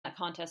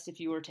contest if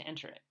you were to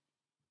enter it.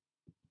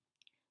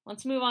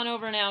 Let's move on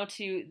over now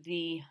to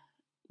the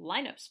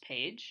lineups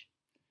page,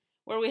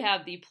 where we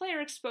have the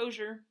player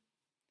exposure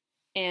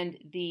and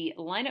the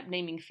lineup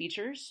naming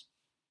features.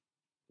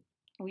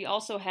 We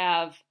also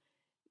have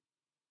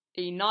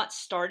a not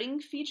starting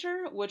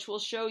feature, which will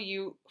show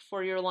you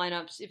for your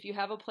lineups if you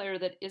have a player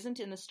that isn't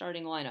in the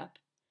starting lineup.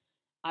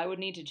 I would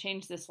need to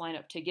change this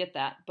lineup to get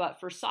that, but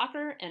for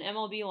soccer and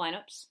MLB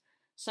lineups,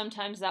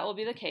 sometimes that will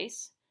be the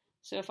case.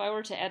 So if I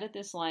were to edit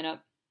this lineup,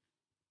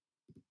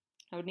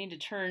 I would need to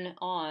turn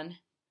on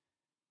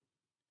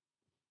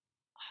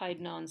hide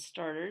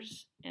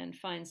non-starters and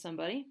find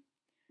somebody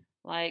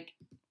like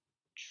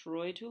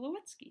Troy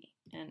Tulowitzki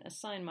and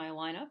assign my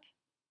lineup.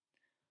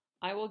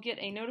 I will get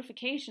a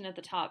notification at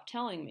the top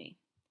telling me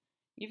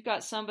you've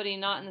got somebody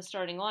not in the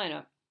starting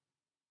lineup.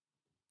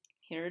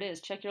 Here it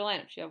is. Check your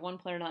lineups. You have one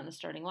player not in the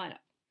starting lineup.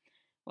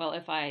 Well,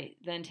 if I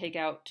then take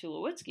out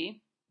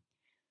Tulowitzki,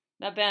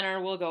 that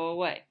banner will go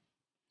away.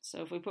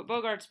 So if we put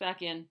Bogarts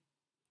back in,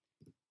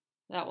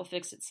 that will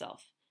fix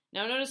itself.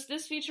 Now notice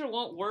this feature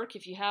won't work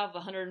if you have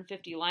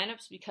 150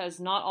 lineups because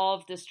not all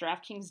of this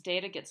DraftKings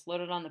data gets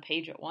loaded on the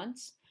page at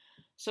once.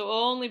 So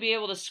we'll only be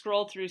able to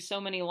scroll through so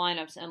many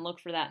lineups and look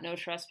for that no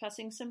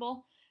trespassing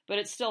symbol, but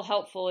it's still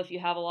helpful if you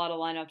have a lot of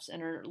lineups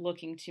and are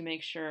looking to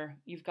make sure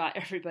you've got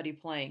everybody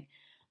playing.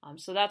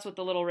 So that's what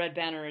the little red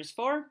banner is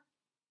for.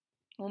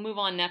 We'll move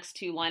on next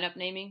to lineup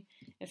naming.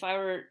 If I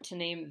were to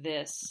name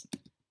this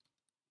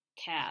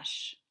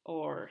cash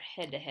or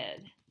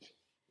head-to-head,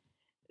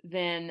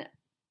 then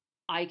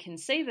I can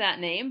save that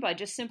name by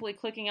just simply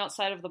clicking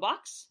outside of the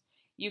box.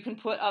 You can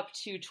put up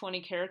to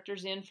 20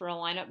 characters in for a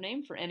lineup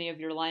name for any of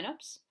your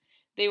lineups.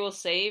 They will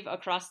save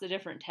across the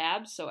different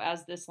tabs, so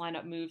as this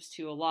lineup moves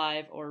to a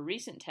live or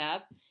recent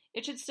tab,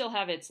 it should still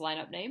have its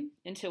lineup name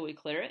until we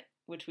clear it,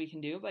 which we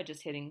can do by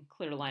just hitting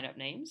clear lineup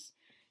names.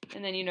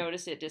 And then you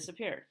notice it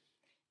disappeared.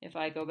 If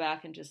I go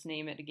back and just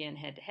name it again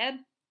head-to-head,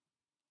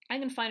 I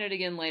can find it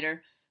again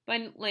later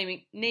by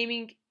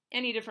naming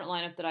any different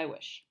lineup that I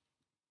wish.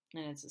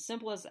 And it's as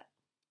simple as that.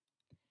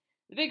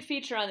 The big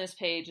feature on this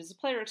page is the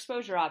player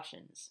exposure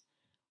options.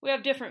 We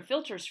have different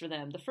filters for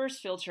them. The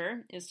first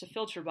filter is to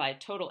filter by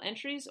total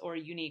entries or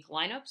unique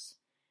lineups.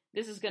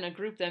 This is going to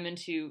group them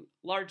into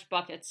large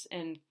buckets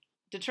and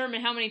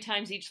determine how many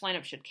times each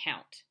lineup should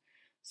count.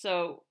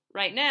 So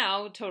right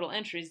now, total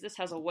entries, this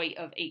has a weight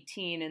of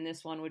 18 and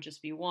this one would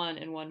just be 1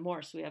 and 1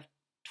 more. So we have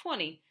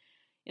 20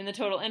 in the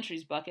total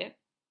entries bucket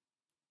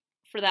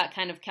for that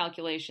kind of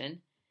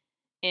calculation.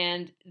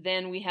 And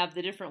then we have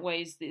the different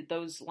ways that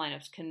those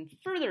lineups can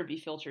further be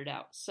filtered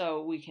out.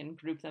 So we can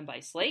group them by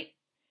slate,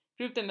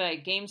 group them by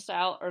game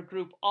style, or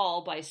group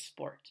all by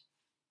sport.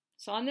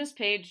 So on this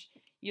page,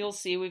 you'll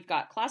see we've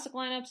got classic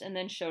lineups and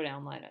then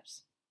showdown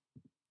lineups.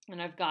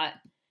 And I've got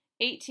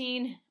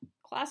 18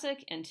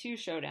 classic and 2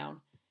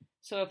 showdown.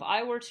 So if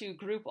I were to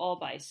group all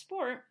by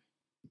sport,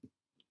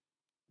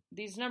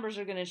 these numbers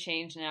are going to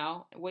change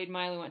now. Wade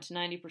Miley went to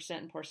 90%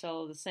 and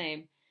Porcello the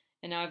same.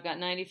 And now I've got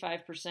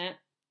 95%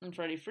 on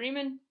Freddie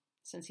Freeman,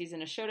 since he's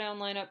in a showdown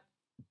lineup,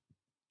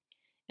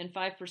 and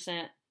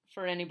 5%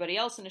 for anybody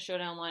else in a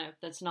showdown lineup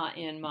that's not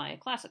in my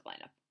classic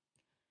lineup.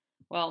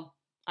 Well,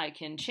 I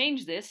can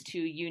change this to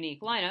unique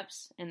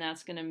lineups, and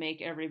that's going to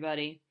make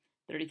everybody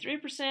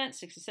 33%,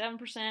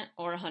 67%,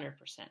 or 100%.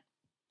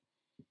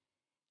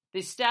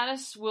 The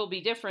status will be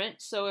different,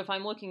 so if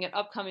I'm looking at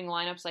upcoming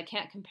lineups, I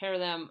can't compare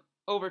them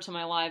over to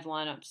my live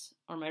lineups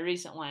or my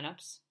recent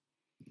lineups.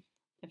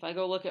 If I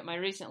go look at my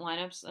recent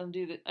lineups,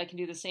 I can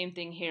do the same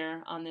thing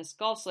here on this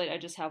golf slate. I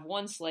just have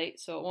one slate,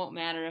 so it won't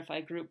matter if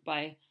I group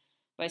by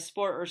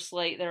sport or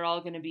slate. They're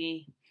all going to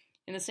be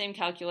in the same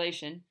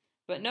calculation.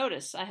 But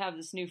notice I have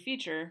this new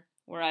feature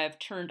where I have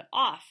turned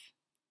off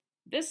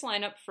this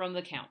lineup from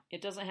the count.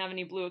 It doesn't have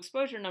any blue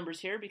exposure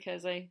numbers here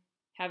because I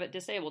have it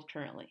disabled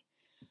currently.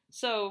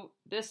 So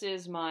this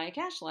is my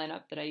cash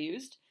lineup that I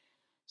used.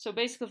 So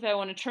basically, if I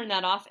want to turn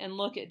that off and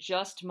look at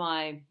just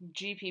my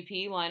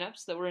GPP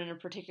lineups that were in a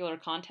particular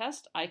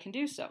contest, I can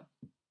do so.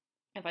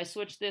 If I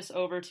switch this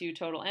over to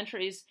total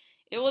entries,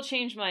 it will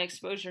change my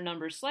exposure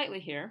numbers slightly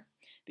here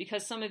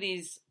because some of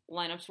these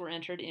lineups were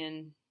entered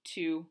in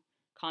 2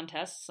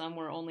 contests. Some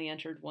were only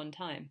entered 1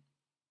 time.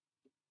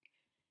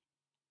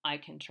 I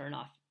can turn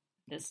off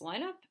this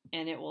lineup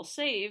and it will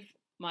save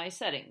my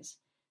settings.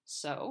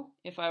 So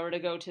if I were to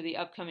go to the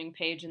upcoming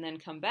page and then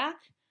come back,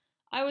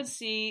 I would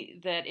see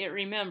that it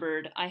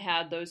remembered I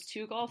had those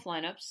 2 golf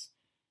lineups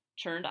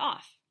turned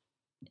off.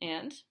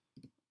 And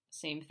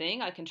same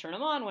thing, I can turn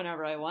them on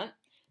whenever I want.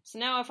 So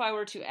now if I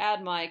were to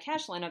add my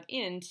cash lineup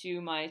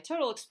into my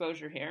total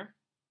exposure here,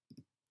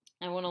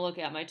 I want to look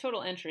at my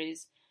total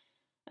entries.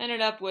 I ended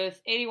up with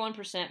 81%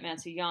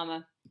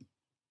 Matsuyama.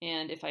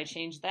 And if I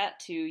change that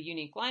to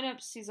unique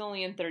lineups, he's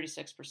only in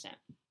 36%.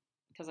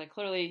 Because I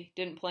clearly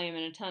didn't play him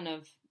in a ton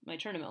of my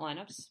tournament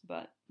lineups.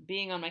 But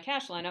being on my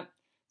cash lineup,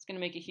 it's going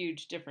to make a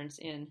huge difference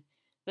in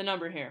the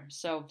number here.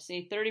 So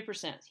see,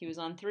 30%. He was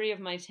on 3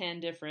 of my 10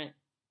 different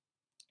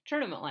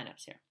tournament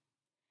lineups here.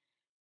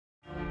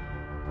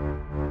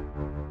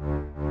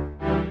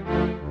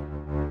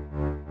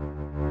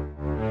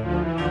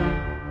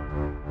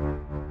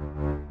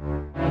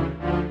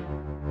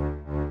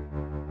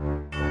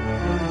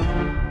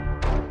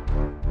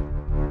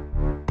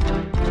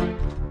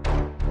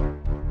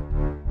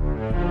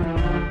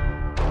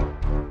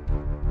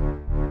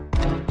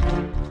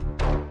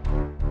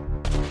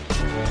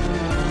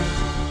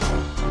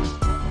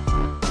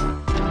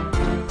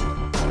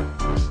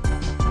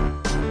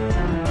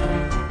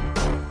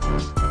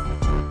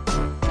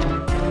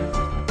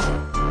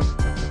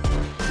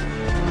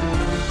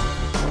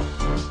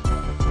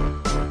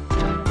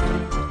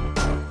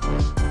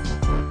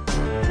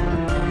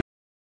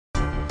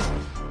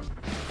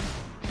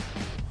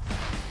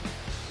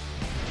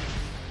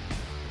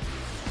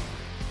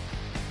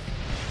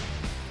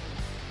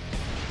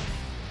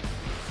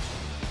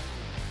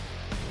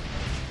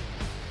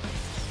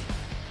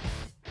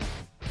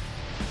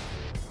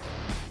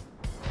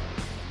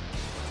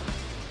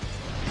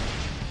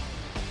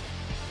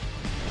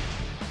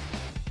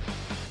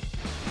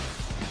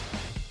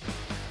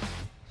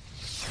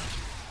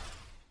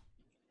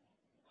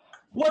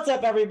 What's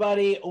up,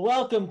 everybody?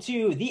 Welcome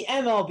to the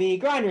MLB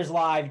Grinders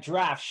Live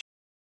Draft Show.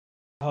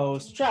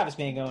 Host Travis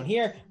Mangone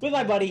here with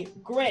my buddy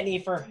Grant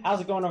Neefer.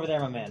 How's it going over there,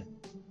 my man?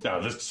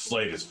 Oh, this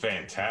slate is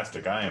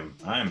fantastic. I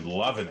am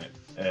loving it.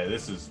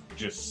 This is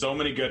just so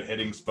many good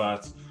hitting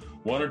spots.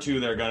 One or two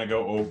that are going to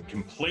go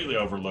completely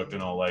overlooked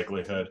in all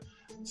likelihood.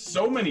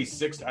 So many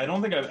six. I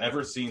don't think I've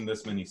ever seen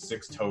this many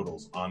six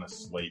totals on a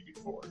slate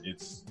before.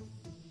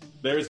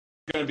 There's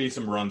going to be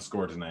some runs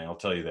scored tonight. I'll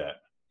tell you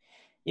that.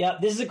 Yeah,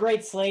 this is a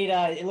great slate.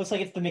 It looks like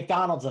it's the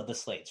McDonald's of the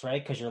slates,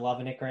 right? Because you're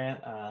loving it,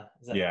 Grant. I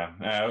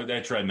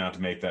tried not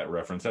to make that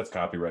reference. That's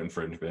copyright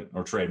infringement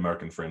or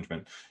trademark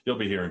infringement. You'll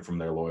be hearing from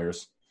their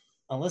lawyers.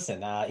 Listen,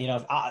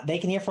 they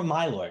can hear from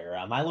my lawyer.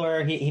 My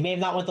lawyer, he may have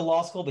not went to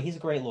law school, but he's a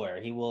great lawyer.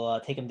 He will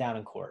take him down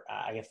in court.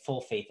 I have full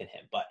faith in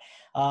him. But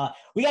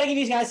we got to give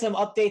you guys some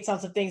updates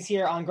on some things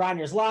here on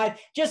Grinders Live.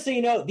 Just so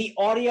you know, the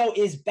audio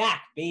is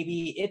back,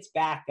 baby. It's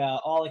back.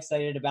 All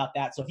excited about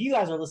that. So if you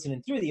guys are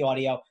listening through the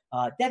audio,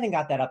 Devin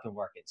got that up and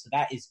working. So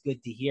that is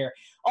good to hear.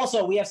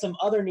 Also, we have some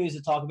other news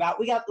to talk about.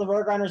 We got the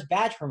Roto Grinders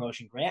badge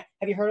promotion, Grant.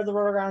 Have you heard of the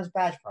Roto Grinders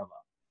badge promo?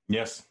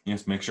 Yes.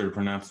 Make sure to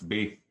pronounce the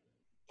B.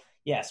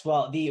 Yes,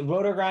 well, the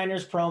Roto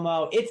Grinders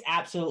promo, it's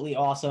absolutely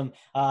awesome.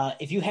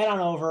 If you head on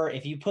over,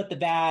 if you put the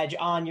badge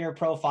on your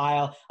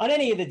profile on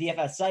any of the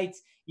DFS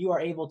sites, you are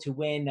able to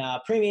win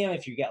premium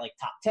if you get like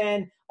top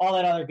 10, all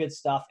that other good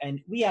stuff. And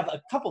we have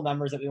a couple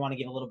members that we want to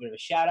give a little bit of a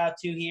shout out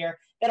to here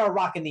that are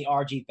rocking the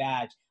RG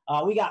badge.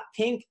 We got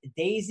Pink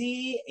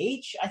Daisy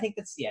H. I think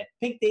that's,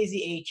 Pink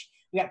Daisy H.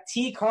 We got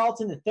T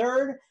Carlton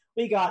III.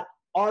 We got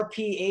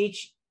RPH.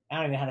 I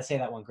don't even know how to say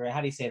that one, Grant.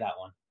 How do you say that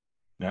one?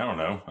 I don't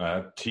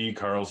know. T.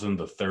 Carlson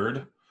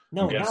III?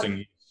 No, I'm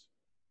guessing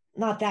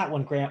not that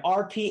one, Grant.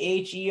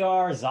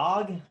 RPHER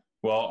Zog?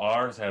 Well,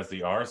 R has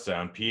the R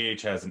sound.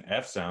 PH has an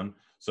F sound.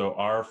 So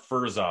R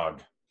for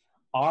Zog.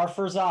 R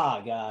for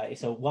Zog.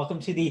 So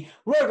welcome to the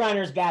Roto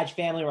Grinders badge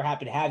family. We're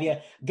happy to have you.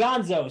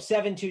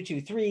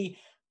 Gonzo7223,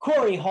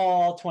 Corey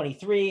Hall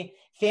 23,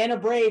 Fan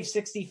of Brave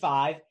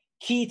 65,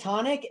 Key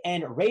Tonic,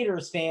 and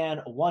Raiders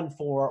fan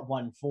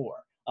 1414.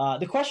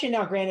 The question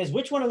now, Grant, is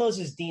which one of those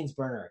is Dean's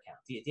burner account?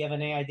 Do you have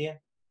any idea?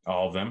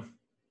 All of them.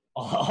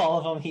 All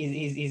of them.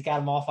 He's got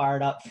them all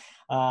fired up.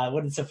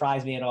 Wouldn't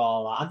surprise me at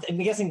all. I'm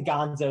guessing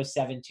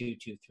Gonzo7223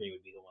 would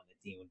be the one that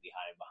Dean would be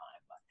hiding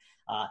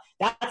behind.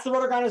 But that's the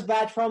Roto Grinders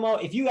badge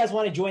promo. If you guys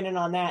want to join in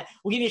on that,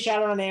 we'll give you a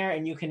shout out on there,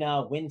 and you can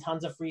win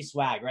tons of free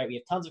swag, right? We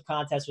have tons of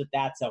contests with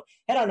that. So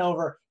head on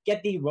over,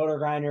 get the Roto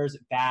Grinders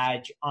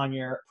badge on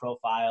your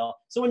profile.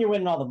 So when you're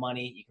winning all the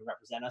money, you can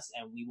represent us,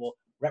 and we will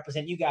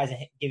represent you guys and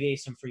give you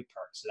some free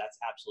perks. So that's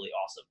absolutely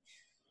awesome.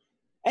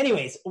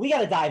 Anyways, we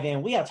got to dive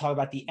in. We got to talk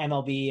about the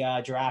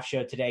MLB draft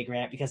show today,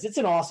 Grant, because it's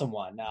an awesome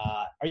one.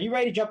 Are you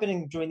ready to jump in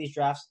and join these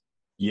drafts?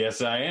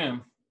 Yes, I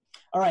am.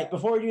 All right,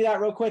 before we do that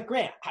real quick,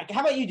 Grant,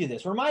 how about you do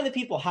this? Remind the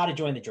people how to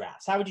join the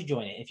drafts. How would you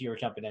join it if you were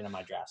jumping in on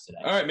my drafts today?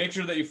 All right, make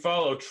sure that you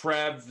follow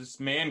Travis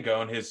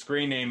Mangone. His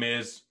screen name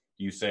is,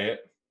 you say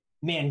it?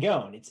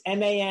 Mangone. It's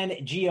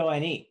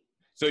Mangone.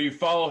 So you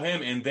follow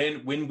him, and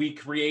then when we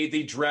create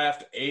the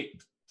draft, a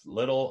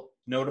little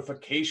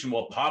notification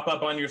will pop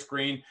up on your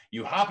screen.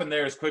 You hop in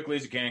there as quickly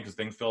as you can because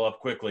things fill up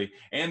quickly,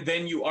 and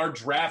then you are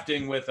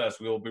drafting with us.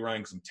 We will be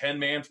running some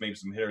 10-mans, maybe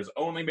some hitters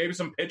only, maybe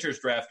some pitchers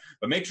draft,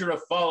 but make sure to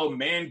follow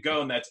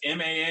Mangone. That's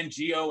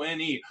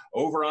Mangone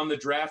over on the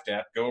draft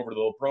app. Go over to the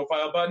little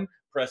profile button,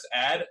 press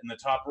add in the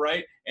top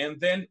right, and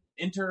then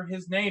enter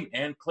his name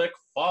and click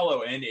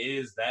follow, and it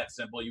is that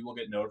simple. You will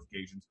get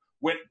notifications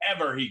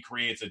whenever he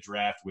creates a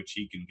draft, which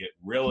he can get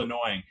real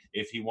annoying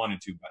if he wanted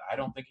to, but I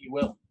don't think he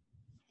will.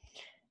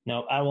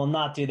 No, I will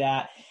not do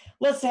that.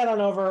 Let's head on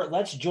over.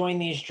 Let's join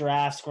these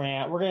drafts,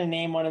 Grant. We're going to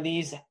name one of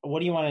these. What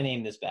do you want to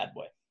name this bad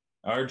boy?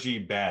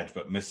 RG Badge,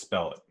 but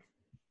misspell it.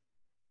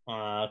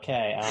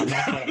 Okay.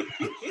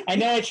 I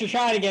know what you're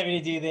trying to get me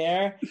to do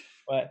there,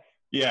 but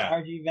yeah.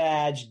 RG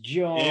Badge,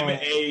 join.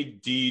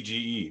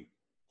 MADGE.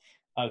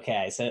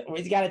 Okay, so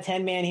we've got a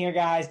 10-man here,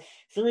 guys.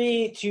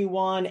 3, 2,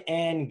 1,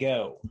 and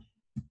go.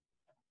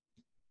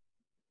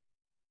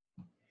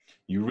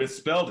 You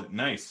misspelled it.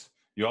 Nice.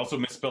 You also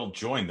misspelled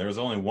join. There's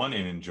only one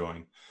in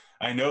join.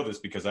 I know this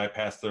because I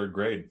passed third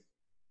grade.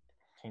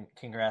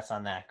 Congrats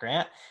on that,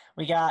 Grant.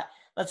 We got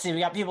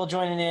people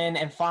joining in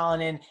and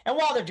filing in. And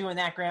while they're doing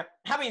that, Grant,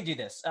 how about you do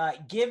this?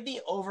 Give the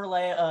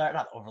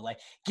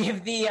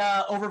give the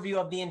overview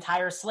of the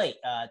entire slate.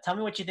 Tell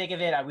me what you think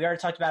of it. We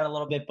already talked about it a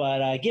little bit,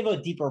 but give a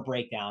deeper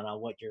breakdown on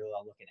what you're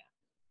looking at.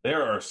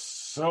 There are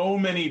so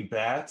many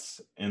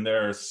bats and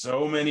there are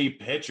so many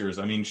pitchers.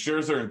 I mean,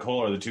 Scherzer and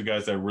Cole are the two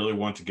guys that I really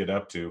want to get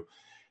up to.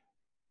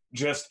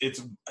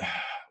 It's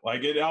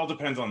like it all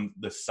depends on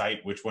the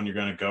site, which one you're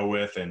going to go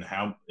with, and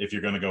how. If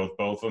you're going to go with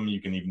both of them, you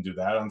can even do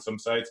that on some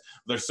sites.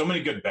 But there's so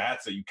many good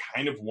bats that you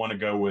kind of want to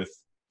go with.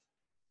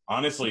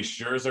 Honestly,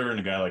 Scherzer and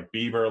a guy like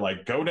Bieber,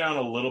 like go down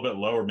a little bit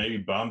lower, maybe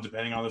Bum,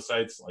 depending on the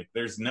sites. Like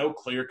there's no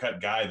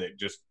clear-cut guy that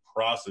just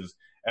crosses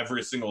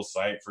every single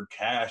site for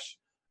cash.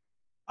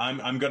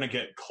 I'm going to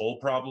get Cole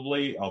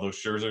probably, although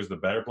Scherzer's the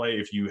better play.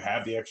 If you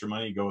have the extra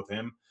money, go with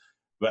him.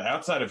 But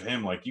outside of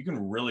him, like, you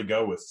can really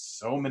go with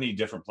so many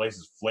different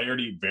places.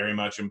 Flaherty, very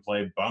much in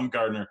play.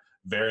 Bumgarner,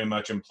 very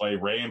much in play.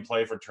 Ray in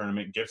play for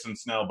tournament. Gibson,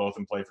 Snell, both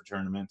in play for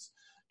tournaments.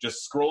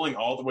 Just scrolling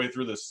all the way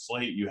through the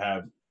slate, you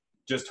have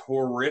just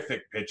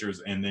horrific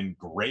pitchers and then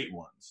great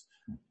ones.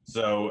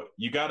 So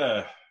you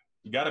gotta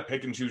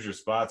pick and choose your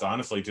spots.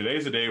 Honestly,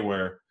 today's a day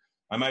where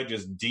I might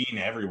just dean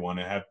everyone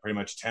and have pretty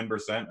much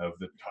 10% of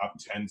the top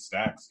 10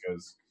 stacks,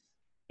 because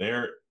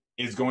there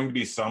is going to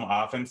be some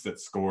offense that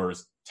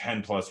scores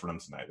 10 plus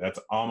runs tonight. That's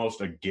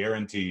almost a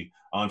guarantee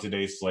on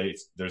today's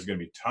slates. There's going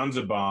to be tons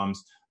of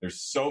bombs.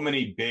 There's so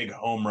many big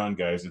home run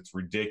guys. It's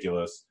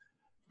ridiculous.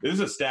 This is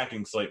a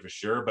stacking slate for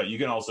sure, but you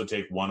can also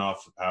take one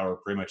off the power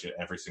pretty much at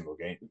every single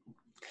game.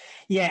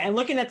 Yeah, and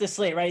looking at the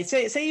slate, right?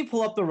 Say you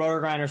pull up the Roto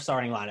Grinder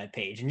starting lineup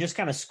page and just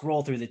kind of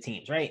scroll through the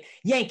teams, right?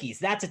 Yankees,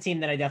 that's a team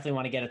that I definitely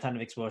want to get a ton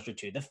of exposure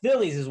to. The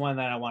Phillies is one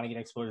that I want to get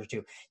exposure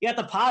to. You got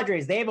the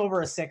Padres, they have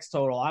over a 6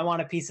 total. I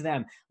want a piece of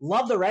them.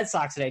 Love the Red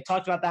Sox today.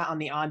 Talked about that on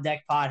the On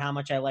Deck pod, how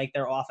much I like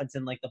their offense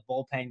in like the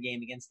bullpen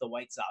game against the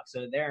White Sox.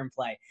 So they're in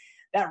play.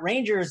 That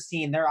Rangers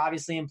team, they're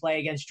obviously in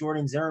play against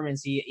Jordan Zimmerman,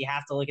 so you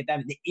have to look at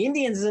them. The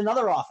Indians is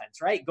another offense,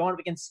 right? Going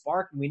up against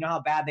Spark, and we know how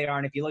bad they are.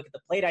 And if you look at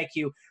the plate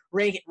IQ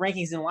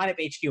rankings in lineup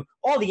HQ,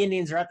 all the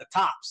Indians are at the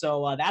top.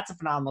 So that's a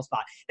phenomenal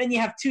spot. Then you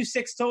have 2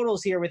 6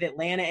 totals here with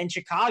Atlanta and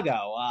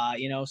Chicago.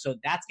 So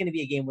that's going to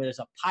be a game where there's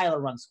a pile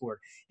of runs scored.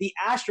 The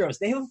Astros,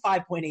 they have a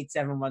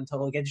 5.87 run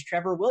total against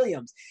Trevor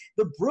Williams.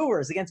 The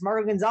Brewers against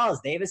Marco Gonzalez,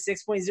 they have a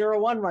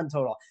 6.01 run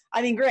total.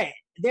 I mean, great.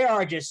 There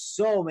are just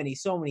so many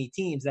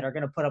teams that are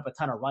going to put up a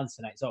ton of runs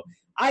tonight. So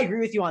I agree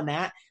with you on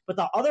that. But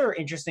the other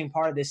interesting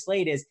part of this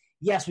slate is,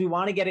 yes, we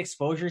want to get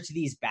exposure to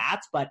these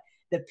bats, but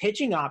the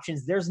pitching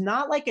options, there's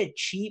not like a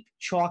cheap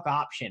chalk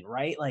option,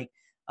 right? Like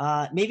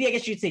maybe I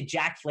guess you'd say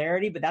Jack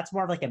Flaherty, but that's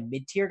more of like a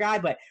mid-tier guy.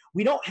 But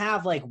we don't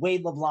have like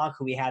Wade LeBlanc,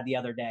 who we had the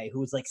other day, who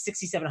was like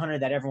 6,700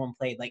 that everyone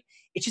played. Like,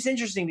 it's just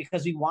interesting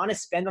because we want to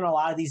spend on a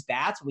lot of these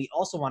bats. But we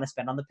also want to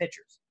spend on the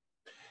pitchers.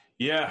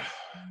 Yeah,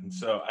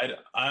 so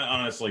I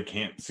honestly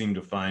can't seem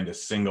to find a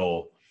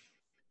single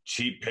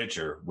cheap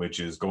pitcher, which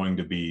is going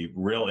to be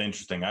real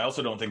interesting. I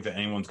also don't think that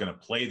anyone's going to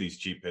play these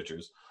cheap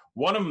pitchers.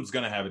 One of them is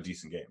going to have a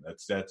decent game.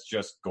 That's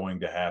just going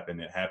to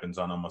happen. It happens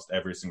on almost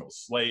every single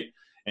slate,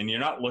 and you're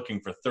not looking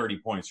for 30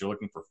 points. You're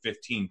looking for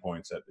 15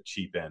 points at the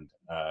cheap end.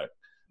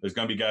 There's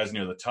going to be guys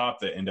near the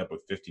top that end up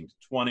with 15 to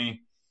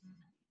 20.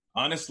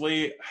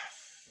 Honestly,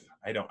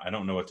 I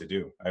don't know what to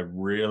do. I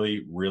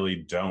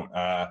really don't.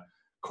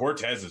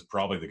 Cortez is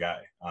probably the guy,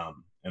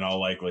 in all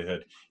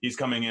likelihood. He's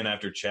coming in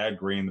after Chad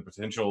Green. The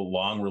potential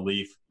long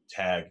relief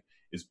tag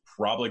is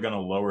probably going to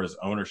lower his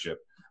ownership.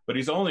 But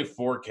he's only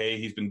 4K.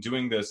 He's been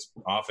doing this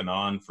off and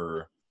on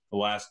for the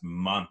last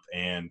month,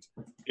 and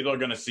people are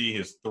going to see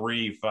his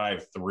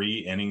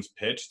 3.53 innings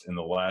pitched in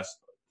the last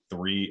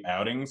 3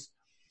 outings.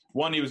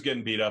 One, he was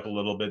getting beat up a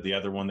little bit. The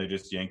other one, they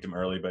just yanked him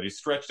early, but he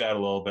stretched out a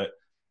little bit.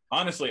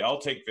 Honestly, I'll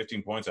take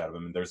 15 points out of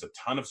him. And there's a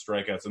ton of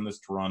strikeouts in this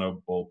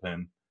Toronto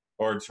bullpen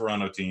or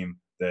Toronto team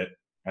that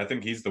I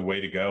think he's the way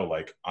to go.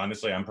 Like,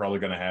 honestly, I'm probably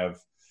going to have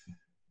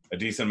a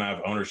decent amount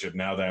of ownership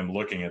now that I'm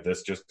looking at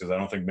this, just because I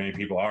don't think many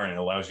people are, and it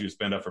allows you to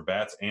spend up for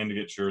bats and to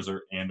get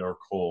Scherzer and or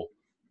Cole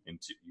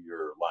into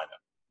your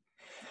lineup.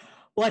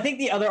 Well, I think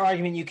the other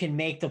argument you can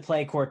make to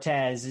play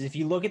Cortez is if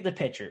you look at the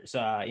pitchers,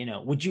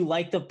 would you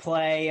like to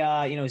play,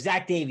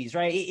 Zach Davies,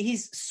 right?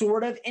 He's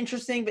sort of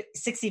interesting, but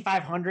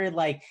 6,500,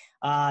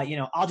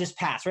 I'll just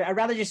pass, right? I'd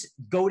rather just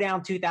go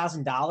down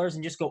 $2,000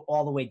 and just go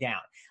all the way down.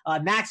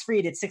 Max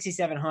Fried at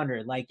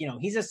 6,700,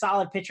 he's a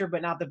solid pitcher,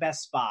 but not the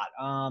best spot.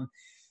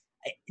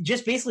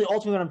 Just basically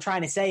ultimately what I'm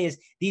trying to say is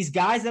these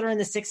guys that are in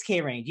the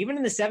 6K range, even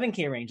in the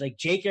 7K range, like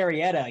Jake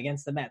Arrieta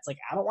against the Mets,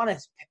 I don't want to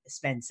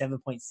spend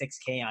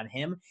 7.6K on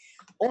him.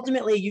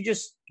 Ultimately, you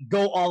just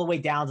go all the way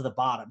down to the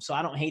bottom. So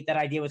I don't hate that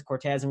idea with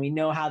Cortez. And we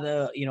know how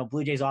the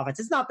Blue Jays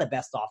offense, it's not the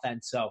best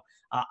offense. So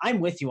I'm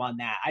with you on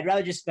that. I'd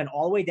rather just spend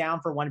all the way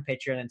down for one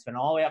pitcher and then spend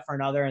all the way up for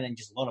another and then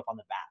just load up on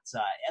the bats,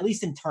 at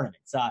least in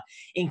tournaments.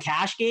 In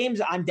cash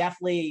games, I'm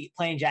definitely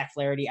playing Jack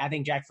Flaherty. I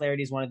think Jack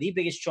Flaherty is one of the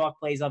biggest chalk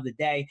plays of the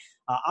day.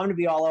 I'm going to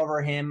be all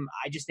over him.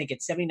 I just think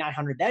at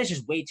 7,900, that is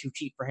just way too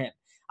cheap for him.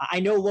 I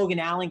know Logan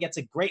Allen gets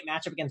a great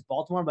matchup against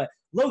Baltimore, but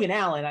Logan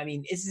Allen,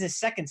 this is his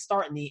second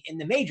start in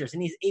the majors,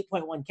 and he's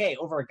 8.1K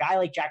over a guy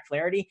like Jack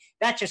Flaherty.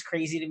 That's just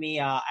crazy to me.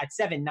 At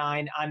 7.9,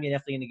 I'm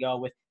definitely going to go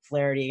with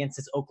Flaherty against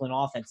this Oakland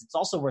offense. It's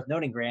also worth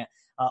noting, Grant,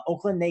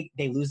 Oakland,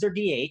 they lose their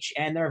DH,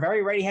 and they're a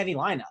very ready-heavy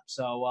lineup.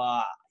 So,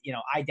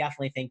 I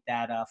definitely think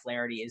that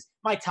Flaherty is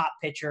my top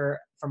pitcher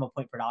from a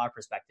point per dollar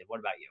perspective. What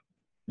about you?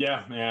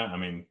 Yeah.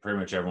 Pretty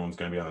much everyone's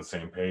going to be on the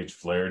same page.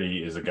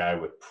 Flaherty is a guy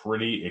with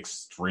pretty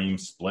extreme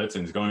splits,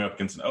 and he's going up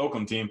against an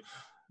Oakland team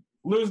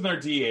losing their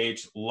DH.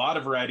 A lot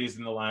of varieties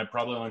in the lineup.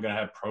 Probably only going to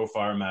have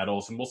Profar, Matt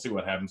Olson. We'll see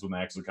what happens when they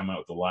actually come out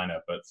with the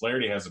lineup. But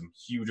Flaherty has a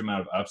huge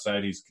amount of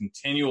upside. He's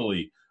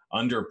continually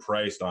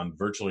underpriced on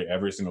virtually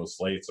every single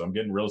slate, so I'm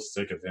getting real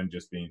sick of him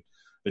just being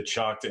the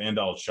chalk to end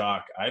all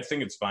chalk. I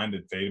think it's fine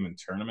to fade him in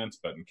tournaments,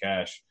 but in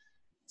cash,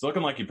 it's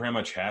looking like he pretty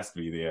much has to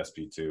be the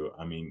SP2.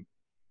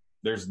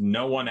 there's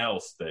no one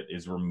else that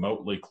is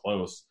remotely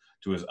close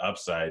to his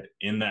upside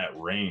in that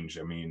range.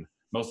 I mean,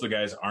 most of the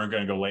guys aren't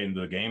going to go late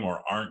into the game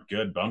or aren't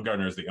good.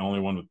 Bumgarner is the only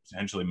one who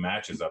potentially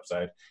matches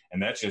upside, and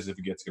that's just if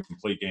he gets a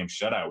complete game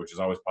shutout, which is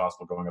always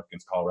possible going up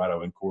against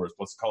Colorado in Coors.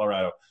 Plus,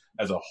 Colorado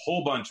has a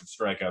whole bunch of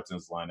strikeouts in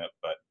his lineup.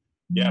 But,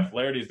 yeah,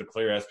 Flaherty is the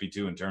clear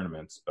SP2 in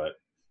tournaments. But,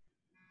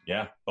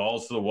 yeah,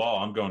 balls to the wall.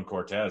 I'm going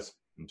Cortez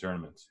in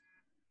tournaments.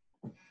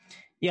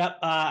 Yep,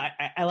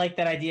 I like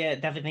that idea.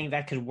 Definitely think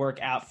that could work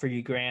out for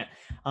you, Grant.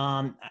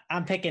 I'm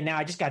picking now.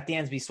 I just got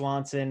Dansby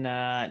Swanson.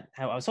 I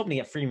was hoping to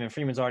get Freeman.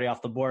 Freeman's already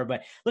off the board,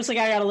 but looks like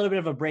I got a little bit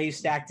of a Brave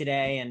stack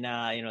today, and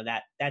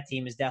that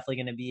team is definitely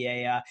going to be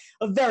a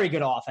very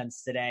good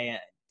offense today.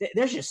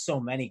 There's just so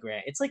many,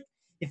 Grant. It's like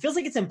it feels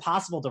like it's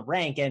impossible to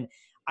rank, and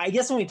I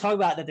guess when we talk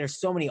about that, there's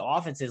so many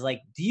offenses.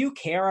 Like, do you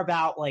care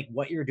about like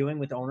what you're doing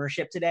with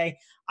ownership today?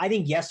 I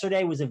think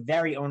yesterday was a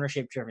very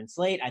ownership-driven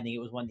slate. I think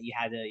it was one that you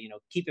had to,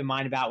 keep in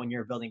mind about when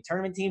you're building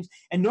tournament teams.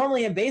 And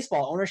normally in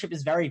baseball, ownership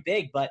is very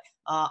big. But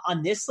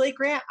on this slate,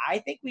 Grant, I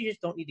think we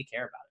just don't need to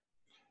care about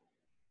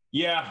it.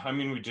 Yeah, I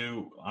mean, we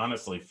do.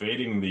 Honestly,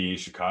 fading the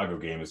Chicago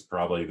game is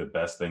probably the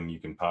best thing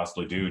you can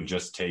possibly do, and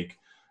just take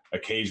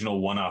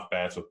occasional one-off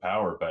bats with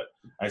power. But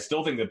I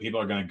still think that people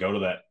are going to go to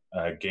that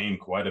game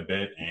quite a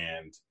bit,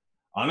 and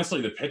honestly,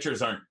 the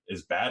pitchers aren't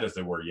as bad as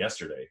they were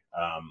yesterday.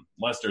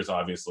 Lester's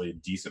obviously a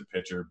decent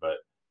pitcher, but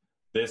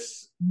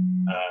this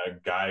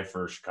guy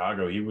for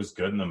Chicago, he was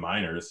good in the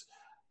minors.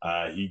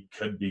 He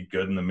could be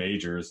good in the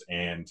majors,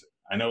 and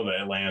I know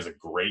that Atlanta's a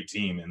great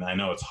team, and I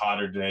know it's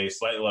hotter today,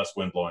 slightly less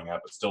wind blowing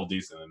up, but still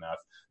decent enough.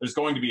 There's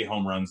going to be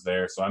home runs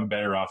there, so I'm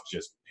better off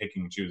just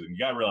picking and choosing. You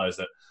got to realize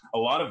that a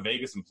lot of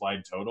Vegas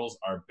implied totals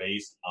are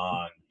based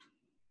on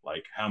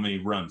like how many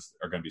runs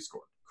are going to be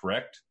scored.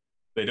 Correct?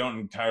 They don't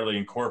entirely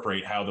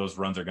incorporate how those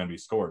runs are going to be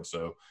scored.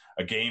 So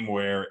a game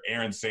where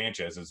Aaron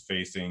Sanchez is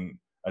facing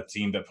a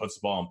team that puts the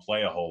ball in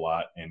play a whole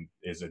lot and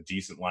is a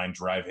decent line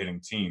drive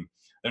hitting team,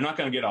 they're not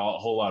going to get a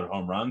whole lot of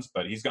home runs,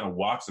 but he's going to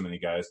walk so many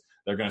guys.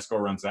 They're going to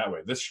score runs that way.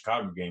 This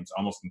Chicago game's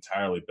almost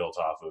entirely built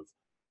off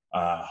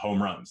of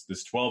home runs.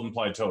 This 12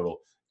 implied total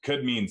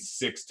could mean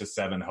 6 to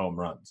 7 home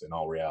runs in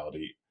all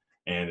reality,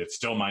 and it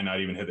still might not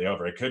even hit the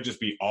over. It could just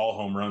be all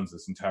home runs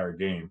this entire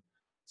game.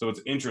 So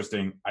it's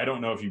interesting. I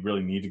don't know if you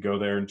really need to go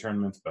there in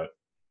tournaments, but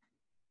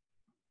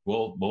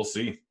we'll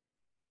see.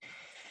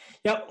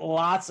 Yep,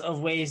 lots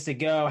of ways to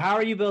go. How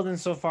are you building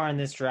so far in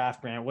this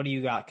draft, Grant? What do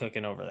you got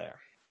cooking over there?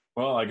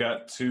 Well, I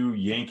got 2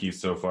 Yankees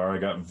so far. I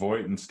got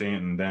Voit and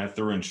Stanton. Then I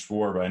threw in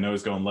Schwarber, but I know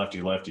he's going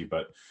lefty-lefty.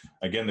 But,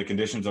 again, the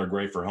conditions are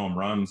great for home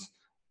runs.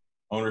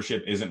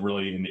 Ownership isn't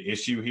really an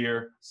issue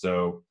here.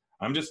 So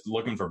I'm just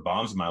looking for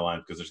bombs in my line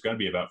because there's going to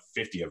be about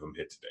 50 of them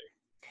hit today.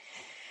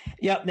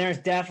 Yep, there's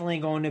definitely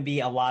going to be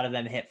a lot of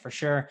them hit for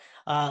sure.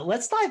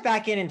 Let's dive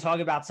back in and talk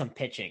about some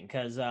pitching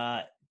because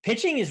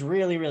pitching is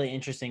really, really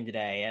interesting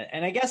today.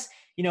 And I guess,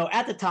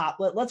 at the top,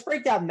 let's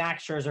break down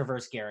Max Scherzer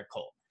versus Garrett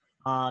Cole.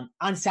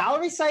 On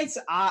salary sites,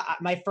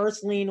 my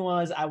first lean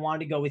was I wanted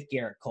to go with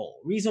Garrett Cole.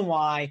 Reason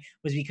why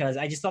was because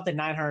I just thought that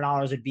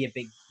 $900 would be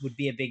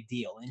a big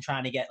deal in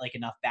trying to get like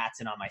enough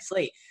bats in on my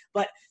slate.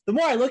 But the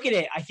more I look at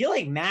it, I feel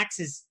like Max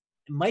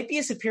might be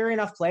a superior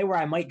enough play where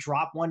I might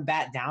drop one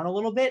bat down a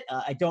little bit.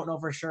 I don't know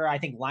for sure. I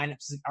think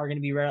lineups are going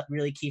to be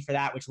really key for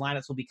that, which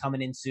lineups will be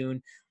coming in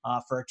soon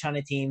for a ton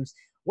of teams.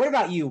 What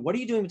about you? What are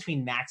you doing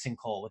between Max and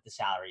Cole with the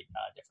salary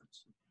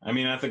difference? I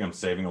mean, I think I'm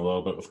saving a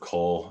little bit with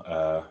Cole.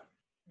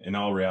 In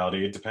all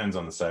reality, it depends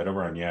on the site.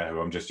 Over on Yahoo,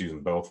 I'm just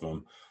using both of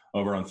them.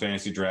 Over on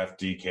FantasyDraft,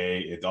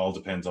 DK, it all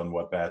depends on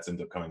what bats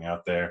end up coming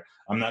out there.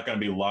 I'm not going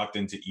to be locked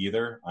into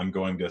either. I'm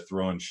going to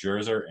throw in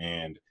Scherzer,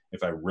 and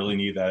if I really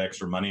need that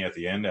extra money at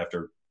the end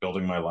after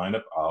building my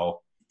lineup,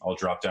 I'll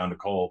drop down to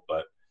Cole.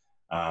 But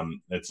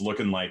it's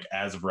looking like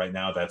as of right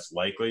now that's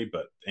likely,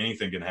 but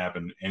anything can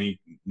happen. Any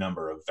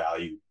number of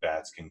value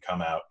bats can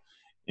come out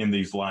in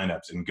these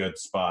lineups in good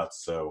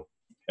spots. So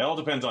it all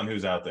depends on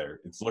who's out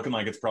there. It's looking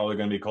like it's probably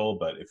going to be Cole,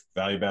 but if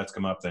value bats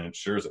come up, then it's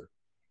Scherzer.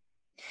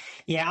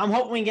 Yeah, I'm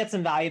hoping we can get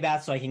some value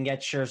bats so I can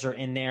get Scherzer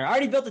in there. I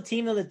already built a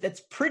team, though,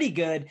 that's pretty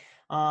good.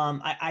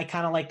 I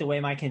kind of like the way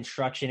my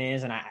construction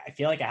is, and I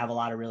feel like I have a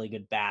lot of really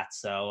good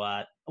bats.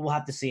 So we'll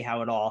have to see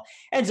how it all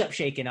ends up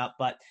shaking up.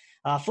 But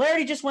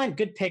Flaherty just went.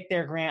 Good pick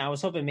there, Grant. I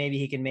was hoping maybe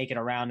he can make it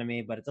around to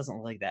me, but it doesn't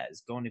look like that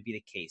is going to be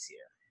the case here.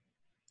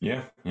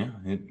 Yeah,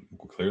 it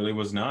clearly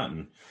was not.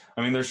 And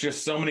I mean, there's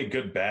just so many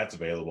good bats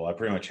available. I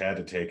pretty much had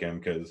to take him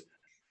because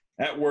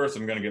at worst,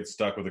 I'm going to get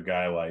stuck with a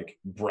guy like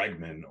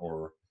Bregman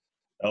or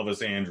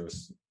Elvis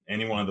Andrus.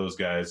 Any one of those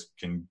guys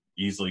can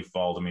easily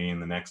fall to me in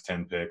the next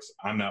 10 picks.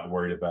 I'm not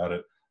worried about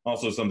it.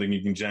 Also, something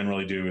you can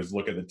generally do is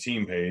look at the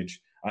team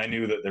page. I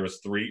knew that there was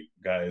 3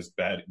 guys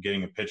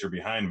getting a pitcher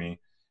behind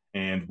me.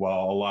 And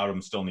while a lot of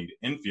them still need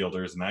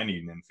infielders and I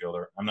need an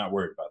infielder, I'm not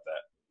worried about that.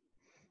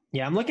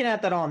 Yeah, I'm looking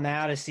at that all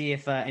now to see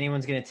if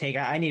anyone's going to take –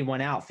 I need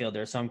one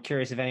outfielder, so I'm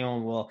curious if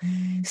anyone will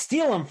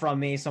steal them from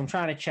me, so I'm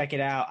trying to check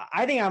it out.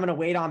 I think I'm going to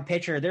wait on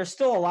pitcher. There's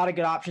still a lot of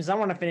good options. I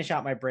want to finish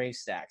out my Brave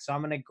stack, so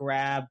I'm going to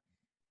grab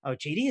 – oh,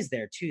 JD is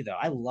there too, though.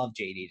 I love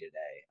JD today.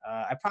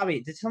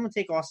 Did someone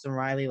take Austin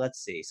Riley?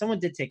 Let's see. Someone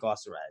did take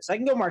Austin Riley. So I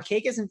can go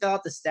Markakis and fill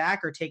out the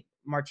stack or take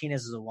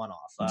Martinez as a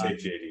one-off. Take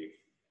JD.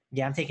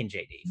 Yeah, I'm taking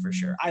JD for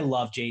sure. I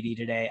love JD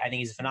today. I think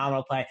he's a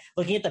phenomenal play.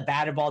 Looking at the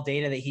batted ball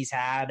data that he's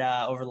had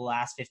over the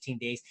last 15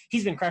 days,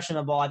 he's been crushing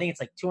the ball. I think it's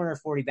like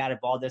 240 batted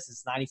ball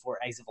distance, 94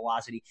 exit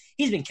velocity.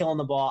 He's been killing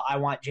the ball. I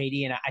want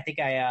JD, and I think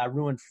I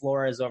ruined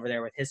Flores over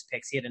there with his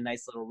picks. He had a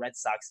nice little Red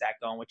Sox stack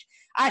going, which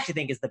I actually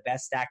think is the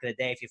best stack of the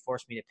day if you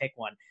force me to pick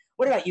one.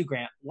 What about you,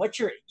 Grant?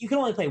 You can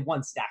only play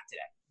one stack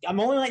today.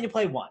 I'm only letting you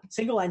play one.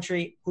 Single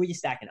entry. Who are you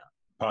stacking up?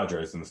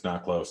 Padres, and it's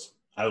not close.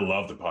 I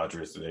love the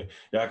Padres today.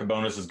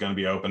 Yacobonis is going to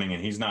be opening,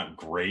 and he's not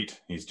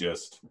great. He's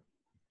just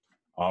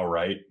all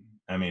right.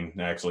 I mean,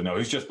 actually, no,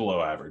 he's just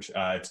below average.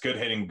 It's good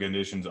hitting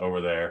conditions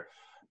over there.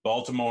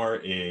 Baltimore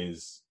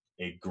is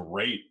a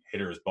great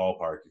hitter's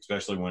ballpark,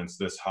 especially when it's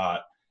this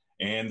hot.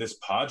 And this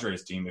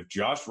Padres team, if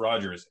Josh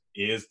Rogers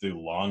is the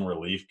long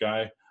relief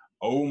guy,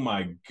 oh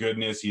my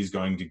goodness, he's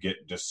going to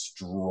get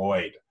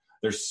destroyed.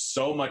 There's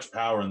so much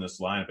power in this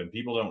lineup, and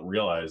people don't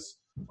realize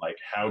like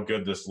how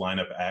good this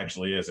lineup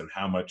actually is and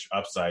how much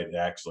upside it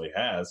actually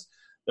has.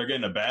 They're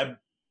getting a bad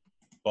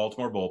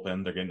Baltimore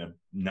bullpen. They're getting a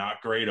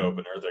not great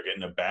opener. They're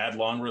getting a bad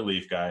long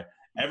relief guy.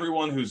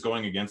 Everyone who's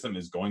going against them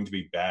is going to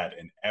be bad,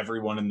 and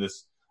everyone in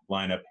this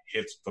lineup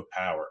hits the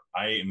power.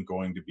 I am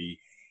going to be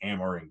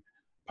hammering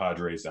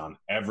Padres on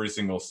every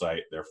single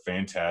site. They're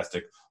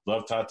fantastic.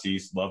 Love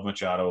Tatis, love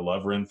Machado,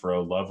 love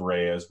Renfroe, love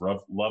Reyes,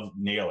 love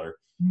Naylor,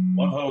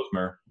 love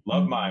Hosmer,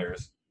 love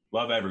Myers.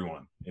 Love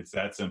everyone. It's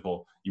that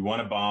simple. You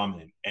want to bomb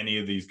in any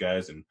of these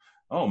guys, and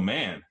oh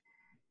man,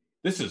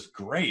 this is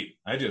great.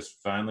 I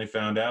just finally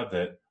found out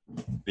that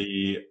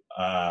the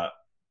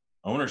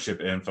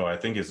ownership info, I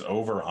think, is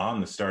over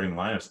on the starting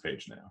lineups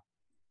page now.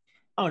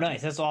 Oh,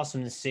 nice. That's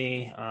awesome to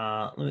see.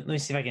 Let me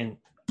see if I can.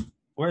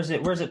 Where's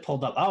it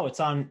pulled up? Oh,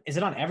 is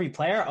it on every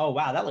player? Oh,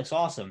 wow, that looks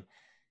awesome.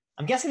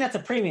 I'm guessing that's a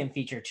premium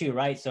feature too,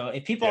 right? So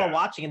if people are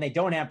watching and they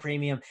don't have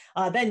premium,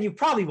 then you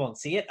probably won't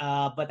see it.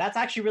 But that's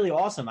actually really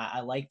awesome.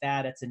 I like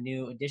that. It's a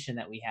new addition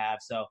that we have.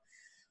 So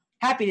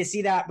happy to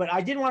see that. But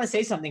I did want to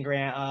say something,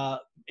 Grant,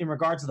 in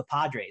regards to the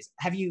Padres.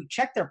 Have you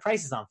checked their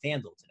prices on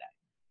FanDuel today?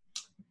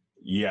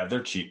 Yeah,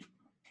 they're cheap.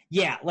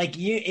 Yeah, like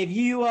if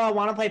you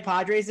want to play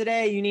Padres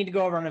today, you need to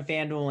go over on a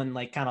FanDuel and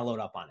like kind of load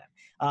up on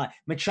them.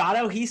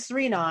 Machado, he's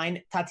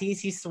 3.9. Tatis,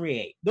 he's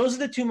 3.8. Those are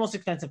the two most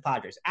expensive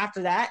Padres.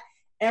 After that,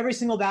 every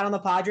single bat on the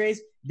Padres,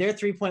 they're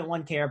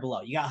 3.1K or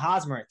below. You got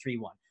Hosmer at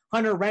 3.1.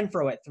 Hunter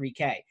Renfroe at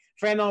 3K.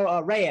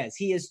 Franmil Reyes,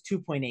 he is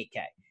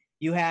 2.8K.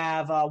 You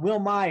have Will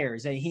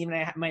Myers, and he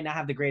might not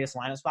have the greatest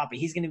lineup spot, but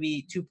he's going to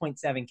be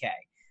 2.7K.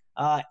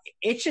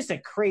 It's just a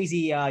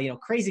crazy,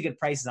 crazy good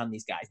prices on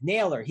these guys.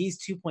 Naylor, he's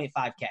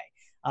 2.5K.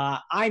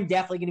 I'm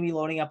definitely going to be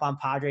loading up on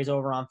Padres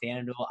over on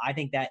FanDuel. I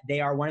think that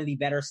they are one of the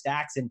better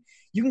stacks, and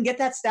you can get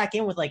that stack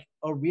in with like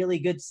a really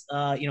good,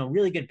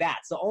 really good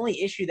bats. The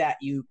only issue that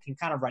you can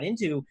kind of run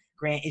into,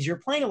 Grant, is you're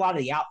playing a lot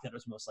of the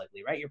outfielders most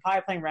likely, right? You're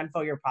probably playing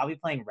Renfroe, you're probably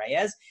playing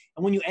Reyes,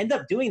 and when you end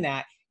up doing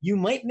that, you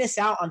might miss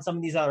out on some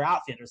of these other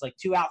outfielders. Like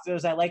two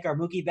outfielders I like are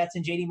Mookie Betts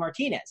and JD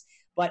Martinez.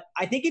 But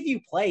I think if you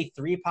play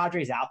three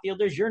Padres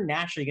outfielders, you're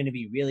naturally going to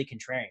be really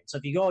contrarian. So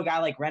if you go a guy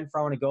like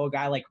Renfroe and go a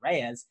guy like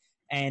Reyes,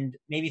 and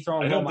maybe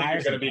throw in Will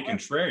Myers. I don't think you're going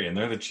to be contrarian.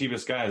 They're the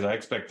cheapest guys. I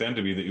expect them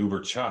to be the uber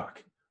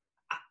chalk.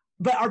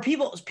 But are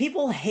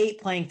people hate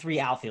playing three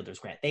outfielders,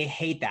 Grant? They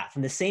hate that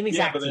from the same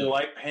exact team. Yeah, but they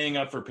like paying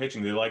up for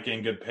pitching. They like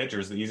getting good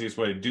pitchers. The easiest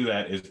way to do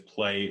that is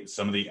play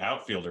some of the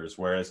outfielders,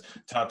 whereas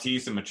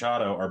Tatis and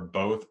Machado are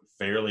both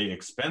fairly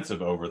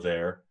expensive over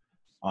there.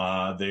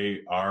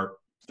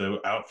 The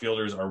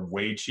outfielders are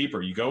way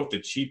cheaper. You go with the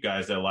cheap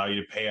guys that allow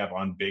you to pay up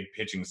on big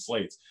pitching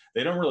slates.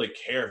 They don't really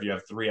care if you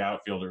have three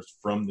outfielders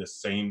from the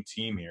same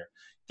team here.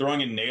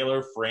 Throwing in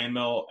Naylor,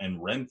 Franmil,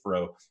 and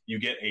Renfroe, you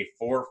get a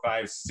 4,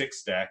 5, 6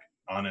 stack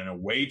on an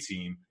away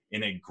team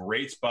in a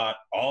great spot,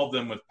 all of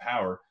them with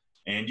power.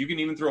 And you can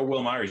even throw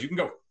Will Myers. You can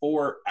go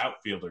 4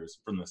 outfielders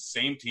from the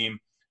same team,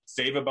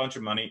 save a bunch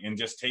of money, and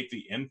just take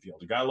the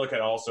infield. You got to look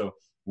at also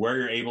where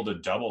you're able to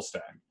double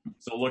stack.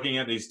 So looking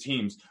at these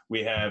teams,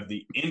 we have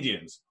the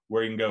Indians,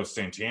 where you can go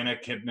Santana,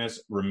 Kipnis,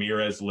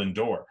 Ramirez,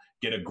 Lindor.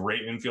 Get a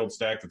great infield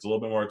stack that's a little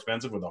bit more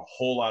expensive with a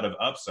whole lot of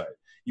upside.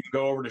 You can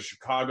go over to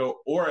Chicago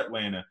or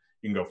Atlanta.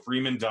 You can go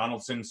Freeman,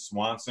 Donaldson,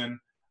 Swanson,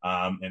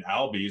 and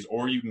Albies,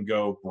 or you can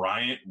go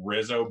Bryant,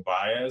 Rizzo,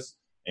 Baez,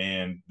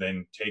 and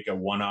then take a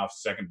one-off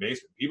second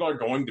baseman. People are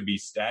going to be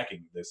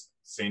stacking this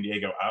San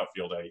Diego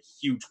outfield at a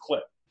huge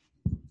clip.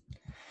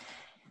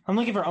 I'm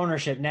looking for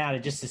ownership now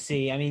to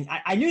see. I mean,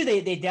 I knew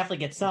they definitely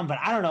get some, but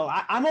I don't know.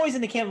 I'm always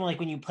in the camp of like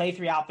when you play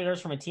three outfielders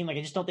from a team, like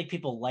I just don't think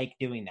people like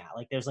doing that.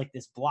 Like there's like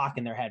this block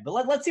in their head. But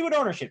let's see what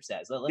ownership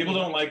says. People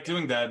don't like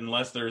doing that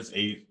unless there's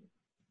a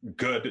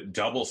good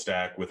double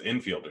stack with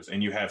infielders,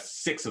 and you have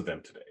 6 of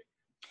them today.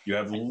 You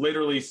have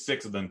literally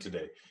 6 of them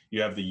today.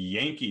 You have the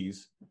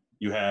Yankees.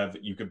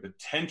 You could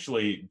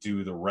potentially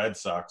do the Red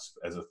Sox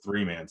as a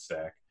 3-man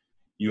stack.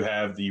 You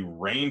have the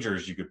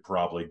Rangers you could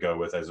probably go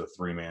with as a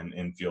 3-man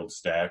infield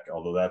stack,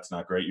 although that's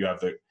not great. You have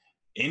the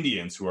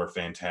Indians, who are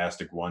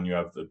fantastic. One, you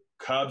have the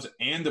Cubs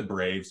and the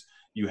Braves.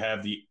 You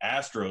have the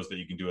Astros that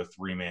you can do a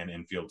 3-man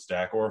infield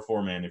stack or a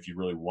 4-man if you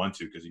really want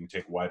to, because you can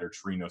take White or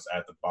Trinos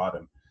at the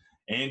bottom.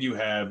 And you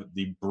have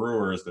the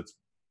Brewers that's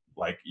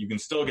like you can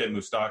still get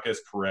Moustakas,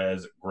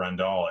 Perez,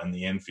 Grandal in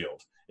the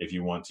infield if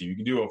you want to. You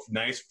can do a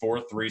nice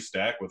 4-3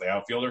 stack with the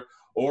outfielder,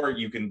 or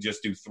you can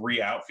just do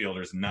 3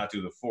 outfielders and not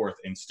do the 4th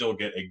and still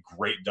get a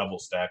great double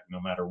stack no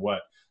matter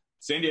what.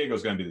 San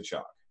Diego's going to be the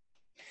chalk.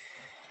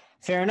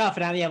 Fair enough.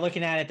 And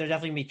looking at it, they're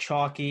definitely going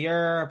to be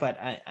chalkier, but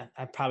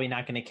I'm probably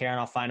not going to care, and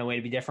I'll find a way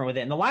to be different with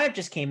it. And the lineup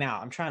just came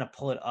out. I'm trying to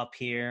pull it up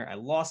here. I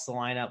lost the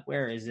lineup.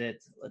 Where is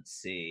it? Let's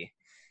see.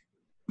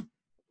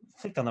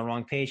 Clicked on the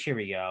wrong page. Here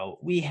we go.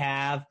 We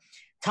have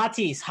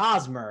Tatis,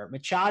 Hosmer,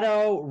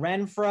 Machado,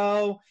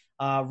 Renfroe,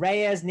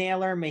 Reyes,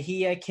 Naylor,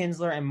 Mejia,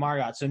 Kinsler, and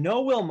Margot. So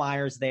no Will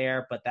Myers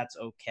there, but that's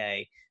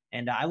okay.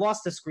 And I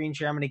lost the screen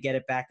share. I'm going to get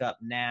it back up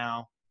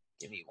now.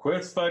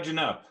 Quit fudging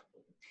up.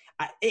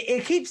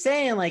 It keeps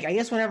saying, like, I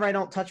guess whenever I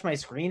don't touch my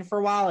screen for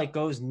a while, it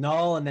goes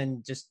null and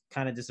then just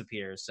kind of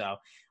disappears. So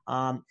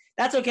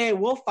that's okay.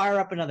 We'll fire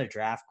up another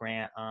draft,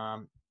 Grant.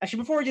 Actually,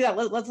 before we do that,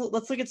 let's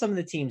look at some of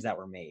the teams that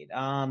were made.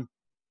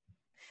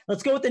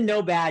 Let's go with the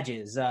no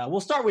badges.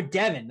 We'll start with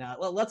Devin.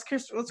 Let's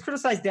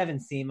criticize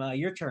Devin's team.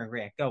 Your turn,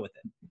 Grant. Go with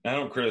it. I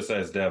don't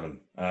criticize Devin.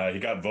 He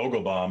got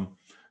Vogelbaum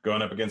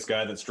going up against a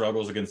guy that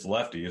struggles against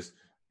lefties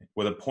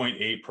with a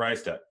 0.8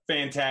 price tag.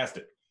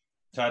 Fantastic.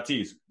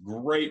 Tatis,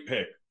 great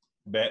pick.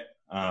 Bet.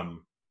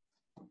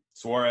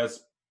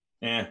 Suarez,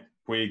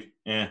 Puig,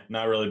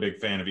 not really a big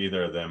fan of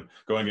either of them.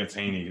 Going against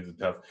Haney is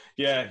tough.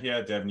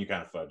 Yeah, Devin, you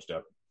kind of fudged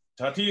up.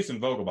 Tatis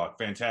and Vogelbach,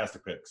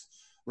 fantastic picks.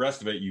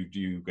 Rest of it,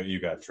 you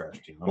got a trash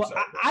team.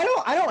 I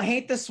don't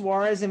hate the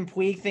Suarez and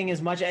Puig thing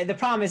as much. The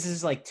problem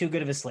is like too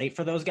good of a slate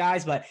for those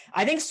guys. But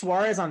I think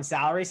Suarez on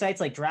salary sites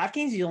like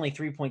DraftKings, he's only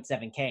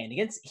 3.7K, and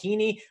against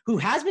Heaney, who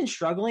has been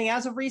struggling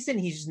as of recent,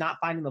 he's just not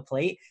finding the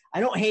plate. I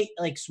don't hate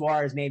like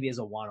Suarez maybe as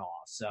a one-off.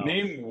 So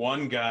name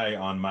one guy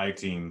on my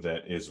team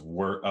that is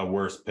a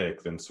worse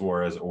pick than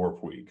Suarez or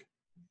Puig.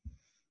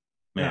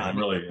 Man, I'm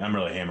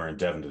really hammering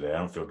Devin today. I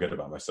don't feel good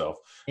about myself.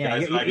 Yeah,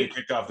 guys, if I get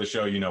kicked off the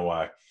show, you know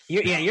why.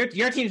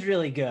 Your team's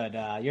really good.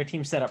 Your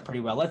team's set up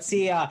pretty well. Let's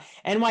see.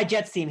 NY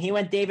Jets team. He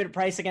went David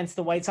Price against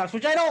the White Sox,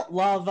 which I don't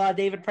love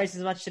David Price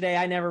as much today.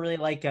 I never really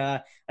like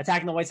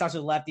attacking the White Sox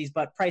with lefties,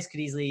 but Price could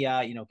easily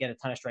get a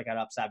ton of strikeout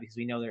upside because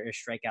we know there is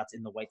strikeouts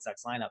in the White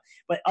Sox lineup.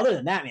 But other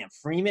than that, man,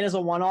 Freeman is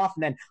a one-off,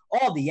 and then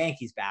all the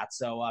Yankees bats.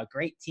 So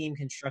great team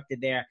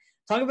constructed there.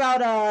 Talk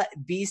about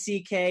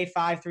BCK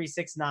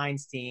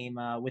 5369's team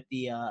with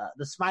the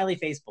smiley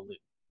face balloon.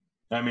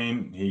 I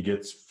mean, he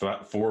gets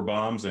 4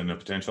 bombs and a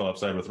potential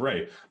upside with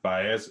Ray.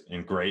 Baez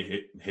in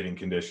great hitting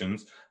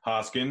conditions.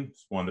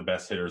 Hoskins, one of the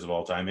best hitters of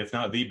all time, if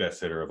not the best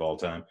hitter of all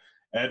time.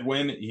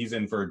 Edwin, he's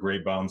in for a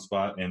great bomb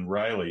spot. And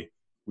Riley,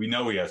 we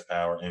know he has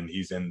power, and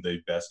he's in the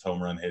best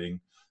home run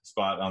hitting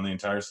spot on the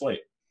entire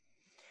slate.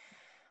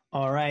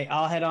 All right,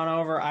 I'll head on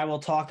over. I will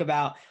talk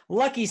about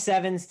Lucky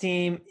Seven's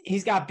team.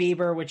 He's got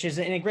Bieber, which is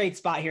in a great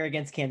spot here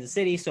against Kansas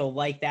City. So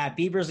like that,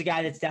 Bieber's a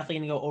guy that's definitely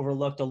going to go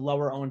overlooked, a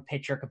lower owned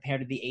pitcher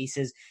compared to the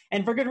aces.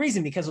 And for good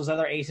reason, because those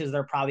other aces,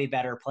 they're probably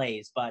better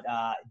plays. But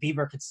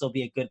Bieber could still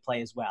be a good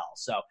play as well.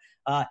 So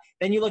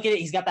then you look at it,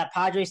 he's got that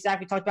Padres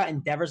stack we talked about,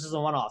 and Devers is a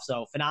one-off.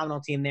 So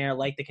phenomenal team there,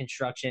 like the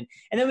construction.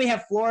 And then we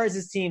have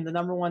Flores' team, the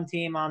number 1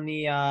 team on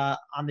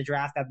the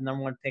draft, at the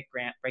number 1 pick.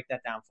 Grant, break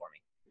that down for me.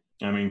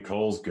 I mean,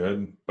 Cole's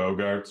good.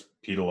 Bogarts,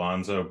 Pete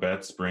Alonso,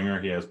 Betts,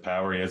 Springer. He has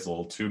power. He has a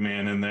little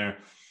 2-man in there.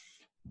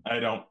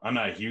 I'm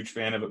not a huge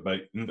fan of it,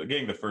 but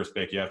getting the first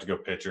pick, you have to go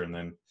pitcher, and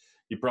then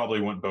you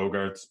probably want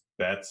Bogarts,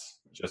 Betts,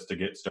 just to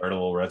get started a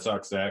little Red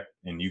Sox stack.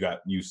 And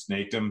you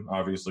snaked him,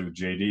 obviously, with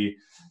JD.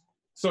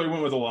 So he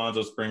went with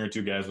Alonso, Springer,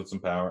 2 guys with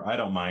some power. I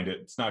don't mind it.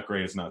 It's not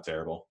great. It's not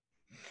terrible.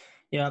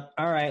 Yep.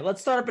 All right.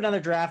 Let's start up another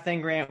draft then,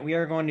 Grant. We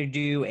are going to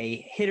do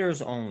a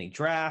hitters-only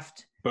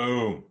draft.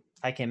 Boom.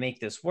 I can make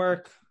this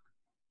work.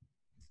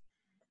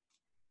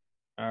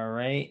 All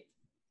right.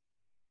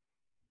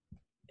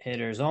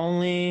 Hitters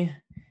only.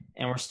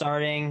 And we're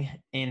starting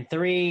in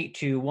 3,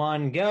 2,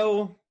 1,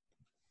 go.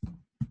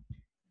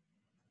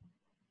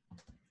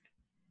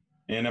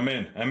 And I'm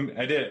in.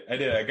 I did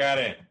it. I got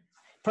in.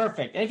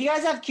 Perfect. And if you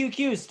guys have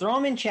QQs, throw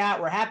them in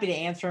chat. We're happy to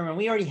answer them. And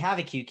we already have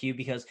a QQ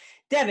because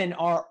Devin,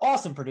 our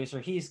awesome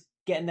producer, he's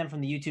getting them from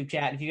the YouTube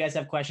chat. If you guys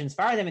have questions,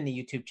 fire them in the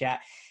YouTube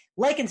chat.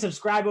 Like and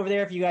subscribe over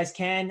there if you guys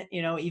can.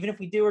 Even if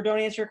we do or don't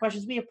answer your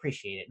questions, we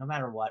appreciate it no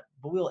matter what.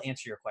 But we'll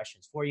answer your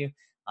questions for you.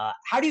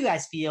 How do you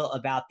guys feel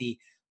about the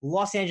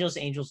Los Angeles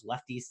Angels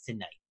lefties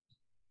tonight?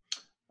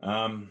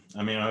 I'm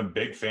a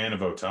big fan of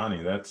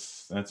Ohtani.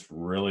 That's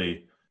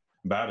really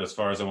about as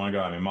far as I want to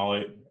go. I mean,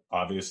 Molly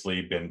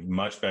obviously been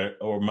much better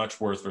or much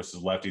worse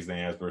versus lefties than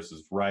he has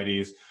versus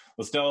righties.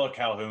 Listella,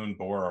 Calhoun,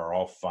 Bohr are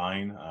all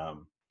fine.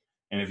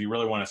 And if you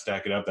really want to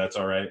stack it up, that's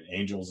all right.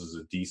 Angels is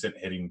a decent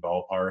hitting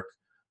ballpark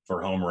for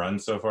home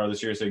runs so far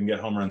this year, so you can get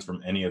home runs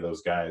from any of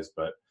those guys.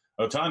 But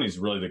Ohtani's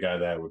really the guy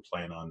that I would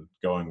plan on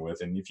going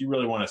with. And if you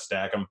really want to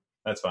stack him,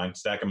 that's fine.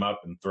 Stack him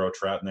up and throw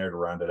Trout in there to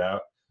round it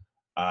out.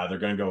 They're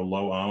going to go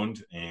low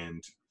owned,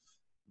 and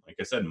like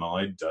I said,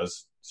 Molly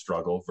does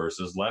struggle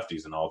versus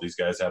lefties, and all these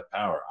guys have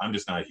power. I'm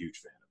just not a huge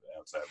fan of it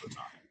outside of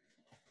Ohtani.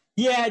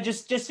 Yeah,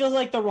 just feels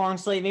like the wrong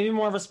slate. Maybe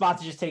more of a spot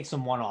to just take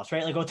some one-offs,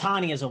 right? Like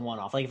Ohtani is a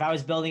one-off. Like if I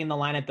was building in the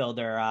lineup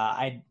builder,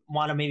 I'd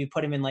want to maybe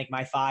put him in like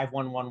my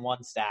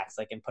 5-1-1-1 stacks,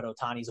 like and put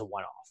Ohtani as a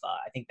one-off.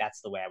 I think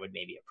that's the way I would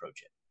maybe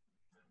approach it.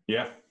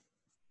 Yeah.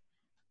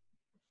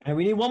 And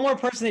we need one more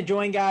person to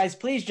join, guys.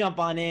 Please jump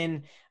on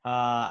in.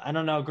 I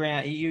don't know,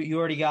 Grant, you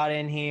already got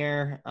in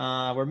here.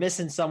 We're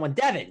missing someone.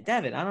 Devin,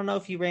 I don't know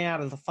if you ran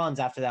out of the funds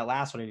after that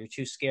last one or you're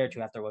too scared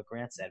to after what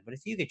Grant said, but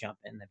if you could jump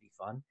in, that'd be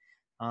fun.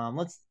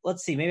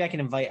 Let's see. Maybe I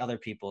can invite other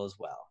people as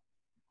well.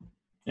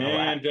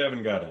 And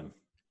Devin got in.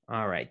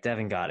 All right,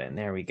 Devin got in.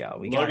 There we go.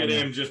 Look at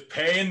him just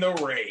paying the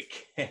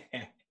rake.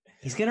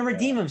 He's going to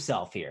redeem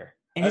himself here.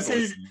 And he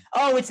says,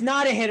 oh, it's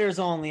not a hitters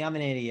only. I'm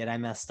an idiot. I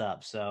messed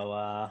up.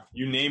 So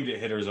you named it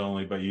hitters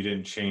only, but you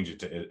didn't change it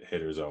to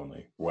hitters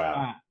only.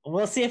 Wow.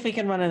 We'll see if we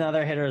can run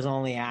another hitters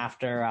only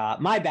after.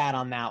 My bad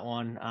on that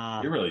one.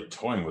 You're really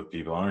toying with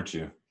people, aren't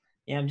you?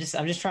 Yeah, I'm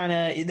just trying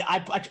to.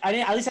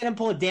 At least I didn't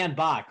pull a Dan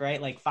Bach,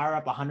 right? Like fire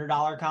up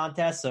 $100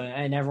 contest,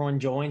 and everyone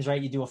joins,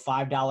 right? You do a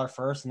 $5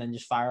 first, and then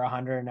just fire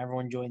 100, and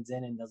everyone joins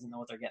in and doesn't know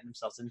what they're getting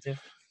themselves into.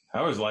 I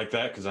always like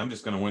that because I'm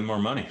just going to win more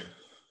money.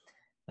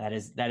 That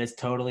is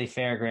totally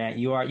fair, Grant.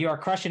 You are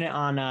crushing it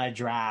on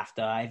draft.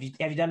 Have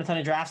you done a ton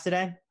of drafts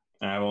today?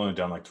 I've only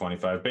done like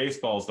 25.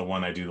 Baseball is the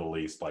one I do the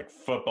least. Like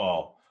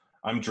football,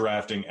 I'm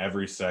drafting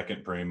every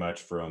second pretty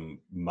much from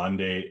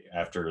Monday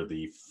after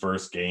the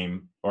first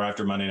game or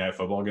after Monday Night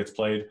Football gets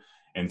played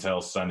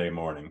until Sunday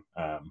morning.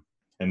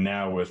 And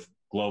now with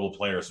global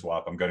player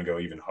swap, I'm going to go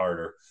even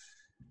harder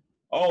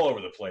all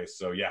over the place.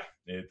 So yeah,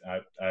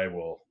 I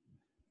will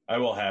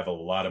have a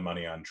lot of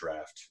money on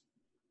draft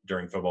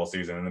during football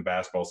season and the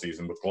basketball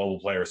season with global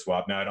player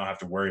swap. Now I don't have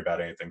to worry about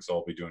anything, so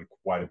I'll be doing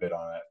quite a bit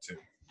on that too.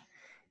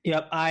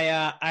 Yep,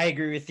 I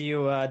agree with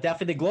you.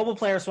 Definitely the global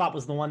player swap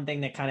was the one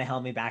thing that kind of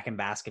held me back in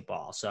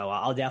basketball. So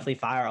I'll definitely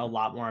fire a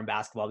lot more in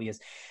basketball because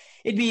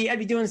I'd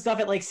be doing stuff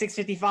at like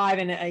 6:55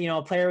 and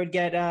a player would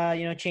get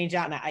changed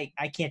out, and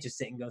I can't just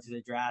sit and go through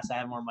the drafts. I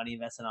have more money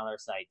invested on other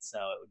sites, so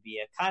it would be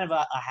a kind of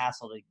a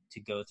hassle to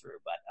go through.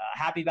 But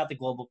happy about the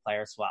global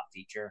player swap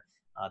feature.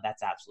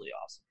 That's absolutely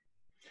awesome.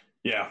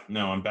 Yeah,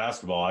 no, in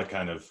basketball, I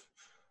kind of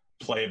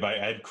play it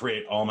I'd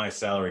create all my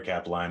salary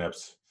cap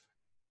lineups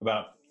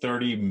about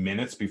 30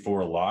 minutes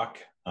before lock,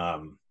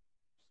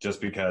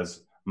 just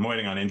because I'm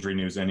waiting on injury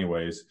news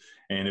anyways.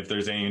 And if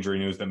there's any injury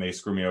news that may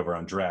screw me over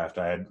on draft,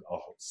 I had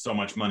so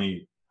much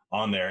money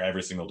on there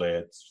every single day.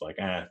 It's like,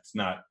 it's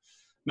not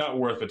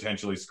worth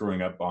potentially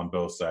screwing up on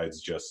both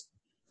sides. Just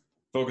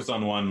focus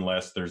on one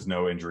unless there's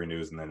no injury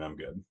news, and then I'm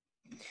good.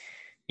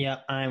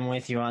 Yep, I'm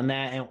with you on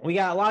that. And we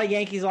got a lot of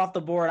Yankees off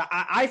the board.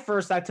 I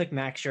took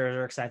Max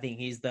Scherzer because I think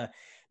he's the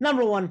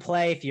number one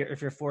play.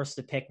 If you're forced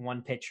to pick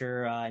one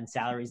pitcher and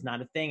salary is not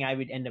a thing, I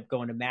would end up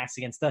going to Max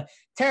against the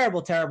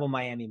terrible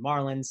Miami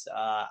Marlins.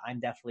 I'm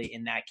definitely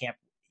in that camp.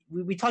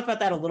 We talked about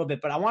that a little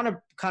bit, but I want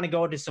to kind of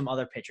go into some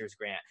other pitchers,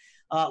 Grant.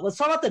 Let's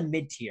talk about the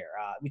mid-tier.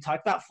 We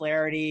talked about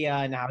Flaherty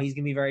and how he's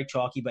going to be very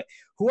chalky, but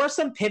who are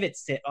some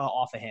pivots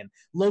off of him?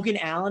 Logan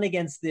Allen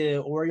against the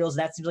Orioles,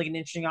 that seems like an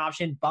interesting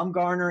option.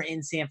 Bumgarner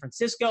in San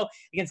Francisco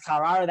against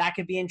Colorado, that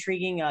could be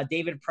intriguing.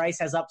 David Price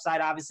has upside,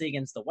 obviously,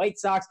 against the White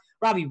Sox.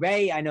 Robbie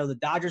Ray, I know the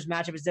Dodgers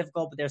matchup is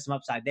difficult, but there's some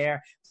upside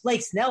there.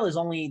 Blake Snell is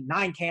only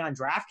 $9K on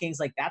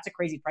DraftKings. Like, that's a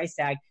crazy price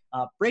tag.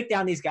 Break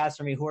down these guys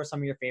for me. Who are some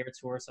of your favorites?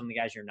 Who are some of the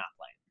guys you're not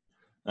playing?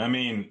 I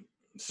mean,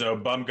 so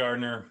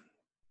Bumgarner,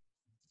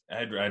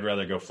 I'd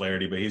rather go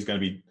Flaherty, but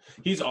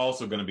he's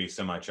also going to be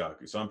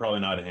semi-chalky, so I'm probably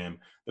not a him.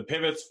 The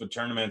pivots for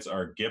tournaments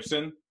are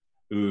Gibson,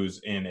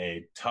 who's in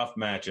a tough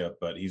matchup,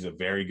 but he's a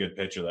very good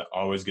pitcher that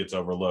always gets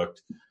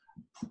overlooked.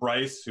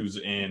 Price, who's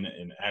in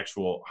an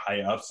actual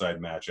high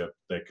upside matchup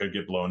that could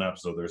get blown up,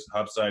 so there's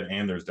upside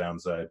and there's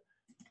downside.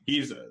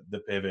 He's the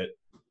pivot.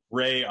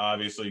 Ray,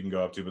 obviously, you can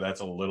go up to, but that's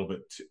a little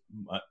bit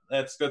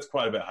that's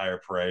quite a bit higher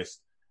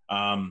priced.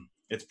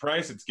 It's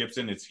Price, it's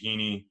Gibson, it's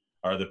Heaney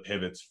are the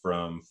pivots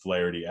from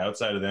Flaherty.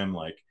 Outside of them,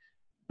 like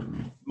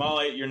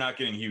Molly, you're not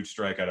getting huge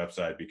strikeout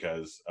upside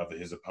because of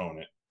his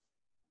opponent.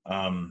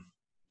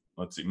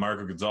 Let's see,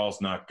 Marco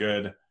Gonzalez, not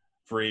good.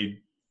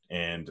 Fried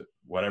and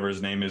whatever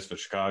his name is for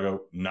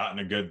Chicago, not in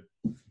a good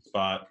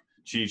spot.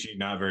 Chi-Chi,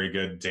 not very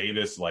good.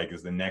 Davis,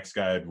 is the next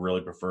guy I'd really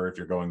prefer if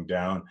you're going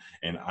down,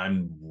 and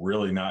I'm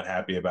really not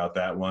happy about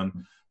that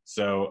one.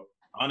 So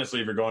honestly,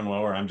 if you're going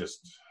lower, I'm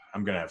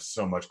going to have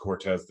so much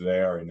Cortez today.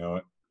 I already know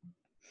it.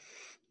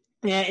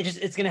 Yeah,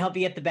 it's going to help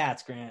you get the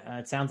bats, Grant.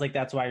 It sounds like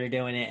that's why you're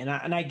doing it, and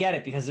I get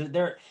it because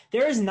there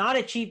is not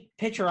a cheap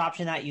pitcher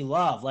option that you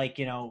love. Like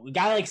a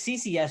guy like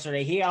CeCe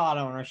yesterday, he got a lot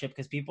of ownership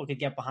because people could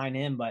get behind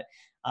him. But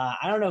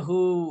I don't know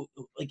who.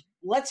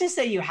 Let's just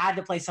say you had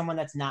to play someone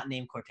that's not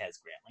named Cortez,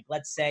 Grant. Like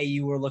let's say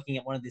you were looking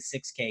at one of the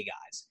 6K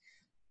guys.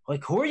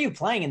 Like who are you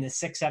playing in the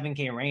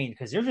 6-7K range?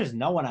 Because there's just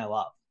no one I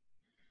love.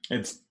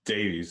 It's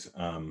Davies.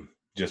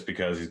 Just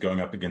because he's going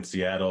up against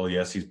Seattle.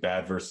 Yes, he's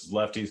bad versus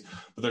lefties,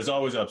 but there's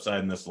always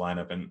upside in this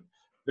lineup. And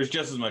There's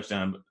just as much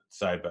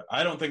downside, but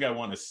I don't think I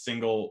want a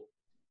single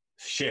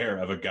share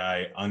of a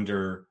guy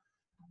under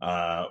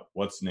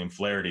what's the name,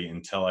 Flaherty,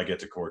 until I get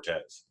to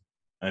Cortez.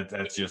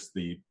 That's just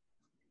the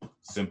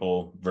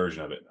simple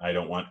version of it. I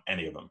don't want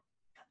any of them.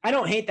 I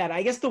don't hate that.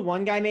 I guess the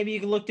one guy maybe you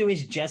can look to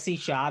is Jesse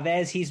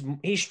Chavez. He's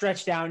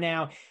stretched out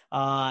now.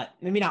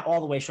 Maybe not all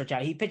the way stretched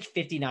out. He pitched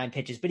 59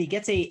 pitches, but he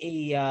gets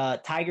a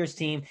Tigers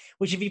team,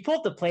 which if you pull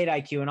up the plate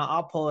IQ, and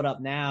I'll pull it up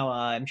now,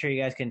 I'm sure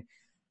you guys can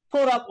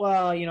pull it up,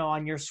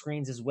 on your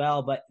screens as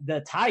well. But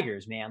the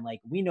Tigers, man, like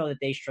we know that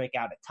they strike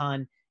out a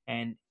ton,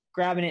 and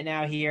grabbing it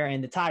now here.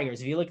 And the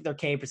Tigers, if you look at their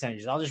K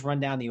percentages, I'll just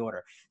run down the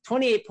order: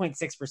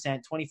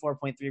 28.6%,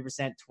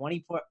 24.3%,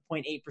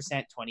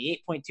 20.8%,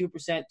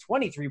 28.2%,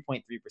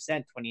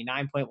 23.3%,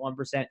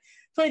 29.1%,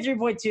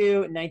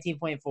 23.2%,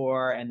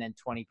 19.4%, and then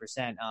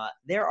 20%.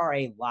 There are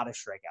a lot of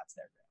strikeouts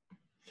there.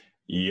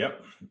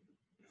 Yep.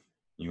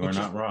 You are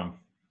not wrong.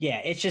 Yeah,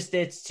 it's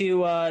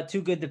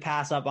too good to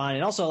pass up on.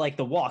 And also, like,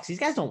 the walks. These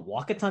guys don't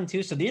walk a ton,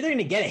 too, so they're either going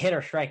to get a hit or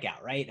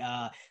strikeout, right?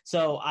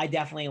 So I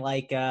definitely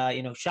like,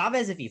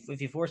 Chavez, if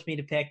you force me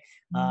to pick.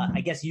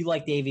 I guess you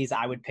like Davies.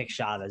 I would pick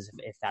Chavez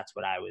if that's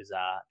what I was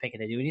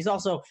picking to do. And he's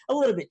also a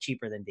little bit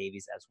cheaper than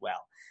Davies as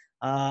well.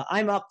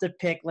 I'm up to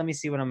pick. Let me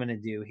see what I'm going to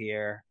do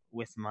here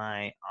with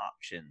my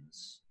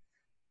options.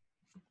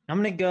 I'm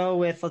going to go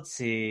with, let's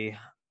see.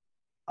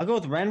 I'll go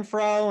with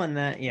Renfroe, and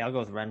then I'll go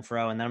with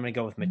Renfroe, and then I'm going to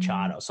go with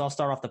Machado. So I'll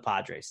start off the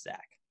Padres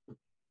stack.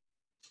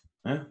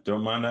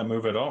 Don't mind that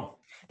move at all.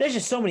 There's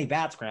just so many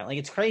bats, Grant. Like,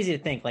 it's crazy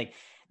to think. Like,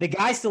 the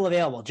guy's still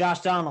available: Josh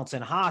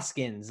Donaldson,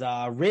 Hoskins,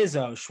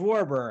 Rizzo,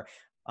 Schwarber,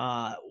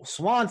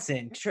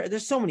 Swanson.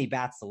 There's so many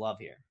bats to love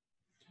here.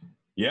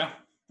 Yeah,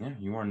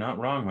 you are not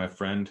wrong, my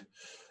friend.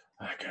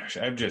 Oh, gosh,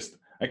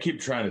 I keep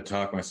trying to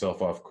talk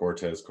myself off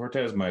Cortez.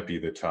 Cortez might be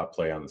the top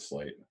play on the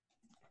slate.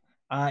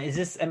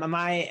 Am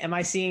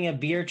I seeing a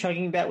beer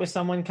chugging bet with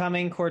someone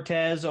coming,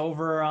 Cortez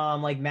over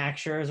like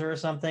Max Scherzer or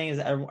something? Is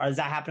that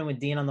happening with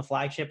Dean on the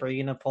flagship? Are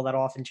you gonna pull that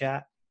off in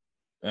chat?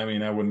 I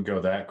mean, I wouldn't go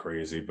that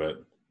crazy,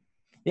 but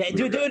yeah,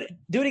 do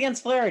it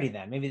against Flaherty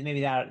then. Maybe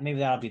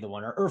that'll be the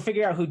one, or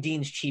figure out who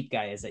Dean's cheap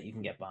guy is that you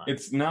can get behind.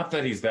 It's not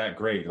that he's that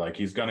great. Like,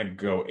 he's gonna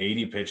go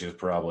 80 pitches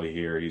probably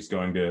here. He's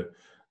going to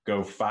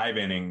go 5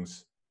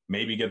 innings,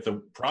 maybe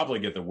probably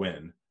get the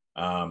win,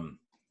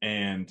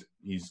 and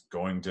he's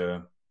going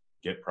to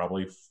get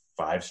probably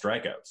 5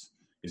 strikeouts.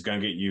 He's going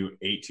to get you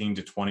 18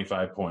 to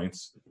 25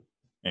 points,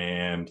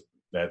 and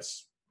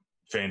that's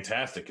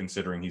fantastic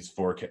considering he's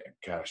 4K.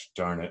 Gosh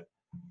darn it.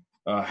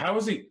 How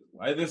is he?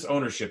 This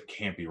ownership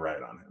can't be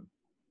right on him.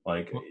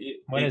 Like,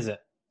 what is it?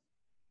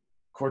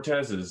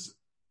 Cortez is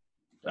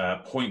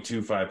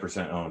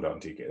 0.25% owned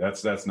on TK.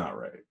 That's not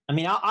right. I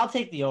mean, I'll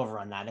take the over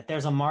on that. If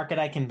there's a market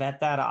I can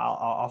bet that,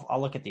 I'll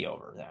look at the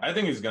over there. I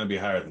think he's going to be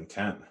higher than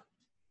 10.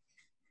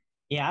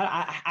 Yeah,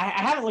 I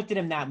haven't looked at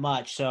him that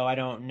much, so I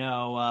don't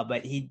know.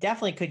 But he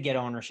definitely could get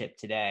ownership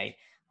today.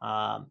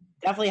 I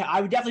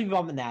would definitely be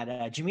bumping that.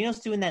 Jamino's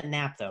doing that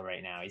nap though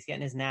right now. He's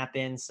getting his nap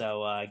in,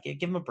 so give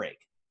him a break.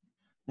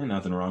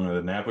 Nothing wrong with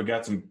a nap. We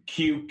got some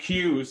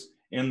QQs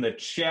in the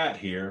chat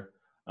here.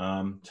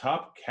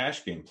 Top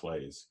cash game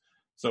plays.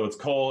 So it's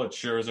Cole, it's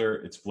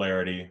Scherzer, it's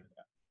Flaherty.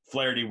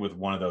 Flaherty with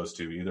one of those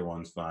two. Either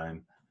one's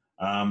fine.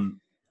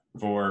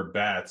 For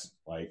bats,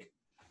 like,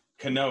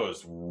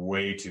 Cano's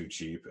way too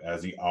cheap,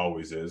 as he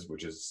always is,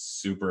 which is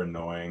super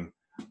annoying.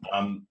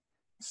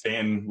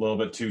 Stanton, a little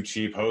bit too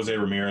cheap. Jose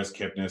Ramirez,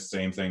 Kipnis,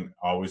 same thing,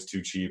 always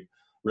too cheap.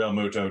 Real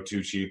Muto,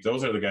 too cheap.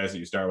 Those are the guys that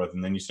you start with,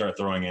 and then you start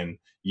throwing in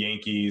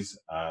Yankees,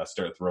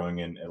 start throwing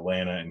in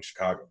Atlanta and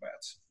Chicago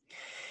bats.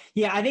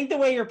 Yeah, I think the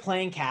way you're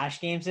playing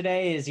cash games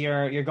today is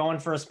you're going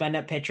for a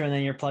spend-up pitcher, and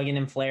then you're plugging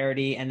in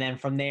Flaherty, and then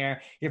from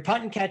there, you're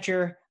putting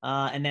catcher,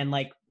 and then,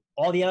 like,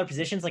 all the other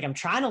positions. Like, I'm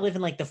trying to live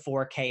in, like, the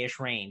 4K-ish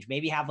range.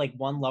 Maybe have, like,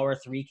 one lower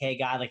 3K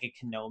guy, like a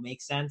Cano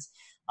makes sense.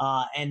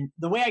 And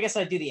the way I guess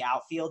I'd do the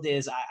outfield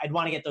is I'd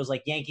want to get those,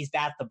 like, Yankees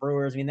bats, the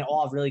Brewers. I mean, they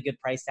all have really good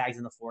price tags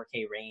in the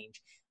 4K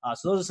range.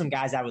 So those are some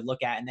guys I would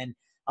look at. And then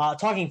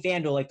talking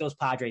FanDuel, like those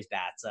Padres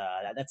bats,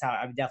 that's how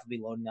I would definitely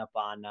be loading up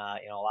on,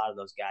 a lot of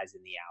those guys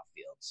in the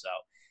outfield. So,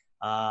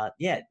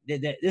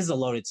 this is a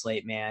loaded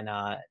slate, man.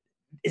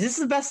 Is this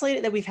the best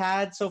slate that we've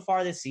had so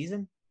far this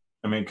season?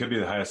 I mean, it could be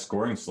the highest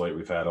scoring slate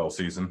we've had all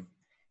season.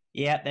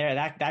 Yeah,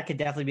 that could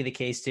definitely be the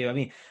case too. I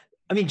mean,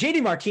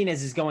 JD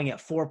Martinez is going at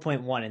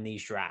 4.1 in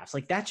these drafts.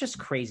 Like, that's just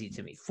crazy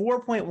to me.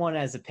 4.1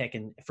 as a pick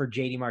for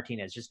JD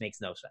Martinez just makes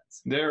no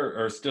sense. There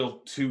are still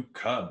 2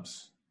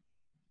 Cubs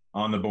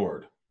on the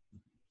board.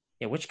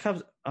 Yeah, which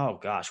Cubs? Oh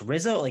gosh,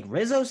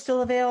 Rizzo's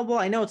still available.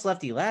 I know it's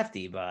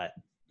lefty, but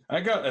I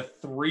got a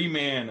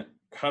 3-man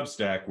Cub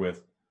stack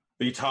with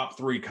the top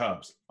 3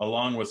 Cubs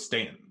along with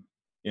Stanton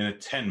in a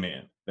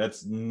 10-man.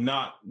 That's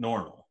not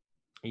normal.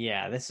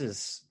 Yeah,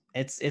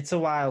 it's a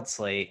wild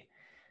slate.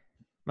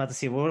 I'm about to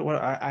see what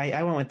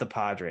I went with the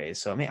Padres.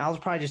 So I mean, I'll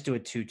probably just do a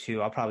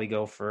 2-2. I'll probably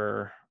go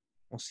for.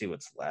 We'll see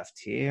what's left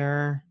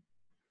here.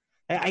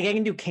 I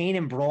can do Kane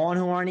and Braun,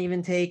 who aren't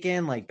even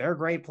taken. Like, they're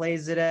great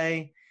plays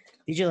today.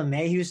 DJ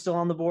LeMahieu's still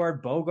on the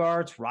board.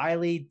 Bogarts,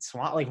 Riley,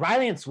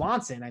 Riley and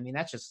Swanson. I mean,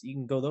 that's just, you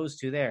can go those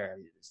two there.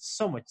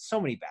 So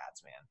many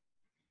bats, man.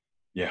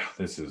 Yeah,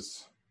 this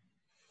is.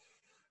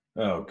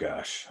 Oh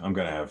gosh, I'm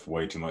gonna have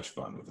way too much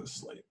fun with this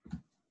slate.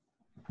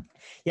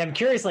 Yeah, I'm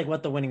curious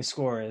what the winning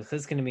score is.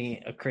 It's going to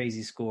be a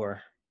crazy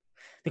score.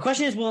 The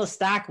question is, will a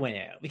stack win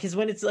it? Because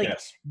when it's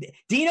yes.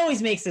 Dean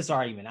always makes this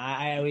argument.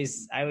 I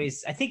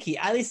think he,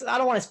 at least I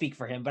don't want to speak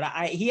for him, but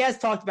he has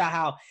talked about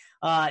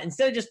how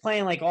instead of just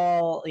playing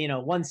all,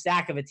 one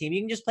stack of a team,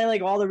 you can just play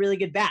all the really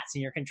good bats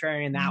and you're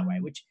contrarian that way,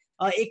 which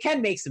it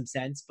can make some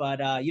sense, but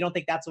you don't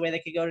think that's the way they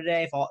could go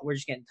today? If we're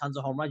just getting tons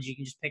of home runs, you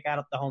can just pick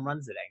out the home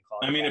runs today and call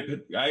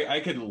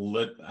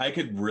it. I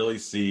could really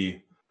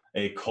see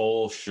a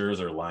Cole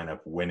Scherzer lineup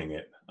winning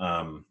it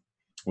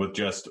with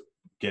just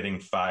getting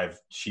 5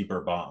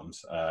 cheaper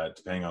bombs,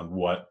 depending on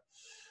what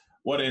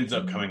ends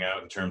up coming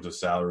out in terms of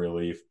salary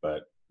relief.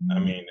 But I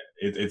mean,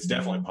 it's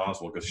definitely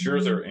possible because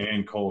Scherzer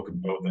and Cole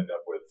could both end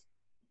up with,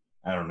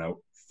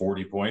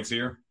 40 points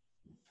here.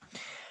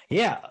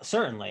 Yeah,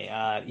 certainly.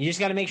 You just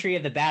got to make sure you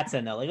have the bats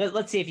in though.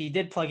 Let's see if you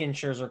did plug in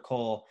Scherzer,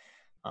 Cole.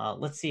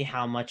 Let's see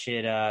how much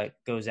it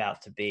goes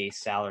out to be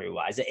salary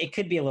wise. It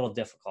could be a little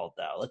difficult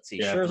though. Let's see.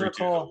 Yeah, Scherzer,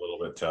 Cole, a little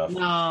bit tough.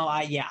 No,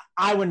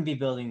 I wouldn't be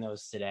building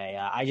those today.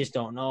 I just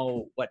don't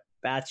know what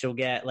bats you'll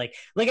get. Like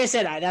I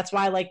said, that's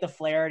why I like the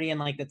Flaherty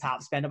and the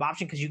top spend up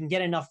option, because you can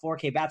get enough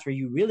 4K bats where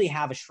you really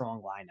have a strong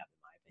lineup,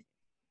 in my opinion.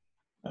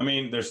 I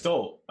mean, there's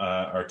still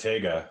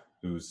Ortega,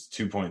 who's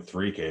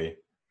 2.3K.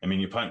 I mean,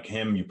 you punt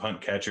him, you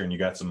punt catcher, and you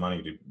got some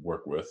money to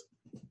work with.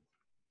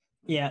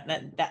 Yeah,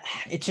 that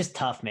it's just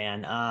tough,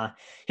 man.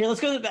 Here,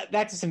 let's go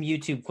back to some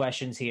YouTube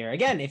questions here.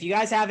 Again, if you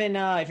guys haven't,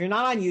 if you're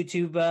not on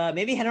YouTube,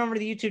 maybe head over to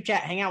the YouTube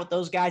chat, hang out with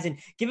those guys, and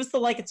give us the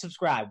like and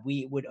subscribe.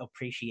 We would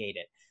appreciate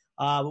it.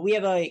 But we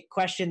have a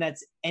question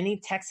that's,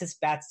 any Texas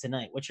bats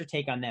tonight? What's your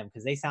take on them?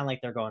 Because they sound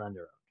like they're going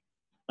under.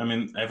 I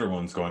mean,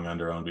 everyone's going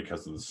under owned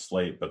because of the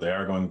slate, but they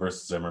are going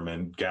versus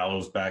Zimmerman.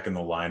 Gallo's back in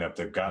the lineup.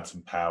 They've got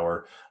some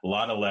power. A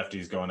lot of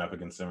lefties going up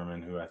against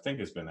Zimmerman, who I think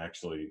has been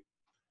actually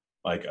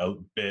a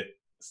bit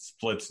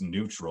splits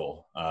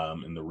neutral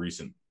in the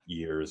recent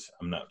years.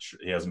 I'm not sure.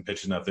 He hasn't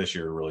pitched enough this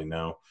year to really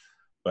know,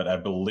 but I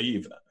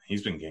believe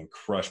he's been getting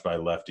crushed by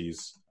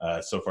lefties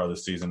so far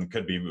this season. It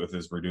could be with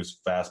his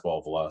reduced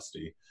fastball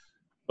velocity.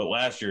 But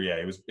last year,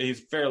 yeah, he's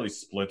fairly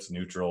splits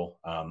neutral.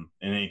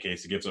 In any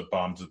case, he gives up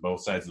bombs to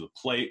both sides of the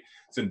plate,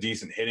 some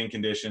decent hitting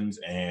conditions,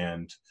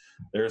 and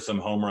there's some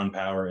home run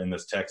power in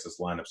this Texas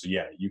lineup. So,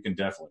 yeah, you can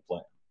definitely play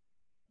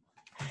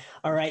him.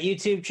 All right,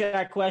 YouTube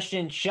chat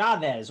question: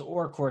 Chavez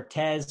or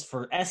Cortez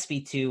for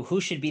SP2? Who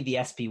should be the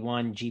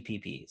SP1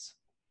 GPPs?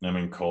 I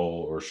mean,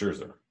 Cole or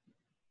Scherzer.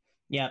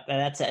 Yeah,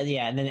 that's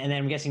yeah, and then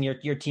I'm guessing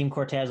your team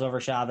Cortez over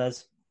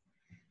Chavez.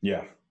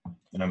 Yeah,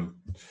 and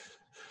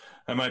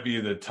I might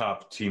be the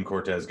top team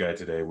Cortez guy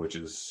today, which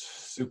is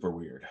super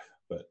weird.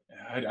 But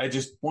I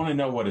just want to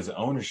know what his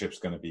ownership's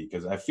going to be,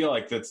 because I feel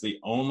like that's the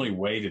only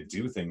way to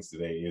do things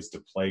today is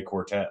to play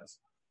Cortez.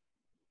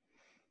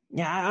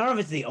 Yeah, I don't know if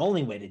it's the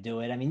only way to do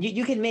it. I mean,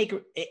 you can make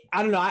 –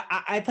 I don't know.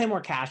 I play more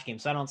cash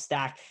games, so I don't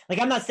stack –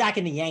 I'm not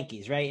stacking the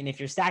Yankees, right? And if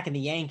you're stacking the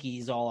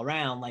Yankees all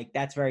around,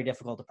 that's very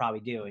difficult to probably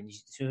do. And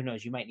who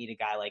knows, you might need a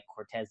guy like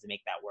Cortez to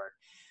make that work.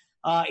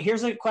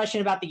 Here's a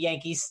question about the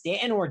Yankees: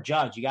 Stanton or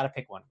Judge? You got to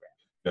pick one,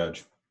 Grant.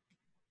 Judge.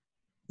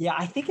 Yeah,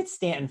 I think it's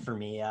Stanton for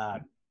me.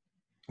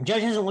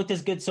 Judge hasn't looked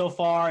as good so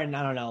far, and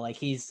I don't know.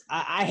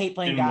 I hate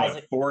playing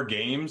guys. 4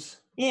 games?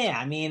 Yeah,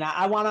 I mean,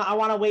 I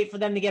wanna wait for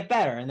them to get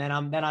better, and then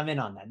I'm in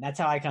on them. That's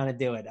how I kind of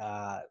do it,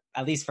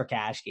 at least for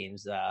cash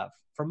games,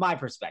 from my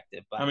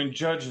perspective. But I mean,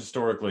 Judge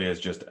historically has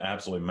just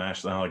absolutely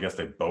mashed. I guess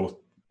they both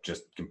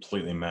just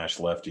completely mashed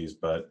lefties,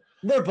 but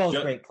they're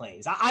both great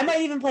plays. I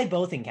might even play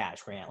both in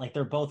cash, Grant.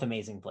 They're both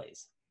amazing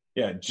plays.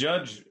 Yeah,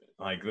 Judge.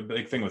 The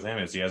big thing with him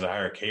is he has a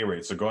higher K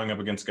rate. So going up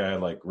against a guy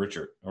like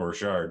Richard or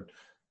Richard,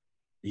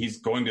 he's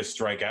going to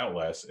strike out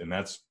less, and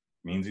that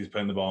means he's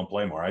putting the ball in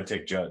play more. I'd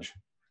take Judge.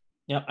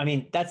 Yeah, I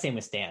mean, that's same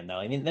with Stan, though.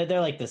 I mean,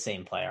 they're like the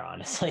same player,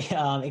 honestly,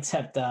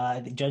 except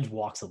Judge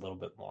walks a little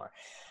bit more.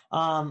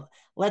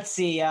 Let's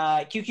see.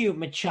 QQ,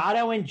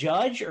 Machado and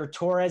Judge, or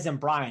Torres and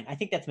Bryant? I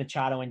think that's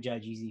Machado and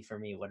Judge, easy for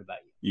me. What about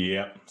you?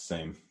 Yep,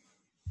 same.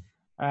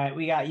 All right,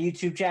 we got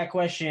YouTube chat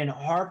question: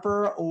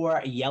 Harper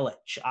or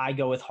Yelich? I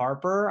go with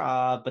Harper,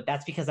 but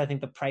that's because I think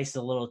the price is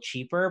a little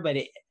cheaper. But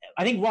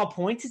I think raw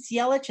points, it's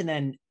Yelich, and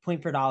then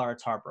point per dollar,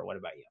 it's Harper. What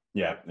about you?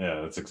 Yeah,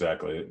 that's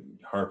exactly it.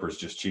 Harper's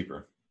just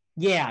cheaper.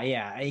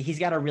 Yeah. He's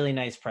got a really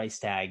nice price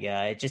tag.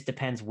 It just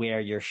depends where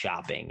you're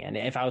shopping. And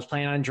if I was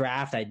playing on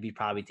draft, I'd be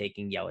probably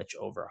taking Yelich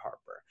over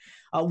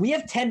Harper. We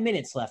have 10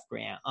 minutes left,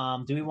 Grant.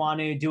 Do we want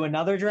to do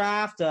another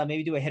draft?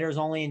 Maybe do a hitters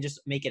only and just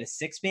make it a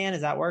 6-man?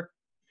 Does that work?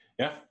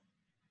 Yeah.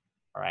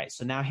 All right,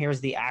 so now here's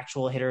the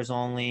actual hitters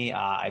only.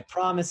 I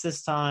promise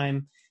this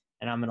time,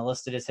 and I'm going to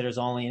list it as hitters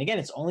only. And again,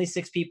 it's only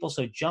 6 people,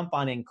 so jump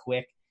on in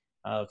quick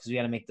because we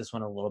got to make this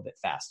one a little bit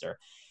faster.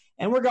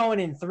 And we're going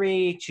in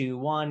 3, 2,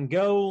 1,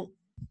 go.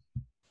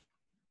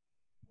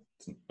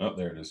 Oh,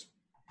 there it is.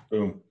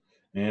 Boom.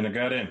 And I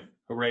got in.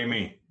 Hooray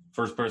me.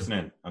 First person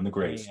in on the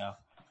grades. There you go.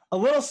 A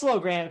little slow,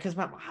 Grant, because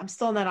I'm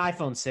still on that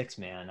iPhone 6,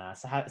 man.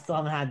 So I still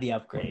haven't had the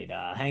upgrade.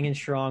 Hanging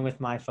strong with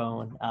my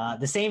phone.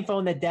 The same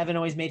phone that Devin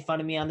always made fun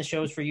of me on the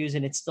shows for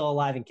using. It's still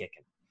alive and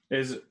kicking.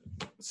 Is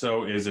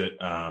it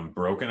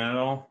broken at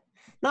all?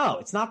 No,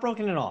 it's not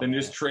broken at all. Then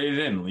just trade it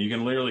in. You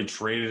can literally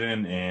trade it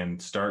in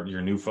and start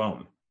your new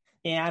phone.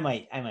 Yeah, I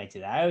might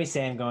do that. I always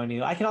say I'm going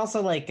to. I can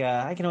also I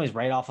can always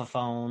write off a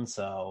phone.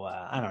 So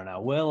I don't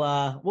know.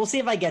 We'll see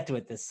if I get to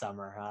it this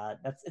summer.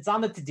 It's on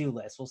the to-do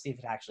list. We'll see if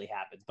it actually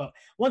happens. But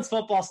once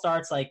football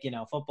starts,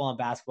 football and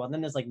basketball,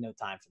 then there's no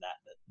time for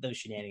those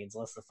shenanigans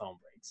unless the phone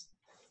breaks.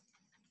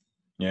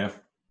 Yeah,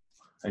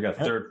 I got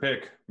third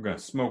pick. I'm gonna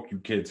smoke you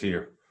kids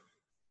here.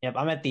 Yep,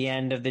 I'm at the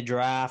end of the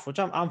draft, which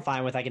I'm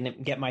fine with. I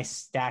can get my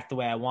stack the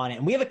way I want it.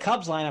 And we have a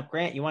Cubs lineup.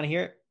 Grant, you want to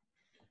hear it?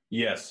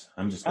 Yes,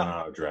 I'm just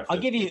gonna draft. I'll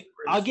give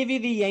you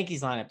the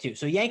Yankees lineup too.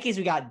 So Yankees,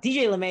 we got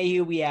DJ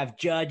LeMahieu, we have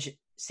Judge,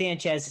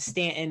 Sanchez,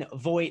 Stanton,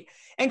 Voit,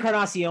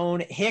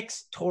 Encarnacion,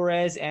 Hicks,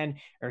 Torres, and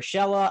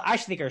Urshela. I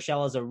actually think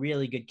Urshela is a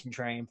really good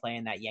contrarian play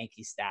in that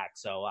Yankee stack.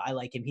 So I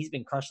like him. He's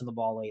been crushing the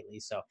ball lately.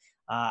 So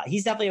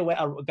he's definitely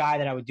a guy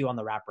that I would do on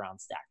the wraparound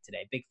stack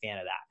today. Big fan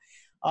of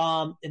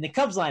that. In the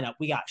Cubs lineup,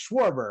 we got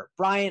Schwarber,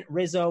 Bryant,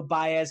 Rizzo,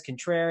 Baez,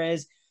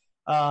 Contreras.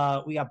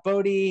 We got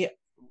Bodie,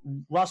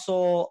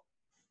 Russell,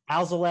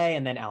 Alzolay,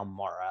 and then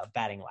Almora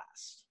batting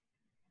last.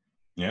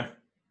 Yeah.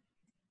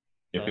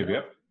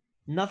 Yep.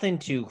 Nothing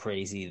too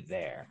crazy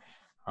there.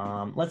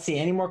 Let's see.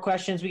 Any more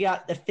questions? We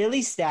got the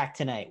Philly stack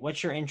tonight.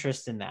 What's your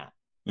interest in that?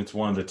 It's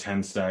one of the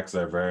 10 stacks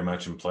that are very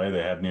much in play.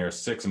 They have near a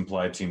 6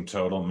 implied team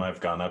total. Might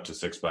have gone up to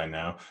 6 by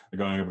now. They're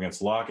going up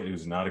against Lockett,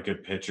 who's not a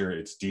good pitcher.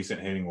 It's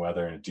decent hitting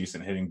weather and a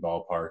decent hitting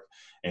ballpark.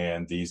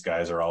 And these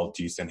guys are all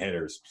decent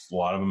hitters. A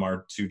lot of them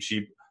are too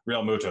cheap.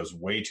 Real Muto's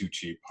way too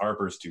cheap.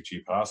 Harper's too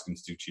cheap.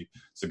 Hoskins too cheap.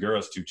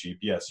 Segura's too cheap.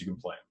 Yes, you can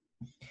play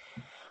him.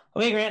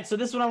 Okay, Grant. So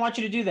this is what I want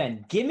you to do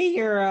then. Give me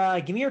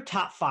your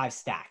top 5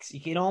 stacks. You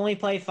can only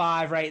play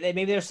 5, right?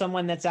 Maybe there's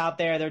someone that's out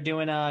there. They're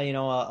doing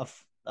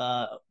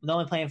they're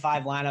only playing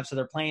 5 lineups, so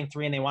they're playing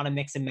 3 and they want to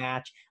mix and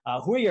match.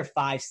 Who are your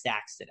 5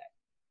 stacks today?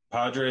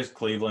 Padres,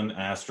 Cleveland,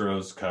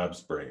 Astros,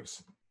 Cubs,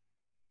 Braves.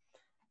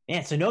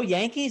 Man, so no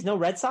Yankees, no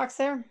Red Sox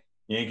there?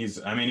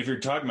 Yankees, I mean, if you're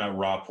talking about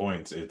raw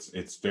points,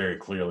 it's very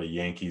clearly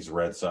Yankees,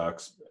 Red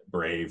Sox,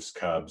 Braves,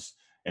 Cubs,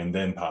 and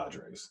then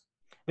Padres.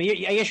 But I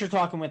guess you're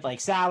talking with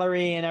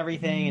salary and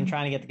everything and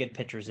trying to get the good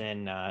pitchers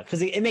in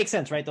because it makes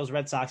sense, right? Those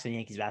Red Sox and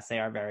Yankees bats, they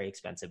are very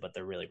expensive, but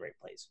they're really great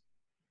plays.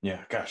 Yeah,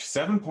 gosh,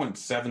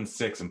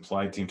 7.76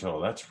 implied team total.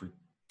 That's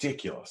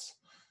ridiculous.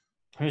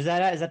 Who's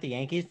that at? Is that the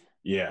Yankees?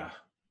 Yeah.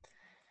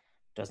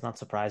 Does not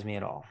surprise me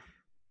at all.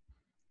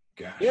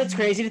 Gosh. Yeah, it's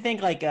crazy to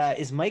think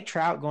is Mike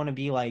Trout going to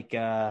be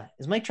less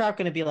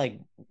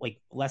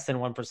than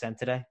 1%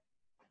 today?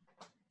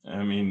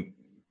 I mean,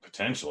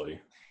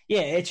 potentially.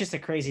 Yeah, it's just a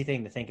crazy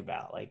thing to think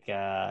about.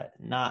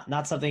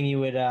 Not something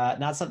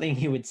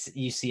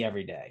you see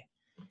every day.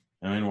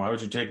 I mean, why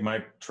would you take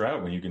Mike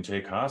Trout when you can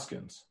take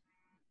Hoskins?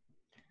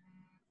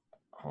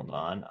 Hold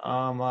on.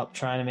 I'm up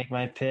trying to make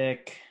my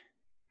pick.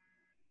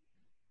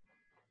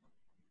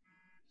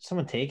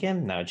 Someone take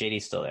him? No,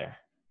 JD's still there.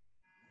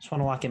 Just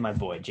want to lock in my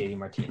boy, JD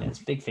Martinez.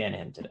 Big fan of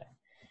him today.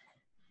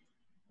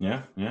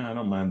 Yeah, I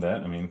don't mind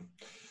that. I mean,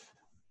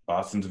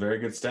 Boston's very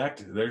good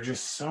stacked. There are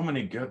just so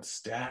many good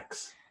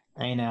stacks.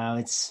 I know.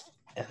 It's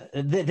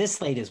this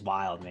slate is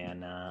wild,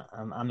 man.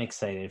 I'm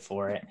excited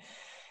for it.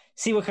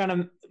 See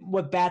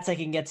what bats I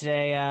can get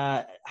today.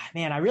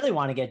 Man, I really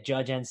want to get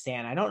Judge and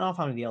Stan. I don't know if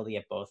I'm going to be able to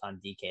get both on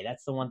DK.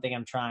 That's the one thing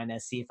I'm trying to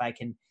see if I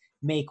can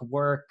make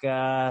work.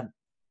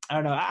 I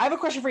don't know. I have a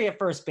question for you at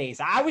first base.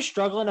 I was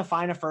struggling to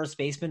find a first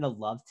baseman to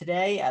love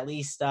today, at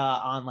least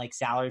on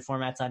salary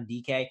formats on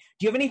DK.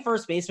 Do you have any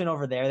first baseman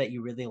over there that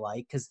you really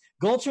like? Because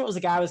Goldschmidt was a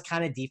guy I was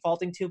kind of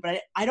defaulting to,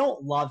 but I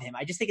don't love him.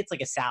 I just think it's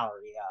a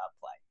salary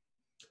play.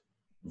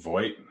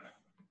 Voit.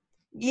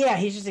 Yeah,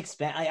 he's just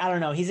expensive. I don't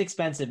know. He's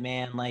expensive,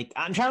 man.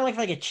 I'm trying to look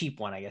for a cheap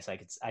one, I guess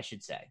I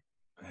should say.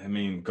 I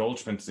mean,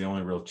 Goldschmidt's the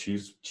only real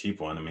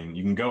cheap one. I mean,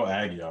 you can go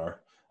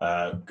Aguilar.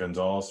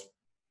 Gonzalez,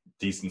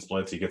 decent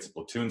splits. He gets a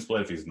platoon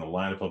split. If he's in the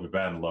lineup, he'll be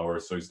batting lower,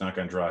 so he's not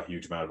going to draw a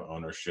huge amount of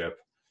ownership.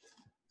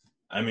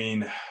 I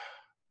mean,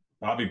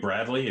 Bobby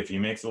Bradley, if he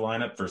makes the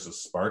lineup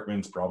versus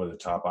Sparkman's probably the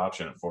top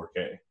option at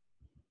 4K.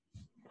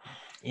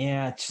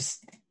 Yeah, it's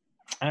just –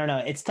 I don't know.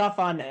 It's tough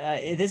on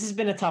this has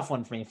been a tough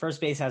one for me.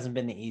 First base hasn't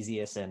been the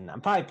easiest, and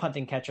I'm probably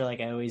punting catcher like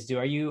I always do.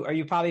 Are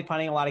you probably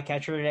punting a lot of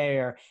catcher today,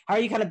 or how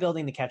are you kind of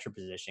building the catcher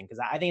position? Because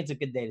I think it's a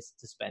good day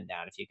to spend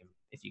down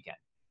if you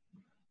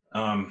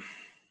can.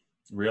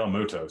 Real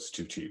Muto's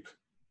too cheap.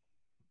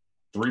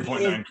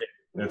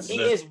 3.9K.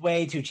 He is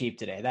way too cheap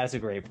today. That's a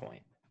great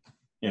point.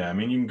 Yeah, I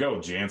mean, you can go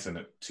with Jansen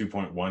at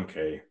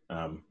 2.1K.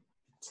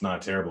 It's not a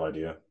terrible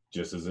idea,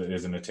 just as it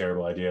isn't a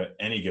terrible idea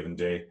any given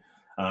day.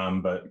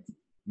 But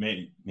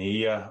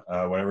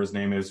whatever his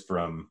name is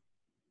from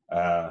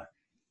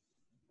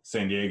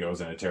San Diego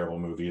is in a terrible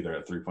move either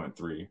at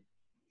 3.3.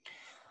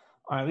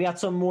 All right, we got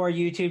some more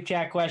YouTube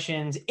chat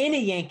questions. In a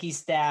Yankee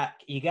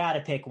stack, you got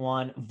to pick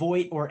one,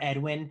 Voit or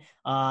Edwin.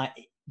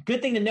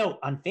 good thing to note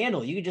on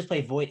FanDuel, you can just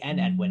play Voit and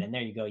Edwin, and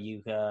there you go.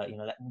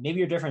 Maybe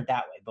you're different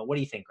that way. But what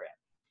do you think,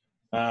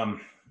 Grant?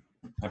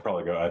 I'd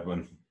probably go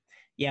Edwin.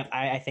 Yeah,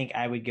 I think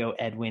I would go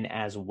Edwin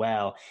as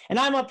well. And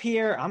I'm up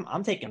here.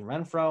 I'm taking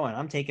Renfroe and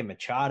I'm taking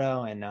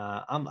Machado, and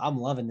I'm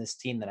loving this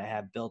team that I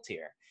have built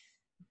here.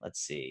 Let's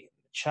see,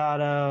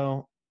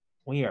 Machado.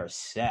 We are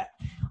set.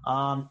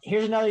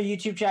 Here's another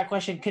YouTube chat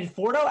question.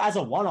 Conforto as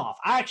a one-off.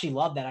 I actually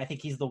love that. I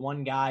think he's the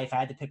one guy. If I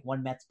had to pick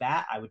one Mets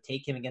bat, I would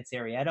take him against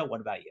Arrieta. What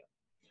about you?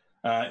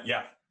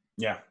 Yeah.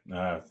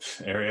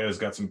 Arrieta's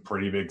got some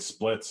pretty big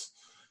splits.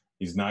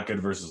 He's not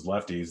good versus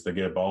lefties. They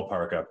get a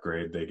ballpark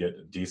upgrade. They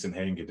get decent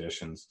hitting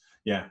conditions.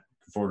 Yeah,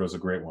 Conforto's a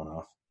great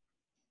one-off.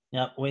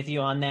 Yep, with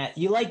you on that.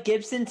 You like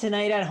Gibson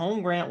tonight at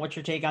home, Grant. What's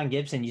your take on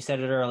Gibson? You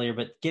said it earlier,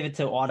 but give it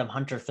to Autumn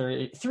Hunter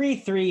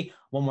 3-3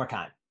 one more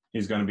time.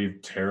 He's going to be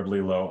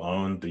terribly low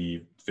owned.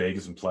 The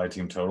Vegas implied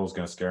team total is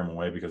going to scare him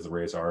away because the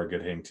Rays are a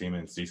good hitting team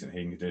and it's decent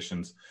hitting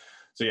conditions.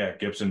 So, yeah,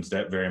 Gibson's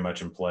very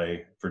much in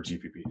play for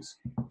GPPs.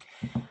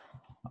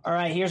 All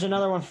right, here's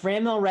another one.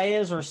 Franmil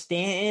Reyes or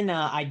Stanton?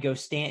 I'd go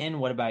Stanton.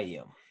 What about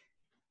you?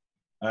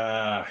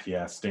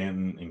 Yeah,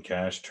 Stanton in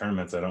cash.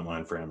 Tournaments, I don't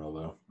mind Franmil,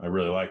 though. I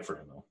really like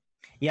Franmil.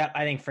 Yeah,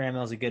 I think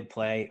Franmil is a good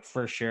play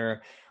for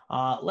sure.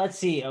 Let's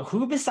see.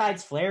 Who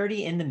besides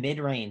Flaherty in the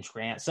mid-range,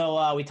 Grant?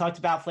 So we talked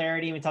about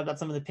Flaherty and we talked about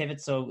some of the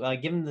pivots. So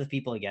give them to the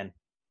people again.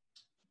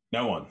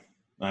 No one.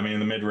 I mean,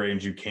 in the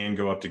mid-range, you can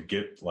go up to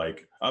get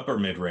like upper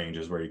mid-range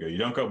is where you go. You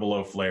don't go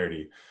below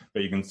Flaherty,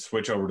 but you can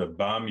switch over to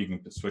Bum. You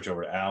can switch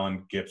over to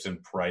Allen, Gibson,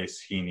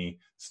 Price, Heaney,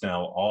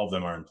 Snell. All of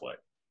them are in play.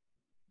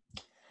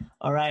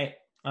 All right.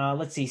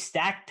 Let's see.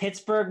 Stack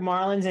Pittsburgh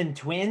Marlins and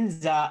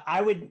Twins.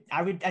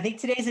 I think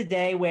today's a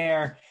day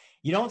where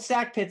you don't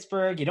stack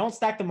Pittsburgh, you don't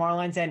stack the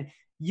Marlins, and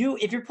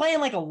if you're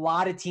playing like a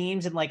lot of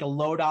teams and like a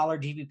low dollar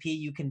GPP,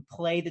 you can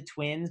play the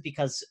Twins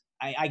because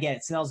I get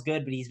it. Snell's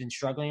good, but he's been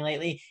struggling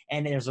lately,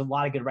 and there's a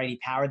lot of good righty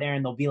power there,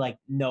 and there'll be like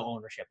no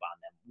ownership on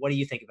them. What do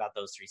you think about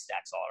those three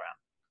stacks all around?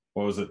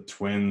 What was it?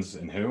 Twins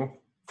and who?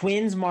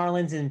 Twins,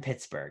 Marlins, and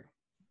Pittsburgh.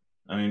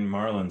 I mean,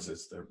 Marlins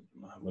is their.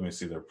 Let me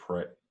see their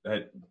price.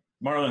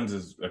 Marlins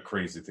is a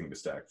crazy thing to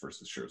stack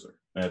versus Scherzer.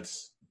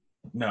 That's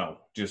no.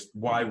 Just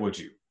why would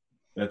you?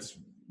 That's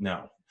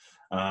no.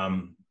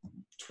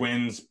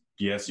 Twins,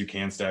 yes, you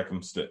can stack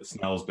them.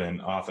 Snell's been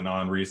off and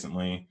on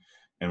recently.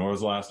 And what was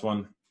the last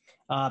one?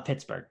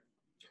 Pittsburgh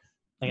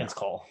against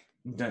Cole.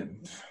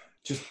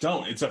 Just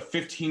don't. It's a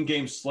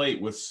 15-game slate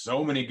with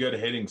so many good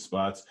hitting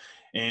spots.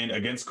 And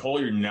against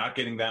Cole, you're not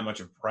getting that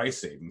much of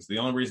price savings. The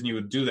only reason you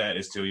would do that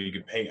is so you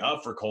could pay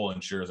up for Cole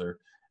and Scherzer.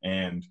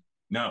 And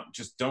no,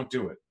 just don't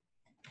do it.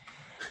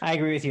 I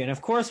agree with you. And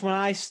of course, when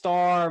I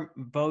star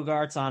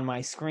Bogarts on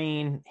my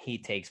screen, he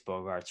takes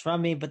Bogarts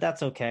from me, but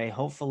that's okay.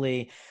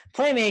 Hopefully,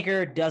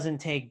 Playmaker doesn't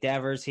take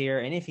Devers here.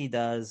 And if he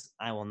does,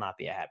 I will not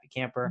be a happy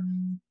camper.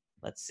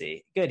 Let's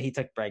see. Good. He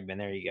took Bregman.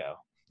 There you go.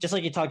 Just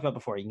like you talked about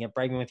before, you can get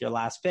Bregman with your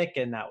last pick,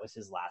 and that was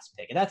his last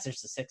pick. And that's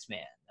just a 6-man.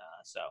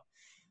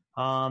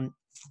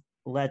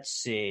 Let's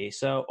see.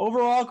 So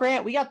overall,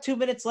 Grant, we got 2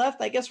 minutes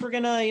left. I guess we're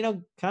going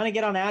to, kind of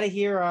get on out of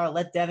here.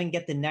 Let Devin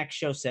get the next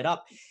show set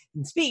up.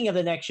 And speaking of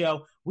the next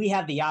show, we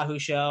have the Yahoo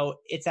show.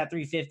 It's at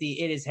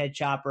 3:50. It is Head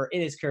Chopper. It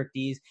is Kirk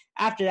Dees.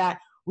 After that,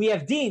 we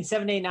have Dean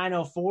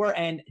 78904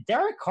 and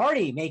Derek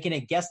Carty making a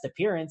guest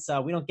appearance.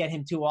 We don't get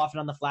him too often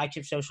on the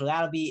flagship show, so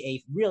that'll be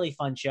a really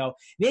fun show.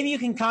 Maybe you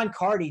can con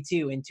Carty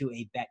too into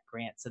a bet,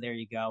 Grant. So there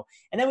you go.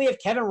 And then we have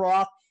Kevin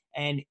Roth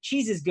and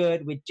Cheese is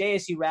Good with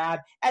JSU Rab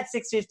at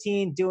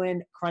 6:15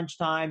 doing Crunch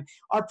Time.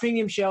 Our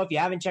premium show, if you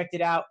haven't checked it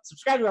out,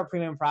 subscribe to our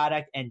premium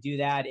product and do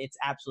that. It's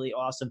absolutely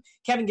awesome.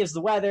 Kevin gives the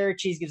weather,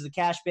 Cheese gives the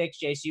cash picks,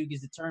 JSU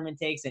gives the tournament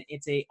takes, and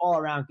it's a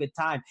all-around good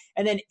time.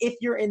 And then if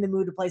you're in the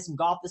mood to play some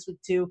golf this week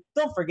too,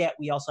 don't forget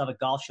we also have a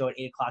golf show at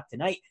 8 o'clock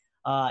tonight.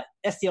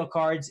 STL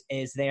Cards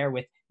is there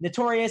with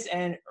Notorious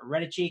and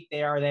Reddicheek.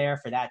 They are there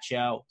for that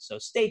show. So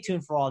stay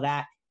tuned for all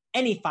that.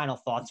 Any final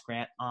thoughts,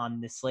 Grant, on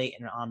the slate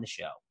and on the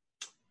show?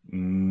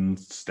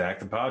 Stack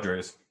the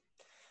Padres.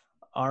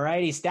 All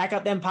righty, stack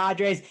up them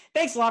Padres.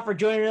 Thanks a lot for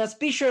joining us.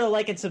 Be sure to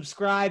like and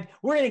subscribe.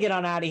 We're going to get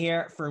on out of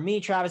here. For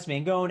me, Travis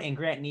Mangone, and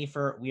Grant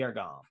Neefer, we are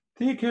gone.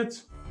 See you,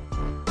 kids.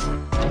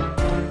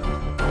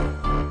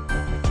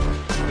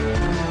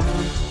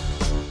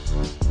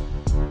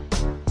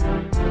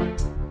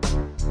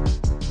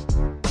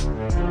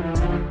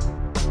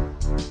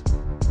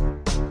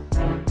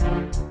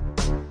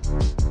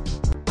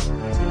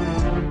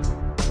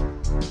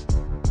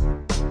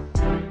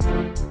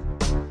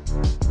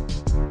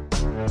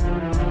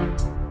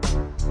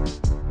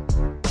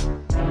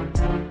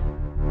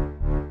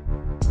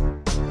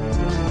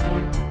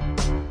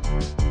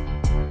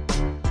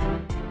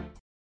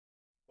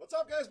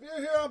 Beer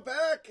here. I'm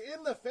back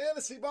in the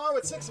fantasy bar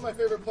with 6 of my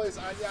favorite plays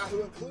on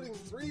Yahoo, including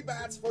 3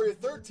 bats for you,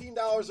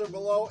 $13 or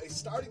below. A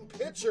starting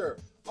pitcher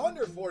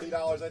under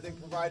 $40, I think,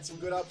 provides some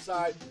good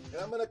upside.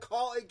 And I'm going to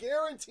call a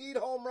guaranteed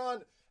home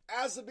run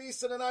as the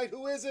beast of the night.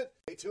 Who is it?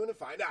 Stay tuned and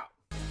find out.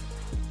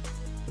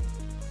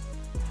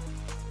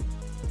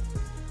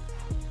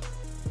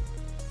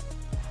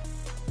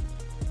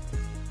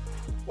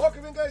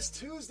 guys?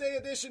 Tuesday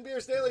edition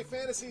Beers Daily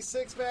Fantasy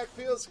Six-Pack.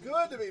 Feels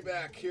good to be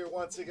back here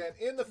once again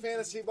in the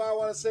Fantasy Bar. I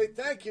want to say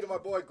thank you to my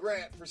boy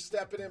Grant for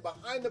stepping in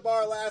behind the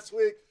bar last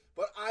week,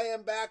 but I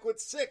am back with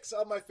 6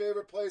 of my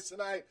favorite plays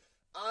tonight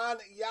on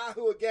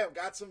Yahoo. Again,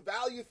 got some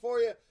value for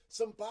you,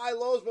 some buy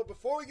lows, but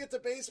before we get to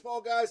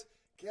baseball, guys,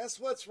 guess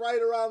what's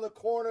right around the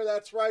corner?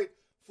 That's right,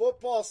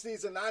 football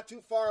season not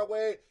too far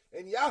away,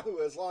 and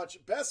Yahoo has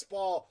launched Best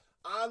Ball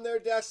on their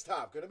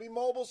desktop. Going to be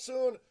mobile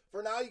soon.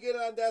 For now, you get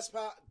it on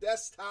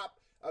desktop.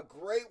 A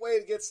great way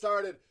to get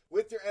started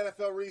with your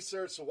NFL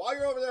research. So while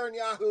you're over there in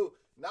Yahoo,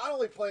 not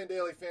only playing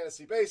daily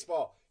fantasy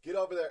baseball, get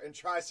over there and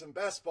try some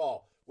Best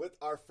Ball with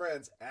our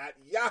friends at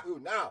Yahoo.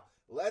 Now,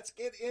 let's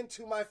get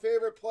into my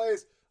favorite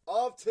plays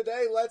of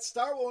today. Let's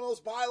start with one of those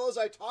buy lows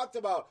I talked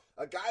about.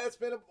 A guy that's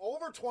been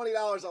over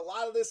 $20 a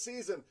lot of this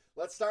season.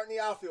 Let's start in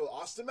the outfield.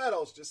 Austin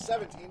Meadows, just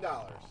 $17.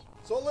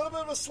 So a little bit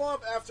of a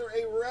slump after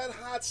a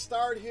red-hot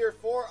start here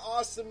for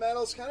Austin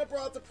Meadows. Kind of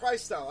brought the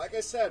price down. Like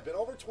I said, been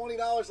over $20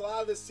 a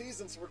lot of this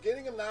season, so we're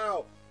getting him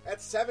now at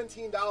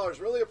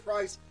 $17. Really a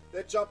price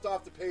that jumped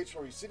off the page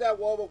for me. You see that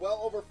WOBA, well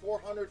over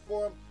 $400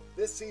 for him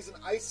this season.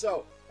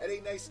 ISO at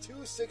a nice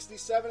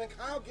 267. And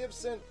Kyle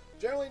Gibson,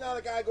 generally not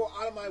a guy I go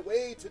out of my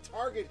way to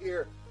target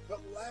here,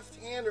 but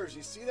left-handers,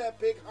 you see that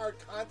big hard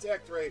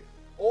contact rate,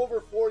 over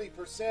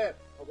 40%.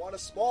 I want a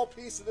small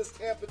piece of this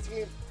Tampa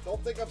team.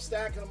 Don't think I'm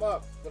stacking them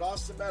up. But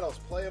Austin Meadows,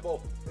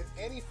 playable in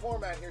any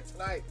format here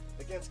tonight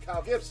against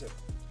Kyle Gibson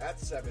at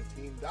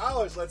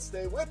 $17. Let's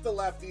stay with the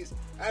lefties.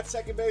 At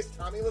second base,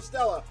 Tommy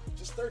LaStella,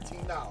 just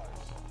 $13.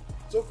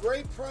 So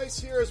great price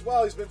here as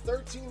well. He's been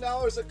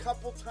 $13 a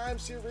couple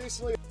times here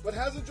recently, but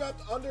hasn't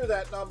dropped under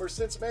that number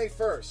since May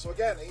 1st. So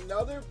again,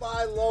 another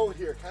buy low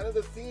here. Kind of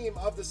the theme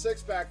of the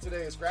six-pack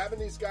today is grabbing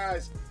these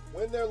guys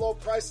when they're low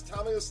price.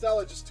 Tommy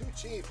LaStella just too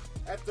cheap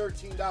at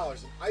 $13.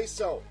 And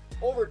ISO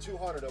over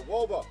 200. A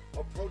WOBA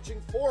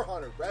approaching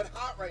 400. Red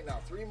hot right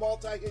now. 3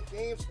 multi-hit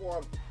games for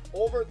him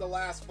over the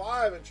last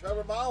 5. And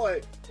Trevor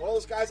Male, one of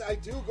those guys I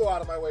do go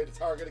out of my way to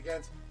target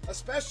against,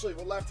 especially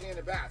with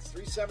left-handed bats.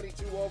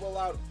 372 WOBA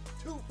allowed,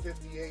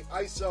 258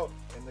 ISO,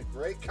 and the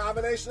great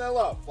combination I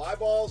love. Fly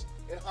balls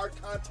and hard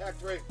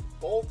contact rate,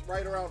 both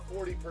right around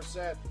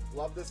 40%.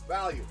 Love this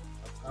value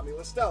of Tommy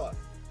LaStella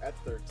at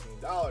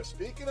 $13.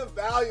 Speaking of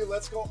value,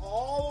 let's go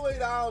all the way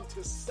down to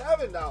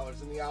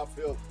 $7 in the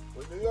outfield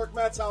with New York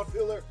Mets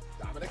outfielder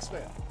Dominic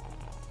Smith.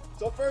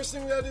 So first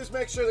thing we gotta do is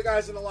make sure the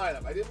guy's in the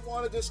lineup. I didn't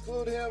want to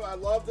disclude him. I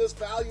love this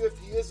value if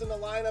he is in the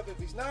lineup. If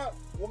he's not,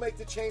 we'll make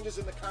the changes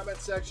in the comment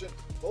section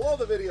below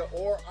the video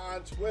or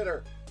on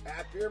Twitter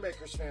at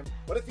BeerMakersFan.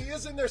 But if he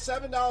is in there,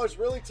 $7,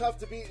 really tough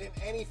to beat in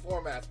any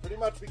format. Pretty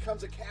much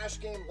becomes a cash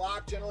game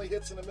lock, generally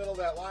hits in the middle of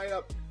that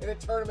lineup, and in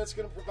tournaments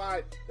going to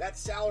provide that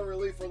salary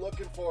relief we're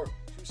looking for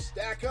to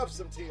stack up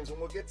some teams, and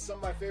we'll get to some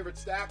of my favorite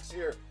stacks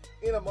here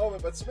in a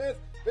moment. But Smith,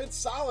 been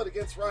solid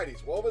against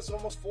righties. Woba's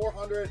almost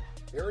 400.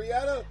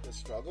 Arrieta, the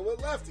struggle with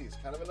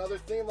lefties. Kind of another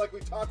theme like we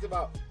talked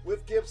about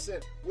with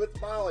Gibson, with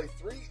Molly.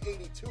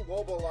 382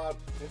 Woba allowed,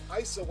 and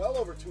ISO well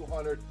over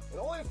 200, and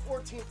only a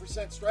 14%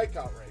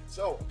 strikeout rate.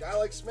 So a guy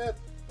like Smith,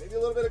 maybe a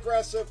little bit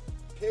aggressive.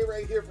 K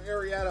rate here for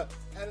Arrieta,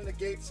 kind of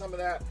negate some of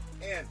that,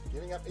 and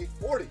giving up a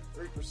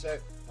 43%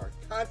 hard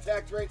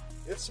contact rate.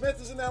 If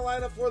Smith is in that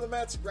lineup for the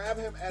Mets, grab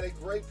him at a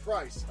great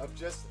price of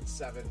just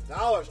 $7.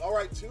 All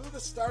right, to the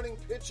starting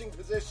pitching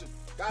position.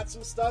 Got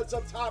some studs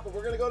up top, but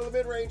we're going to go to the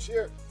mid-range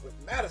here with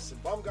Madison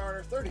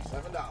Bumgarner,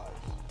 $37.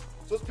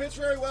 So it's pitched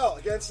very well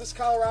against this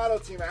Colorado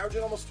team,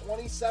 averaging almost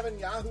 27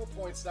 Yahoo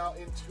points now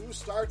in 2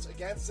 starts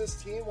against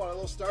this team. One of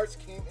those starts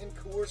came in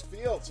Coors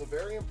Field, so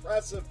very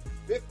impressive.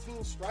 15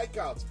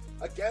 strikeouts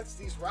against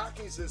these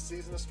Rockies this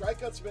season. The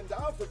strikeouts have been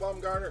down for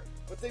Bumgarner,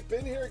 but they've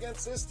been here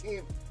against this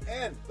team,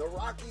 and the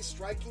Rockies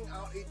striking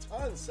out a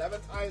ton.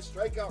 7th highest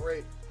strikeout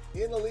rate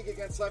in the league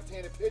against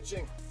left-handed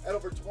pitching at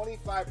over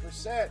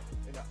 25%.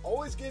 And I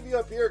always give you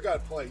a beer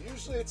gut play.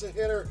 Usually it's a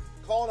hitter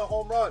calling a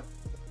home run.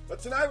 But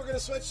tonight we're going to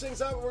switch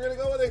things up and we're going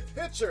to go with a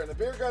pitcher. And the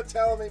beer gut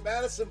telling me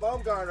Madison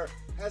Bumgarner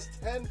has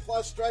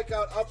 10-plus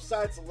strikeout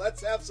upside, so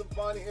let's have some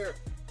fun here.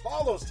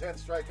 Call those 10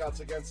 strikeouts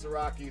against the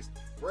Rockies.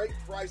 Great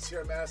price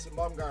here, Madison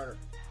Bumgarner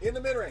in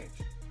the mid-range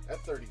at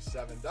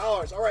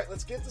 $37. All right,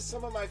 let's get to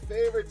some of my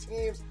favorite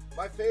teams,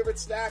 my favorite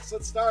stacks.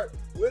 Let's start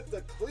with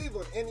the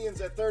Cleveland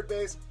Indians at third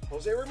base.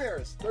 Jose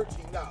Ramirez,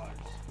 $13.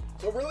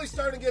 So really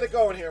starting to get it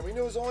going here. We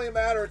knew it was only a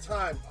matter of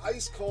time.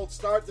 Ice cold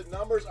start. The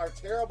numbers are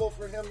terrible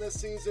for him this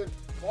season.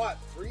 But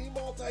 3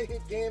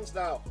 multi-hit games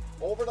now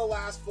over the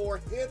last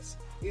 4 hits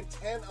in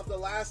 10 of the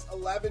last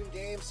 11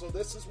 games. So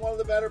this is one of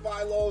the better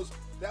buy lows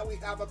that we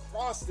have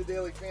across the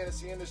daily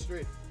fantasy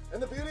industry.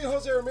 And the beauty of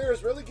Jose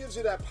Ramirez really gives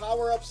you that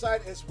power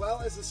upside as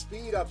well as the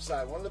speed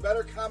upside. One of the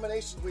better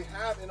combinations we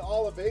have in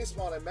all of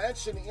baseball. And I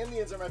mentioned the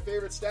Indians are my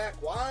favorite stack.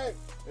 Why?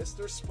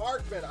 Mr.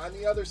 Sparkman on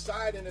the other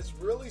side, and it's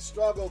really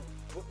struggled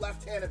with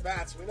left-handed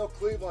bats. We know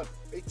Cleveland,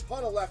 a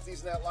ton of lefties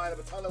in that lineup,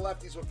 a ton of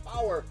lefties with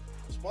power.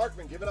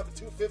 Sparkman giving up a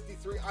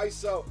 253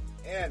 ISO,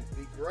 and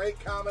the great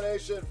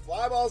combination,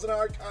 fly balls and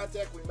hard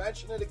contact. We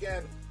mentioned it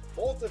again.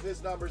 Both of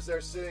his numbers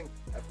there sitting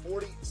at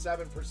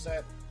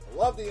 47%.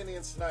 Love the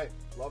Indians tonight.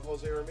 Love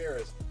Jose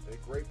Ramirez at a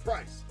great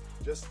price.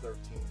 Just $13.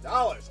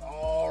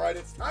 All right,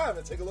 it's time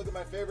to take a look at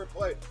my favorite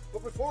play.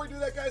 But before we do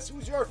that, guys,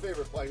 who's your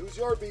favorite play? Who's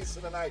your beast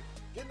of the night?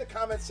 Get in the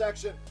comment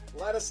section.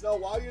 Let us know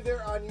while you're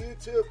there on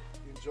YouTube.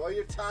 Enjoy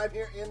your time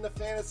here in the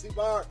Fantasy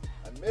Bar.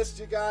 I missed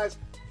you guys.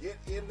 Get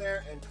in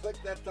there and click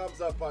that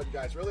thumbs up button,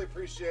 guys. Really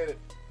appreciate it.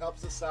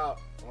 Helps us out.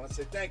 I want to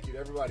say thank you to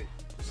everybody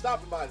for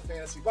stopping by the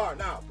Fantasy Bar.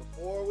 Now,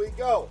 before we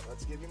go,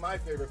 let's give you my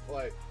favorite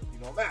play. You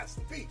know, Matt's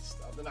the beast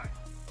of the night.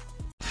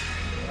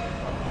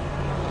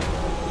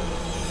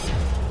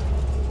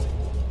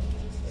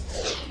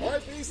 All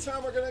right, beast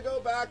time. We're going to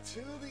go back to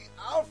the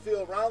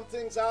outfield. Round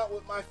things out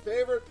with my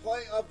favorite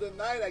play of the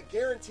night. I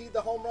guaranteed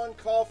the home run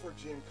call for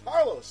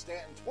Giancarlo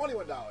Stanton,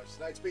 $21.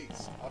 Tonight's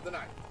beast of the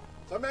night.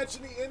 So I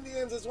mentioned the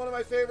Indians as one of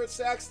my favorite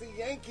stacks. The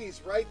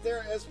Yankees right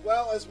there as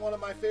well as one of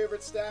my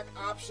favorite stack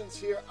options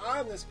here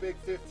on this big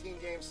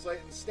 15-game slate.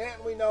 And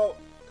Stanton, we know,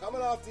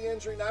 coming off the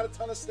injury, not a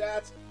ton of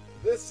stats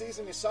this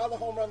season. You saw the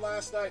home run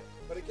last night,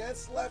 but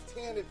against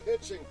left-handed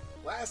pitching,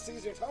 last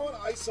season, you're talking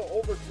ISO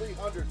over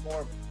 300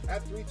 for him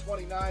at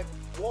 329.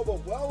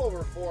 Global well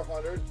over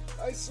 400.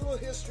 Nice little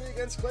history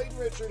against Clayton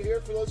Richard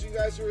here for those of you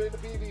guys who are into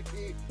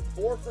BVP.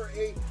 4 for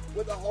 8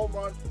 with a home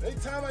run.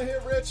 Anytime I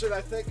hear Richard,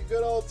 I think a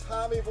good old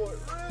Tommy boy.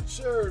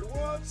 Richard,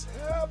 what's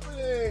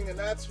happening? And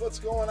that's what's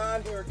going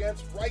on here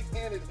against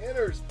right-handed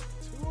hitters.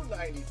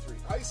 293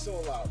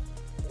 ISO allowed.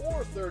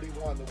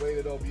 431 the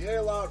weighted OBA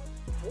allowed.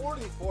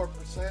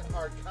 44%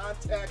 hard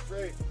contact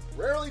rate.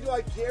 Rarely do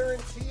I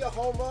guarantee a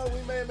home run.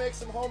 We may make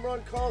some home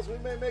run calls. We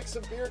may make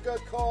some beer gut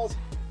calls.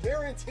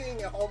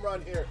 Guaranteeing a home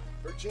run here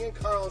for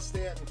Giancarlo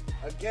Stanton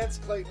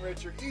against Clayton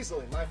Richard.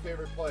 Easily my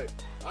favorite play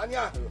on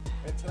Yahoo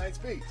and tonight's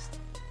beast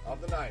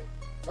of the night.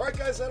 All right,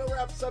 guys, that'll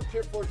wrap us up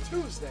here for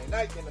Tuesday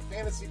night in the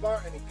Fantasy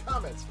Bar. Any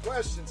comments,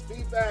 questions,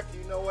 feedback,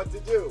 you know what to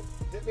do.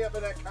 Hit me up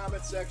in that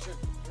comment section.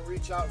 You can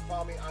reach out and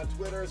follow me on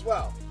Twitter as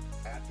well.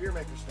 At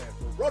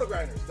BeerMakersFan for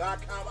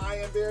RotoGrinders.com. I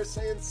am Beer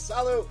saying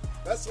salut.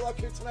 Best of luck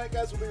here tonight,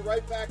 guys. We'll be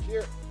right back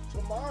here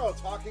tomorrow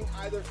talking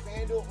either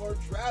FanDuel or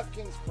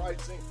DraftKings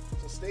pricing.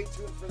 So stay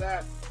tuned for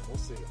that. We'll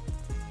see you.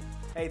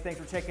 Hey, thanks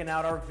for checking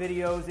out our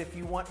videos. If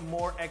you want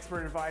more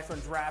expert advice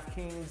on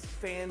DraftKings,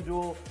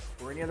 FanDuel,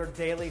 or any other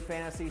daily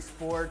fantasy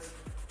sports,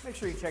 make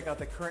sure you check out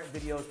the current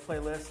videos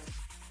playlist.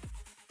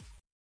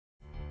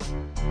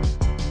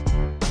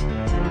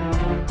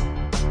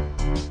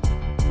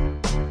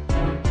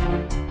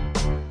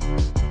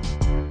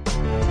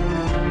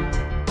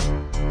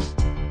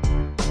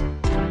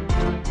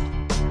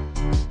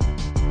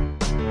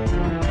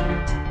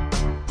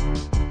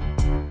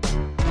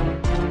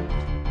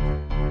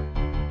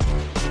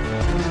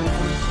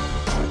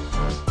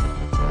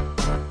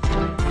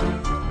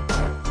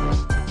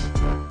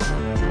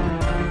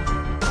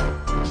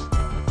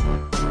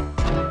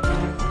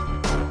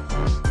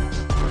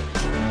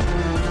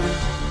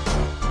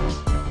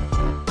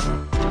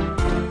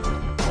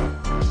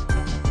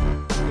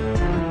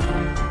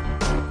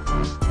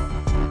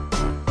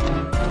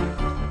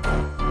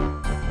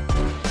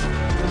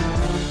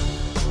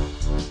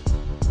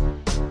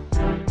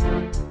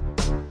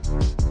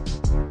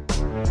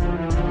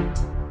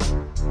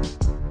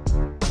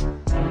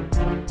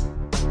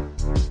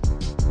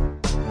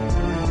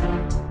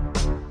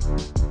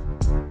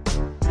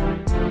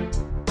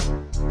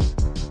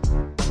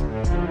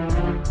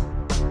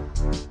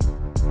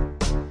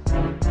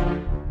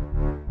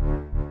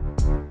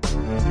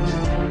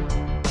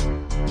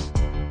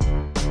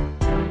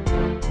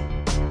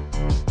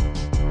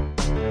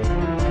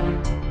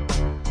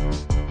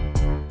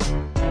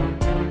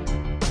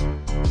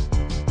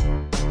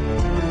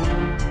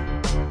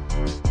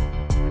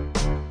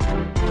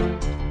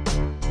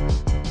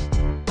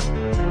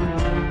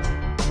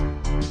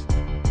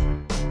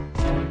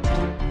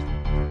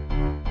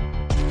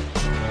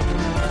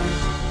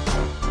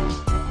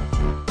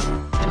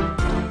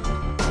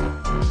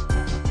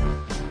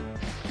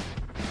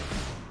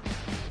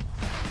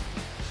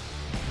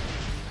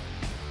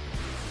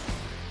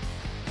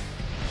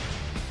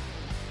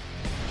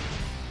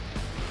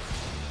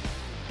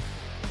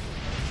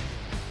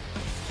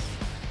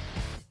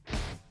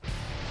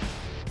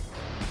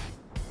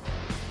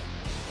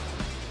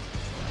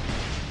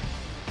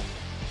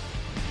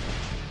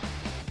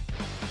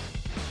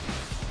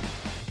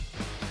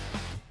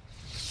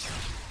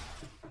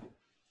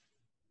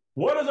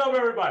 What is up,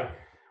 everybody?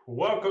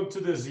 Welcome to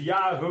this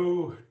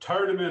Yahoo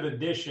Tournament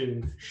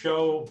Edition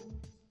show.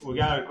 We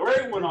got a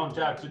great one on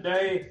tap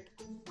today.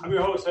 I'm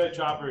your host, Head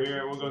Chopper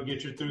here. We're going to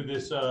get you through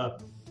this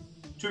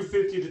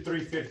 250 to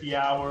 350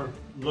 hour,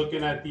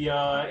 looking at the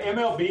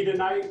MLB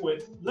tonight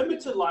with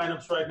limited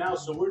lineups right now.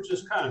 So we're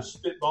just kind of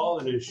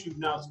spitballing and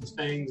shooting out some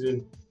things.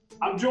 And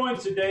I'm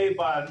joined today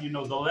by, the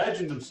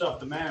legend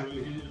himself, the man who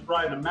is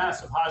riding a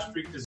massive hot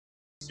streak this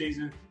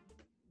season.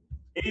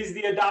 He's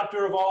the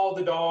adopter of all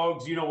the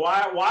dogs.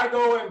 Why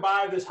go and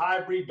buy this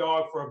hybrid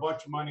dog for a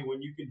bunch of money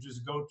when you can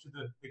just go to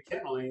the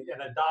kennel and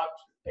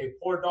adopt a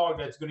poor dog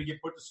that's going to get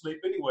put to sleep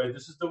anyway?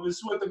 This is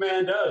what the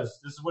man does.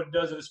 This is what he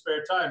does in his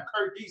spare time.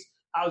 Kurt Deese,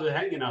 how's it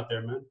hanging out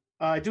there, man?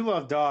 I do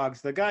love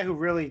dogs. The guy who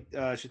really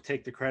should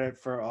take the credit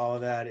for all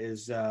of that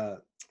is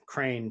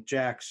Crane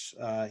Jax.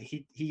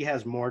 He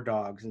has more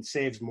dogs and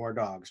saves more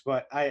dogs,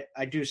 but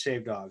I do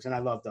save dogs and I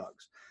love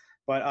dogs.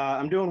 But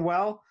I'm doing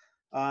well.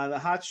 The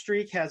hot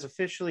streak has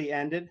officially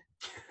ended,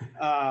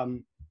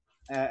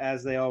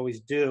 as they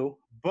always do.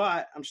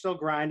 But I'm still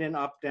grinding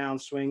up, down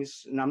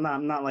swings, and I'm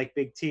not like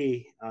Big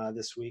T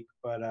this week.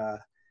 But I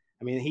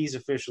mean, he's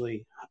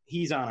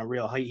on a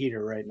real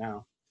heater right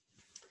now.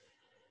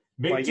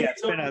 But yeah,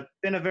 it's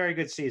been a very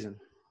good season.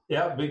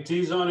 Yeah, Big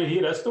T's on a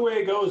heat. That's the way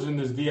it goes in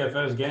this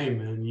DFS game,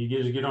 man. You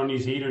just get on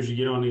these heaters, you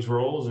get on these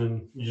rolls,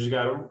 and you just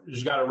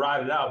gotta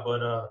ride it out.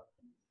 But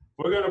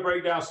we're gonna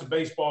break down some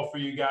baseball for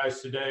you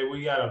guys today.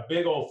 We got a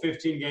big old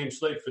 15-game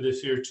slate for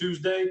this here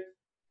Tuesday.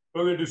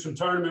 We're gonna do some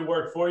tournament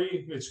work for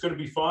you. It's gonna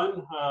be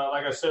fun.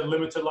 Like I said,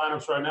 limited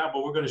lineups right now,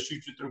 but we're gonna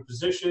shoot you through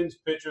positions,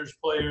 pitchers,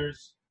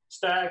 players,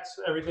 stacks,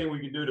 everything we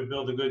can do to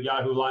build a good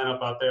Yahoo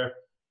lineup out there.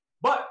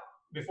 But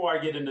before I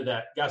get into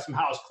that, got some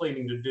house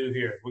cleaning to do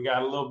here. We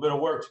got a little bit of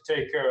work to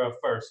take care of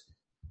first.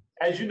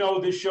 As you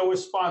know, this show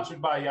is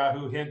sponsored by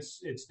Yahoo, hence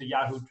it's the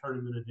Yahoo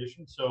Tournament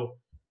Edition. So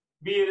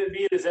being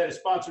as that it's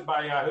sponsored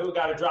by Yahoo,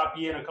 got to drop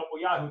you in a couple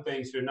Yahoo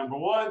things here. Number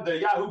one, the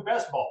Yahoo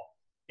Best Ball.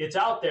 It's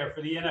out there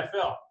for the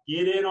NFL.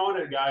 Get in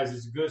on it, guys.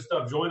 It's good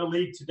stuff. Join the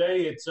league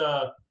today. It's,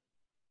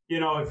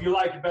 if you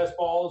like the best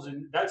balls,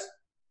 and that's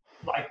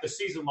like the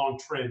season-long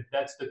trend.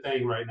 That's the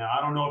thing right now.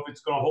 I don't know if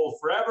it's going to hold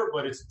forever,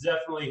 but it's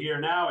definitely here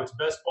now. It's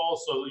best ball,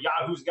 so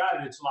Yahoo's got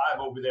it. It's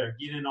live over there.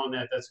 Get in on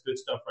that. That's good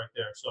stuff right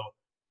there. So,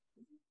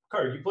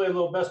 Kurt, you play a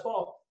little best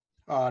ball?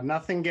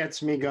 Nothing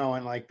gets me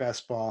going like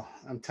best ball.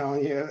 I'm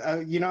telling you.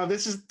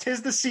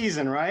 Tis the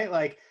season, right?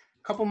 Like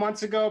a couple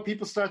months ago,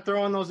 people start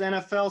throwing those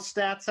NFL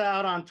stats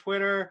out on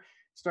Twitter,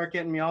 start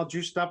getting me all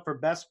juiced up for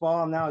best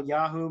ball. And now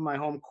Yahoo, my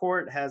home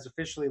court, has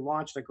officially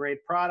launched a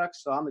great product,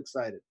 so I'm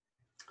excited.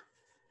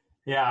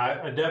 Yeah,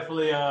 I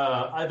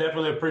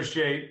definitely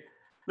appreciate.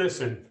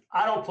 Listen,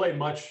 I don't play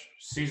much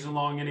season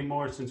long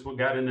anymore since we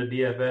got into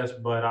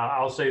DFS, but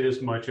I'll say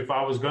this much: if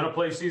I was going to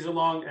play season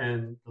long,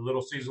 and the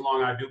little season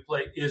long I do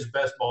play is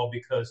best ball,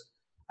 because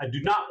I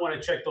do not want to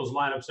check those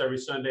lineups every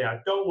Sunday. I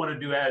don't want to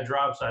do ad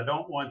drops. I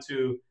don't want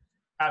to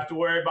have to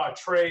worry about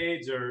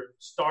trades or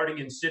starting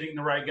and sitting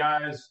the right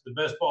guys. The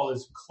best ball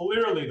is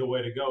clearly the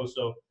way to go.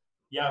 So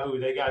Yahoo,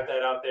 they got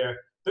that out there.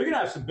 They're going to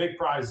have some big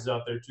prizes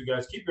out there, too,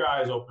 guys. Keep your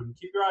eyes open.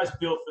 Keep your eyes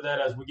peeled for that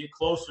as we get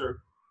closer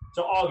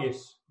to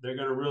August. They're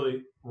going to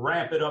really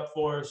ramp it up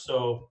for us,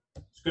 so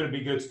it's going to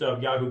be good stuff,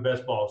 Yahoo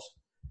Best Balls.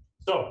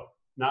 So,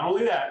 not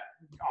only that,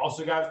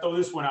 also got to throw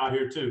this one out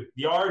here, too.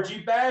 The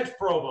RG Badge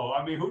promo.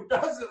 I mean, who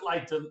doesn't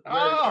like to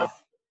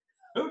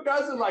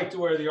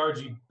wear the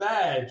RG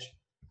Badge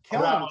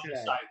around the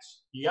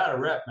sites? You got to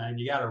rep, man.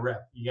 You got to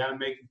rep. You got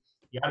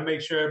to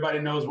make sure everybody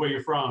knows where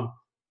you're from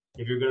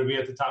if you're going to be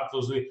at the top of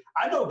those leagues.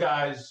 I know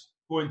guys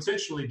who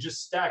intentionally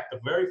just stack the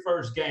very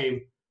first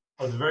game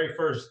of the very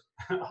first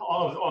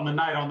on the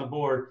night on the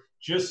board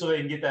just so they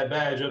can get that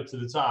badge up to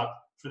the top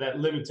for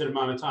that limited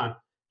amount of time.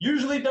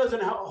 Usually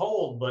doesn't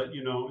hold, but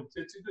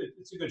it's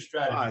a good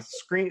strategy.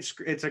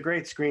 It's a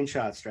great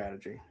screenshot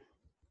strategy.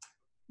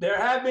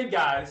 There have been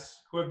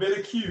guys who have been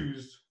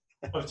accused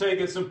of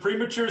taking some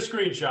premature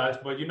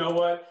screenshots, but you know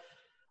what?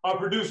 Our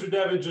producer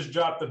Devin just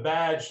dropped the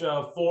badge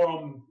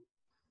forum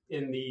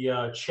in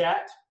the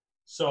chat.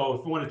 So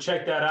if you want to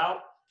check that out,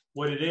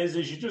 what it is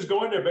you just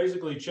go in there,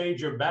 basically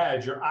change your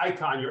badge, your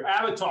icon, your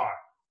avatar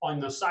on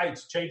the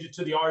sites, change it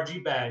to the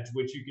RG badge,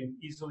 which you can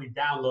easily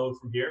download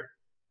from here.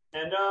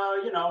 And,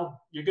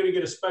 you're going to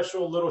get a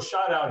special little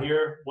shout out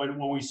here when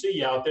we see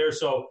you out there.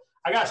 So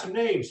I got some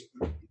names.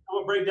 I'm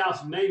going to break down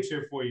some names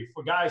here for you,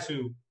 for guys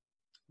who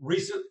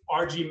recent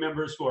RG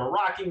members who are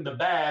rocking the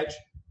badge,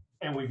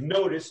 and we've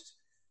noticed.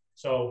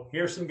 So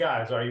here's some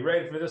guys. Are you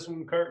ready for this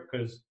one, Kurt?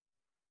 Because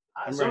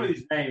some of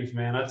these names,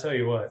 man, I'll tell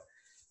you what.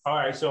 All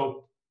right,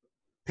 so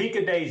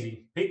Pika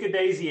Daisy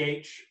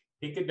H,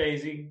 Pika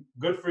Daisy,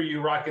 good for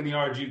you, rocking the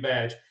RG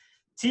badge.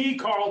 T.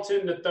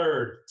 Carlton III,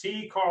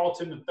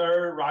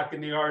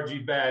 rocking the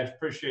RG badge.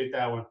 Appreciate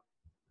that one.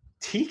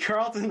 T.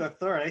 Carlton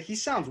III, he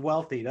sounds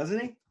wealthy, doesn't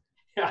he?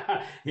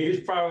 Yeah,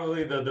 he's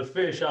probably the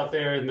fish out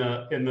there in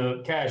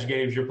the cash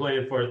games you're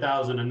playing for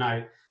 $1,000 a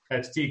night.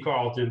 That's T.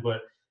 Carlton.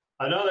 But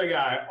another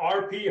guy,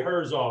 R.P.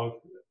 Herzog.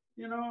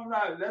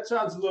 That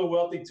sounds a little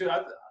wealthy too.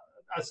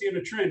 I see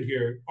a trend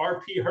here.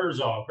 R.P.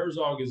 Herzog.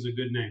 Herzog is a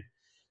good name.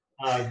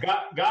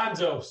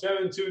 Gonzo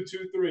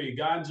 7223.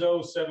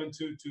 Gonzo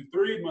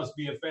 7223 must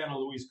be a fan of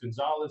Luis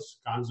Gonzalez.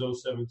 Gonzo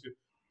 72.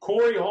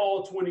 Corey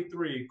Hall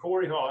 23.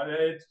 Corey Hall.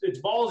 It's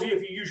ballsy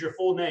if you use your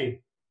full name.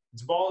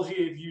 It's ballsy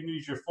if you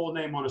use your full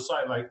name on a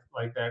site like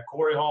that.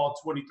 Corey Hall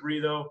 23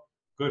 though.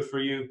 Good for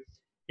you.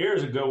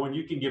 Here's a good one.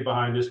 You can get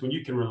behind this one.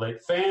 You can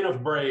relate. Fan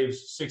of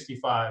Braves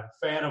 65.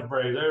 Fan of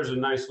Braves. There's a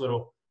nice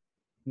little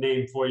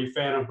name for you.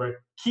 Fan of Braves.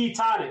 Key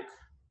Tonic.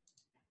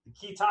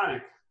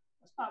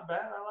 That's not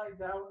bad. I like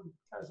that one.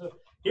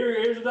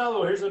 Here's another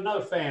one. Here's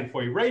another fan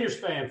for you. Raiders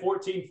fan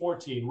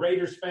 1414.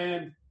 Raiders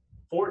fan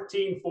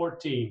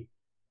 1414.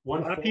 A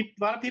lot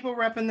of people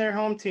repping their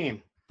home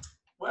team.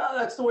 Well,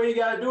 that's the way you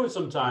got to do it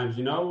sometimes,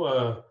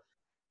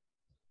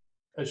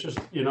 It's just,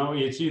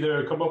 it's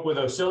either come up with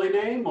a silly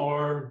name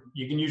or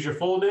you can use your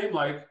full name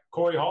like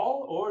Corey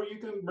Hall, or you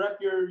can rep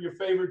your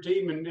favorite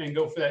team and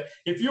go for that.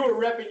 If you were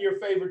repping your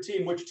favorite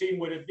team, which team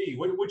would it be?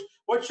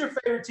 What's your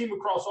favorite team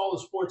across all the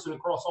sports and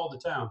across all the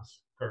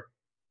towns, Kirk?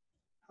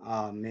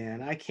 Oh,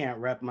 man, I can't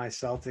rep my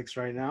Celtics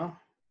right now.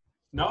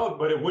 No,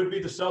 but it would be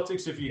the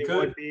Celtics if you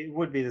could. It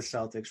would be the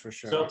Celtics for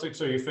sure.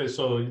 Celtics are your fifth,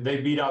 so they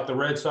beat out the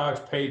Red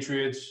Sox,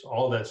 Patriots,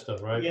 all that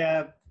stuff, right?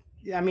 Yeah,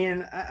 I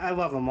mean, I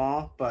love them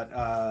all, but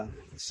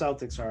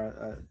Celtics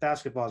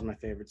basketball is my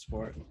favorite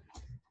sport.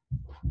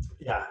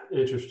 Yeah,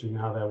 interesting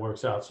how that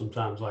works out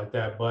sometimes like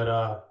that.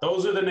 But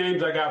those are the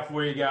names I got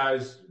for you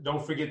guys.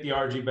 Don't forget the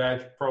RG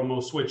Badge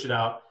promo, switch it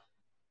out.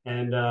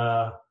 And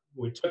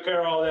we took care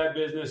of all that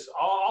business.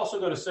 I'm also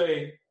going to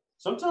say,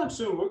 sometime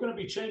soon, we're going to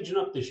be changing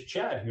up this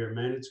chat here,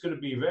 man. It's going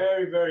to be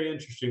very, very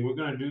interesting. We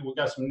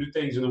got some new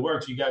things in the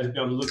works. You guys be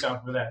on the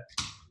lookout for that.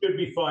 Should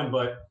be fun,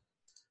 but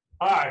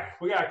all right,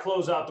 we got to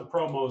close out the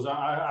promos.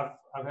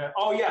 I've had.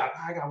 Oh yeah,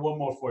 I got one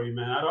more for you,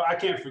 man. I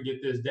can't forget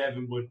this.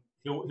 Devin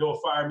he'll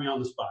fire me on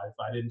the spot if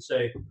I didn't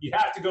say. You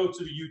have to go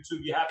to the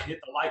YouTube. You have to hit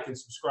the like and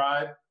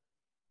subscribe.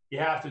 You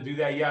have to do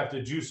that. You have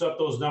to juice up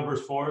those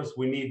numbers for us.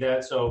 We need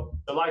that. So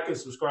the like and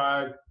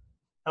subscribe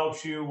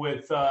helps you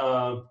with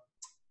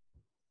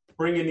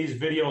bringing these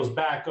videos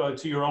back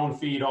to your own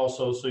feed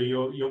also. So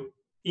you'll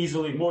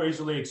more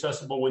easily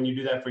accessible when you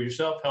do that for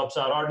yourself. Helps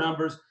out our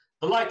numbers.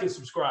 The like and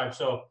subscribe.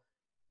 So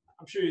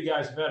I'm sure you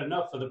guys have had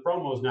enough of the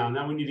promos now.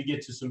 Now we need to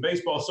get to some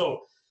baseball.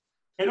 So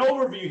an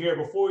overview here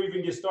before we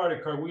even get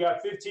started, Kirk. We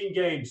got 15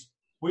 games.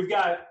 We've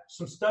got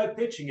some stud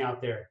pitching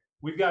out there.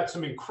 We've got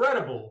some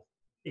incredible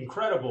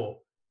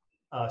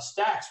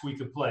stacks we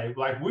could play.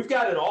 Like, we've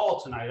got it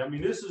all tonight. I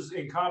mean, this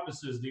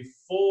encompasses the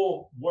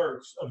full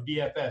works of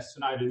DFS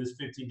tonight in this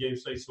 15-game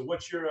slate. So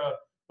what's your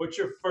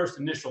first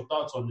initial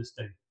thoughts on this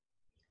thing?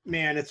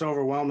 Man, it's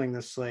overwhelming.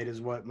 This slate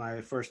is what my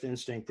first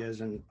instinct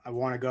is, and I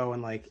want to go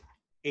in like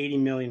 80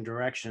 million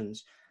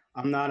directions.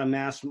 I'm not a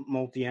mass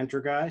multi-enter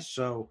guy,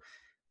 so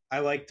I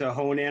like to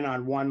hone in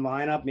on one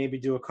lineup, maybe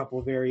do a couple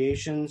of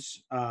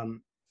variations.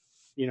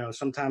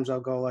 Sometimes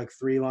I'll go like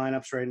 3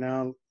 lineups right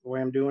now, the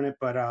way I'm doing it.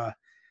 But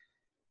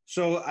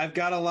so I've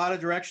got a lot of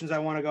directions I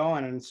want to go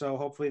in, and so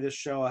hopefully this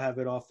show I'll have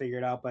it all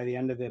figured out by the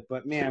end of it.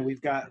 But man,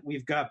 we've got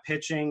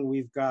pitching,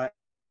 we've got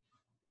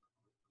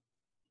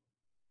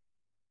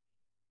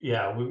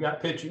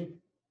pitching.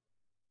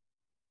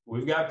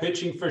 We've got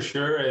pitching for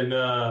sure,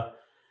 and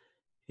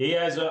he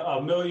has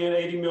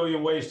 80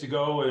 million ways to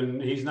go,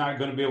 and he's not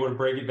going to be able to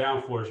break it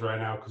down for us right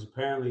now because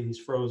apparently he's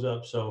froze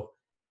up. So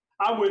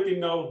I'm with him,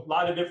 though. A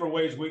lot of different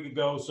ways we could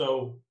go,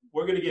 so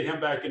we're going to get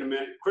him back in a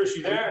minute. Chris,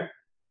 you there?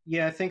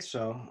 Yeah, I think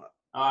so.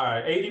 All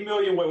right, 80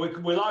 million ways.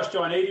 We lost you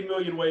on 80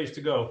 million ways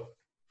to go.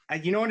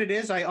 You know what it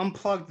is? I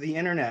unplugged the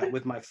internet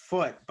with my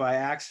foot by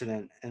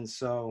accident, and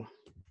so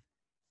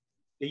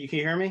you can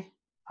hear me?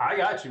 I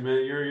got you,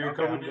 man. You're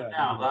okay, coming in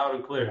now, loud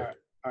and clear.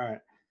 All right.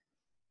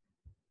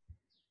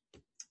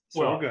 So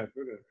well, we're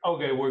good.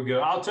 Okay, we're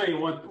good. I'll tell you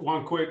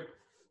one quick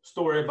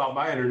story about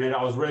my internet.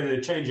 I was ready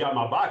to change out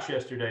my box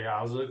yesterday.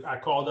 I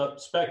called up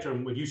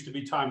Spectrum. It used to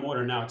be Time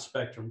Warner, now it's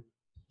Spectrum.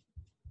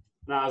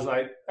 And I was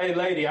like, "Hey,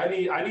 lady, I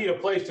need a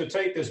place to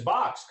take this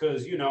box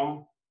because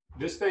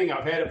this thing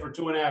I've had it for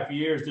 2.5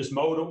 years. This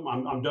modem,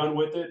 I'm done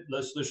with it.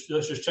 Let's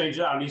just change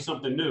it out. I need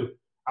something new.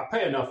 I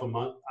pay enough a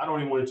month. I don't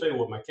even want to tell you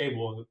what my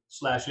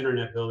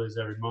cable/internet bill is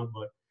every month,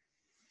 but."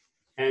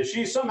 And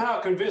she somehow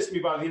convinced me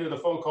by the end of the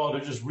phone call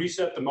to just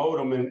reset the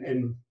modem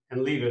and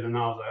leave it. And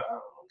I was like,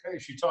 oh, okay.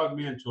 She talked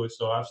me into it.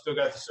 So I've still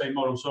got the same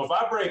modem. So if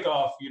I break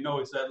off,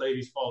 it's that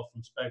lady's fault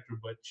from Spectrum.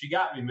 But she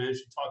got me, man.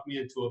 She talked me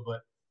into it.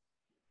 But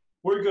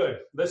we're good.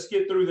 Let's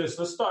get through this.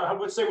 Let's start. I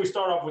would say we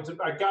start off with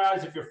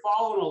guys, if you're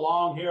following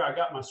along here, I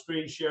got my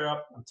screen share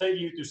up. I'm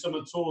taking you through some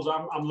of the tools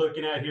I'm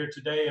looking at here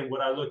today and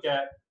what I look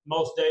at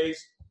most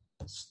days.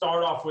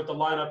 Start off with the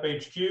lineup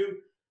HQ.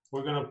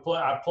 We're going to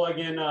I plug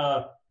in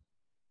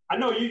I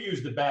know you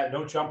use the bat,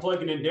 don't you? I'm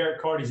plugging in Derek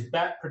Carty's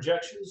bat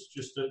projections,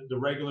 just the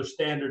regular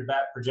standard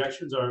bat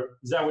projections. Or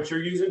is that what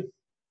you're using?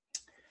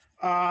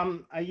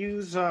 I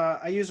use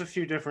a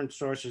few different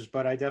sources,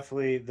 but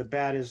the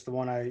bat is the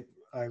one I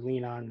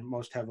lean on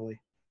most heavily.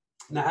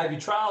 Now, have you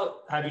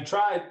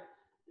tried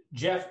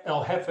Jeff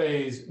El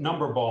Jefe's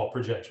number ball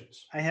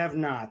projections? I have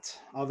not,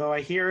 although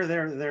I hear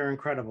they're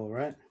incredible,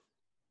 right?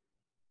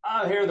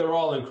 I hear they're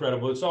all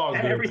incredible. It's all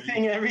good.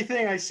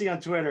 Everything I see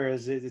on Twitter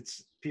is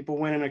it's people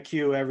winning a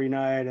Q every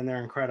night, and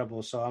they're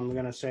incredible. So I'm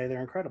going to say they're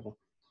incredible.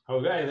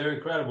 Okay, they're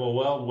incredible.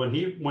 Well, when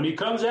he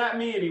comes at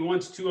me and he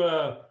wants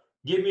to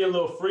give me a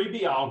little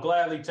freebie, I'll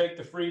gladly take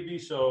the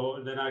freebie.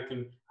 So then I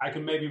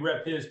can maybe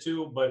rep his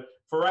too. But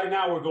for right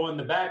now, we're going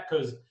the bat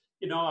because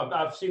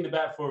I've seen the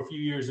bat for a few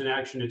years in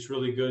action. It's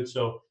really good.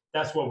 So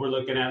that's what we're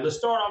looking at. Let's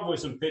start off with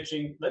some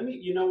pitching. Let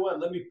me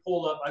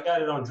pull up. I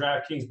got it on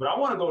DraftKings, but I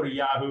want to go to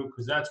Yahoo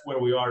because that's where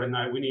we are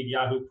tonight. We need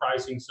Yahoo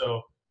pricing.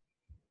 So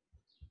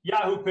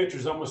Yahoo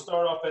pitchers. I'm going to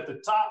start off at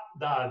the top,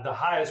 the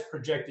highest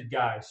projected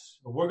guys.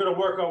 We're going to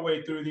work our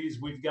way through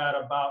these. We've got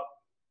about,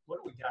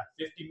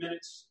 50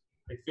 minutes?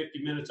 Like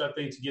 50 minutes, I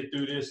think, to get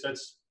through this.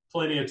 That's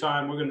plenty of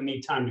time. We're going to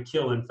need time to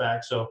kill, in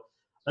fact. So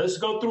let's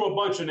go through a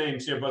bunch of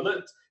names here. But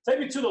take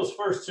me to those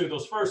first two.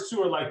 Those first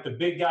two are like the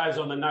big guys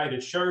on the night.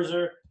 It's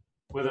Scherzer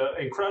with an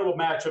incredible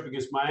matchup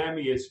against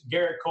Miami. It's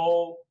Garrett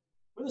Cole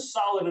with a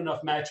solid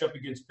enough matchup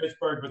against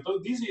Pittsburgh.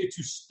 But these are your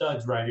two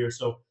studs right here.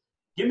 So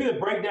give me the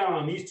breakdown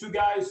on these two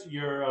guys,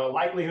 your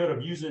likelihood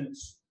of using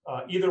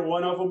either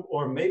one of them,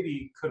 or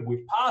maybe could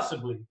we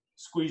possibly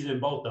squeeze in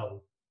both of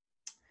them?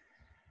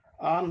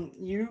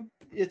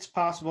 It's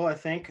possible, I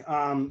think,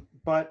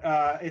 but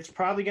it's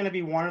probably going to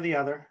be one or the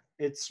other.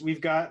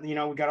 We've got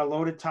a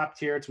loaded top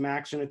tier. It's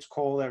Max and it's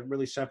Cole that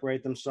really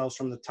separate themselves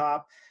from the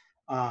top.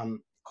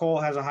 Cole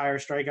has a higher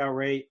strikeout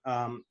rate,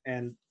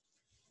 and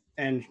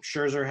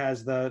Scherzer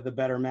has the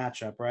better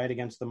matchup, right,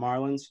 against the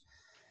Marlins.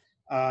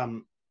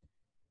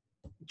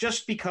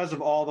 Just because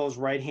of all those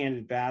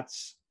right-handed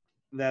bats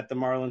that the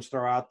Marlins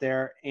throw out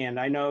there. And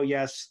I know,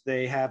 yes,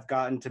 they have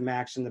gotten to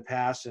Max in the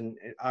past, and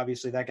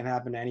obviously that can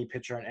happen to any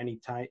pitcher on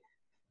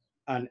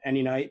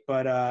any night.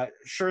 But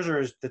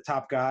Scherzer is the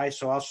top guy,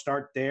 so I'll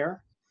start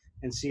there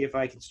and see if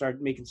I can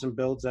start making some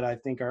builds that I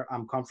think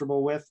I'm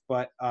comfortable with.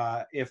 But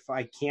if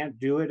I can't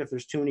do it, if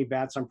there's too many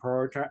bats I'm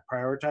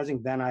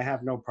prioritizing, then I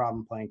have no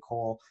problem playing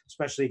Cole,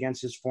 especially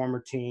against his former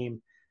team.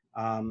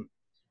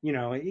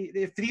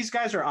 If these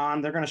guys are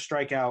on, they're going to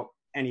strike out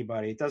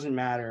anybody. It doesn't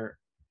matter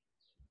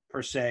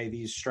per se,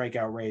 these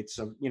strikeout rates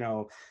of,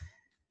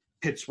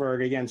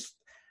 Pittsburgh against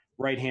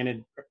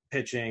right-handed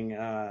pitching,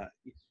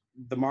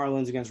 the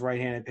Marlins against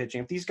right-handed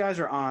pitching. If these guys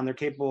are on, they're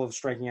capable of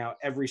striking out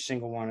every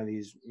single one of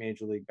these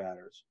major league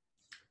batters.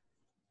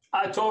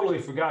 I totally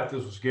forgot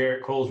this was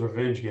Garrett Cole's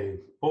revenge game.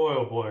 Boy,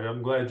 oh boy,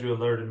 I'm glad you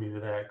alerted me to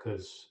that,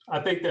 because I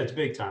think that's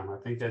big time. I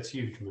think that's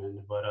huge,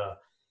 man. But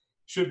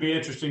should be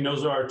interesting.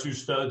 Those are our two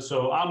studs.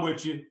 So I'm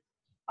with you.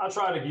 I'll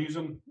try to use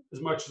them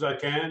as much as I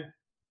can.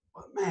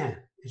 But, man,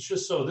 it's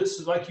just so – this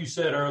is like you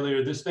said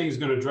earlier, this thing's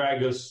going to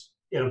drag us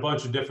in a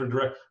bunch of different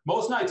directions.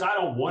 Most nights I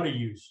don't want to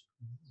use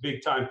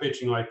big-time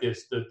pitching like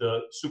this,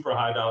 the super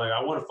high dollar.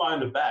 I want to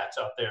find the bats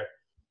out there,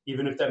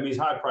 even if that means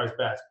high-priced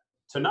bats.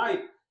 Tonight,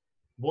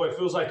 boy, it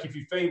feels like if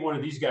you fade one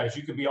of these guys,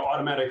 you could be an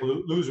automatic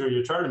loser in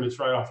your tournaments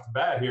right off the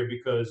bat here,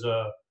 because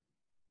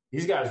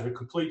these guys are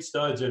complete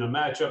studs, in a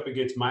matchup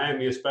against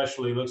Miami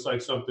especially. Looks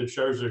like something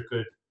Scherzer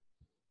could –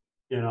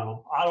 I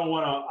don't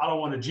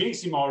want to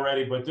jinx him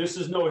already, but this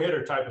is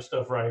no-hitter type of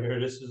stuff right here.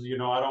 This is, I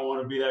don't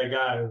want to be that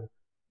guy who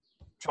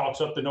chalks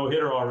up the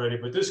no-hitter already,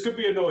 but this could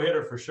be a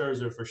no-hitter for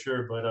Scherzer for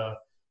sure. But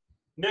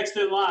next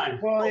in line.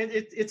 Well,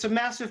 it's a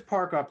massive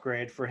park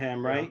upgrade for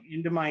him, right,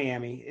 into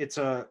Miami. It's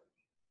a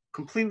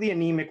completely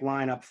anemic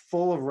lineup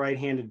full of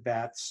right-handed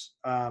bats.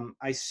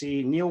 I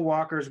see Neil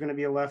Walker is going to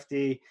be a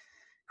lefty,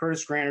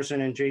 Curtis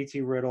Granderson and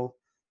JT Riddle.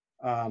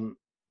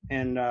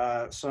 And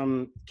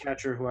some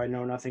catcher who I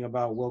know nothing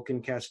about,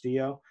 Wilkin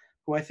Castillo,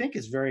 who I think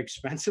is very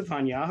expensive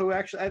on Yahoo.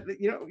 Actually,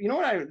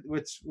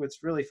 what's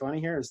really funny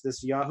here is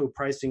this Yahoo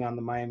pricing on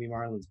the Miami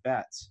Marlins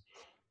bats.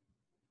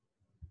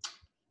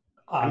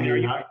 Are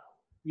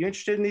you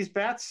interested in these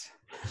bats?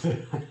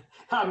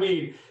 I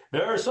mean,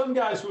 there are some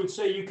guys who would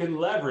say you can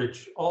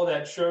leverage all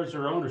that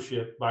Scherzer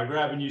ownership by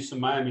grabbing you some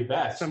Miami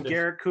bats. Some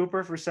Garrett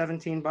Cooper for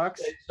 $17.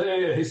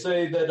 They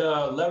say that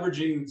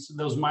leveraging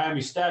those Miami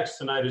stacks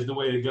tonight is the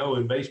way to go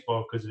in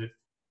baseball, because it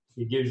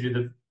gives you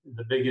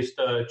the biggest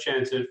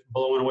chance at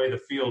blowing away the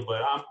field.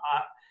 But I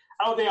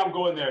don't think I'm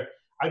going there.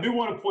 I do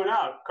want to point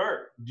out,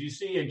 Kurt, do you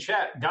see in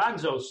chat,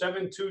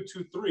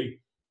 Gonzo7223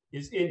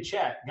 is in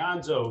chat.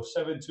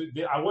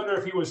 Gonzo72. I wonder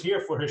if he was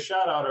here for his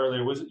shout out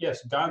earlier. Was it?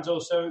 Yes,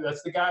 Gonzo7.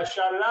 That's the guy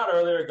shouted out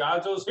earlier.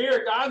 Gonzo's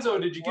here.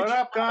 Gonzo, did you get what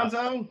up,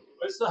 Gonzo?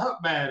 What's up,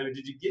 man?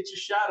 Did you get your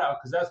shout out?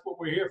 Because that's what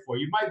we're here for.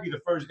 You might be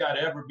the first guy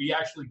to ever be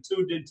actually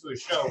tuned into a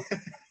show.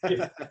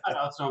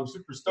 So I'm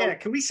super stoked. Yeah,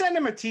 can we send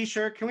him a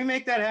T-shirt? Can we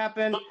make that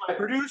happen?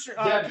 Producer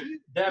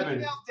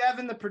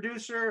Devin, the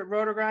producer,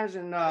 Rotogrinds,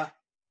 and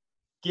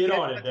get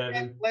on it,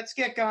 Devin. Let's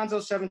get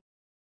Gonzo7.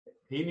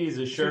 He needs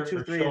a shirt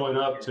for showing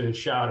up to his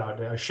shout-out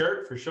day. A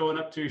shirt for showing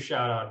up to his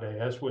shout-out day.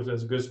 That's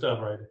good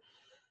stuff right there.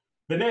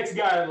 The next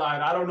guy in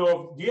line, I don't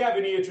know. Do you have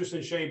any interest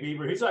in Shane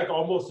Bieber? He's like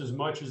almost as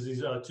much as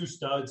these two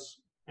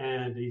studs,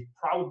 and he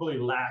probably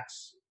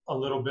lacks a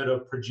little bit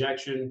of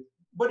projection,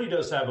 but he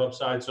does have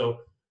upside. So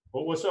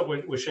what's up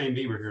with Shane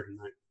Bieber here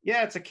tonight?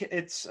 Yeah,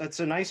 it's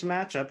a nice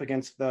matchup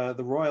against the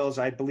Royals.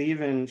 I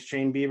believe in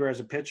Shane Bieber as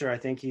a pitcher. I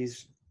think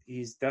he's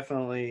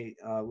definitely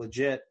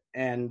legit,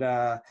 and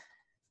I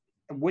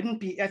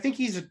think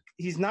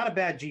he's not a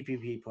bad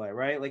GPP play,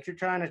 right? Like, if you're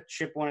trying to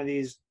chip one of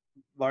these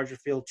larger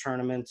field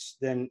tournaments,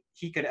 then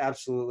he could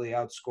absolutely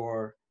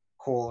outscore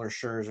Cole or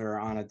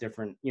Scherzer on a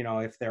different,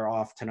 if they're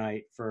off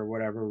tonight for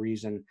whatever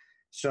reason.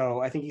 So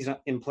I think he's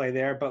in play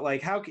there. But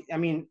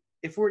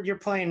if you're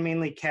playing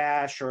mainly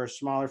cash or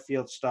smaller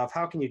field stuff,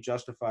 how can you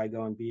justify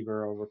going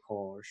Bieber over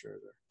Cole or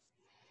Scherzer?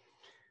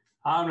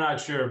 I'm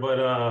not sure, but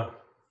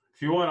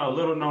if you want a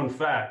little known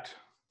fact,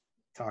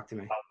 Talk to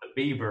me. About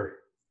the Bieber,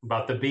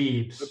 about the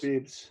Biebs. The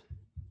Biebs.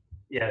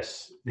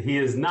 Yes, he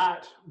is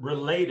not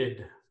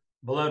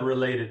blood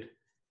related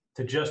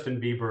to Justin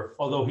Bieber,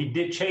 although he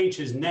did change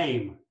his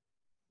name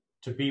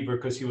to Bieber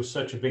because he was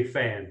such a big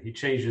fan. He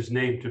changed his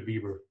name to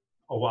Bieber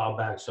a while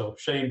back. So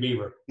Shane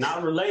Bieber,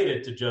 not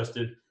related to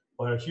Justin,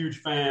 but a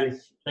huge fan,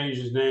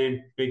 changed his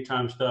name, big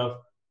time stuff.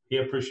 He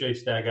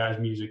appreciates that guy's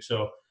music,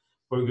 so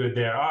we're good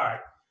there. All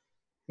right.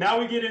 Now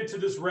we get into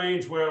this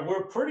range where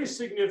we're pretty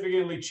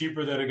significantly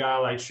cheaper than a guy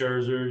like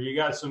Scherzer. You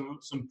got some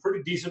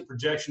pretty decent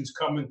projections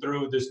coming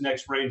through this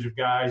next range of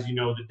guys. You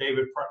know, the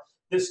David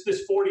this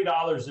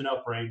 $40 and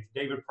up range.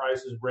 David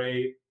Price's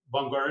Ray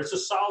Bumgarner. It's a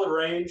solid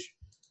range.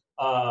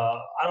 I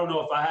don't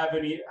know if I have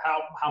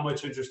how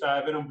much interest I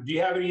have in him. Do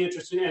you have any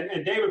interest in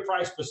and David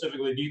Price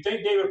specifically? Do you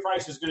think David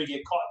Price is going to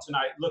get caught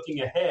tonight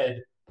looking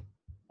ahead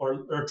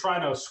or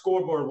trying to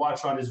scoreboard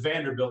watch on his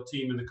Vanderbilt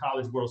team in the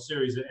College World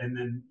Series, and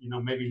then, you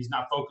know, maybe he's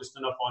not focused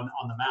enough on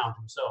the mound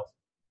himself?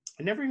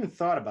 I never even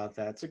thought about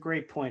that. It's a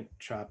great point,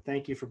 Chop.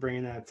 Thank you for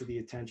bringing that to the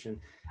attention.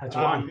 That's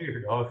why I'm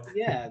here, dog.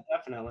 Yeah,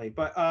 definitely.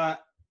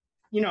 But,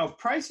 you know,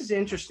 Price is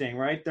interesting,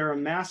 right? They're a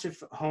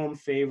massive home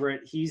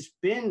favorite. He's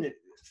been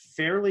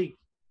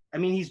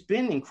he's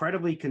been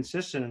incredibly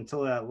consistent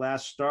until that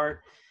last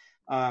start.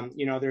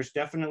 You know, there's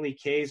definitely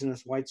K's in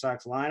this White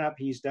Sox lineup.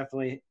 He's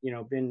definitely, you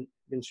know, been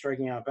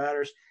striking out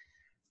batters.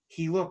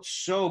 He looked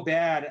so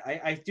bad.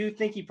 I do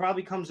think he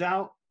probably comes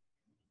out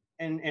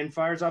and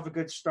fires off a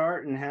good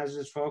start and has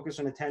his focus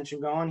and attention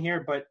going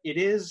here. But it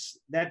is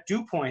that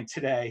dew point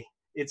today.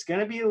 It's going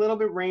to be a little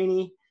bit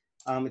rainy.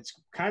 It's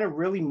kind of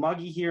really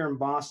muggy here in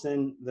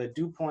Boston. The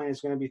dew point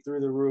is going to be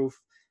through the roof.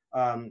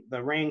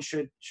 The rain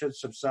should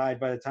subside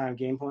by the time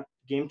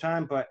game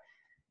time, but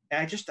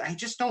I just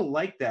don't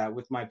like that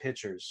with my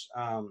pitchers.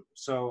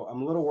 So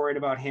I'm a little worried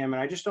about him,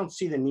 and I just don't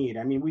see the need.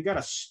 I mean, we got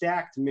a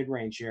stacked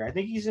mid-range here. I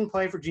think he's in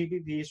play for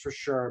GPPs for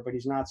sure, but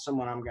he's not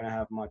someone I'm going to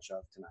have much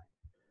of tonight.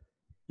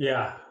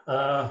 Yeah,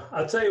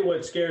 I'll tell you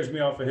what scares me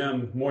off of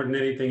him more than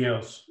anything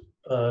else.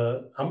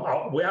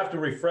 We have to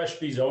refresh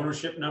these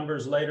ownership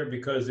numbers later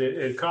because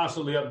it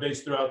constantly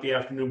updates throughout the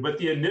afternoon. But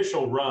the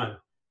initial run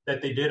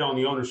that they did on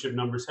the ownership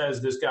numbers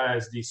has this guy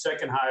as the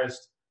second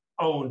highest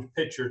owned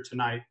pitcher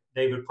tonight,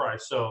 David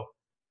Price. So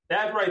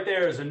that right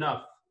there is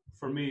enough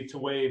for me to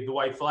wave the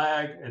white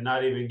flag and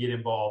not even get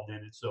involved in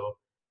it. So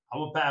I'm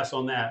going to pass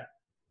on that.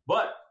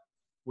 But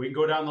we can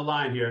go down the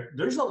line here.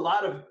 There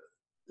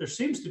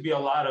seems to be a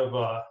lot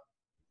of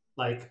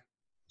like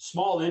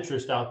small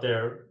interest out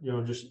there, you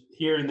know, just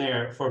here and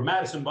there for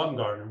Madison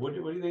Bumgarner. What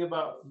do you think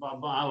about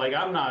like,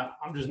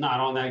 I'm just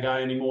not on that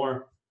guy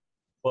anymore.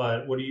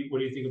 But what do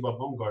you think about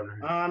Bumgarner?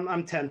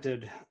 I'm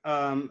tempted,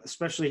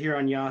 especially here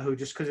on Yahoo,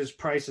 just because his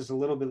price is a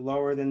little bit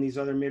lower than these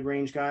other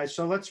mid-range guys.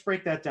 So let's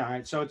break that down.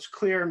 Right? So it's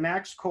clear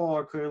Max Cole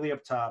are clearly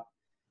up top.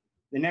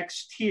 The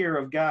next tier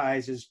of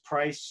guys is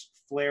Price,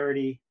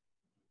 Flaherty,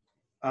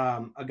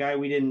 a guy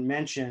we didn't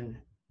mention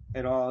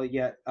at all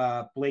yet,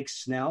 Blake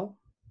Snell,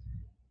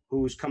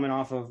 who's coming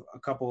off of a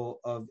couple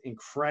of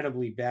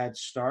incredibly bad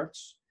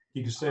starts.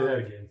 You can say that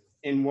again.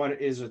 In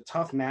what is a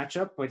tough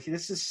matchup, but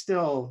this is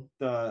still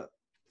the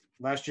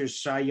last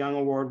year's Cy Young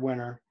Award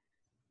winner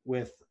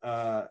with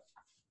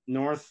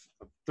north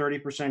of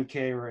 30%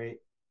 K rate.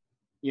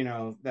 You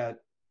know, that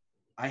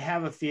I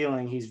have a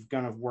feeling he's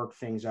going to work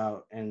things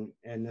out, and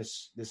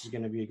this is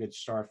going to be a good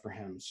start for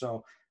him.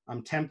 So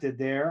I'm tempted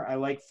there. I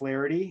like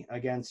Flaherty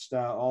against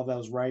all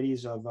those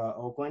righties of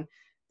Oakland.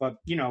 But,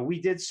 you know,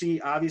 we did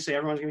see, obviously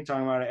everyone's going to be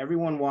talking about it.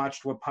 Everyone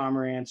watched what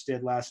Pomerantz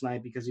did last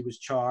night because he was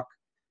chalk,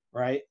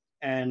 right?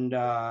 And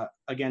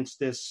against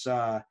this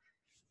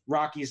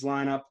Rockies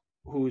lineup,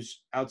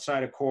 who's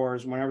outside of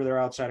Coors, whenever they're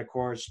outside of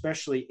Coors,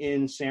 especially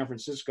in San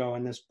Francisco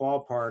in this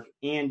ballpark,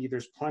 and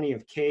there's plenty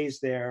of Ks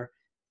there,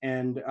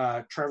 and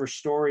Trevor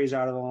Story's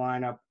out of the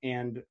lineup,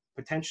 and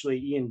potentially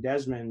Ian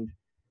Desmond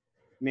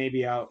may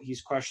be out.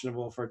 He's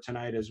questionable for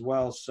tonight as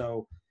well.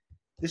 So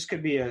this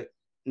could be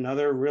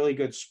another really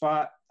good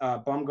spot.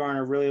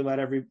 Bumgarner really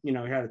he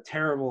had a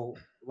terrible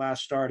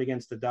last start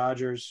against the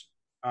Dodgers.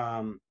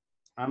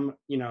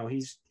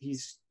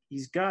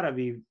 He's got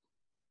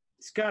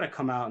to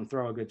come out and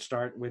throw a good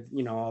start with,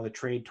 you know, all the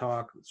trade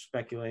talk,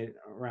 speculate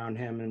around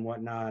him and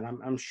whatnot.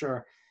 I'm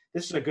sure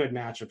this is a good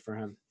matchup for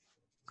him.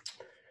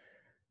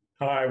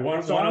 All right.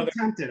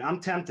 I'm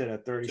tempted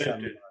at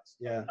 37 bucks.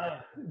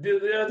 Yeah.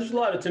 There's a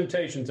lot of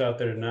temptations out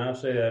there now. I'll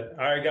say that.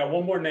 All right. Got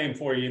one more name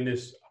for you in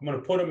this. I'm going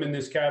to put him in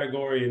this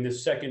category, in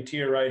this second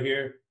tier right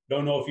here.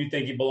 Don't know if you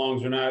think he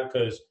belongs or not,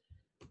 because,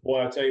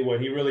 well, I'll tell you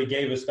what, he really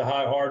gave us the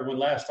hard one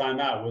last time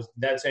out.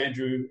 That's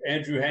Andrew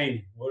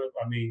Haney.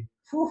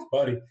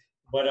 Buddy.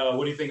 But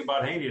what do you think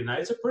about Haney tonight?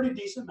 It's a pretty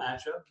decent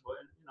matchup, but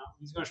you know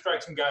he's going to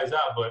strike some guys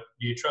out. But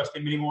do you trust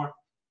him anymore?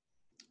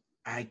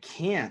 I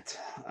can't.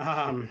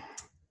 I've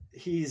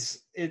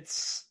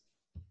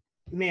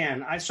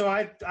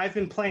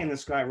been playing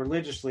this guy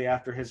religiously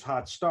after his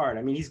hot start.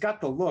 I mean, he's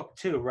got the look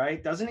too,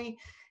 right? Doesn't he?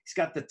 He's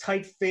got the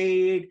tight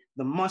fade,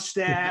 the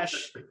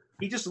mustache.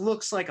 He just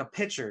looks like a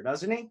pitcher,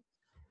 doesn't he?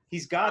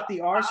 He's got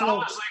the arsenal.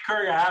 Honestly,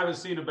 Kirk, I haven't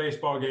seen a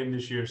baseball game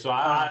this year, so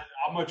I'm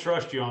going to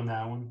trust you on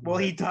that one. Well,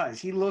 he does.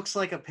 He looks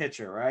like a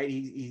pitcher, right?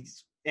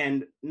 His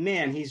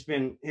command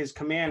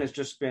has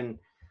just been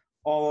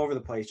all over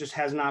the place. Just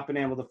has not been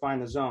able to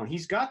find the zone.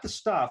 He's got the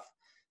stuff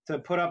to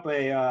put up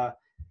a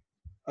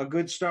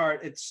good start.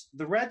 It's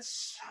the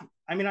Reds.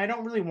 I mean, I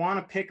don't really want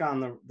to pick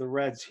on the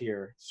Reds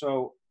here,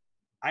 so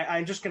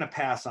I'm just going to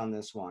pass on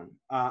this one.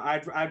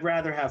 I'd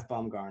rather have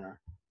Bumgarner.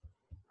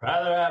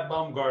 Rather have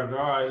Bumgarner.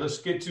 All right, let's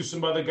get to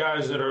some other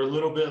guys that are a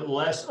little bit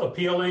less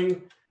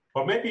appealing,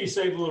 or maybe you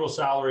save a little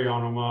salary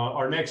on them.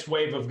 Our next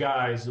wave of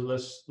guys,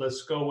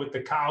 let's go with the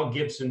Kyle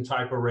Gibson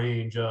type of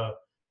range.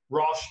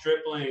 Ross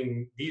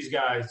Stripling, these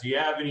guys. Do you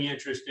have any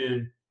interest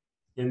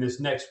in this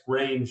next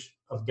range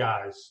of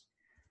guys?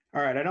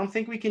 All right, I don't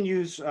think we can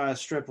use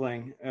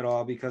Stripling at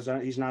all because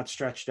he's not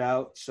stretched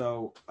out.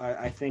 So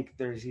I think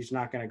he's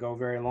not going to go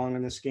very long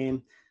in this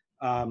game.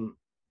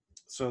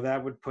 So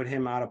that would put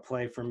him out of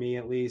play for me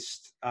at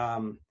least.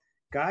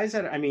 Guys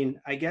that,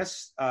 I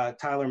guess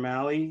Tyler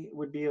Mahle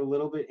would be a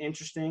little bit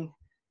interesting.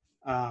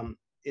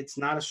 It's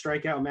not a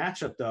strikeout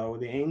matchup though with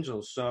the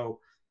Angels.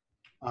 So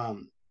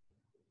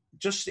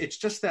it's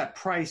just that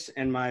price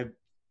and my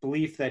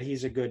belief that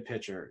he's a good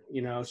pitcher,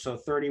 so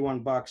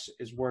 $31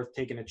 is worth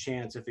taking a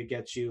chance if it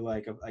gets you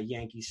like a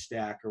Yankee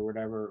stack or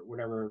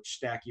whatever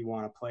stack you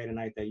want to play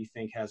tonight that you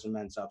think has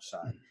immense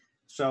upside.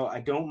 So I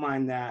don't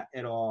mind that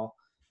at all.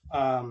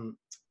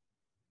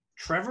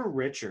 Trevor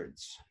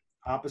Richards,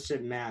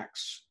 opposite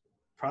Max,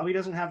 probably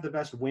doesn't have the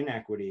best win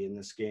equity in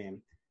this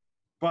game,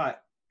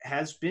 but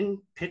has been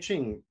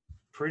pitching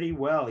pretty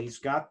well. He's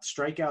got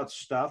strikeout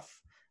stuff.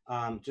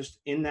 Just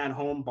in that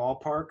home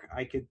ballpark,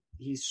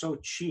 he's so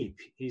cheap.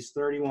 He's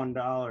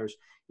 $31.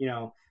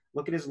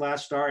 Look at his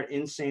last start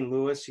in St.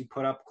 Louis. He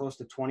put up close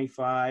to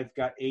 25,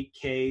 got 8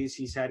 Ks.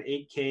 He's had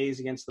 8 Ks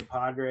against the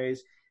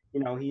Padres.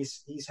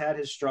 He's had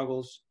his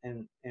struggles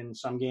in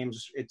some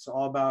games. It's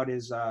all about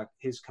his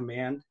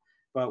command.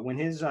 But when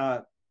his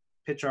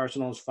pitch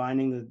arsenal is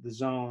finding the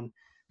zone,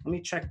 let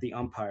me check the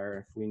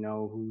umpire if we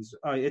know who's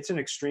it's an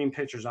extreme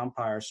pitcher's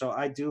umpire. So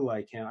I do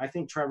like him. I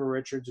think Trevor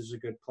Richards is a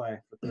good play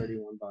for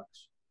 $31.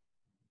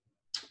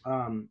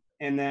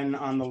 And then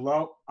on the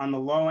low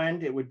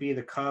end, it would be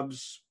the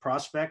Cubs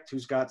prospect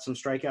who's got some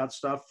strikeout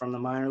stuff from the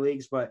minor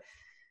leagues, but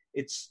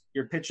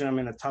you're pitching him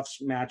in a tough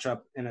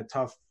matchup in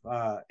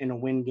a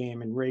win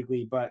game in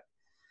Wrigley, but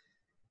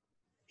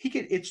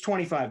it's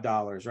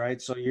 $25,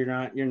 right? So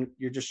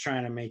you're just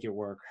trying to make it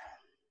work.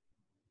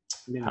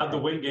 How'd the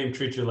win game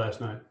treat you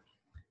last night?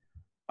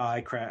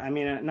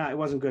 It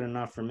wasn't good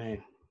enough for me.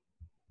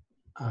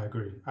 I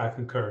agree. I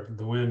concur.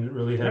 The win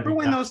really had. Remember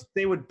when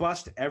they would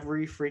bust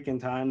every freaking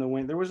time the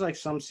win? There was like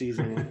some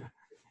season.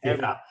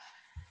 Yeah,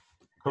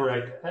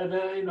 correct. And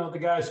the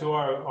guys who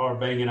are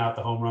banging out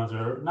the home runs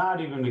are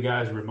not even the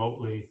guys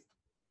remotely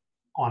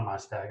on my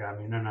stack.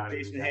 They're not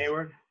Jason even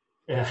Hayward.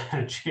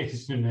 Yeah,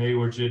 Jason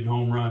Hayward's hitting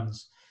home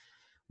runs,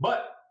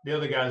 but the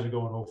other guys are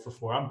going 0 for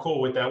 4. I'm cool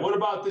with that. What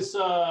about this?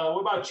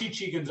 What about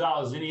Chichi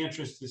Gonzalez? Any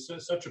interest? It's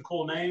such a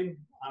cool name.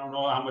 I don't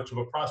know how much of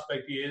a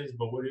prospect he is,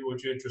 but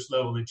what's your interest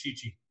level in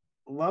Chichi?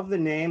 Love the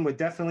name. Would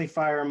definitely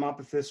fire him up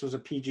if this was a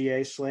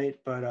PGA slate,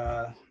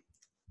 but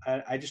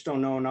I just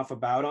don't know enough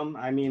about him.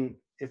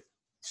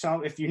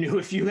 If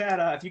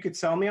you could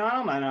sell me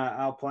on him, and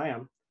I'll play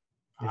him.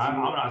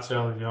 I'm not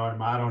selling you on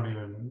him. I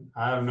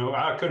don't know.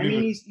 I couldn't.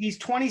 He's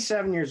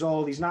 27 years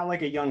old. He's not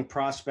like a young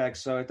prospect,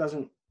 so it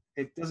doesn't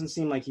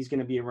seem like he's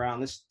going to be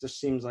around. This just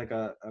seems like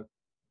a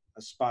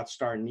spot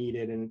start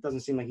needed, and it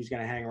doesn't seem like he's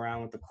going to hang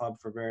around with the club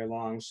for very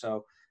long.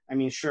 So,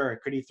 sure,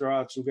 could he throw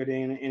out some good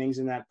innings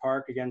in that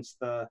park against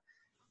the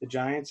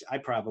Giants? I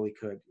probably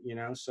could,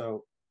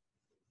 so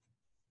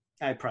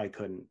I probably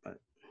couldn't, but.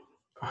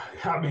 All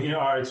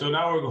right, so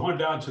now we're going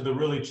down to the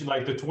really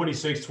like the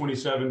 $26,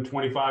 $27,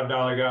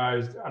 $25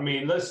 guys.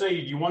 Let's say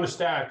you want to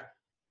stack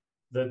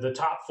the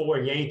top 4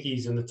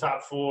 Yankees and the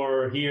top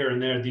 4 here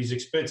and there, these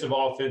expensive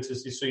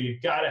offenses. So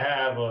you've got to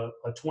have a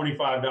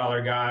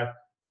 $25 guy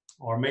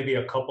or maybe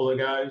a couple of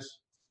guys.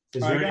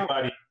 Is there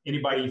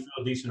anybody you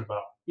feel decent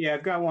about? Yeah,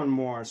 I've got one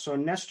more. So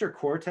Nestor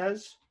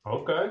Cortez.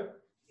 Okay.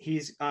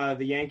 He's the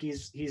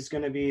Yankees. He's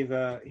going to be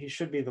he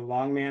should be the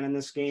long man in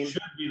this game.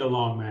 Should be the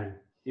long man.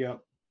 Yep.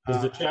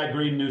 Does the Chad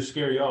Green news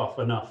scare you off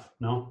enough?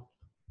 No?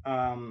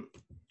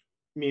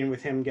 Meaning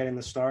with him getting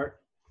the start?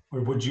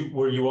 Or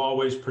were you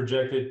always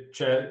projected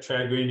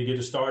Chad Green to get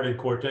a start and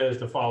Cortez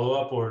to follow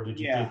up, or did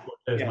you think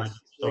Cortez might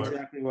start?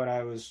 Exactly what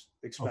I was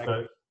expecting.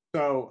 Okay.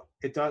 So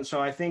it does.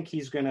 So I think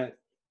he's going to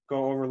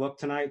go overlooked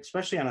tonight,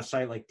 especially on a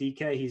site like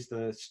DK. He's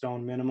the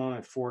stone minimum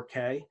at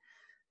 4K,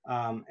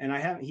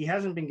 and he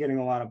hasn't been getting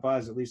a lot of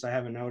buzz. At least I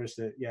haven't noticed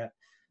it yet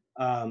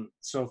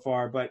so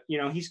far. But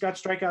he's got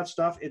strikeout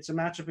stuff. It's a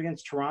matchup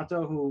against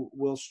Toronto, who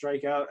will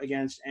strike out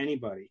against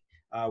anybody.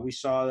 We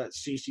saw that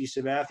CC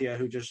Sabathia,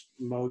 who just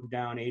mowed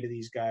down 8 of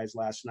these guys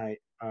last night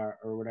or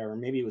whatever.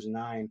 Maybe it was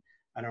 9.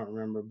 I don't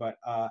remember. But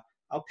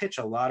I'll pitch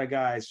a lot of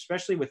guys,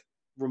 especially with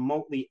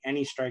remotely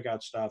any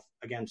strikeout stuff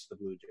against the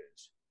Blue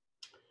Jays.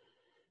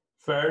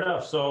 Fair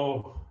enough.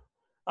 So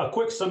a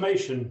quick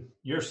summation,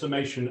 your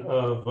summation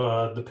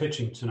of the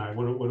pitching tonight.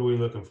 What are we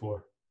looking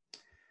for?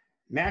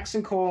 Max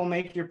and Cole,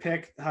 make your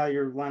pick how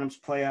your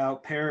lineups play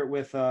out. Pair it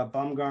with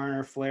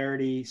Bumgarner,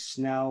 Flaherty,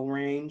 Snell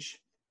range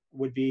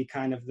would be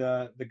kind of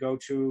the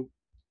go-to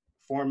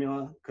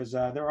formula, because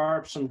there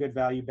are some good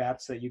value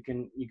bats that you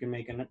can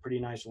make a pretty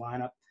nice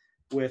lineup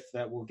with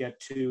that we'll get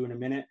to in a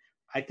minute.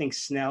 I think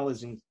Snell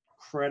is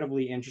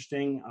incredibly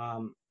interesting.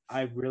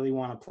 I really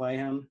want to play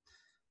him.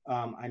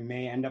 I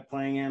may end up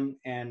playing him.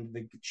 And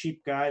the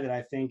cheap guy that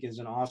I think is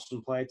an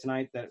awesome play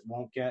tonight that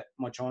won't get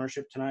much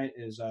ownership tonight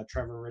is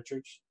Trevor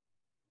Richards.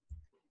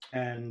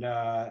 And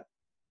if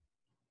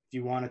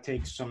you want to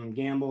take some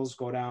gambles,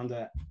 go down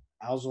to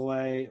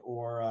Alzolay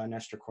or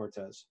Nestor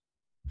Cortez.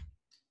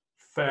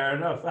 Fair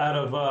enough.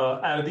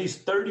 Out of these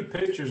 30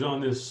 pitchers on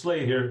this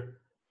slate here,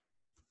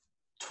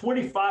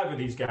 25 of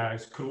these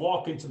guys could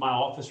walk into my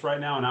office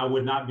right now and I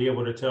would not be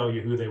able to tell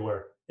you who they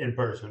were in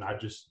person.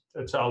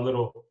 That's how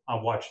little I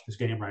watch this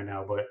game right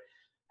now. But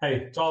hey,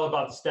 it's all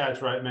about the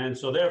stats, right, man?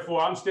 So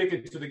therefore, I'm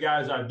sticking to the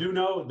guys I do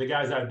know, the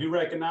guys I do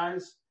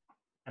recognize,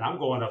 and I'm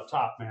going up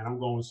top, man. I'm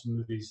going with some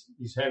of these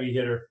heavy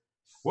hitter.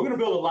 We're going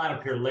to build a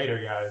lineup here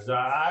later, guys.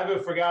 I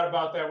haven't forgot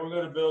about that. We're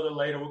going to build it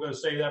later. We're going to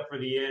save that for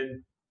the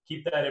end.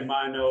 Keep that in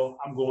mind, though.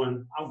 I'm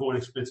going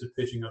expensive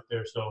pitching up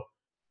there. So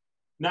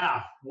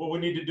now what we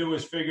need to do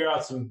is figure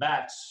out some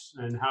bats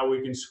and how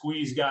we can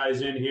squeeze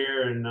guys in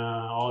here and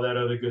all that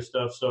other good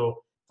stuff.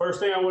 So first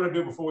thing I want to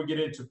do before we get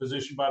into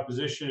position by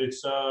position,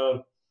 it's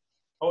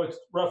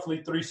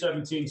roughly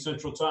 3:17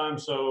 Central Time.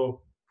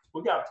 So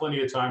we got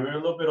plenty of time here, a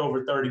little bit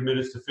over 30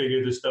 minutes to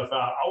figure this stuff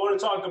out. I want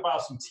to talk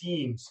about some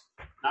teams,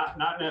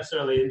 not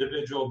necessarily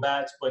individual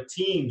bats, but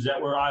teams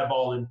that we're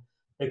eyeballing.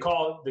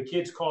 The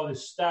kids call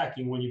this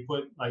stacking when you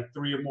put like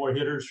 3 or more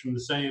hitters from the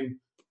same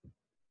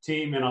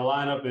team in a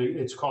lineup.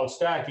 It's called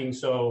stacking.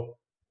 So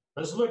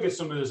let's look at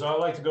some of this. I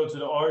like to go to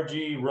the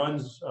RG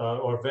runs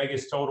or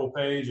Vegas total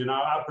page, and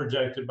I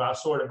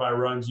sort it by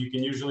runs. You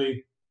can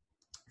usually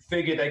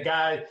figure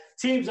that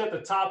teams at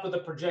the top of the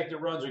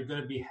projected runs are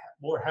going to be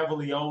more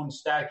heavily owned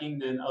stacking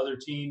than other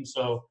teams.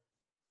 So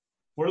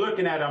we're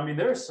looking at,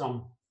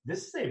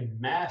 this is a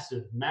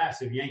massive,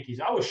 massive Yankees.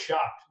 I was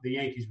shocked the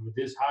Yankees were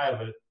this high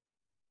of a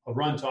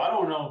run. So I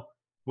don't know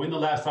when the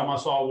last time I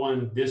saw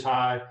one this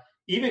high.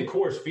 Even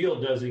Coors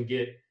Field doesn't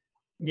get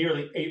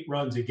nearly 8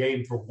 runs a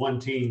game for one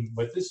team,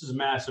 but this is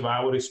massive.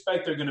 I would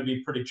expect they're going to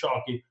be pretty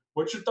chalky.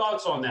 What's your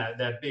thoughts on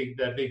that big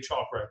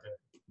chalk right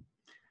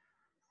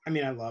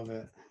there? I love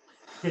it.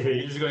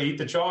 You're just going to eat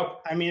the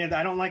chalk? I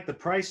don't like the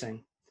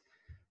pricing.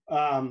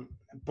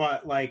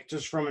 But like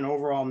just from an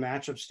overall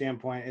matchup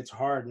standpoint, it's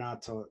hard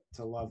not to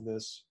love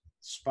this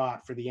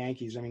spot for the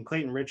Yankees.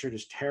 Clayton Richard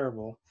is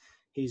terrible.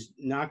 He's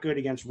not good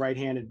against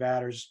right-handed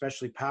batters,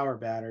 especially power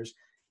batters.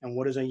 And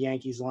what is a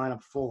Yankees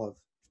lineup full of?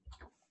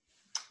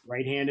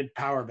 Right-handed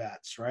power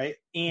bats, right?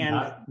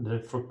 And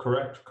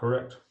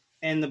correct.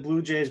 And the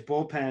Blue Jays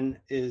bullpen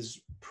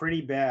is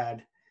pretty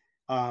bad,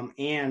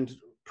 and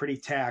pretty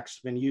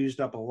taxed, been used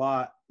up a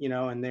lot,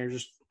 and they're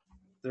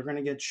going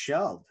to get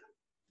shelled.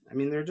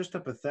 They're just a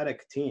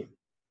pathetic team.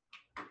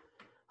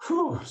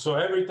 Whew. So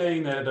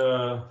everything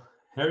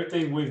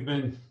we've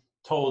been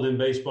told in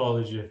baseball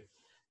is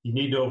you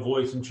need to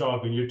avoid some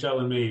chalk, and you're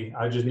telling me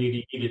I just need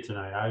to eat it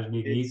tonight. I just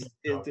need to eat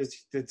it.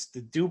 It's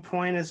the dew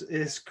point is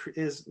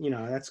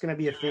that's going to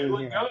be a theme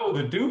here.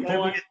 The dew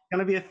point. It's going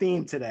to be a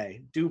theme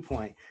today. Dew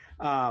point.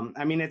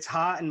 It's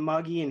hot and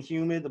muggy and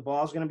humid. The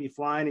ball's going to be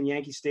flying in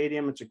Yankee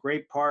Stadium. It's a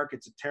great park.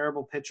 It's a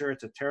terrible pitcher.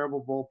 It's a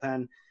terrible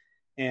bullpen,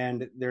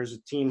 and there's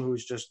a team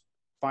who's just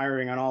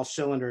firing on all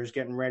cylinders,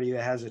 getting ready,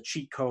 that has a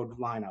cheat code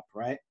lineup,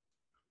 right?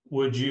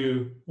 Would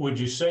you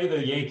say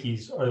the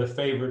Yankees are the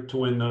favorite to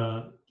win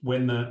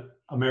the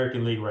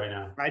American League right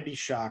now? I'd be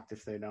shocked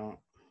if they don't.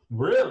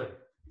 Really?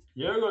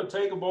 You're going to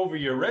take them over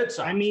your Red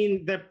Sox?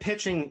 They're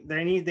pitching.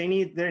 They need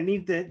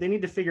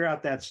to figure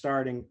out that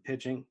starting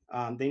pitching.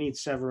 They need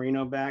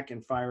Severino back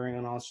and firing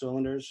on all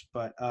cylinders,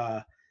 but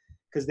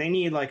because they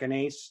need like an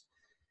ace.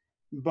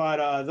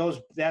 But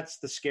that's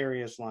the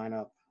scariest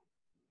lineup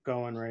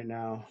going right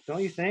now,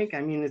 don't you think?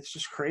 It's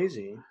just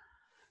crazy.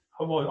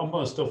 I'm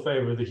going to still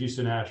favor the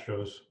Houston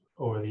Astros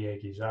over the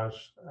Yankees. I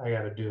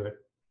got to do it.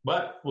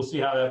 But we'll see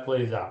how that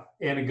plays out.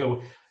 And a good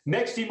one.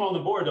 Next team on the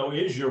board, though,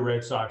 is your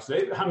Red Sox.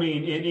 In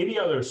any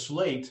other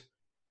slate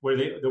where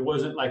there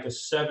wasn't like a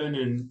 7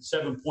 and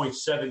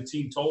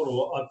 7.17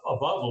 total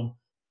above them,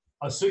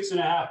 a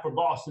 6.5 for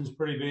Boston's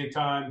pretty big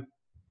time.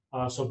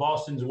 So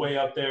Boston's way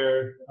up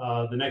there.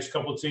 The next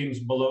couple of teams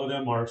below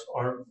them are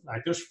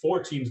like there's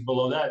 4 teams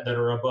below that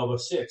are above a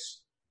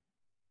 6.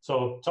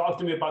 So talk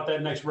to me about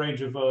that next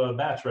range of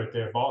bats right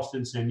there.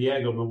 Boston, San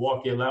Diego,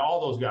 Milwaukee, Atlanta, all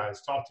those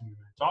guys. Talk to me,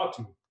 man. Talk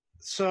to me.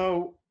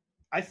 So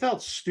I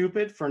felt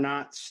stupid for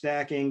not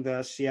stacking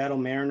the Seattle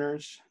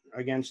Mariners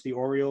against the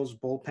Orioles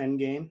bullpen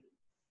game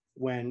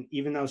when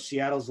even though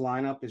Seattle's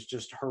lineup is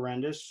just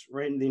horrendous,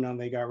 right?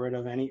 They got rid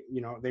of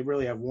they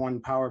really have one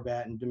power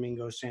bat in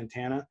Domingo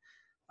Santana.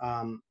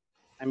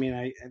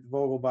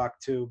 Vogelbach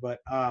too, but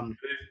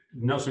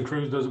Nelson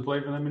Cruz doesn't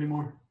play for them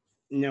anymore?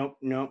 Nope.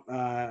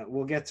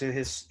 We'll get to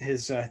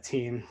his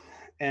team,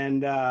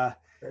 and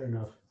Fair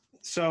enough.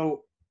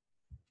 So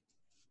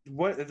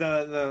what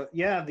the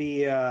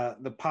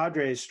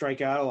Padres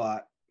strike out a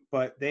lot,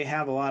 but they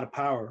have a lot of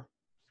power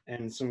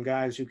and some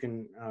guys who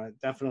can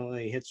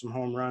definitely hit some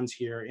home runs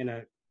here in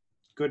a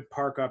good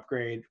park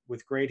upgrade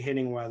with great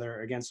hitting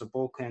weather against a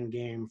bullpen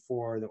game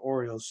for the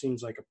Orioles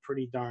seems like a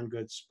pretty darn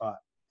good spot.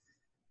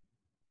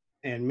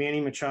 And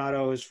Manny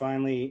Machado is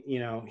finally,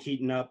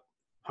 heating up.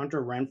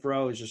 Hunter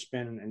Renfroe has just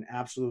been an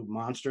absolute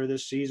monster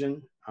this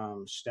season.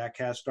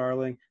 Statcast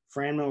darling.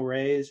 Franmil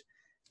Reyes,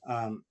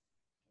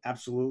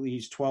 absolutely,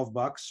 he's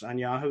 $12 on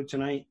Yahoo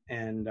tonight,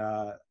 and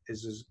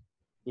is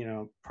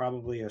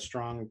probably as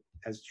strong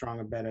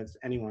a bet as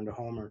anyone to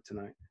homer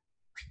tonight.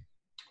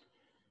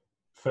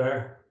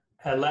 Fair.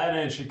 Atlanta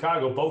and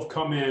Chicago both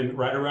come in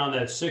right around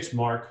that 6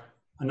 mark.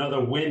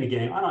 Another win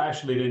game. I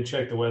actually didn't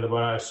check the weather,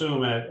 but I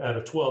assume at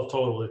a 12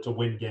 total, it's a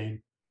win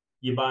game.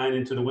 You buying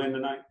into the win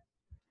tonight?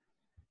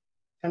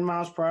 10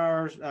 miles per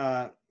hour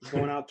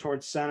going out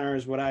towards center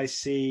is what I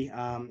see.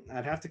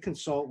 I'd have to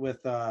consult with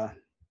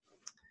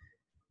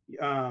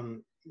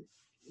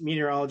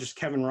meteorologist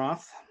Kevin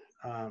Roth,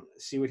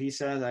 see what he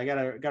says. I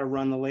gotta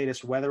run the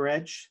latest weather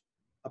edge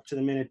up to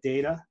the minute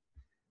data.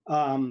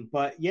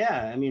 But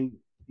yeah, I mean,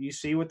 you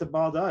see what the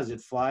ball does.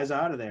 It flies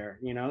out of there,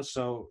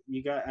 so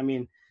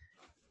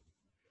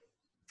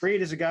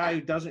Fried is a guy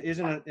who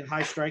isn't a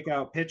high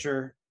strikeout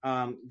pitcher.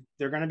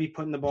 They're going to be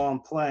putting the ball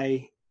in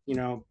play.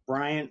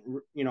 Bryant,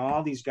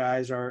 all these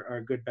guys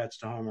are good bets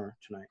to homer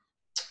tonight.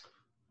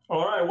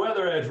 All right,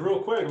 Weather Edge,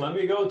 real quick. Let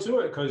me go to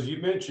it because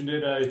you mentioned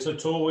it. It's a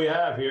tool we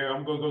have here.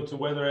 I'm going to go to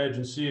Weather Edge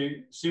and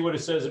see what it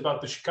says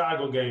about the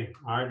Chicago game.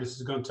 All right, this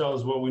is going to tell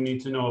us what we need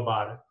to know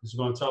about it. This is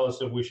going to tell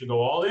us if we should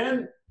go all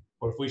in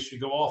or if we should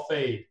go all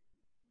fade.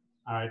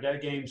 All right,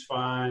 that game's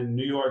fine.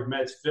 New York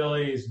Mets,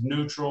 Phillies,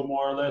 neutral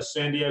more or less.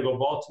 San Diego,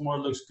 Baltimore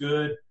looks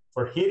good.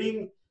 For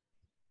hitting,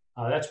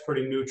 that's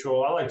pretty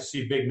neutral. I like to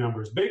see big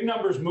numbers. Big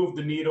numbers move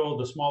the needle.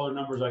 The smaller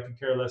numbers I could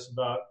care less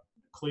about.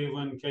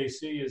 Cleveland,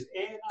 KC is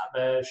not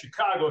bad.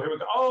 Chicago, here we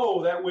go.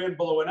 Oh, that wind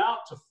blowing out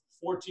to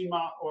 14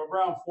 mile or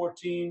around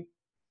 14.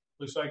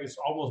 Looks like it's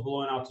almost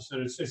blowing out to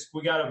center.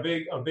 We got a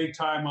big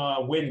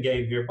time win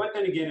game here. But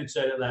then again, it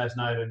said it last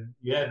night, and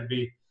you had to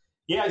be.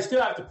 Yeah, you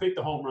still have to pick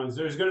the home runs.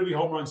 There's going to be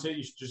home runs hit.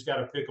 You just got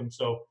to pick them.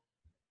 So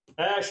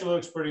that actually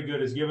looks pretty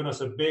good. It's given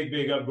us a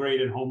big upgrade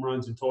in home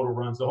runs and total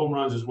runs. The home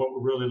runs is what we're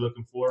really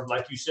looking for.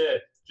 Like you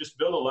said, just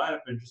build a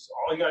lineup and just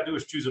all you got to do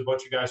is choose a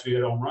bunch of guys who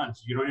hit home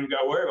runs. You don't even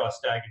got to worry about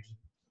stacking.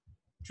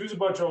 Choose a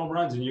bunch of home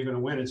runs and you're going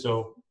to win it.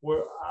 So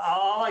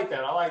I like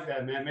that. I like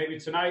that, man. Maybe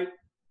tonight,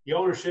 the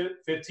ownership,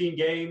 15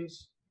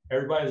 games.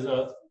 Everybody's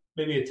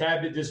maybe a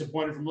tad bit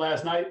disappointed from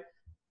last night.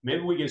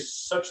 Maybe we get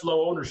such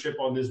low ownership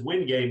on this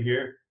win game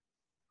here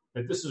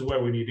that this is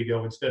where we need to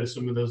go instead of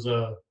some of those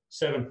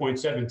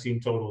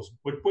 7.17 totals.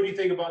 What do you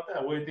think about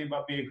that? What do you think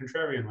about being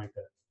contrarian like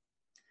that?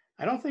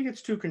 I don't think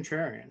it's too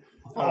contrarian.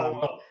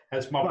 Well,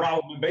 that's my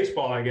problem with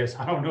baseball, I guess.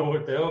 I don't know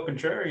what the hell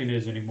contrarian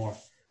is anymore.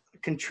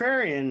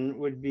 Contrarian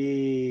would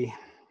be,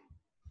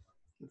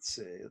 let's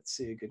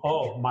see a good.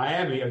 Oh,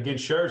 Miami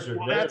against Scherzer.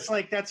 Well,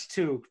 that's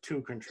too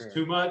contrarian. It's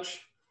too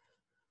much.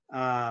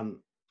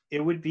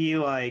 It would be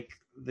like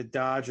the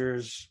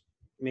Dodgers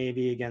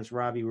maybe against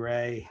Robbie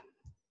Ray.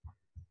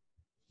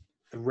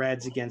 The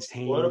Reds against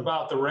Haney. What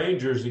about the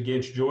Rangers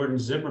against Jordan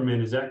Zimmerman?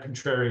 Is that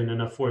contrarian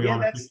enough for you?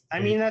 Yeah,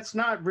 that's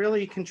not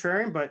really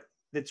contrarian, but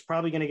it's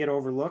probably going to get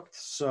overlooked.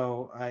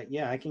 So,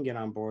 I can get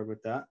on board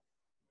with that.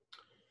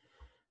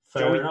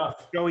 Fair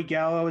enough. Joey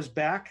Gallo is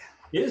back.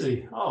 Is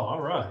he? Oh,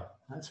 all right.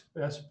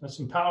 That's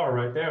some power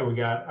right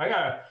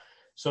there.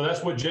 So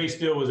that's what Jay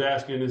Steele was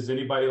asking. Is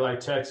anybody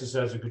like Texas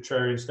as a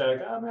contrarian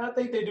stack? I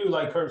think they do.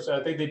 Like Kurt said,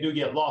 I think they do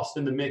get lost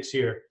in the mix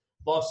here.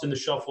 Lost in the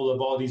shuffle of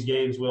all these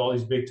games with all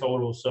these big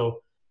totals.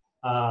 So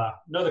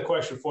another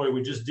question for you.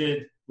 We just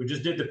did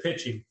the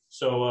pitching.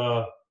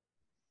 So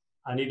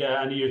I need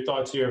your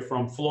thoughts here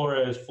from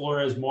Flores.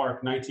 Flores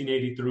Mark,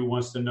 1983,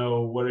 wants to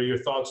know what are your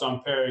thoughts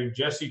on pairing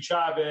Jesse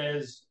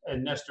Chavez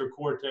and Nestor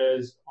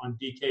Cortez on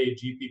DK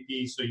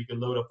GPP so you can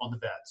load up on the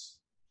bets.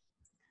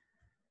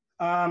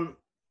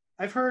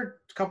 I've heard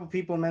a couple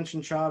people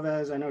mention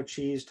Chavez. I know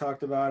Cheese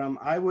talked about him.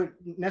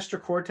 Nestor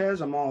Cortez,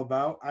 I'm all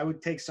about. I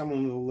would take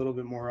someone with a little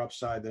bit more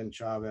upside than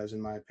Chavez, in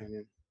my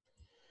opinion.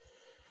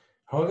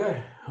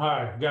 Okay. All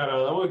right.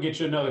 I want to get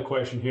you another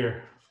question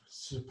here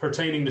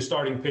pertaining to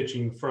starting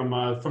pitching from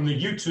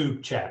the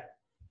YouTube chat.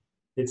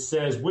 It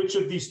says, which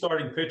of these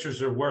starting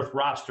pitchers are worth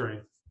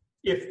rostering,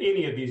 if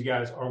any of these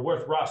guys are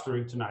worth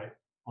rostering tonight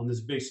on this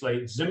big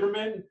slate?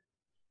 Zimmerman,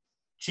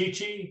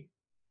 Chichi,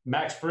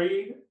 Max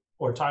Fried,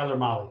 or Tyler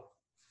Mahle?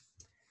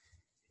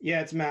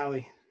 Yeah, it's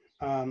Mahle.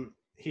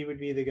 He would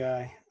be the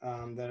guy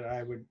that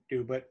I would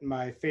do, but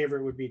my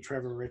favorite would be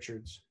Trevor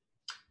Richards.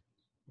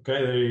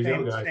 Okay, there you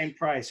go, guys. Same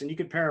price, and you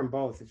could pair them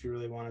both if you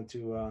really wanted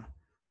to.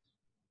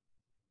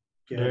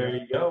 There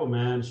you go,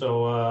 man.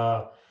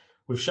 So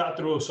we've shot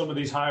through some of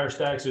these higher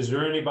stacks. Is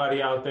there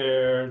anybody out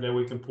there that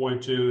we can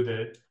point to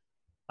that,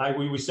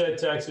 We said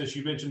Texas.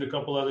 You mentioned a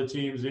couple other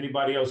teams.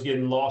 Anybody else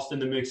getting lost in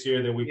the mix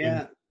here that we can?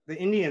 Yeah, the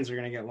Indians are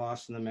going to get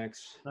lost in the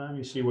mix. Let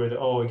me see where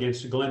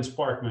against Glenn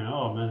Sparkman.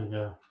 Oh man,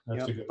 yeah,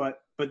 that's a good.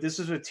 But this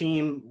is a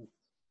team,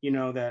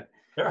 that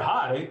they're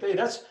hot, ain't they?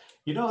 That's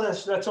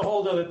a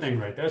whole other thing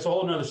right there. That's a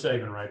whole other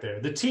segment right there.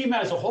 The team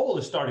as a whole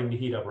is starting to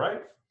heat up,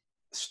 right?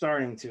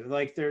 Starting to,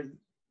 like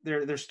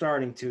they're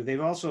starting to.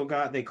 They've also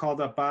they called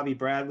up Bobby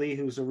Bradley,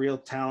 who's a real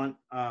talent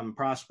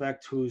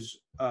prospect. Who's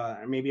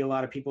maybe a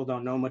lot of people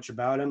don't know much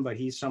about him, but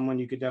he's someone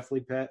you could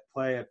definitely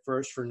play at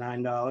first for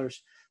 $9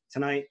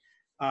 tonight.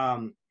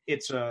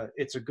 It's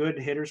a good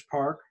hitter's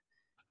park.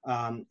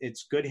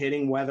 It's good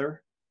hitting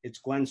weather. It's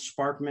Glenn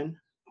Sparkman,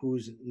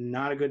 who's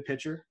not a good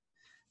pitcher.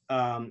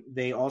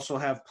 They also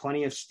have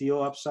plenty of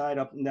steal upside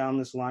up and down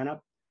this lineup.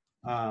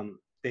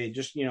 They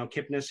just,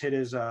 Kipnis hit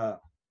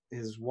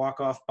his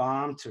walk-off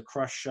bomb to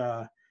crush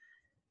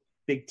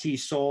Big T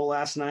Soul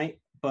last night.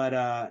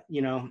 But,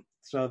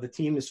 so the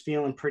team is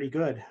feeling pretty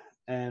good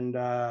and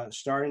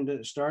starting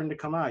to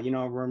come out.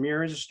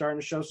 Ramirez is starting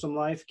to show some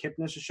life.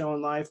 Kipnis is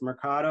showing life.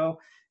 Mercado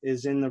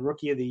is in the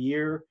Rookie of the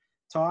Year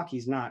talk.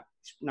 He's not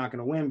going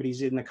to win, but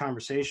he's in the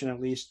conversation at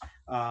least.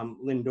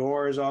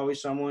 Lindor is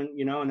always someone,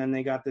 and then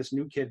they got this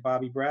new kid,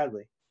 Bobby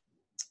Bradley.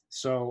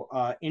 So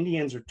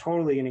Indians are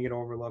totally going to get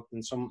overlooked,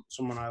 and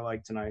someone I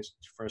like tonight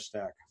for a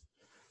stack.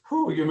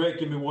 Whew, you're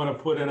making me want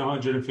to put in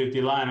 150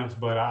 lineups,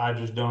 but I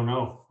just don't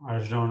know.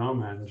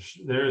 Man.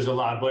 There is a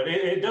lot, but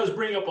it does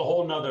bring up a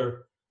whole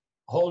nother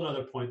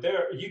point.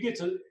 There, you get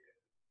to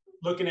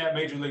looking at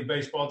Major League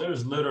Baseball.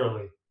 There's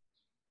literally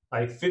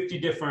like 50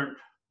 different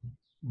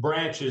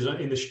branches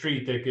in the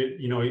street that could,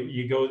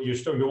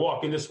 you're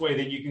walking this way,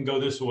 then you can go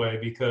this way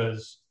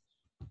because,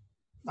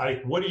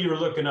 like, what are you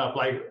looking up?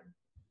 Like,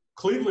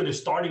 Cleveland is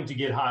starting to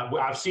get hot.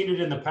 I've seen it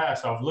in the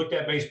past. I've looked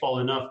at baseball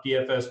enough,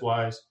 DFS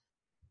wise.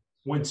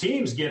 When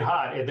teams get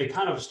hot, they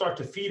kind of start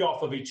to feed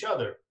off of each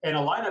other, and a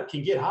lineup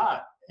can get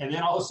hot, and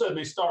then all of a sudden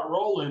they start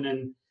rolling,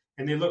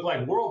 and they look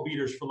like world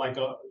beaters for like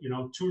 2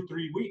 or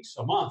 3 weeks,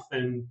 a month,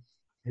 and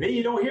then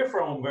you don't hear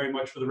from them very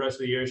much for the rest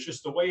of the year. It's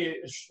just the way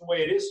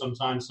it is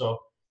sometimes. So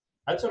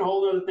that's a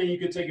whole other thing you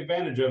could take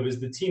advantage of is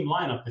the team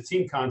lineup, the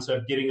team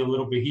concept getting a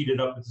little bit heated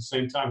up at the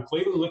same time.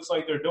 Cleveland looks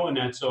like they're doing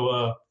that.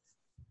 So,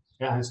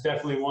 yeah, it's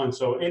definitely one.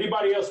 So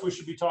anybody else we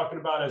should be talking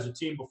about as a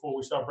team before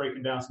we start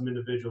breaking down some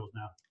individuals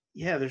now?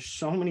 Yeah, there's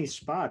so many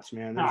spots,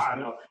 man. I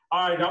know.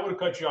 All right, I'm going to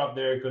cut you off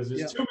there because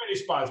there's too many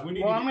spots. I'm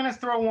going to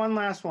throw one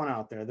last one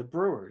out there. The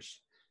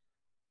Brewers.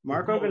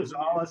 Marco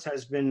Gonzalez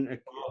has been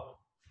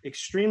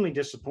extremely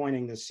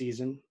disappointing this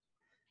season.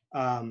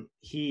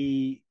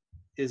 He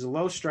is a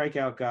low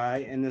strikeout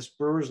guy, and this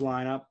Brewers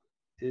lineup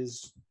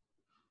is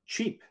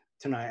cheap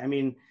tonight. I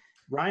mean,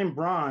 Ryan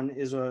Braun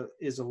is a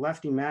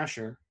lefty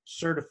masher,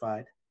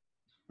 certified,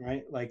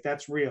 right? Like,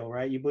 that's real,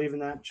 right? You believe in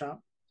that,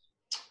 Chop?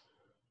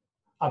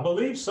 I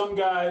believe some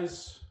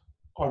guys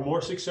are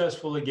more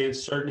successful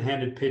against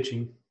certain-handed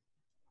pitching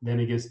than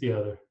against the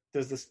other.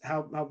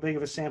 How big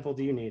of a sample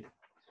do you need?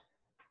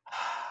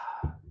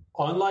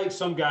 Unlike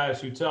some guys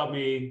who tell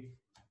me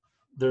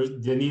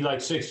they need like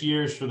 6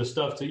 years for the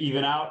stuff to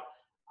even out,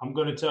 I'm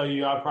going to tell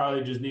you I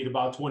probably just need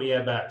about 20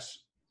 at-bats.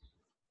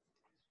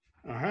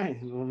 All right.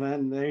 Well,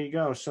 then there you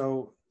go.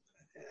 So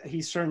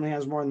he certainly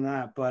has more than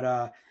that.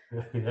 But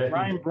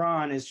Ryan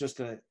Braun is just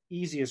the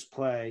easiest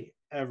play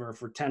ever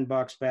for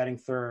 $10 batting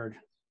third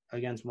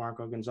against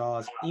Marco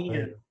Gonzalez.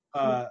 And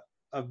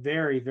a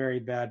very, very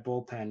bad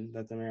bullpen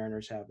that the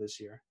Mariners have this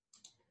year.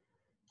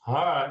 All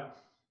right.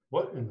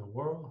 What in the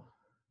world?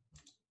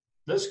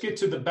 Let's get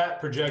to the bat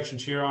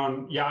projections here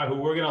on Yahoo.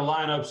 We're going to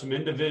line up some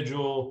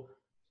individual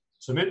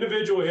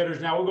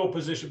hitters. Now we'll go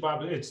position by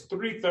position. It's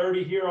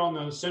 3:30 here on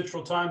the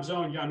Central Time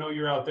Zone. I know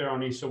you're out there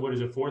on East. So what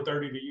is it?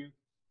 4:30 to you,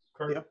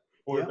 Kurt? Yep.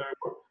 4:30. Yep.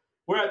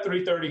 We're at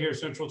 3:30 here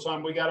Central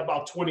Time. We got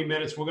about 20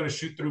 minutes. We're going to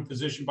shoot through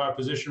position by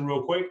position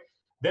real quick.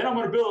 Then I'm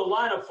going to build a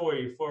lineup for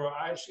you.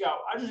 I just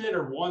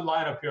entered one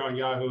lineup here on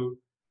Yahoo,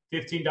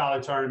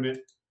 $15 tournament.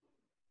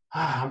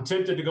 I'm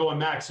tempted to go in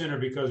max center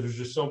because there's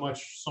just so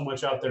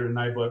much out there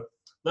tonight. But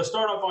let's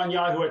start off on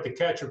Yahoo at the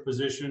catcher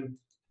position.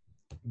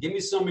 Give me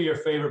some of your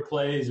favorite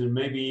plays, and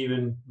maybe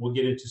even we'll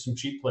get into some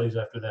cheap plays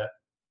after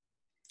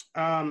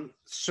that.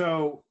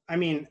 So, I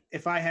mean,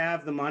 if I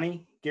have the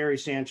money, Gary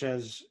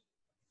Sanchez,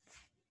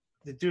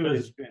 the dude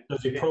has been.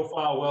 Does he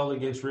profile well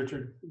against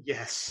Richard?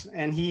 Yes,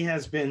 and he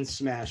has been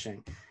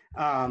smashing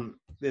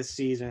this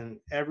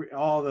season.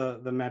 All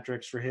the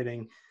metrics for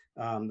hitting,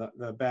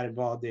 the batted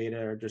ball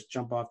data are just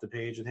jump off the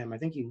page with him. I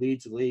think he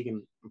leads the league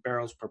in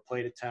barrels per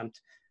plate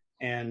attempt,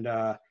 and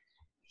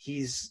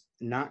he's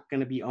not going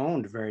to be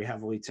owned very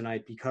heavily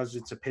tonight because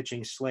it's a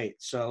pitching slate.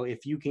 So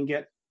if you can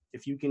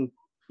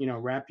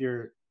wrap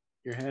your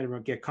head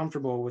around, get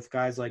comfortable with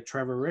guys like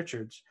Trevor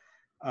Richards,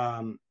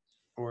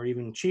 or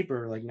even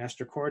cheaper like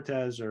Nestor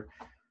Cortez or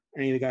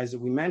any of the guys that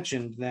we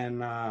mentioned,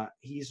 then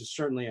he's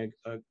certainly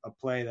a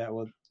play that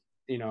will,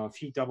 if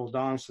he double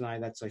dongs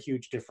tonight, that's a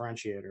huge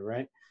differentiator,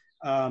 right?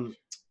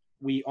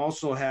 We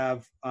also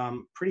have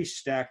pretty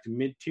stacked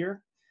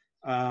mid-tier.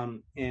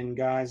 and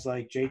guys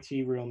like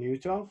JT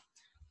Realmuto.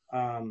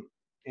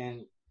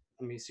 And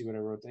let me see what I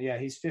wrote down. Yeah,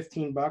 he's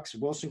 $15.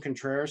 Wilson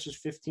Contreras is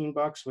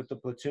 $15 with the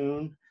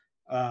platoon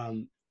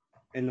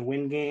in the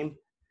win game.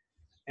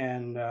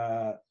 And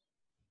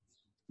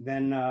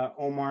then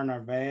Omar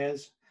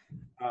Narvaez,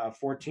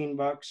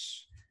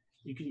 $14.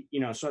 You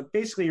could, so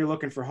basically you're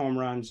looking for home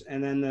runs.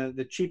 And then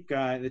the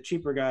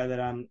cheaper guy that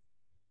I'm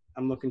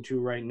looking to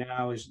right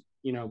now is,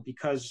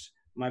 because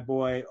my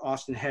boy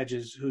Austin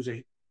Hedges, who's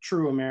a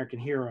true American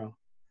hero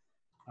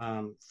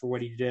for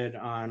what he did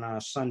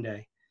on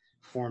Sunday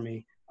for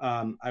me.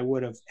 I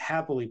would have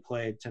happily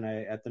played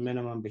tonight at the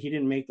minimum, but he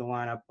didn't make the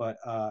lineup. But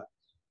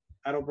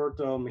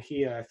Adalberto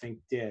Mejia, I think,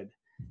 did,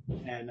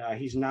 and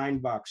he's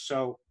 $9.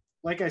 So,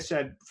 like I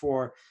said,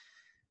 for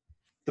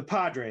the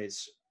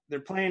Padres,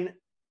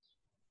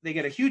 they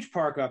get a huge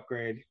park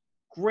upgrade,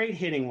 great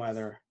hitting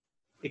weather,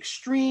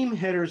 extreme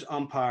hitters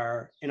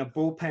umpire in a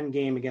bullpen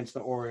game against the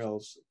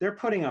Orioles. They're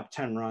putting up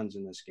 10 runs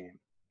in this game.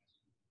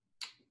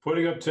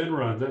 Putting up 10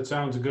 runs. That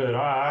sounds good.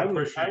 I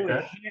appreciate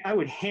that. I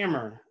would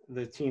hammer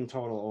the team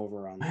total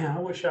over on that. Man, I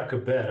wish I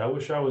could bet. I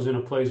wish I was in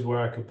a place where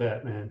I could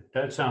bet, man.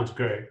 That sounds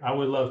great. I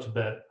would love to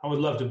bet. I would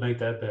love to make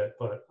that bet,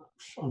 but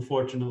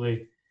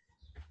unfortunately,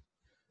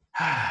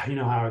 you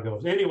know how it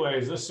goes.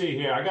 Anyways, let's see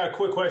here. I got a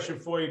quick question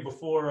for you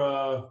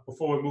before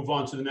we move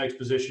on to the next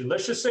position.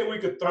 Let's just say we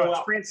could throw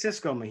out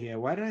Francisco Mejia.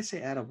 Why did I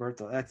say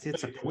Adalberto?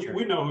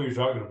 We know who you're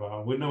talking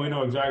about. We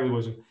know exactly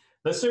what's.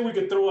 Let's say we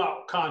could throw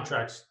out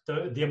contracts.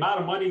 The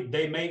amount of money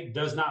they make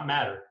does not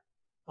matter.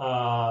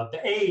 The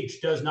age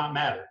does not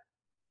matter.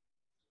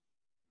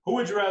 Who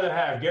would you rather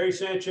have, Gary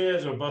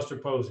Sanchez or Buster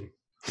Posey?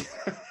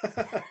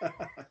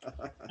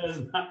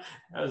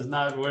 That's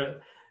not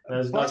what.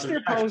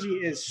 Buster Posey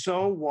is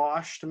so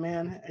washed,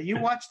 man. You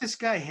watch this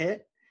guy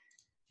hit.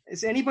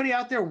 Is anybody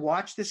out there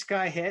watch this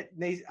guy hit?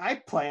 I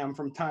play him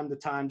from time to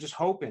time, just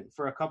hoping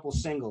for a couple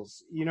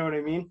singles. You know what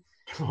I mean?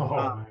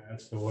 Oh, man,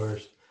 that's the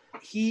worst.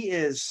 He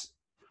is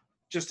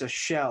just a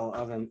shell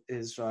of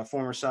his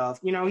former self.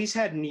 He's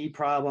had knee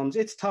problems.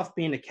 It's tough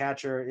being a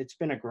catcher. It's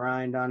been a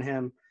grind on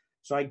him.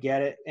 So I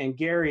get it. And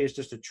Gary is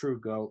just a true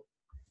GOAT,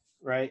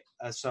 right?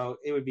 So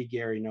it would be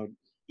Gary,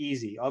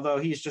 easy. Although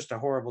he's just a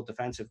horrible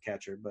defensive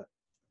catcher. But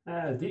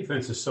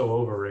defense is so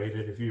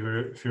overrated. If you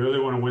really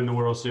want to win the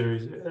World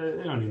Series,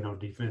 you don't need no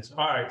defense.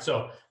 All right,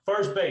 so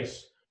first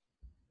base.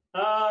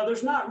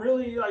 There's not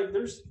really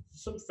there's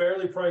some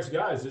fairly priced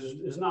guys.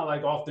 It's not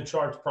like off the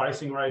charts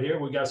pricing right here.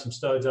 We got some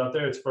studs out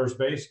there. It's first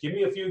base. Give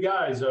me a few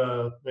guys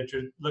that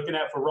you're looking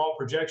at for raw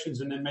projections,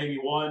 and then maybe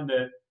one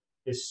that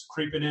is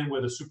creeping in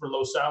with a super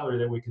low salary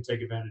that we can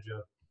take advantage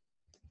of.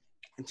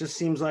 It just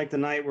seems like the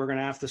night we're going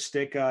to have to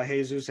stick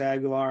Jesus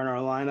Aguilar in our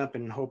lineup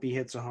and hope he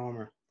hits a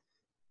homer.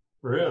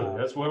 Really?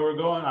 That's where we're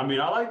going? I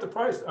mean, I like the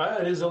price.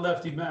 It is a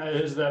lefty.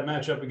 It is that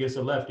matchup against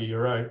a lefty.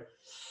 You're right.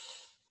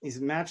 He's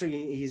matching.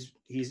 He's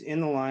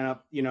in the lineup.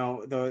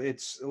 Though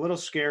it's a little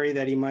scary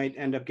that he might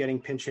end up getting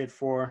pinch hit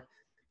for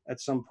at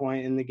some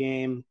point in the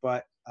game.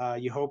 But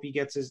you hope he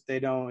gets his. They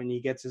don't, and he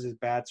gets his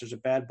bats. There's a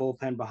bad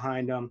bullpen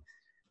behind him,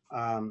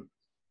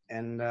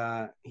 and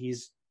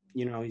he's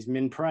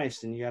min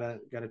priced, and you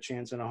got a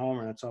chance in a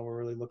homer. That's all we're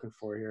really looking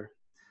for here.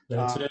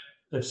 That's it.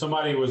 If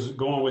somebody was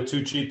going with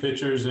two cheap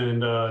pitchers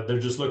and they're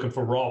just looking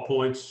for raw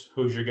points,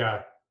 who's your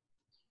guy?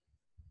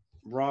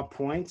 Raw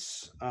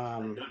points.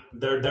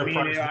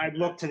 I'd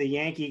look to the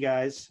Yankee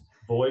guys.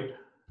 Voit.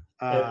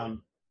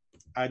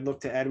 I'd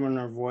look to Edwin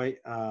or Voit.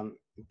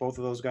 Both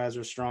of those guys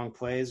are strong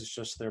plays. It's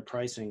just their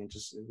pricing. It's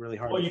just really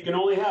hard. Well, you can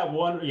only have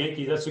one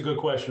Yankee. That's a good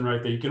question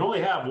right there. You can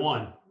only have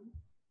one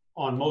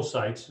on most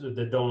sites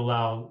that don't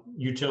allow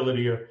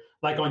utility, or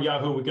like on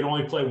Yahoo, we can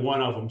only play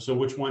one of them. So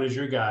which one is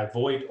your guy,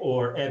 Voit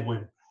or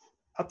Edwin?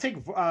 I'll take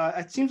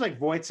it seems like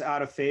Voigt's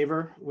out of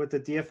favor with the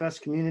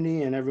DFS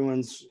community, and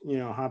everyone's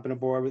hopping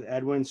aboard with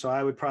Edwin. So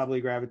I would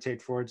probably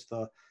gravitate towards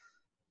the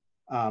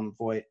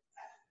Voit.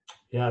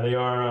 Yeah, they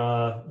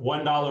are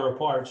 $1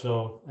 apart,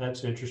 so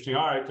that's interesting.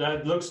 All right,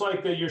 that looks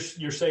like that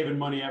you're saving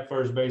money at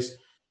first base.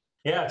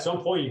 Yeah, at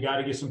some point you got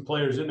to get some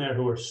players in there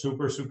who are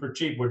super, super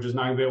cheap. We're just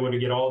not going to be able to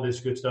get all this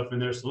good stuff in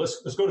there. So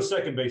let's go to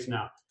second base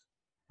now.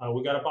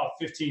 We got about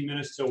 15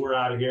 minutes till we're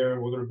out of here.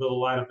 We're going to build a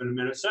lineup in a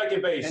minute.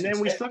 Second base. And then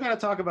we still got to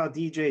talk about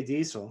DJ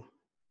Diesel.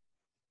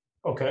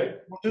 Okay.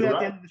 We'll do that at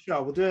the end of the show.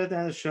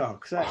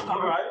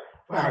 All right.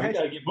 We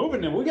got to get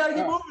moving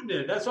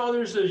then. That's all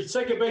there's.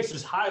 Second base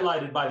is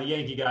highlighted by the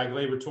Yankee guy,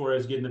 Gleyber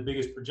Torres, getting the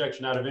biggest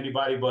projection out of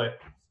anybody. But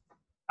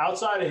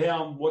outside of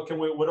him, what are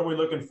we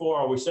looking for?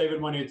 Are we saving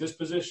money at this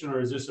position,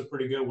 or is this a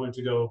pretty good one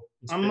to go?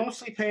 I'm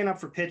mostly paying up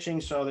for pitching,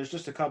 so there's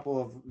just a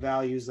couple of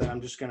values that I'm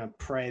just going to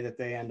pray that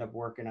they end up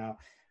working out.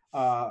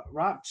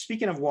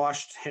 Speaking of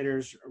washed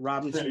hitters,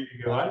 Robinson. There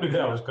you go. I knew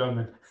that was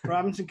coming.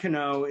 Robinson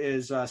Cano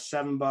is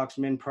 $7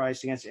 min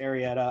price against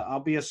Arrieta. I'll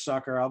be a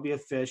sucker. I'll be a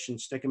fish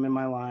and stick him in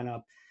my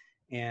lineup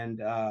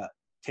and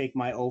take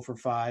my 0 for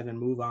 5 and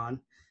move on.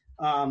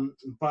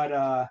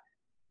 But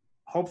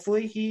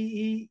hopefully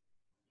he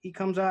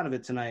comes out of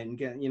it tonight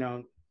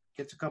and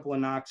gets a couple of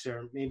knocks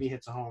or maybe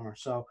hits a homer.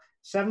 So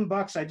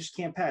 $7, I just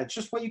can't pad. It's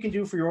just what you can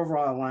do for your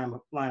overall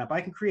lineup.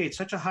 I can create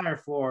such a higher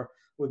floor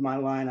with my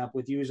lineup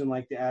with using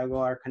like the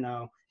Aguilar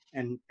Cano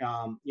and,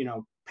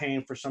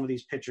 paying for some of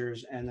these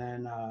pitchers and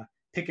then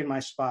picking my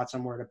spots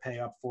on where to pay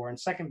up for. And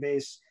second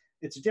base,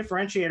 it's a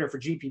differentiator for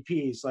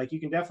GPPs. Like you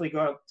can definitely go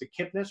up to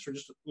Kipnis for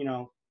just,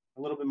 a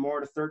little bit more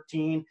to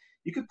 13.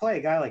 You could play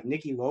a guy like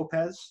Nicky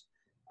Lopez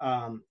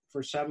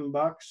for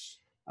 $7.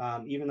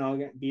 Even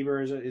though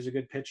Bieber is a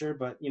good pitcher,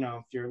 but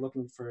if you're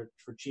looking for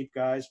cheap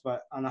guys,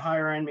 but on the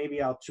higher end, maybe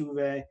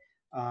Altuve,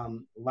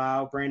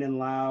 Brandon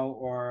Lau,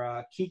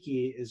 or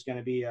Kiki is going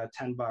to be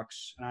 $10.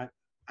 And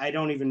I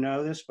don't even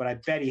know this, but I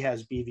bet he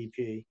has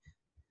BVP.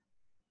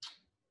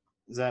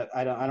 Is that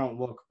I don't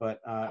look, but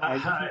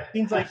it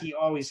seems like he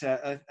always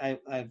has.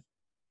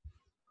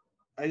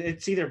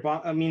 It's either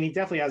he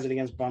definitely has it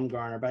against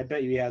Bumgarner, but I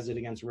bet you he has it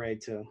against Ray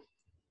too.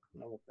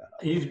 I'll look that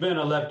up. He's been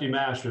a lefty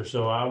master,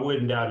 so I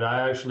wouldn't doubt it.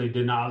 I actually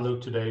did not look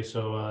today,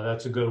 so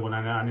that's a good one.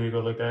 I need to go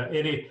look at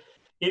it.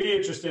 Any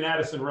interest in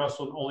Addison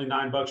Russell? Only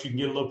 $9. You can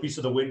get a little piece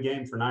of the win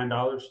game for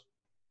 $9.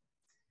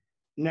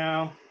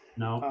 No.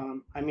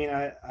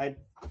 I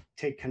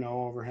take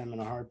Cano over him in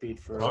a heartbeat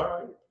for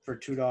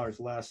 $2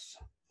 less.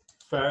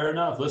 Fair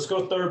enough. Let's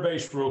go third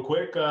base real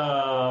quick.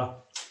 I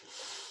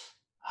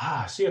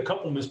see a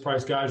couple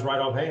mispriced guys right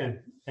offhand,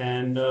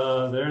 and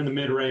they're in the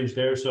mid range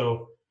there.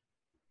 So.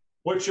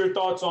 What's your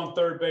thoughts on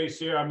third base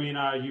here? I mean,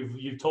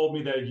 you've told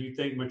me that you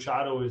think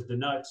Machado is the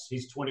nuts.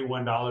 He's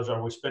 $21.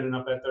 Are we spending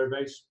up at third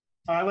base?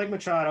 I like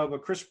Machado,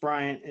 but Chris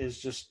Bryant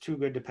is just too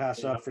good to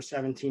pass up for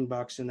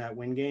 $17 in that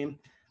win game.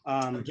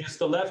 Against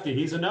the lefty.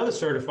 He's another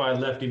certified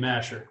lefty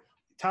masher.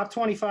 Top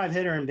 25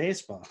 hitter in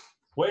baseball.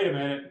 Wait a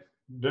minute.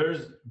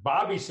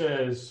 Bobby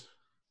says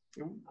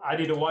I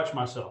need to watch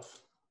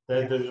myself.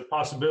 That there's a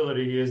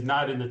possibility he is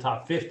not in the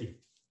top 50.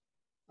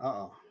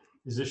 Uh-oh.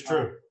 Is this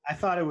true? I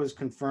thought it was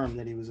confirmed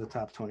that he was a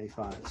top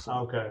 25. So.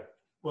 Okay.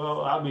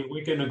 Well,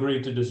 we can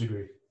agree to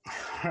disagree.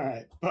 All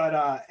right.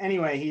 But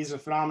anyway, he's a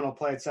phenomenal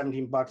play at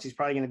 $17. He's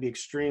probably going to be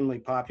extremely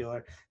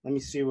popular. Let me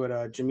see what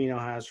Jamino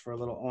has for a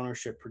little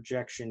ownership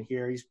projection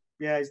here. He's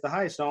the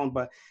highest owned,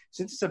 but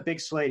since it's a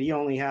big slate, he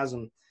only has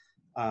him.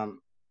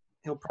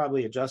 He'll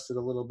probably adjust it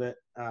a little bit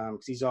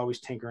because he's always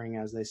tinkering,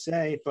 as they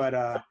say, but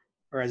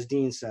or as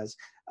Dean says.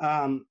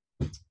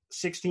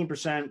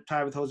 16%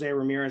 tied with Jose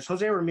Ramirez.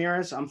 Jose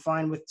Ramirez, I'm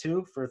fine with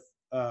too for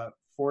 $4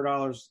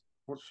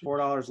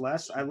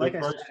 less. I think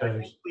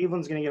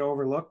Cleveland's going to get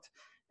overlooked,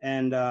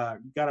 and got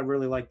to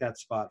really like that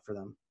spot for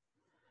them.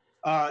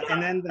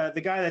 And then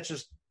the guy that's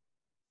just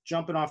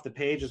jumping off the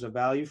page as a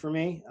value for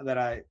me that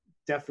I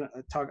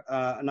definitely talk.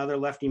 Another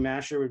lefty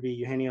masher would be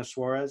Eugenio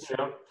Suarez.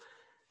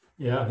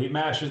 Yeah, he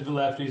mashes the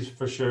lefties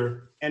for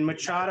sure. And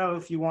Machado,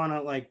 if you want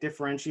to like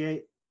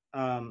differentiate,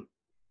 then.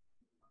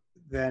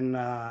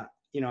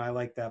 I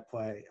like that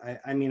play.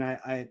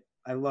 I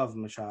love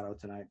Machado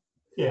tonight.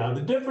 Yeah,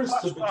 the difference.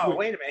 Wait a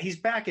minute. He's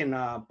back in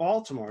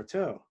Baltimore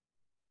too.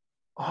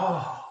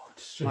 Oh,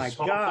 my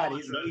God!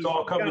 It's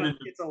all coming into.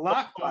 It's a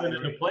lock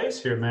into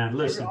place here, man.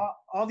 Listen,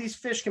 all these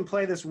fish can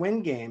play this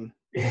win game.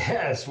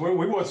 Yes, we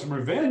want some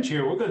revenge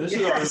here. This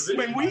is our revenge.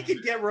 When we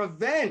could get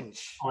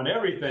revenge on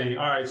everything.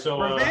 All right,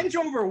 so revenge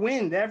over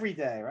wind every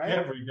day, right?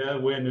 Every day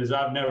win is.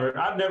 I've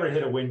never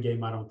hit a win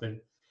game. I don't think.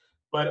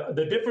 But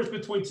the difference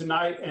between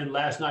tonight and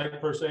last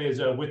night, per se, is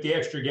with the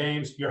extra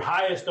games, your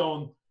highest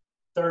owned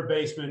third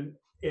baseman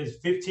is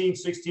 15,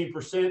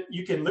 16%.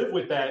 You can live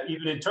with that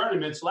even in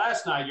tournaments.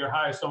 Last night, your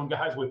highest owned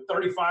guys with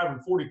 35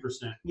 and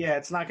 40%. Yeah,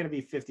 it's not going to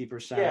be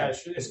 50%. Yeah,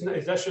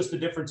 that's just the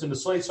difference in the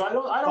slate. So I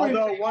don't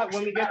even think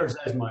when we matters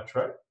as much,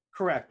 right?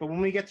 Correct. But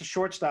when we get to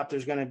shortstop,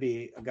 there's going to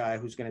be a guy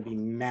who's going to be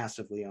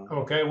massively owned.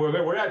 Okay,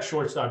 we're at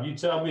shortstop. You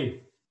tell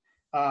me.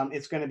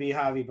 It's going to be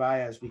Javi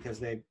Baez because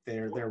they're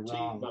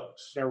wrong.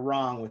 They're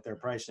wrong with their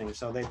pricing.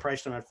 So they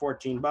priced him at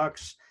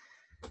 $14,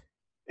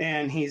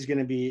 and he's going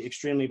to be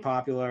extremely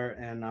popular.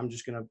 And I'm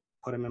just going to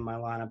put him in my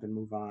lineup and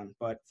move on.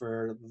 But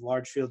for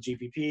large field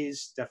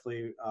GPPs,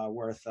 definitely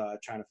worth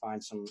trying to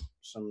find some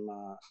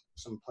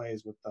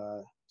plays with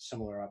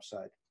similar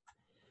upside.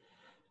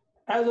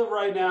 As of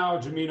right now,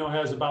 Jamino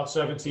has about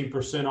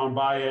 17% on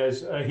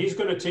Baez. He's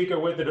going to tinker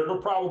with it. It'll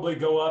probably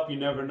go up. You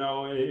never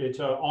know. It's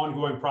an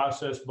ongoing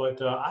process,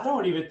 but I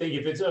don't even think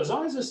if it's as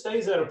long as it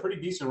stays at a pretty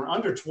decent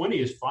under 20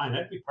 is fine.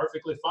 That'd be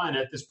perfectly fine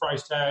at this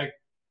price tag.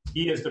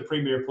 He is the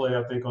premier play,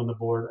 I think, on the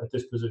board at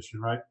this position,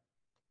 right?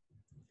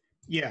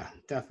 Yeah,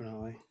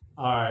 definitely.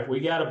 All right, we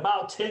got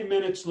about 10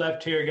 minutes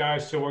left here,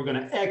 guys. So we're going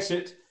to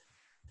exit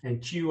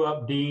and queue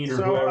up Dean or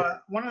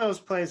whoever. One of those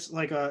plays,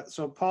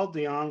 so Paul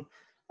DeYoung.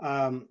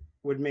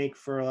 Would make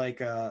for like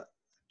a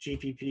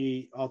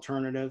GPP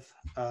alternative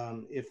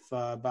if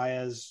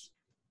Baez,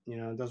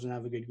 doesn't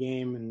have a good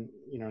game and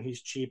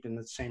he's cheap in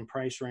the same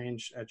price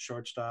range at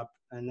shortstop,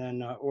 and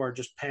then or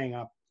just paying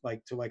up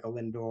to a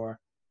Lindor,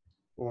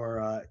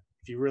 or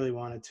if you really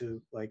wanted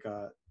to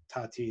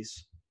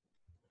Tatis,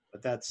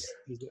 but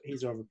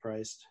he's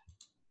overpriced.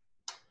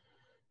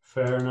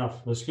 Fair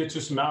enough. Let's get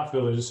to some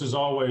outfielders. This is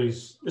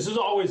always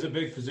a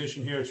big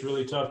position here. It's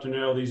really tough to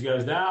narrow these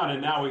guys down.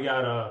 And now we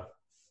got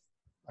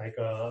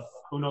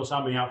who knows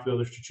how many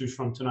outfielders to choose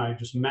from tonight.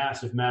 Just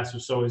massive,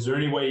 massive. So is there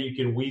any way you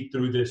can weed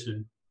through this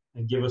and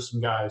give us some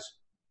guys?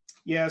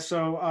 Yeah,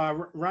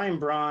 so Ryan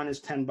Braun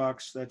is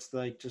 $10. That's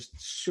like just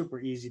super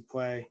easy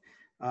play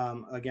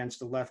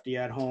against a lefty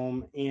at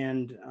home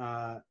and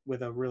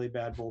with a really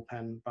bad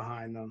bullpen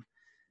behind them.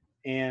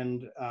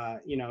 And,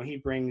 he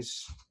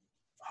brings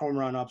home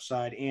run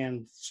upside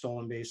and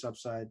stolen base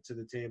upside to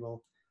the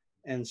table.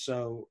 And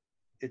so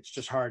it's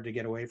just hard to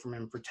get away from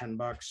him for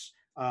 $10.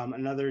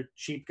 Another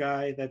cheap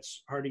guy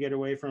that's hard to get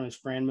away from is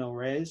Franmil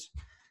Reyes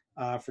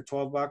for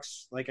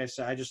 $12. Like I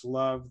said, I just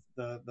love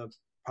the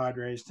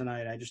Padres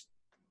tonight.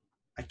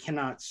 I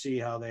cannot see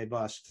how they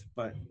bust,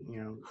 but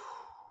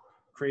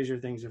crazier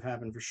things have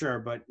happened for sure.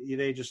 But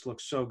they just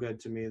look so good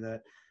to me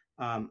that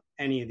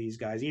any of these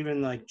guys,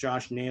 even like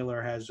Josh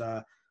Naylor, has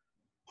a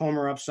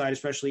homer upside,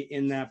 especially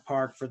in that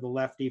park for the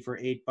lefty for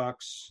 $8.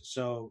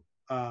 So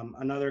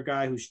another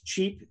guy who's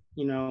cheap,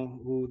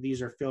 who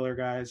these are filler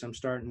guys I'm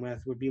starting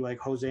with, would be like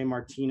Jose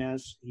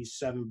Martinez. He's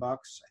 $7. I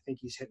think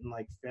he's hitting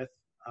like fifth.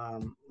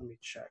 Let me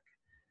check.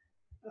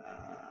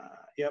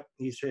 Yep,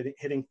 he's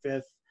hitting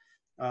fifth.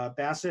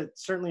 Bassett,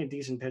 certainly a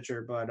decent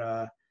pitcher, but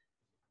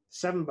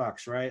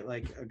 $7, right?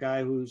 Like a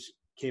guy who's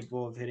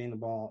capable of hitting the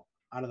ball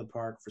out of the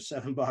park for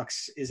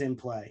 $7 is in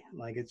play.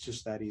 Like it's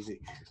just that easy.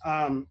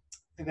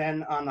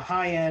 Then on the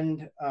high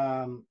end,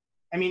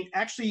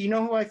 actually, you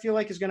know who I feel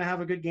like is going to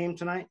have a good game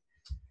tonight?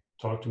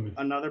 Talk to me.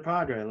 Another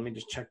Padre. Let me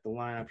just check the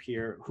lineup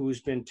here,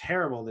 who's been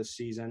terrible this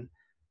season.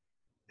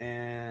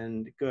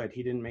 And good,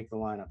 he didn't make the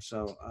lineup,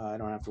 so I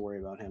don't have to worry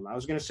about him. I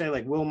was going to say,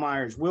 like, Will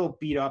Myers will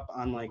beat up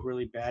on, like,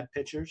 really bad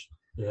pitchers.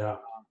 Yeah.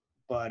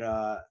 But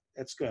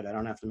it's good. I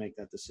don't have to make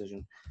that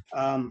decision.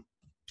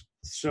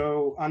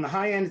 So on the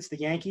high end, it's the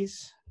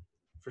Yankees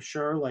for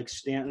sure, like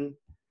Stanton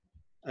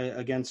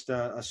against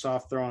a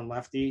soft throwing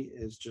lefty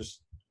is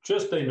just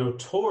a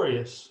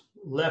notorious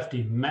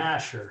lefty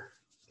masher.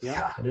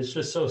 Yeah, God, it's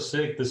just so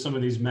sick that some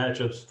of these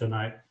matchups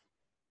tonight.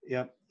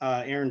 Yep.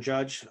 Aaron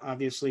Judge,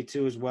 obviously,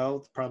 too, as well.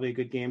 It's probably a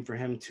good game for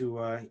him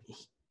to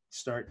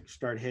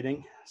start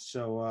hitting.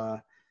 So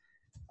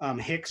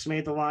Hicks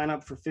made the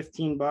lineup for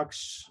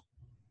 $15.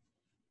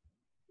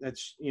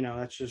 That's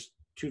just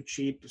too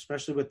cheap,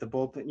 especially with the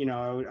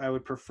bullpen. I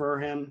would prefer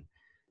him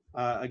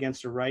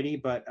against a righty,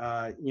 but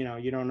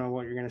you don't know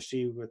what you're going to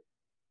see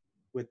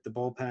with the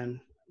bullpen.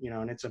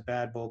 And it's a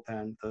bad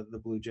bullpen, the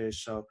Blue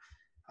Jays. So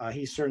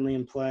he's certainly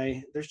in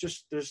play.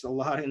 There's a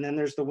lot, and then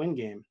there's the win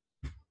game.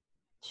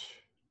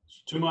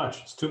 It's too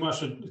much. It's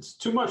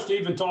too much to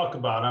even talk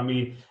about. I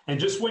mean, and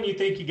just when you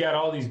think you got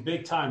all these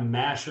big time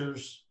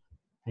mashers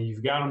and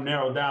you've got them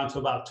narrowed down to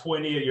about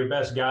 20 of your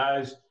best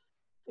guys,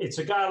 it's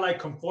a guy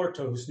like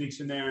Conforto who sneaks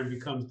in there and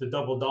becomes the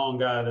double dong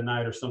guy of the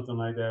night or something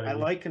like that. I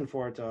like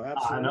Conforto.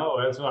 Absolutely. I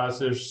know. That's why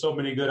there's so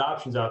many good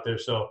options out there.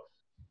 So,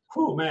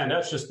 whew, man,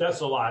 that's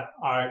a lot.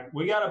 All right.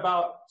 We got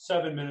about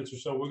 7 minutes or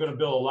so. We're going to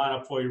build a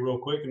lineup for you real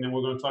quick, and then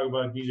we're going to talk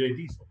about DJ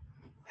Diesel.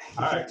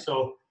 All right.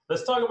 So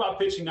let's talk about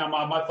pitching now.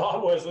 My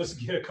thought was let's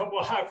get a couple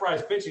of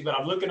high-priced pitching, but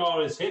I'm looking at all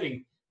this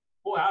hitting.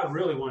 Boy, I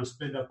really want to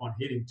spend up on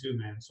hitting too,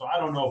 man. So I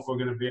don't know if we're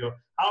going to be able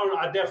 –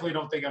 I definitely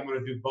don't think I'm going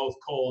to do both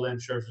Cole and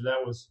Scherzer.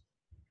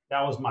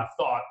 That was my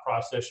thought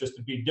process, just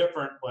to be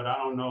different, but I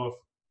don't know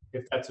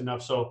if that's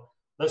enough. So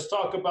let's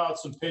talk about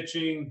some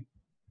pitching.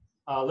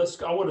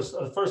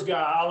 The first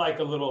guy I like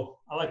a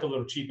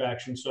little cheap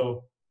action.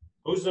 So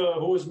who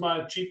is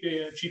my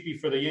cheapie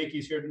for the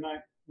Yankees here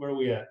tonight? Where are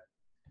we at?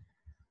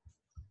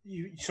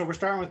 So we're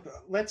starting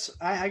with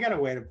I got a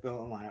way to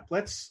build a lineup.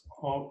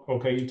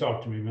 Okay, you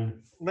talk to me,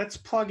 man. Let's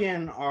plug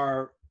in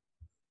our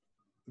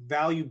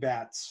value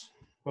bats.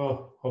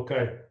 Oh,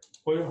 okay.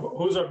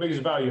 Who's our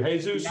biggest value?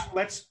 Jesus?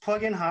 Let's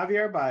plug in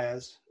Javier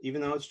Baez,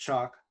 even though it's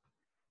chalk.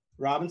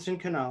 Robinson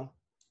Cano.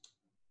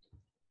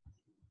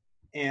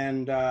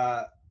 And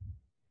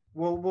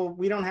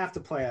we don't have to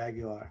play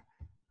Aguilar.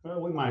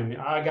 Well, we might.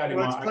 I got him.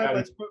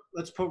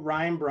 Let's put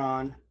Ryan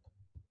Braun.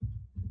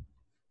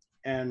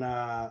 And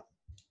I'd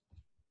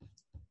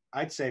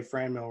say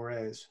Franmil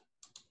Reyes.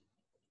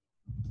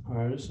 All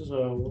right, this is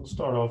we'll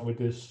start off with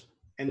this.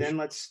 And then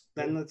let's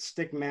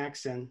stick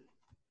Max in.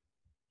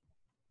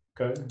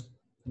 Okay.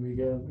 Let me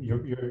go.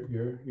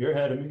 You're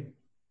ahead of me.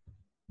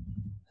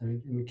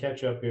 Let me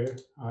catch up here.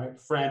 All right.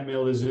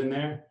 Franmil is in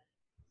there.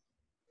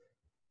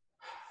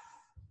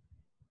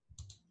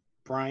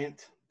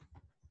 Bryant.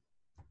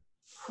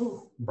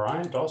 Whew.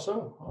 Bryant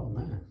also? Oh,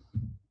 man.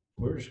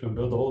 We're just going to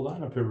build the whole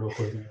lineup here real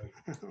quick.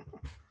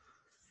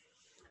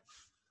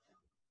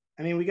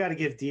 I mean, we got to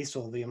give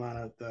Diesel the amount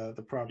of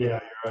the proper. Yeah,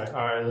 you're right.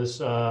 All right. Let's.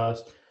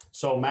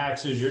 So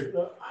Max is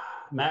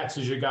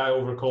your guy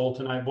over Cole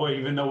tonight. Boy,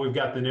 even though we've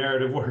got the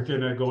narrative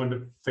working at going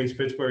to face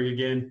Pittsburgh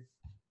again.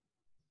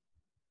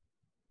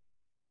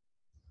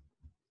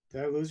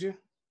 Did I lose you?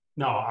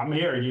 No, I'm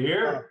here. You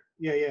here?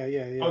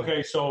 Yeah.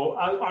 Okay, so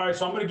all right,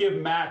 so I'm going to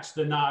give Max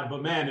the nod,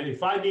 but man,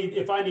 if I need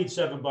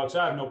 $7,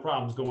 I have no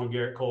problems going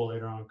Garrett Cole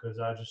later on because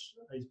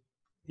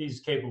he's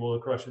capable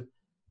of crushing.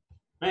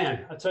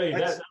 Man, I tell you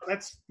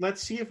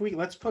let's see if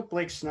let's put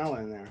Blake Snell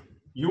in there.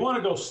 You want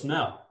to go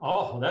Snell?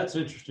 Oh, that's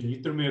interesting.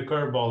 You threw me a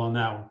curveball on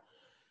that one.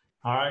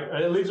 All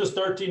right, it leaves us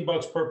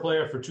 $13 per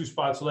player for 2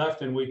 spots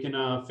left, and we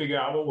can figure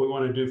out what we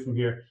want to do from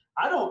here.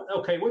 I don't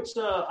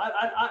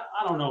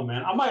know,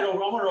 man. I want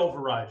to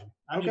override you.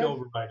 I need to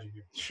override you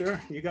here. Sure,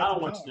 you got. I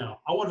don't want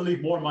Snell. I want to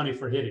leave more money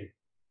for hitting.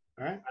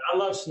 All right. I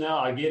love Snell.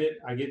 I get it.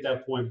 I get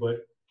that point, but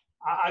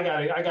I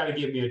gotta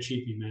give me a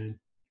cheapie, man,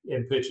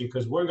 in pitching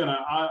because we're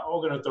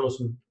gonna throw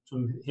some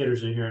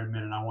hitters in here in a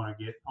minute. I want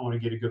to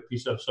get a good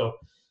piece of. So,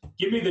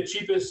 give me the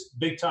cheapest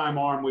big time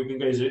arm we can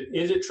get. Is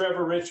it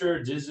Trevor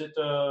Richards? Is it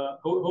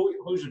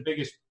who's the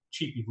biggest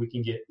cheapie we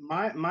can get?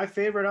 My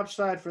favorite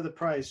upside for the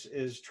price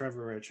is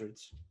Trevor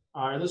Richards.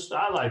 All right,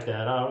 I like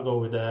that. I'll go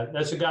with that.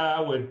 That's a guy I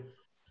would.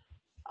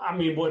 I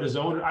mean, what is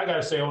owner? I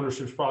gotta say,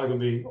 ownership's probably gonna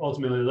be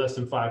ultimately less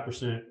than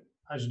 5%.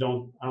 I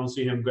don't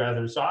see him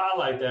gathering. So I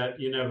like that.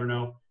 You never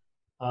know.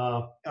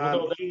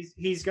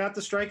 He's got the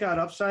strikeout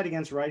upside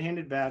against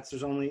right-handed bats.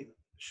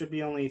 Should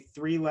be only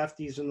 3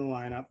 lefties in the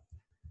lineup.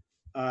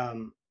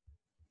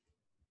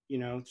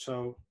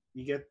 So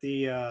you get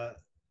the.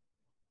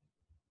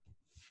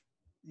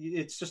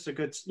 It's just a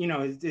good. You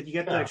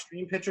get the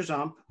extreme pitcher's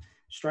ump,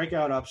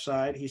 strikeout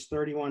upside. He's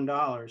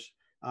 $31.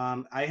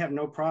 I have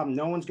no problem.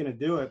 No one's going to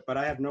do it, but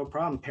I have no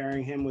problem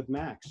pairing him with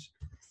Max.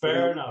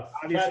 Fair enough.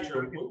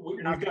 Catcher.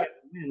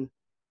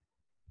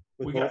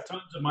 We got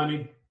tons of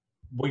money.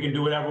 We can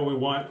do whatever we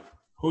want.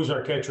 Who's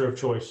our catcher of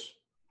choice?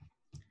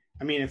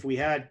 I mean, if we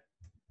had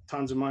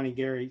tons of money,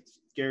 Gary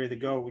the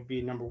GOAT would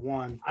be number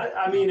 1.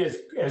 I mean,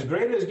 as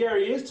great as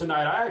Gary is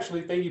tonight, I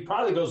actually think he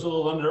probably goes a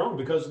little under-owned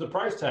because of the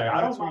price tag.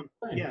 That's what I'm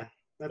saying.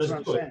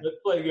 Let's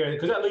play Gary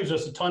because that leaves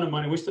us a ton of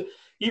money.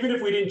 Even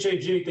if we didn't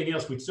change anything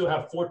else, we'd still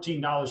have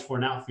 $14 for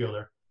an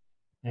outfielder.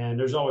 And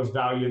there's always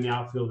value in the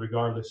outfield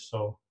regardless.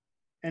 So,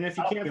 and if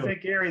you can't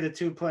pick Gary, the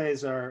 2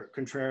 plays are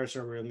Contreras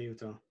or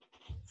Realmuto.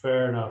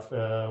 Fair enough.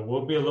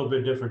 We'll be a little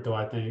bit different, though,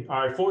 I think.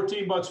 All right,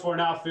 $14 for an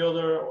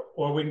outfielder,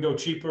 or we can go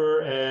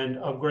cheaper and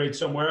upgrade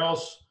somewhere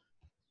else.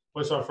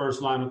 What's our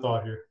first line of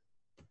thought here?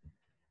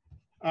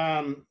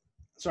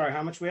 Sorry,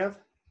 how much we have?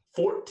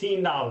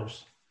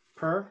 $14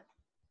 per.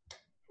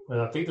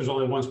 Well, I think there's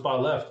only 1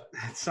 spot left.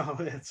 That's all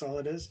it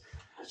is.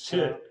 That's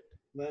it.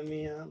 Let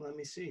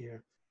me see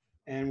here.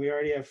 And we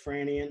already have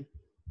Franny in.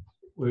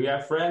 We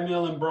got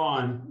Franmil and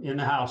Braun in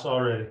the house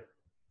already.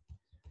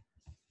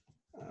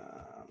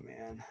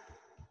 Man.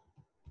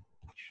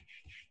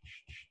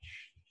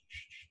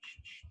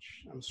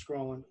 I'm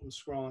scrolling.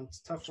 It's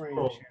tough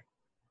range here.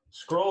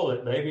 Scroll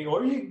it, baby.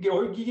 Or you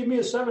give me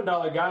a $7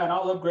 guy and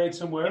I'll upgrade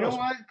somewhere else. You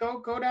know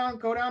what?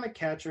 Go down a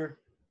catcher.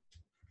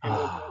 And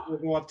we'll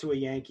go up to a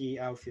Yankee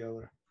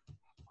outfielder.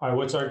 All right,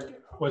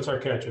 what's our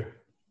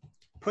catcher?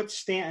 Put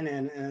Stanton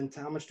in, and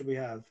how much do we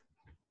have?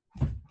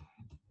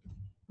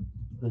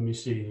 Let me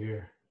see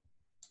here.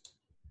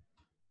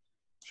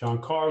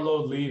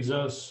 Giancarlo leaves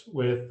us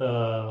with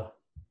tell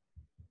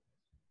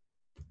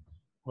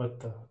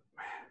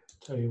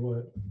you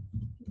what,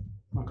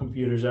 my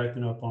computer's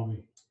acting up on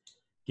me.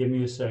 Give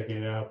me a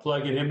second.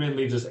 Plugging him in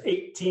leaves us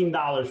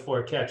 $18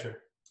 for a catcher.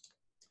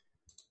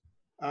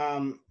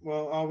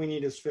 Well, all we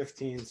need is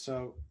 15,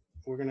 so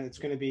it's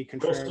gonna be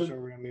Contreras or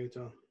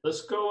Realmuto.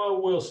 Let's go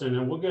Wilson,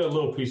 and we'll get a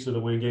little piece of the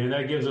win game.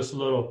 That gives us a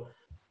little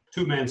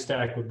 2-man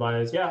stack with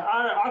Baez. Yeah,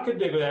 I could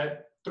dig with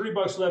that.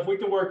 $3 left. We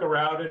can work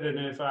around it, and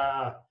if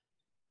I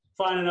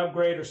find an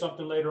upgrade or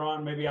something later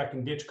on, maybe I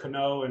can ditch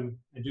Cano and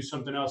do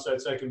something else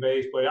at second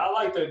base. But I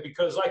like that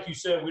because, like you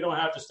said, we don't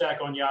have to stack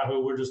on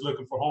Yahoo. We're just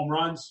looking for home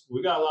runs.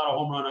 We got a lot of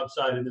home run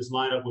upside in this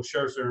lineup with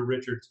Scherzer and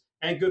Richards,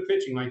 and good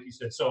pitching, like you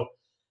said. So,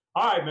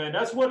 all right, man,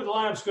 that's what the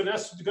lineup's going.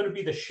 That's going to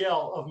be the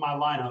shell of my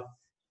lineup.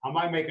 I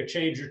might make a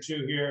change or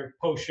two here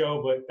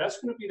post-show, but that's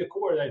going to be the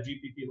core of that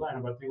GPP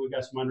lineup. I think we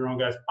got some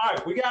under-owned guys. All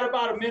right, we got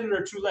about a minute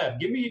or 2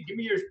 left. Give me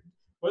your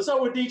 – what's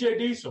up with DJ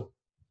Diesel?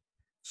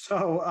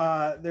 So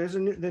there's the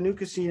new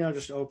casino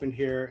just opened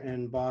here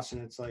in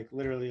Boston. It's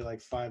literally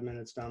 5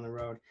 minutes down the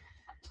road.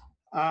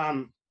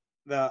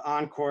 The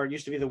Encore, it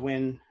used to be the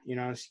Wynn.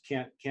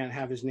 Can't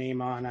have his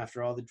name on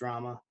after all the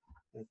drama.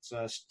 It's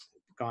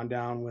gone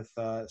down with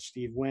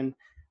Steve Wynn.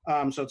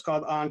 So it's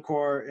called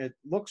Encore. It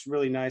looks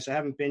really nice. I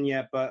haven't been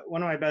yet, but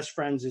one of my best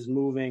friends is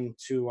moving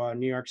to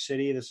New York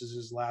City. This is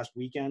his last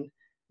weekend.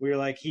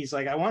 He's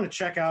like, I want to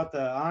check out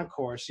the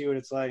Encore, see what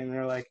it's like. And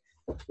they're like,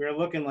 we're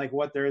looking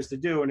what there is to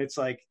do. And it's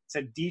said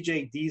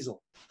DJ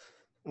Diesel.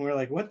 And we're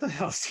like, what the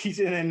hell is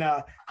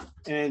DJ?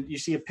 And you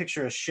see a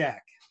picture of Shaq.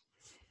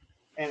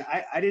 And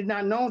I did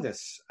not know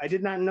this. I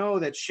did not know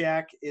that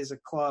Shaq is a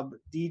club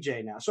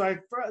DJ now. So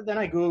then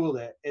I Googled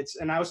it.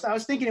 I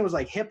was thinking it was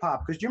hip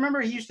hop, because do you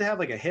remember he used to have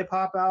a hip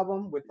hop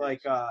album with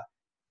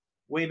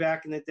way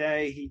back in the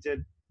day he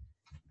did,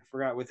 I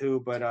forgot with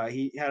who, but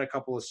he had a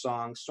couple of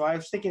songs. So I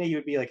was thinking he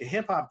would be a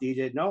hip hop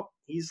DJ. Nope,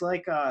 he's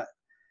like a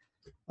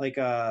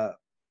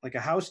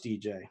house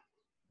DJ.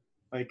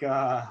 Like,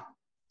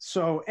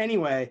 so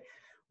anyway,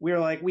 we were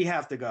like, we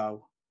have to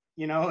go.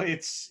 You know,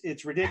 it's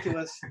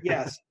ridiculous.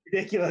 Yes,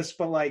 ridiculous.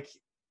 But like,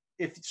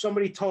 if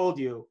somebody told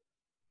you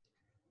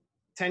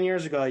 10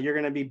 years ago you're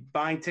going to be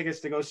buying tickets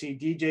to go see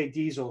DJ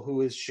Diesel,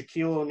 who is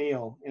Shaquille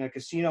O'Neal, in a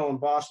casino in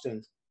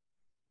Boston,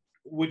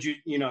 would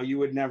you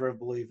would never have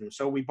believed him.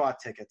 So we bought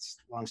tickets,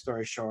 long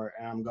story short,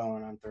 and I'm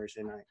going on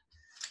Thursday night.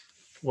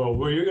 Well,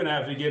 you're going to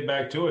have to get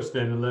back to us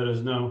then and let us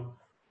know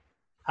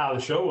how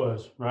the show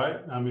was, right?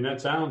 I mean, that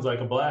sounds like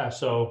a blast.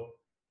 So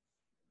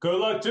good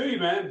luck to you,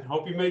 man.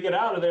 Hope you make it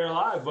out of there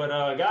alive.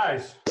 But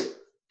guys,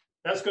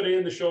 that's going to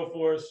end the show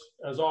for us.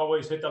 As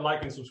always, hit the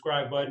like and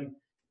subscribe button.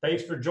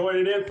 Thanks for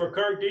joining in. For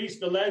Kirk Deese,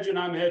 the legend,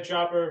 I'm Head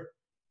Chopper.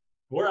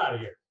 We're out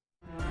of here.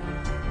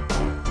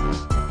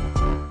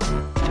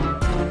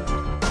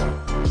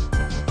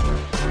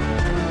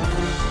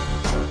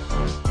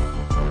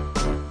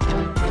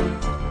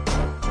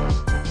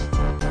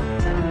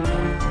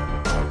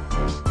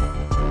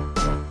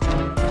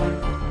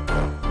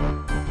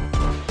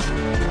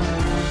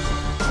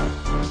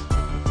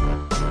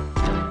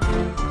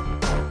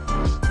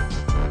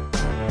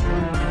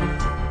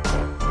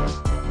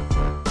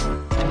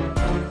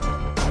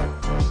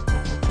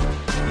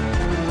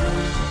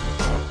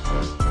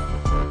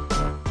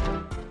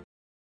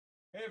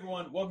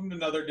 Welcome to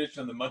another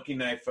edition of the Monkey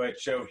Knife Fight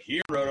Show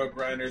here on Roto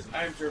Grinders.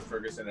 I'm Drew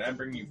Ferguson, and I'm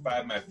bringing you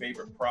 5 of my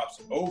favorite props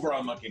over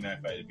on Monkey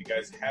Knife Fight. If you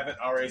guys haven't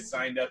already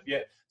signed up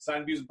yet,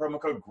 sign up using promo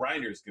code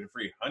GRINDERS. Get a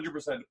free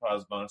 100%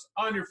 deposit bonus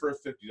on your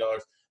first $50.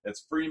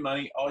 That's free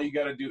money. All you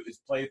got to do is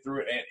play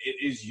through it, and it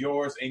is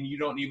yours, and you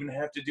don't even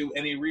have to do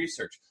any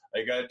research.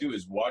 All you got to do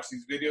is watch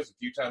these videos a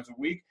few times a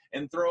week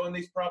and throw in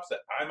these props that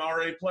I'm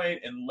already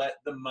playing and let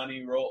the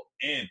money roll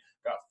in.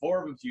 Got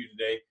 4 of them to you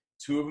today,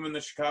 2 of them in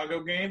the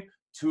Chicago game,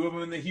 2 of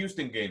them in the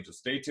Houston game, so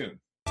stay tuned.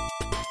 All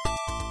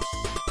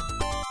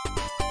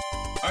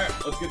right,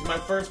 let's get to my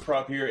first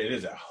prop here. It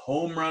is a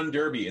home run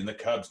derby in the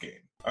Cubs game.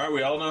 All right,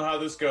 we all know how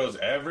this goes.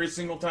 Every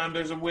single time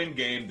there's a win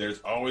game, there's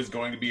always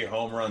going to be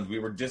home runs. We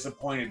were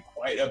disappointed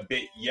quite a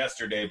bit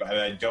yesterday, but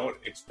I don't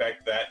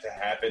expect that to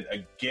happen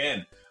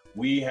again.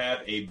 We have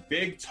a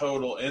big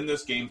total in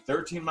this game,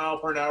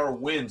 13-mile-per-hour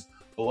winds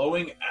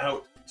blowing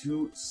out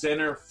to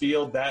center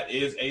field. That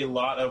is a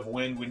lot of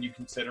wind when you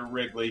consider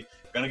Wrigley.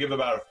 Going to give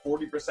about a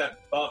 40%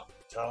 bump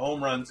to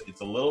home runs. It's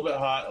a little bit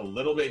hot, a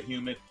little bit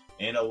humid,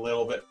 and a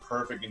little bit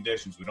perfect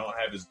conditions. We don't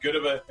have as good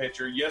of a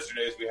pitcher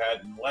yesterday as we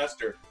had in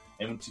Leicester,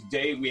 and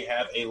today we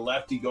have a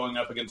lefty going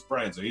up against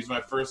Brian. So he's my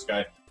first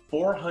guy.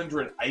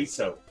 400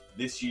 ISO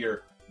this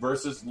year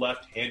versus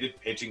left-handed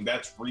pitching.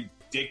 That's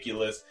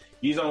ridiculous.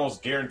 He's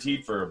almost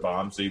guaranteed for a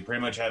bomb, so you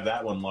pretty much have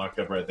that one locked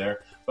up right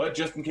there. But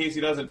just in case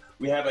he doesn't,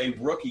 we have a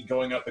rookie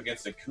going up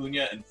against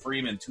Acuna and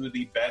Freeman, 2 of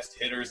the best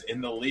hitters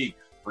in the league.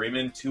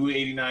 Freeman,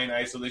 289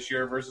 ISO this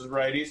year versus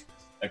righties.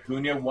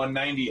 Acuna,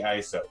 190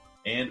 ISO.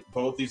 And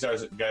both these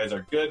guys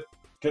are good.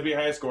 Could be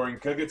high scoring.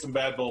 Could get some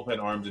bad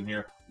bullpen arms in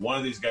here. One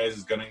of these guys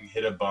is going to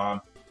hit a bomb.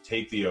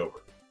 Take the over.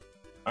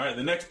 All right,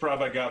 the next prop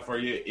I got for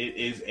you, it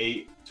is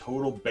a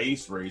total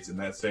base race in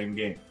that same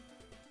game.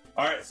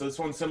 All right, so this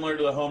one's similar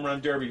to the home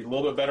run derby. A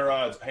little bit better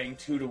odds, paying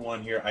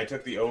 2-1 here. I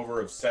took the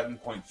over of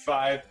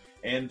 7.5.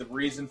 And the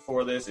reason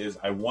for this is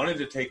I wanted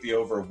to take the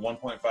over of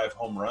 1.5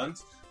 home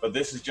runs, but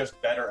this is just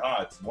better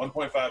odds.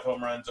 1.5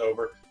 home runs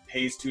over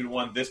pays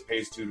 2-1. This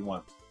pays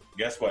 2-1.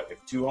 Guess what?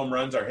 If 2 home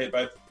runs are hit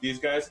by these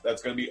guys,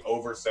 that's going to be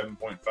over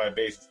 7.5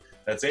 bases.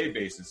 That's 8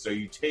 bases. So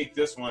you take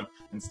this one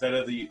instead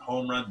of the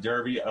home run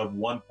derby of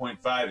 1.5.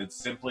 It's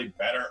simply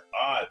better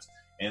odds.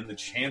 And the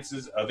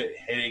chances of it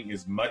hitting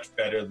is much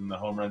better than the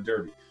home run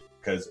derby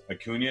because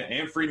Acuna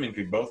and Freeman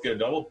could both get a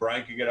double.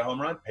 Brian could get a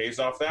home run, pays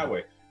off that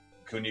way.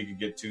 Acuna could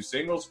get 2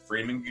 singles.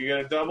 Freeman could get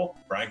a double.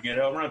 Brian can get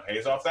a home run,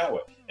 pays off that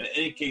way. In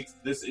any case,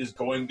 this is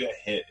going to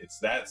hit. It's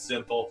that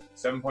simple.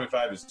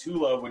 7.5 is too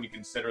low when you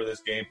consider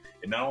this game.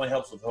 It not only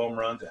helps with home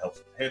runs, it helps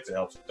with hits, it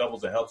helps with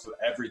doubles, it helps with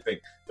everything.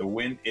 The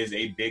wind is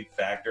a big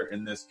factor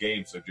in this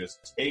game, so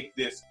just take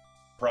this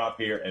prop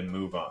here and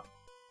move on.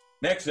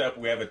 Next up,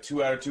 we have a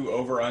 2 out of 2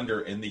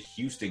 over-under in the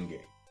Houston game.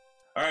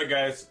 All right,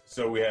 guys,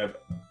 so we have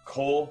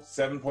Cole,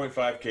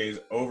 7.5 Ks,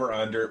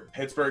 over-under.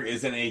 Pittsburgh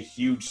isn't a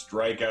huge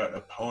strikeout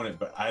opponent,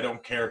 but I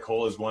don't care.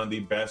 Cole is one of the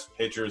best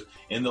pitchers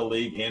in the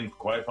league and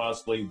quite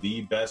possibly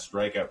the best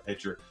strikeout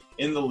pitcher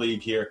in the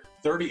league here.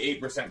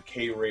 38%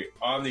 K rate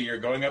on the year,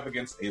 going up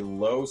against a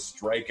low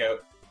strikeout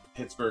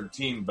Pittsburgh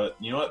team. But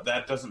you know what?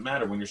 That doesn't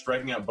matter. When you're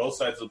striking out both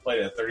sides of the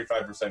plate at a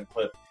 35%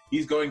 clip,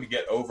 he's going to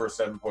get over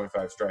 7.5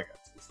 strikeouts.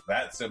 It's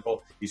that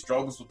simple. He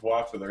struggles with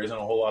walks, but there isn't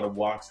a whole lot of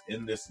walks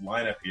in this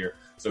lineup here.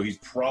 So he's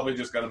probably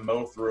just going to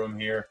mow through him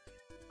here.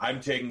 I'm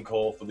taking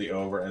Cole for the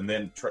over. And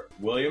then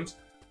Williams,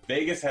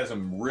 Vegas has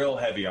him real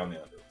heavy on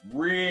the under.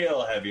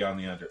 Real heavy on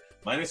the under.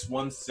 Minus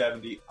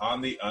 170 on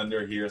the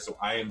under here. So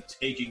I am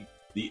taking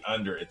the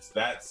under. It's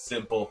that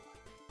simple.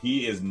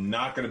 He is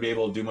not going to be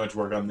able to do much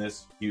work on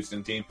this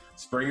Houston team.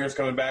 Springer's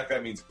coming back.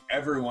 That means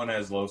everyone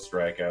has low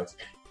strikeouts.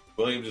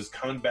 Williams is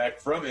coming back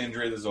from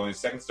injury. This is only his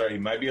second start. He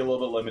might be a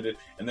little bit limited,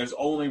 and there's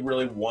only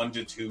really 1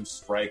 to 2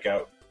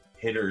 strikeout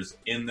hitters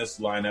in this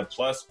lineup.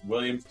 Plus,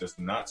 Williams does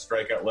not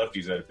strike out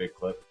lefties at a big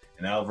clip,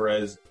 and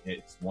Alvarez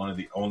is one of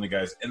the only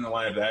guys in the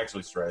lineup that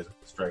actually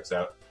strikes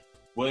out.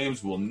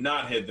 Williams will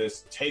not hit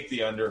this. Take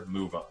the under,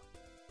 move on.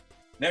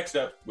 Next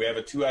up, we have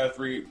a 2 out of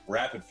 3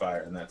 rapid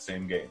fire in that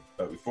same game.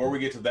 But before we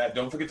get to that,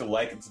 don't forget to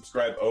like and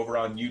subscribe over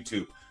on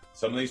YouTube.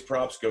 Some of these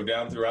props go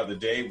down throughout the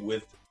day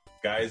with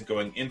guys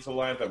going into the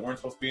lineup that weren't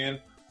supposed to be in,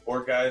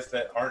 or guys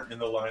that aren't in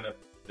the lineup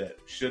that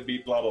should be,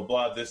 blah, blah,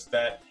 blah, this,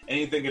 that.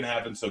 Anything can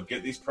happen, so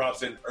get these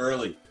props in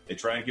early. They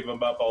try and keep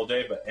them up all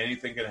day, but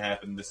anything can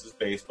happen. This is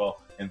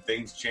baseball, and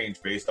things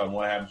change based on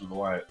what happens with the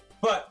lineup.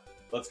 But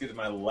let's get to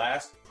my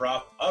last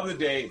prop of the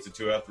day. It's a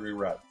 2 out of 3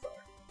 rapid fire.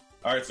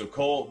 All right, so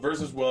Cole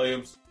versus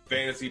Williams.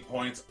 Fantasy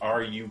points,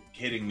 are you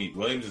kidding me?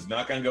 Williams is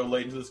not going to go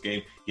late into this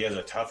game. He has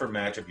a tougher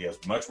matchup. He has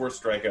much worse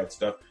strikeout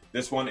stuff.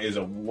 This one is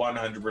a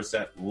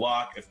 100%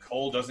 lock. If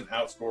Cole doesn't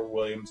outscore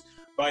Williams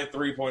by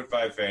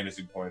 3.5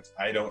 fantasy points,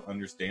 I don't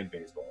understand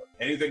baseball.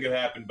 Anything could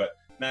happen, but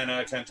 9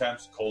 out of 10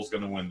 times, Cole's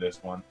going to win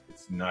this one.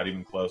 It's not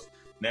even close.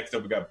 Next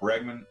up, we got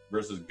Bregman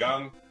versus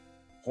Gung.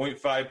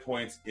 0.5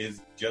 points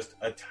is just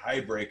a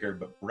tiebreaker,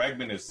 but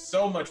Bregman is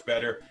so much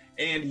better,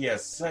 and he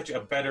has such a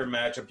better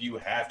matchup. You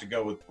have to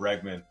go with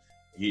Bregman.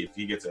 If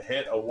he gets a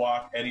hit, a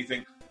walk,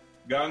 anything,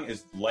 Gung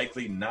is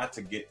likely not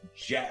to get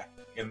jack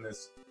in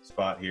this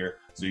spot here.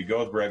 So you go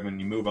with Bregman,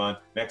 you move on.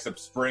 Next up,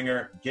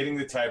 Springer, getting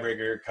the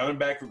tiebreaker, coming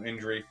back from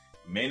injury.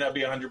 May not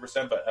be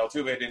 100%, but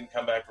Altuve didn't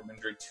come back from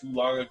injury too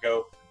long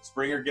ago.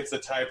 Springer gets the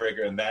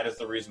tiebreaker, and that is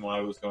the reason why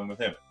I was going with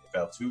him. If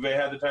Altuve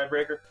had the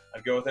tiebreaker,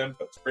 I'd go with him,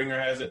 but Springer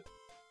has it.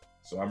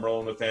 So I'm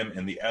rolling with him,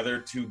 and the other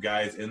two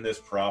guys in this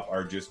prop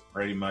are just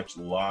pretty much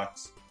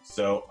locks.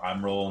 So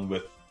I'm rolling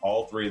with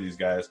all three of these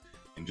guys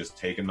and just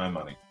taking my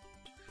money.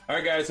 All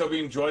right, guys, hope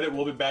you enjoyed it.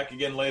 We'll be back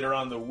again later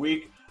on the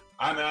week.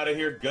 I'm out of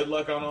here. Good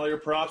luck on all your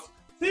props.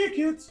 See you,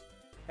 kids.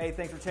 Hey,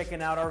 thanks for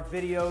checking out our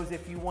videos.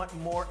 If you want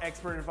more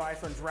expert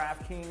advice on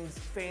DraftKings,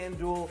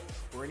 FanDuel,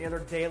 or any other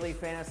daily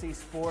fantasy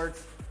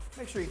sports,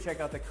 make sure you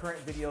check out the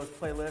current videos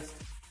playlist.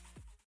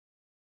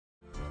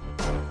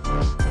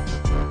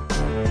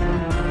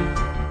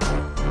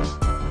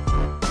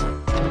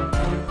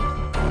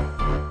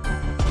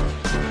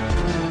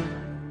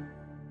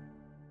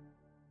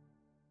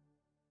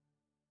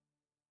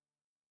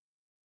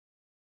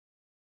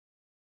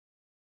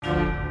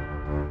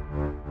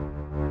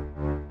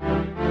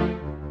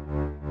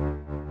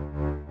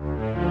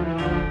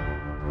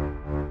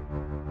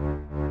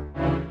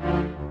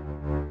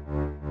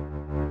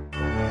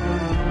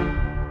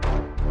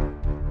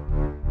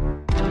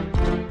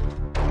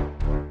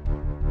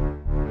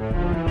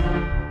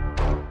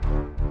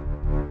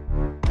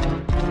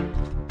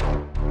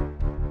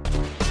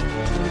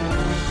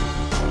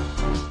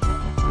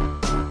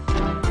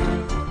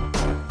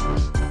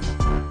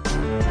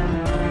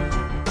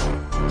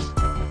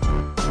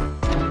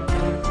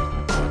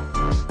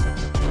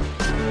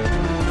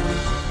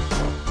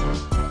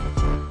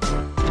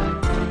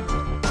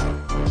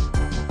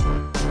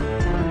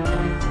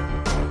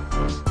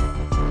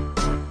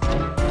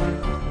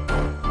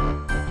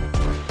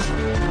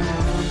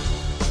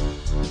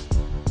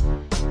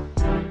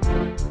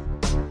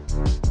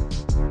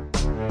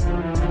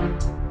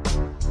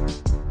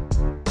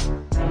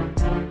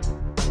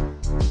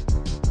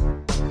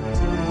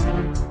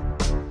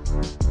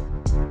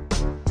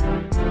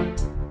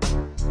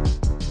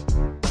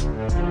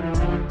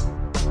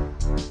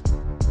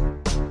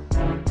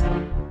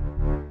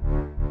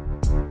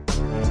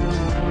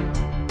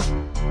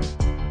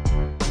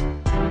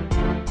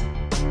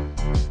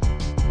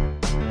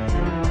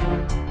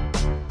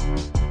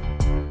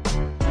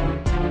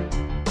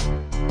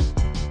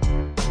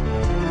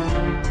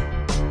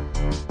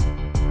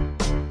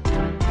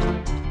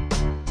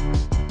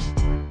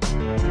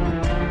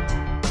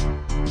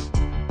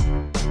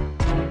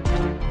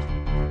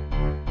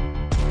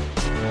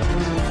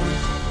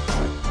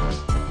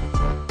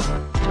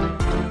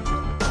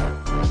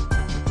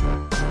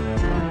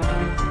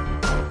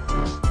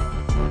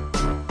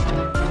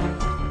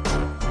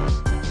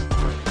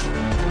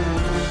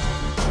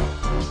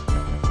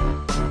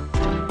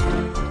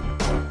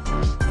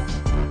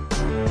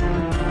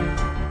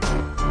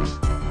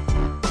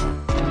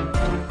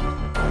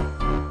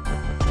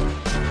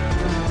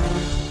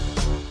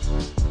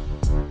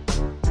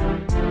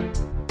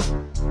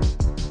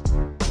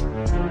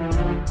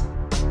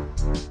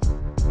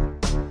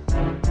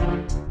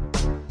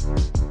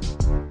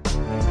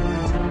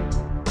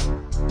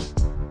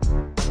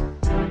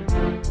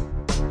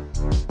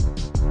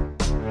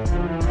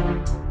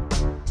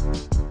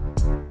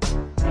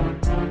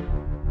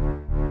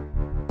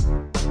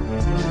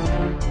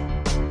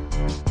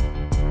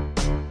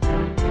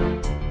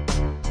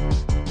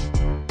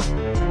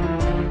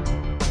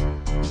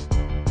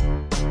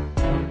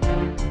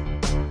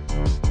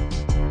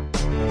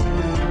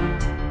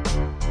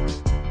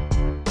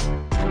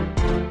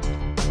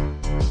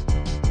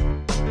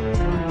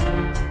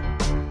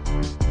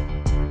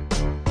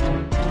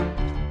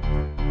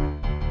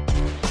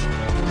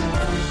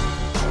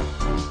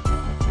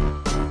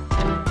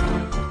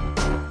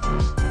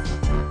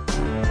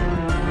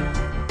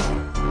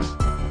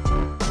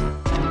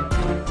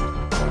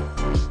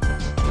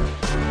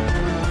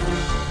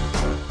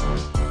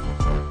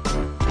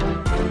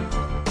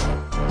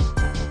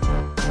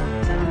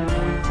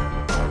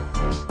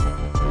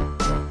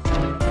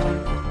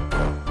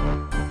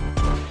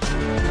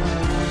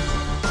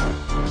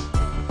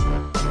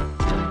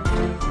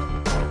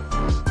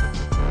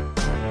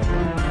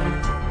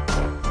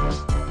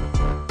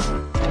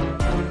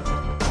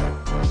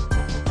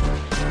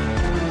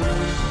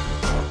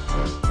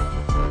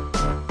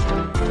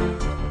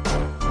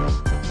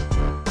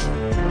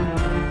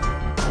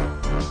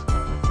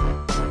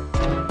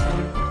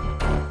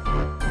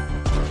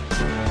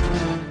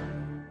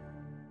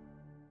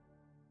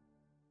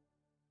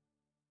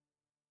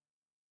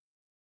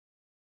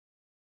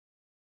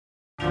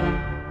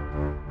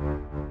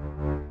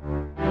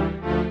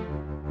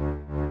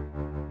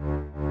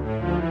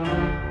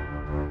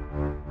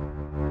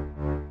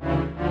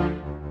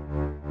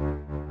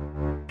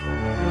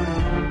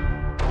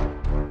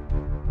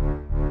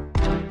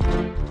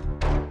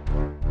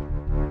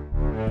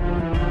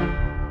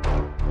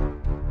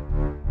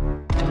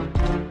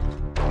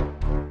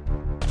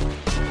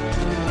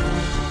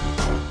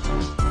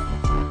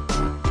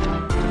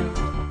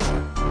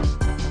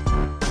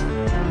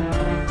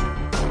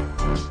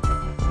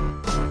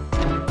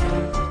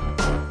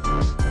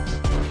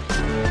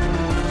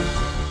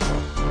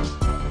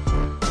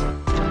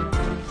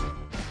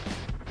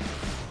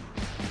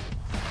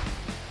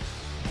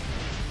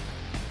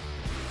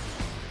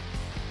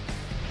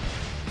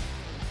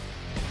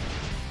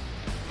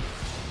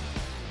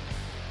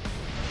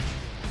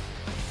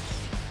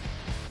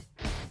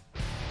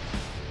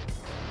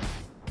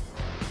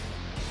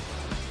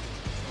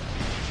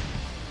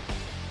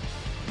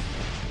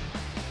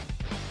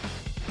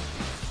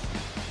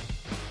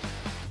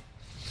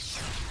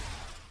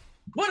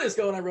 What is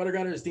going on,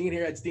 RotoGrinders? Dean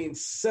here. It's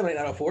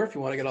Dean78904. If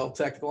you want to get all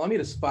technical on me,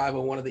 it's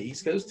 5:01 of the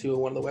East Coast,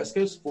 2:01 of the West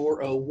Coast,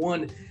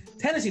 4:01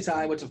 Tennessee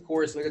time, which, of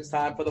course, means it's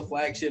time for the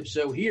flagship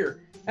show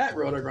here at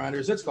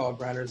RotoGrinders. It's called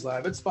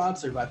GrindersLive. It's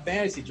sponsored by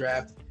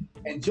FantasyDraft.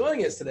 And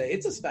joining us today,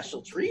 it's a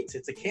special treat.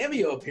 It's a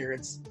cameo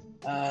appearance.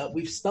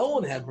 We've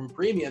stolen him from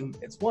Premium.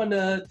 It's one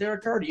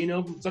Derek Carty. You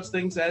know such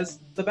things as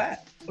the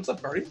Bat. What's up,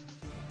 Carty?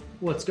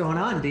 What's going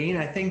on, Dean?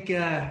 I think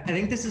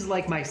this is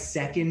like my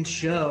second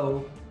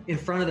show in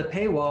front of the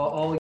paywall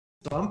all year,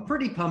 so I'm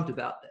pretty pumped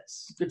about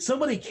this. Did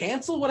somebody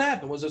cancel? What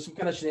happened? Was there some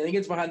kind of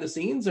shenanigans behind the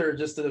scenes, or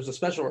just there was a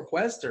special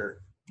request?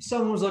 Or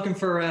someone was looking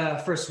for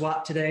a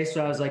swap today,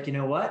 so I was like, you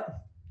know what?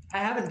 I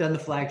haven't done the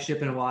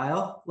flagship in a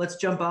while. Let's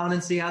jump on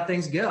and see how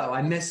things go.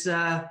 I miss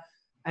the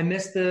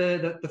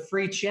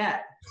free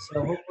chat,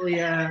 so hopefully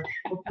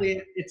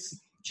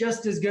it's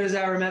just as good as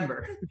I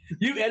remember.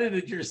 You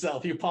edited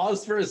yourself. You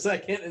paused for a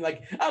second and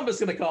I'm just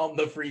going to call him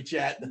the free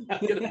chat.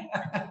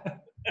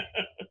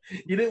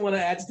 You didn't want to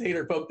agitate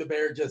or poke the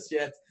bear just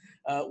yet.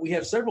 We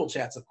have several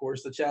chats, of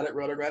course. The chat at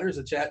RotoGrinders,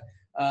 the chat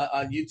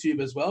on YouTube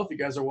as well. If you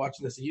guys are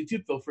watching this on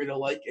YouTube, feel free to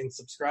like and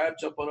subscribe.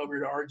 Jump on over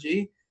to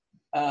RG.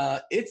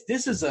 I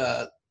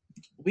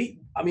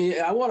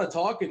want to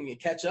talk and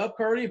catch up,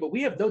 Cardi, but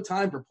we have no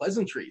time for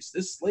pleasantries.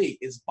 This slate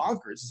is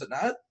bonkers, is it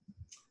not?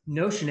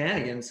 No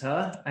shenanigans,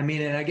 huh? I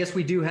mean, and I guess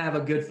we do have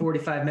a good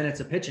 45 minutes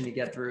of pitching to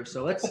get through,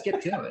 so let's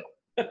get to it.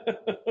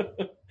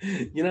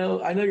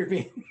 I know you're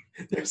being –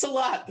 there's a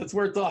lot that's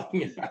worth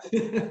talking about.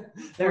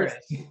 There is.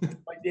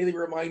 My daily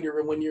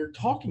reminder, when you're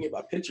talking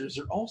about pitchers,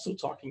 you're also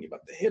talking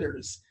about the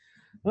hitters.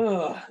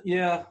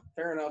 Yeah,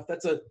 fair enough.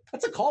 That's a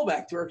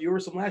callback to our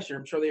viewers from last year.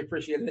 I'm sure they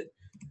appreciated it.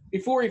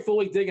 Before we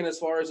fully dig in as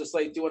far as the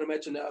slate, do want to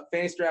mention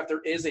FantasyDraft.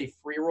 There is a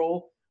free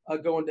roll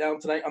going down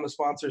tonight on the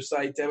sponsor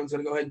site. Devin's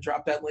going to go ahead and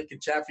drop that link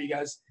in chat for you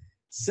guys.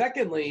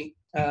 Secondly,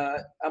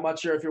 I'm not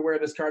sure if you're aware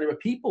of this, Cardi,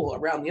 but people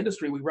around the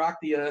industry, we rock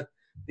the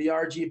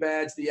RG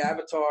badge, the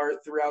avatar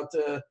throughout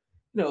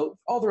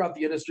all throughout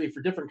the industry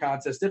for different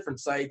contests, different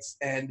sites.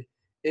 And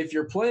if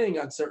you're playing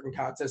on certain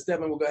contests,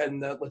 Devin will go ahead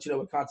and let you know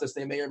what contests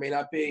they may or may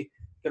not be.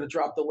 Going to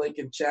drop the link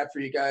in chat for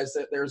you guys.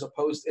 That there's a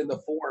post in the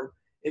forum.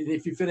 And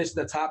if you finish in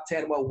the top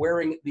 10 while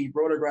wearing the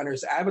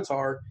RotoGrinders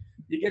avatar,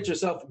 you get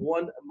yourself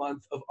 1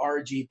 month of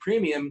RG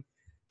Premium.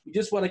 We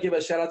just want to give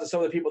a shout out to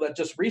some of the people that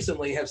just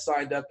recently have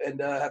signed up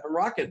and have been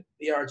rocking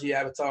the RG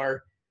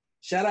avatar.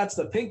 Shout outs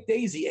to Pink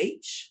Daisy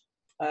H,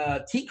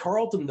 T.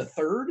 Carlton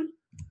III.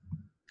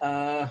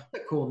 A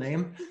cool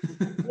name.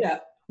 Yeah.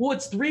 Well,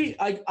 it's 3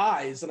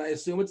 eyes, and I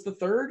assume it's the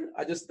third.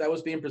 That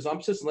was being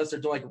presumptuous unless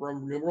they're doing like a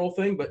Roman numeral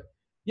thing. But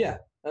yeah,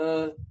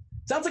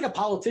 sounds like a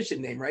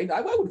politician name, right?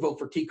 I would vote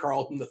for T.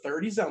 Carlton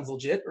III. He sounds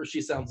legit, or she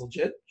sounds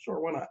legit.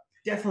 Sure, why not?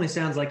 Definitely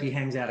sounds like he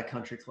hangs out at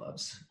country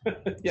clubs.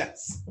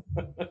 Yes.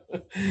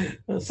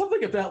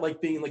 Something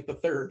about being the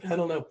third. I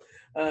don't know.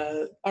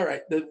 All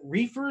right. The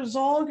Reefer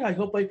Zog, I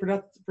hope I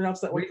pronounced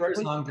that one correctly.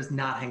 Reefer Zog does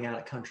not hang out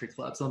at country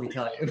clubs, let me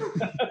tell you.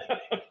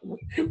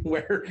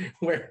 where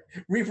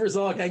Reefer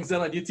Zog hangs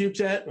out on YouTube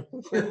chat?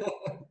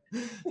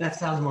 That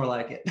sounds more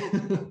like it.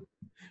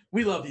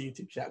 We love the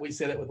YouTube chat. We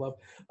say that with love.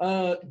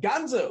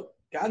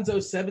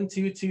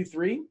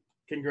 Gonzo7223.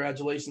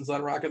 Congratulations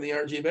on rocking the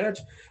RG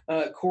badge.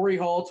 Corey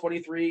Hall,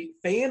 23.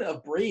 Fan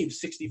of Braves,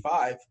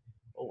 65.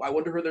 Oh, I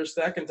wonder who they're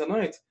stacking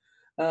tonight.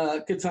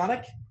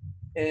 Katonic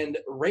and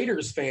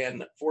Raiders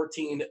fan,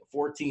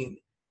 1414.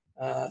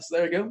 So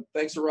there you go.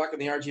 Thanks for rocking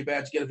the RG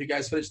badge. Again, if you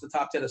guys finish the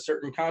top 10 of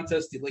certain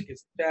contests, the link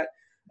is in the chat.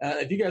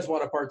 If you guys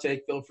want to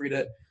partake, feel free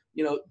to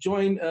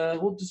join.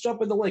 We'll just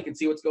jump in the link and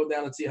see what's going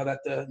down and see how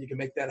that you can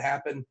make that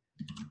happen.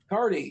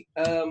 Cardi,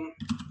 I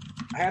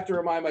have to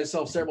remind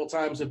myself several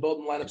times in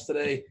building lineups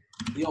today,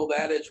 the old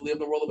adage, we live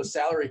in the world of a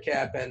salary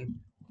cap, and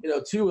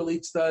 2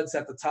 elite studs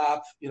at the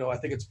top. I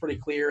think it's pretty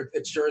clear.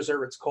 It's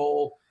Scherzer, it's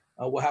Cole.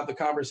 We'll have the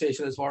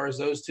conversation as far as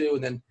those two,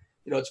 and then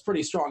it's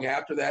pretty strong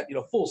after that.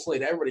 Full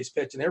slate. Everybody's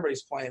pitching,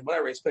 everybody's playing. Well,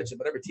 everybody's pitching,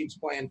 but every team's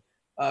playing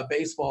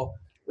baseball.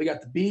 We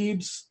got the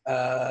Biebs.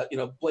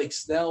 Blake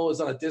Snell is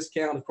on a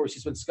discount. Of course,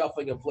 he's been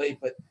scuffling of late,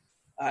 but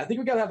I think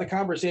we got to have the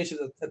conversation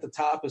at the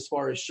top as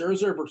far as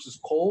Scherzer versus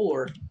Cole,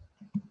 or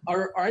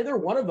are either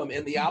one of them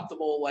in the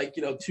optimal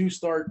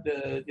two-start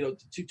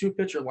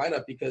two-pitcher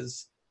lineup,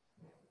 because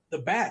the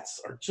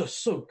bats are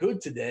just so good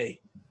today,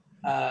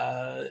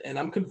 and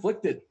I'm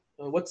conflicted.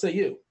 What say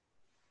you?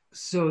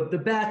 So the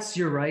bats,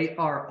 you're right,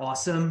 are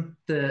awesome.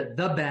 The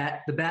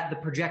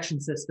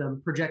projection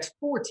system projects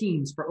 4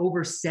 teams for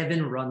over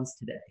 7 runs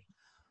today.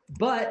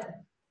 But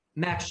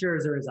Max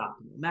Scherzer is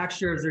optimal. Max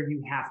Scherzer,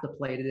 you have to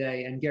play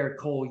today, and Garrett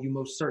Cole, you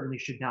most certainly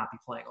should not be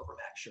playing over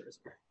Max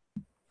Scherzer.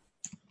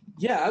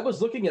 Yeah, I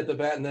was looking at the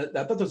bat, and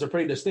I thought there was a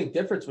pretty distinct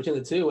difference between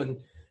the two. And,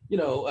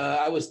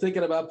 I was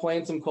thinking about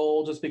playing some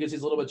Cole just because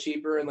he's a little bit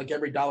cheaper and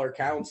every dollar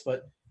counts.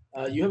 But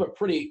you have a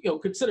pretty,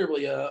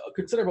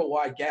 considerable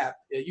wide gap.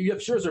 You have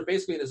Scherzer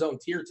basically in his own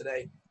tier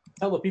today.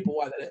 Tell the people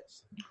why that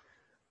is.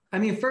 I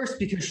mean, first,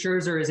 because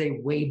Scherzer is a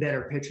way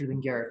better pitcher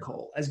than Garrett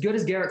Cole. As good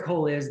as Garrett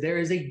Cole is,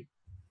 there's a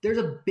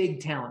big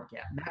talent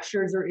gap. Max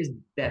Scherzer is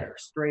better.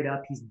 Straight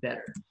up, he's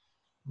better.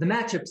 the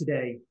matchup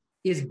today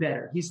is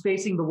better. He's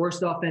facing the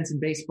worst offense in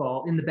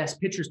baseball in the best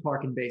pitcher's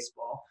park in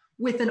baseball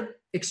with an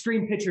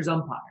extreme pitcher's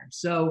umpire.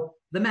 So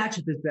the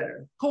matchup is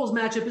better. Cole's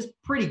matchup is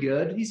pretty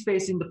good. He's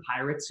facing the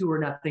Pirates, who are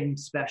nothing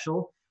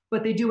special,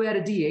 but they do add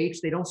a DH.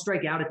 They don't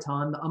strike out a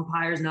ton. The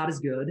umpire's not as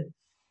good.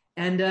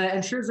 And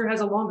Scherzer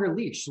has a longer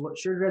leash.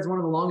 Scherzer has one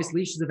of the longest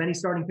leashes of any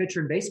starting pitcher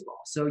in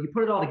baseball. So you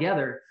put it all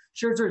together,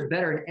 Scherzer is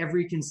better in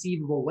every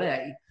conceivable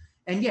way.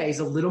 And yeah, he's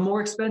a little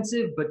more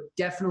expensive, but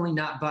definitely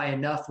not by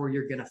enough where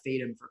you're going to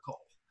fade him for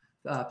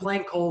Cole.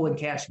 Playing Cole in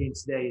cash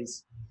games today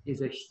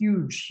is a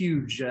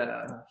huge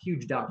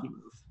donkey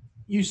move.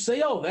 You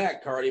say all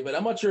that, Cardi, but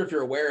I'm not sure if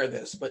you're aware of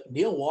this, but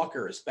Neil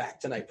Walker is back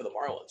tonight for the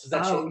Marlins. Is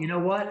that you know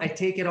what? I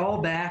take it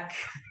all back.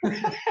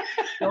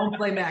 Don't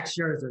play Max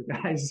Scherzer,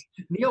 guys.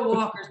 Neil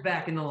Walker's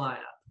back in the lineup.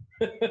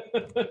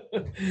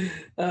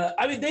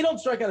 I mean, they don't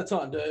strike out a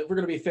ton. If we're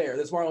going to be fair,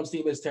 this Marlins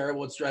team is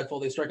terrible. It's dreadful.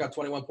 They strike out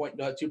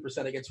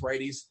 21.2% against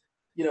righties,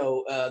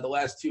 the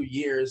last 2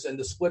 years. And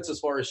the splits as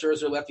far as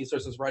Scherzer lefties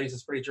versus righties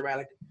is pretty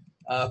dramatic.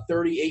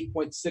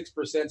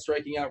 38.6%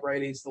 striking out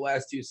righties the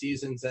last 2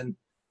 seasons. And,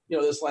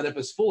 this lineup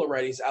is full of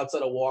righties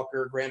outside of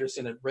Walker,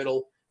 Granderson, and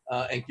Riddle,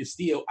 and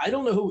Castillo. I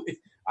don't know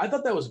I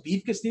thought that was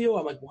Beef Castillo.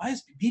 I'm like, why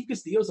is Beef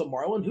Castillo's a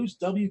Marlin? Who's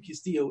W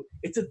Castillo?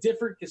 It's a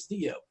different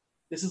Castillo.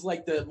 This is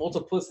like the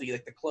multiplicity,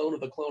 like the clone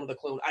of the clone of the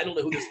clone. I don't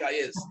know who this guy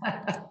is,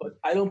 but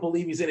I don't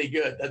believe he's any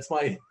good. That's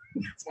my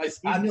he's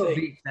no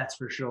Beef, that's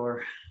for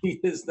sure. He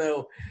is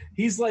no.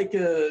 He's like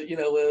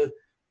a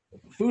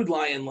Food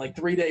Lion, like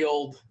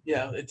 3-day-old.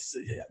 Yeah, it's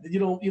you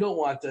don't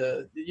want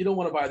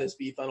to buy this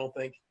beef. I don't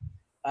think.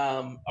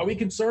 Are we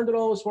concerned at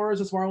all as far as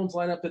this Marlins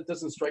lineup that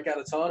doesn't strike out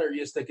a ton, or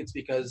you just think it's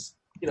because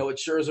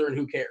it's Scherzer and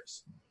who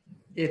cares?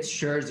 It's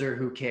Scherzer,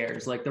 who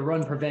cares? Like, the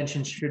run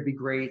prevention should be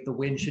great. The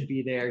win should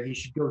be there. He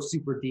should go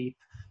super deep.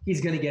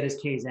 He's going to get his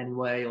Ks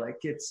anyway. Like,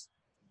 it's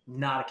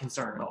not a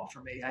concern at all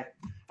for me.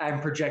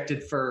 I'm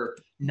projected for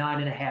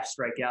 9.5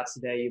 strikeouts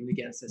today, even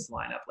against this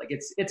lineup. Like,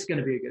 it's going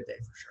to be a good day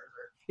for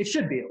Scherzer. It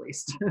should be, at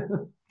least.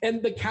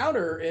 And the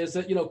counter is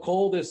that,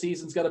 Cole this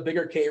season's got a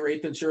bigger K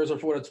rate than Scherzer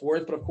for what it's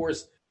worth. But, of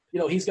course,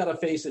 he's got to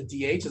face a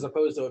DH as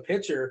opposed to a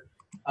pitcher.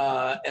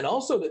 And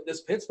also that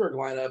this Pittsburgh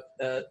lineup,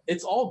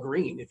 it's all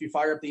green. If you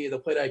fire up the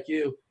plate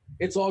IQ,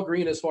 it's all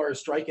green as far as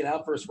striking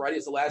out versus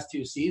righties the last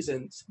 2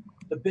 seasons.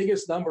 The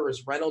biggest number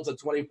is Reynolds at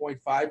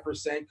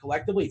 20.5%.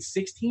 Collectively,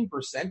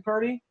 16%,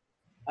 Cardi.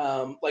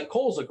 Like,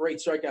 Cole's a great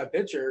strikeout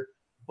pitcher,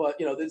 but,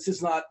 this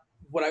is not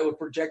what I would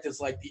project as,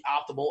 like, the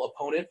optimal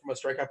opponent from a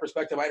strikeout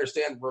perspective. I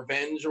understand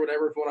revenge or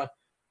whatever if you want to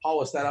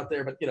polish that out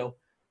there, but,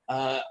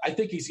 I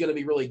think he's going to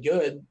be really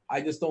good.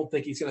 I just don't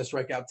think he's going to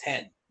strike out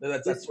 10.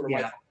 That's sort of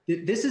my thought.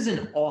 This is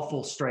an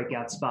awful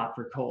strikeout spot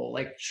for Cole.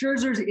 Like,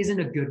 Scherzer's isn't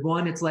a good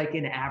one. It's like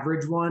an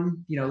average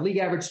one. League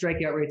average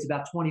strikeout rate's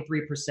about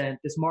 23%.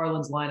 This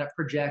Marlins lineup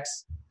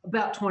projects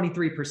about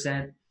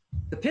 23%.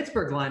 The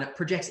Pittsburgh lineup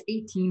projects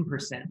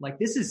 18%. Like,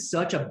 this is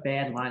such a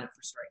bad lineup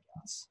for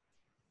strikeouts.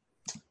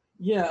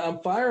 Yeah, I'm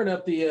firing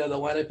up the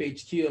lineup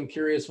HQ. I'm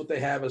curious what they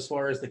have as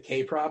far as the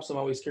K props. I'm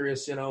always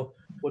curious,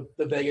 what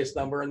the Vegas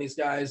number on these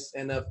guys.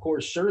 And, of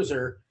course,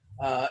 Scherzer,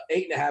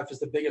 8.5 is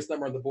the biggest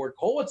number on the board.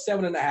 Cole at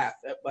 7.5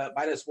 at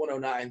minus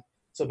 109.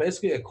 So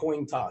basically a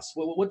coin toss.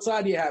 What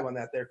side do you have on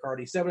that there,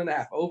 Cardi?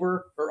 7.5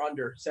 over or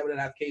under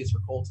 7.5 Ks for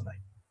Cole tonight?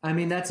 I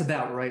mean, that's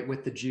about right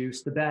with the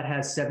juice. The bat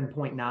has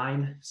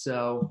 7.9.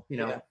 So,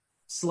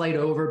 slight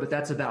over, but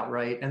that's about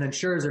right. And then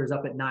Scherzer's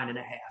up at 9.5.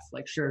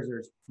 Like,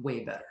 Scherzer's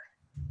way better.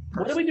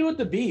 What do we do with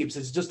the Beebs?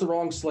 Is it just the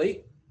wrong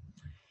slate?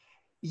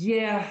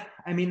 Yeah,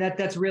 I mean,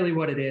 that's really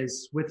what it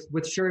is. With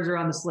Scherzer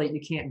on the slate, you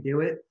can't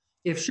do it.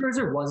 If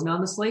Scherzer wasn't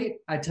on the slate,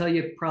 I'd tell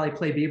you probably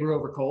play Bieber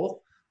over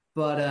Cole.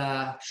 But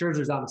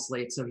Scherzer's on the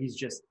slate, so he's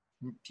just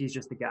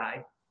the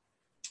guy.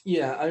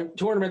 Yeah,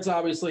 tournaments,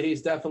 obviously,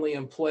 he's definitely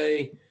in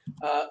play.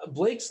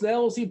 Blake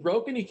Snell, is he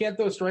broken? He can't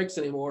throw strikes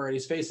anymore, and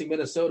he's facing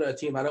Minnesota, a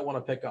team I don't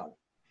want to pick on.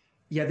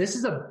 Yeah, this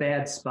is a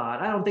bad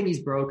spot. I don't think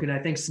he's broken. I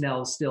think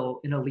Snell is still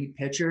an elite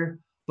pitcher.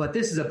 But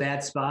this is a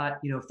bad spot,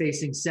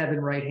 facing 7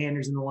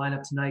 right-handers in the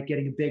lineup tonight,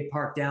 getting a big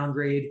park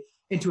downgrade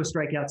into a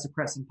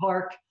strikeout-suppressing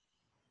park.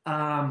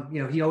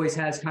 He always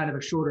has kind of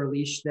a shorter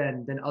leash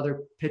than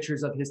other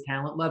pitchers of his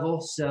talent level.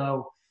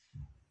 So,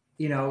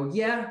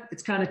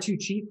 it's kind of too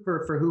cheap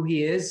for who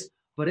he is,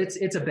 but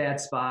it's a bad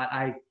spot.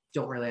 I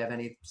don't really have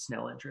any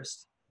Snell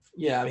interest.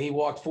 Yeah, he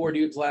walked 4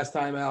 dudes last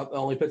time out,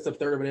 only pitched the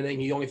third of an inning.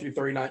 He only threw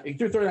 39. He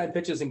threw 39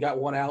 pitches and got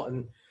 1 out.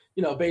 And,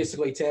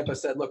 basically Tampa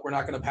said, look, we're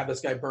not going to have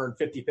this guy burn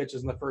 50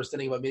 pitches in the first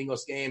inning of a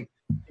meaningless game,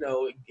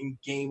 in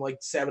game like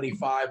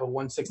 75 or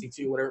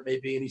 162, whatever it may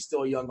be. And he's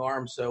still a young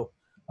arm. So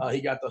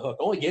he got the hook.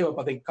 Only gave up,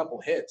 I think, a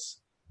couple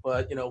hits,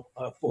 but,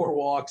 4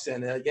 walks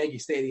and Yankee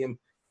Stadium,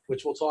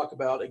 which we'll talk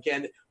about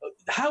again.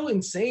 How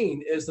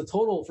insane is the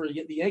total for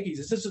the Yankees?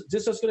 Is this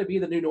just going to be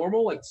the new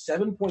normal, like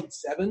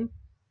 7.7?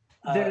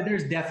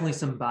 There's definitely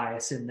some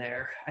bias in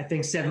there. I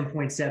think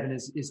 7.7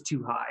 is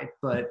too high,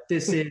 but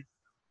this is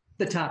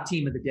the top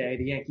team of the day.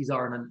 The Yankees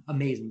are in an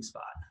amazing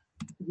spot.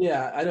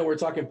 Yeah, I know we're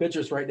talking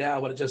pitchers right now,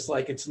 but it's just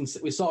like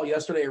we saw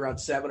yesterday around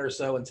 7 or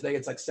so, and today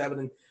it's like 7.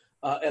 And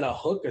and a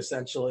hook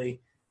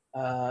essentially.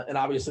 And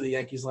obviously the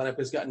Yankees lineup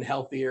has gotten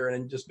healthier,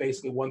 and just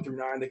basically 1 through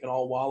 9, they can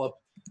all wallop.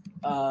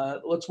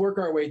 Let's work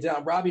our way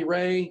down. Robbie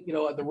Ray,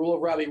 the rule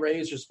of Robbie Ray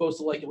is you're supposed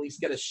to at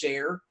least get a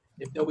share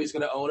if nobody's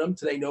going to own him.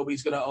 Today,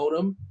 nobody's going to own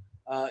him.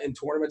 In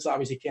tournaments,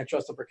 obviously, you can't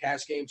trust him for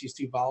cash games. He's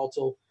too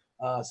volatile.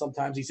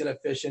 Sometimes he's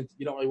inefficient.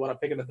 You don't really want to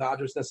pick in the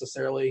Dodgers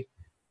necessarily.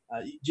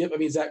 Jim,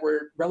 is that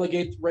where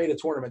relegate Ray to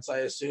tournaments, I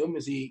assume?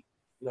 Is he,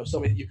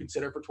 somebody that you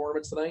consider for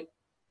tournaments tonight?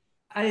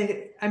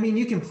 I mean,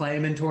 you can play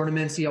him in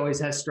tournaments. He always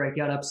has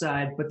strikeout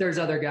upside, but there's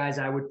other guys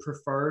I would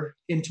prefer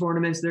in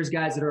tournaments. There's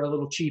guys that are a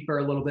little cheaper,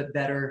 a little bit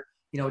better.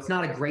 It's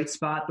not a great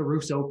spot. The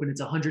roof's open.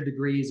 It's 100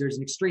 degrees. There's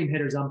an extreme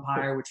hitters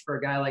umpire, which for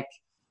a guy like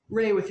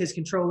Ray with his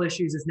control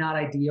issues is not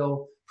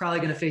ideal. Probably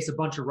going to face a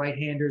bunch of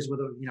right-handers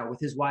with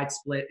his wide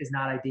split is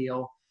not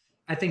ideal.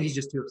 I think he's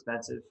just too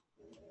expensive.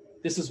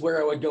 This is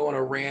where I would go on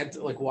a rant,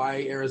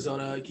 why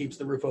Arizona keeps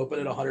the roof open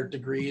at 100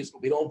 degrees.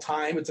 We don't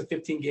time. It's a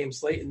 15-game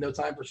slate and no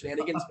time for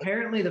shenanigans.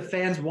 Apparently the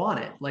fans want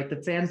it.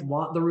 The fans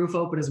want the roof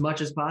open as much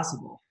as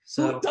possible.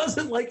 So who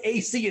doesn't like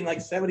AC in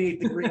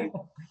 78 degrees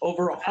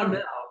over 100? I don't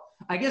know.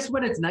 I guess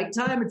when it's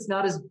nighttime, it's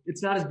not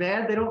as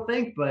bad, they don't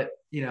think, but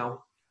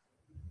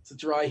It's a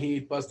dry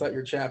heat, bust out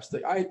your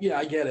chapstick.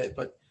 I get it.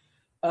 But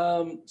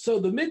so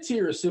the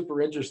mid-tier is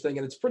super interesting,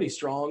 and it's pretty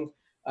strong.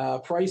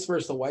 Price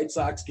versus the White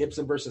Sox,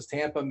 Gibson versus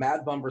Tampa,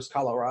 Mad Bum versus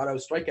Colorado.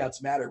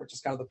 Strikeouts matter, which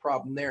is kind of the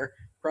problem there.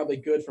 Probably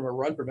good from a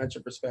run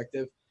prevention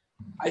perspective.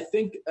 I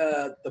think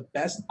the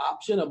best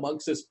option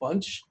amongst this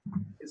bunch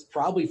is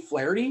probably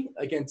Flaherty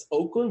against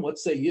Oakland. What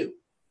say you?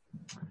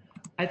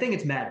 I think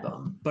it's Mad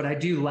Bum, but I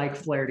do like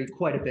Flaherty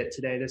quite a bit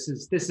today. This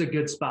is a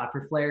good spot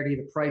for Flaherty.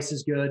 The price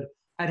is good.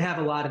 I'd have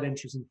a lot of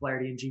interest in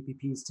Flaherty and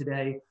GPPs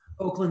today.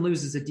 Oakland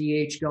loses a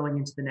DH going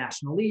into the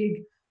National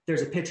League.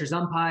 There's a pitcher's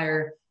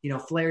umpire.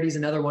 Flaherty's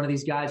another one of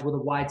these guys with a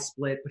wide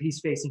split, but he's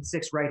facing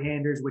 6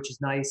 right-handers, which is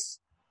nice.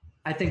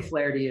 I think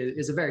Flaherty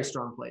is a very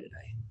strong play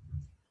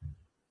today.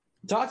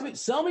 Talk to me.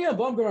 Sell me on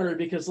Bumgarner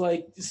because,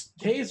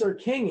 K's are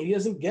king. He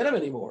doesn't get them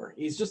anymore.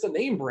 He's just a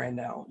name brand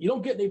now. You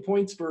don't get any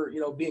points for,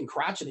 being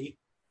crotchety.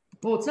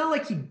 Well, it's not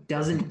like he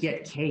doesn't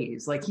get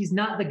Ks. He's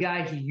not the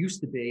guy he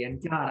used to be.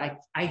 And, God,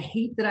 I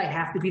hate that I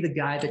have to be the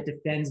guy that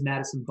defends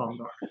Madison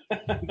Bumgarner.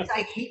 Because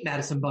I hate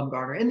Madison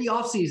Bumgarner. In the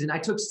offseason, I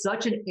took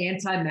such an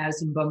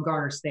anti-Madison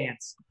Bumgarner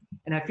stance.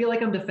 And I feel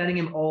like I'm defending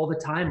him all the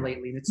time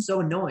lately, and it's so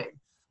annoying.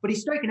 But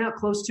he's striking out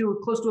close to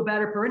a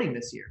batter per inning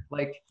this year.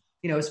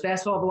 His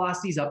fastball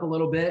velocity's up a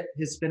little bit.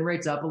 His spin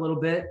rate's up a little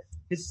bit.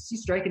 He's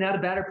striking out a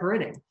batter per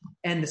inning.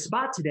 And the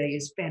spot today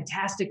is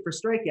fantastic for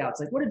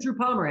strikeouts. What did Drew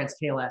Pomeranz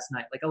K last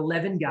night?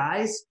 11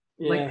 guys?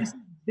 Yeah.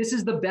 This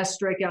is the best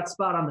strikeout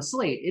spot on the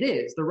slate. It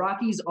is. The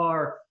Rockies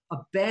are a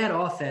bad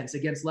offense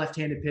against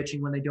left-handed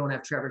pitching when they don't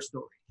have Trevor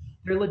Story.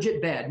 They're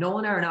legit bad.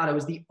 Nolan Arenado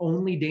is the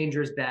only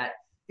dangerous bat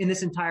in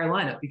this entire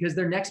lineup because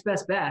their next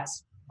best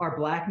bats are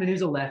Blackmon,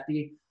 who's a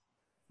lefty,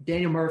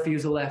 Daniel Murphy,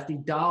 who's a lefty,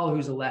 Dahl,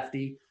 who's a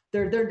lefty.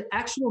 Their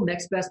actual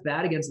next best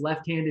bat against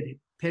left-handed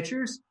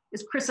pitchers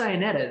is Chris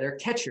Iannetta, their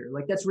catcher.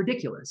 That's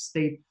ridiculous.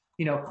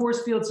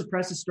 Coors Field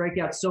suppresses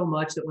strikeouts so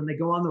much that when they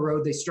go on the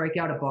road, they strike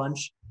out a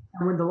bunch.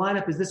 And when the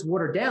lineup is this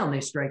watered down,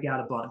 they strike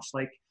out a bunch.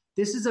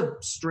 This is a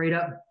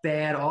straight-up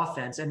bad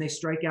offense, and they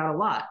strike out a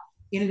lot.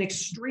 In an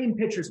extreme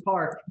pitcher's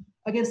park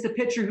against a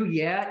pitcher who,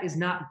 is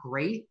not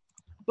great,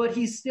 but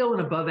he's still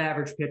an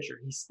above-average pitcher.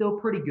 He's still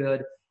pretty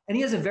good, and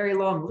he has a very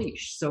long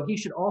leash. So he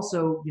should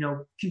also,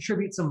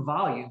 contribute some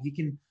volume. He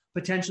can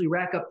potentially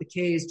rack up the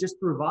Ks just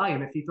through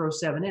volume if he throws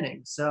 7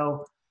 innings.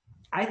 So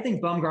I think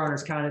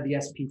Bumgarner's kind of the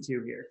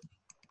SP2 here.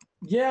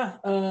 Yeah,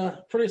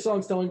 pretty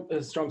strong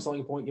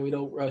selling point. We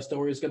know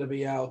Story is going to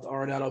be out.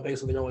 Arenado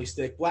basically their only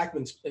stick.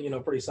 Blackman's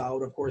pretty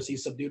solid. Of course,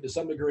 he's subdued to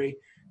some degree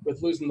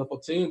with losing the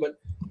platoon,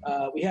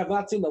 but we have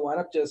not seen the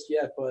lineup just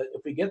yet. But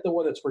if we get the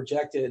one that's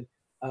projected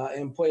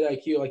and played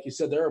IQ, like you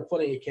said, there are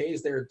plenty of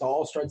Ks there.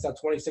 Dahl strikes out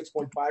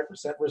 26.5%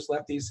 versus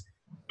lefties.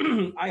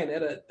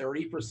 Iannetta at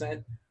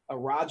 30%.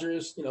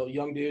 Rogers,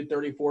 young dude,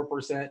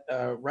 34%.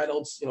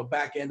 Reynolds,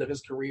 back end of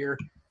his career,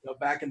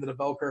 back into the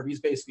bell curve. He's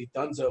basically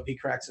donezo if he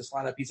cracks this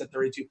lineup. He's at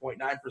 32.9%.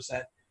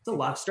 It's a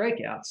lot of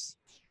strikeouts.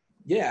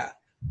 Yeah.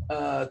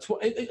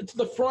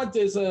 The front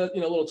is a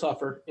little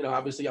tougher.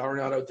 Obviously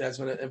Arenado,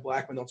 Desmond, and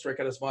Blackmon don't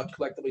strike out as much.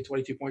 Collectively,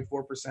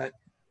 22.4%.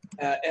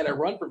 And a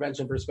run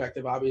prevention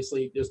perspective,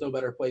 obviously, there's no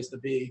better place to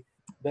be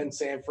than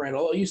San Fran.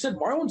 Although you said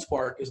Marlins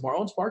Park. Is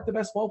Marlins Park the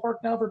best ballpark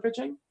now for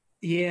pitching?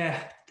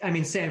 Yeah,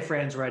 San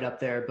Fran's right up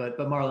there, but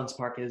Marlins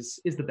Park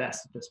is the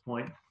best at this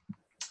point.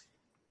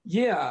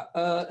 Yeah,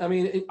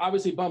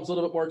 obviously Bum's a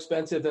little bit more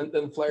expensive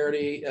than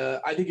Flaherty.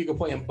 I think you can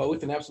play them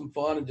both and have some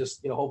fun and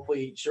just,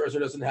 hopefully Scherzer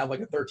doesn't have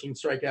a 13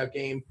 strikeout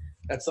game.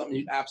 That's something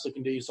you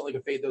absolutely can do. You certainly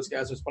can fade those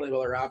guys. There's plenty of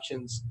other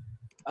options.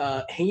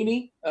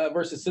 Haney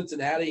versus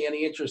Cincinnati,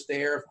 any interest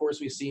there? Of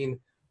course, we've seen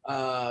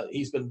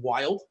he's been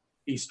wild.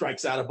 He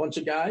strikes out a bunch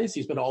of guys.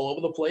 He's been all over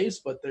the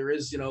place, but there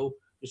is, you're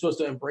supposed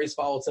to embrace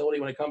volatility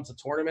when it comes to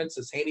tournaments.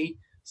 Is Haney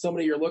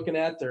somebody you're looking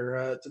at, or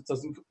it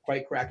doesn't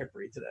quite crack it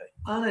for you today?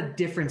 On a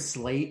different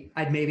slate,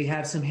 I'd maybe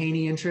have some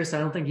Haney interest. I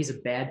don't think he's a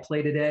bad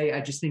play today.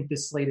 I just think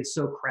this slate is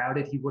so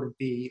crowded, he wouldn't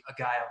be a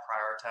guy I'm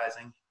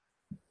prioritizing.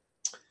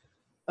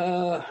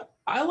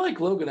 I like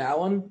Logan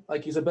Allen.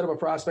 Like, he's a bit of a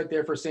prospect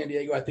there for San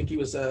Diego. I think he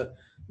was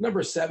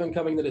number 7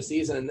 coming into the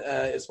season.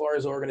 As far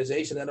as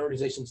organization, that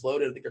organization's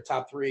loaded. I think they're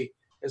top 3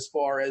 as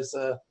far as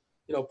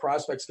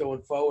prospects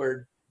going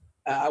forward.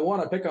 I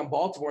want to pick on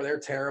Baltimore. They're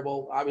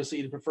terrible. Obviously,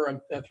 you'd prefer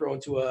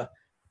throwing to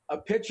a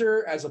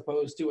pitcher as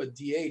opposed to a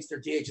DH. Their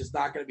DH is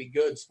not going to be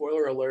good.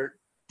 Spoiler alert.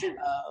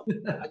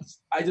 I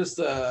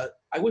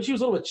wish he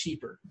was a little bit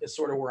cheaper is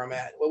sort of where I'm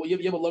at. Well, you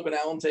have a Logan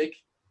Allen take?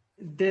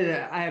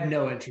 I have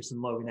no interest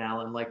in Logan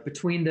Allen. Like,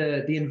 between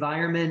the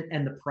environment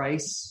and the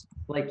price,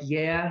 like,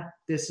 yeah,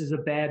 this is a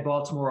bad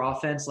Baltimore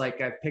offense.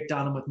 Like, I've picked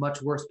on him with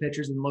much worse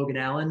pitchers than Logan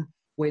Allen.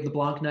 Wade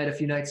LeBlanc night a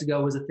few nights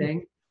ago was a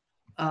thing.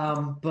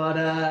 But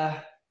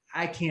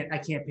I can't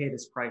pay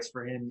this price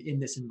for him in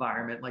this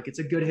environment. Like, it's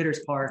a good hitter's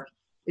park.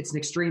 It's an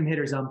extreme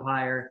hitter's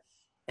umpire,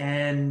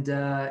 and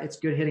it's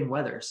good hitting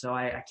weather. So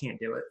I can't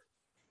do it.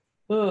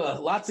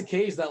 Lots of Ks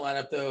in that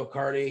lineup, though,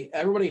 Cardi.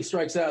 Everybody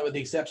strikes out with the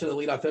exception of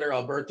the leadoff hitter,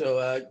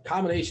 Alberto.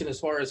 Combination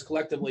as far as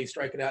collectively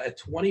striking out at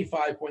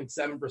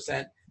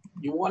 25.7%.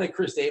 You wanted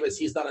Chris Davis.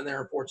 He's not in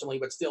there, unfortunately,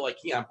 but still, like,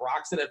 Keon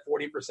Broxton at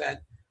 40%,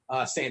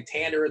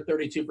 Santander at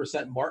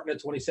 32%, Martin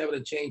at 27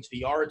 and change,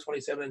 VR at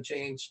 27 and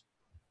change.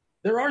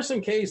 There are some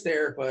Ks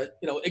there, but,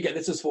 again,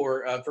 this is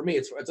for me,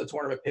 it's a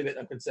tournament pivot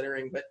I'm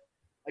considering, but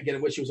again, I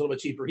wish he was a little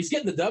bit cheaper. He's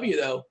getting the W,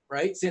 though,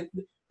 right?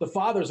 The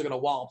Fathers are going to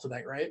wallop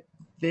tonight, right?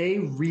 They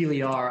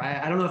really are.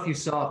 I don't know if you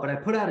saw it, but I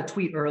put out a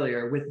tweet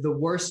earlier with the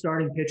worst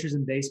starting pitchers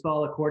in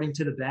baseball, according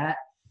to the bat.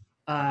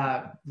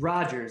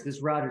 Rogers,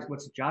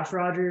 what's it, Josh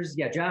Rogers?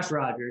 Yeah, Josh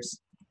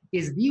Rogers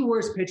is the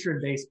worst pitcher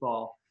in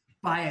baseball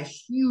by a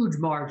huge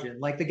margin.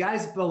 Like, the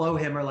guys below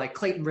him are like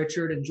Clayton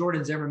Richard and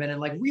Jordan Zimmerman and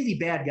like really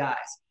bad guys.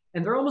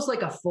 And they're almost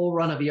like a full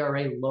run of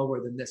ERA lower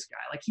than this guy.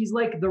 Like, he's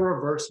like the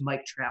reverse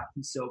Mike Trout.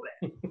 He's so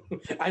bad.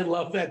 I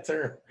love that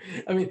term.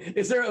 I mean,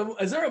 is there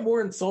a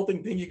more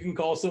insulting thing you can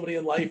call somebody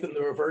in life than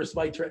the reverse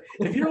Mike Trout?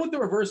 If you're like the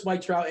reverse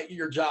Mike Trout at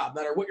your job,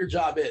 no matter what your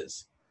job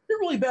is, you're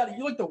really bad.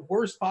 You're like the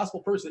worst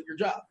possible person at your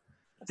job.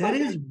 That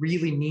is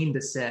really mean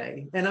to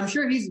say. And I'm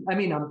sure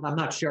I'm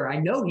not sure. I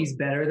know he's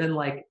better than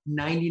like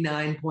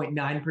 99.9%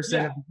 of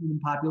the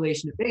human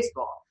population of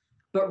baseball.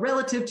 But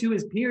relative to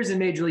his peers in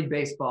Major League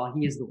Baseball,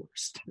 he is the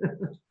worst.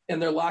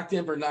 And they're locked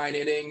in for 9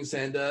 innings.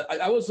 And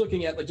I was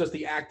looking at like just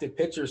the active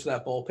pitchers for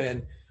that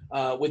bullpen,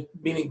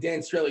 meaning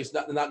Dan Straley's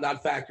not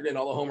factored in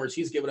all the homers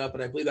he's given up.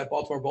 And I believe that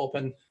Baltimore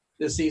bullpen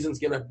this season's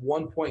given up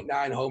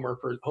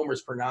 1.9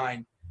 homers per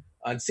 9.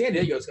 And San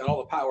Diego's got all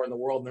the power in the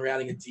world, and they're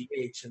adding a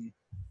DH. And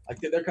I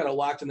think they're kind of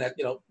locked in that,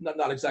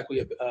 not exactly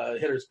a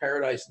hitter's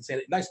paradise in San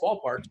Diego. Nice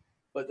ballpark,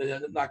 but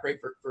not great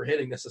for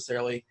hitting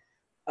necessarily.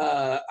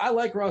 I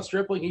like Ross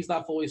Stripling. He's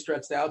not fully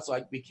stretched out, so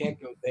we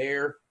can't go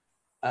there.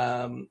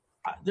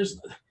 There's,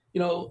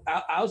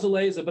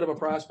 Alzolay is a bit of a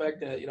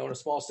prospect. In a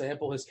small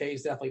sample, his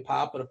K's definitely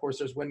pop. But of course,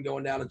 there's wind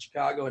going down in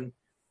Chicago, and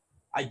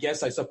I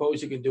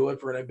suppose you can do it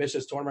for an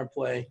ambitious tournament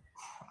play.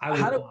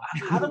 How do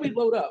we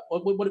load up?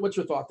 What's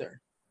your thought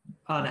there?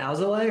 On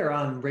Alzolay or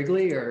on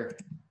Wrigley or?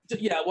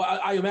 Yeah, well,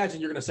 I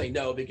imagine you're going to say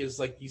no because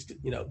like he's the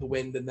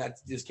wind and that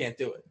you just can't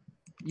do it.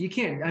 You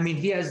can't. I mean,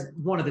 he has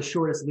one of the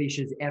shortest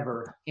leashes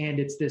ever, and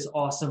it's this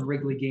awesome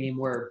Wrigley game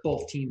where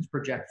both teams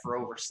project for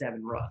over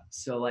 7 runs.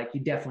 So, like,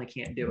 you definitely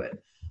can't do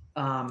it.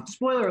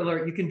 Spoiler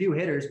alert, you can do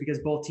hitters because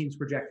both teams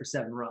project for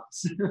 7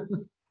 runs.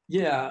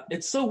 Yeah,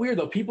 it's so weird,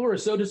 though. People were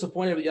so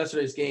disappointed with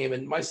yesterday's game,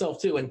 and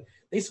myself too, and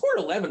they scored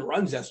 11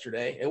 runs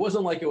yesterday. It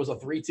wasn't like it was a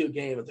 3-2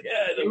 game. It's like,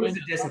 it was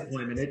a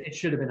disappointment. It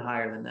should have been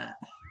higher than that.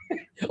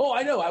 Oh,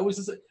 I know. I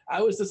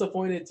was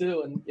disappointed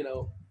too, and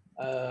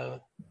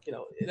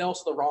and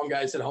also the wrong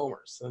guys hit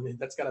homers. I mean,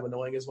 that's kind of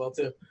annoying as well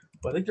too.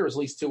 But I think there was at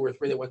least 2 or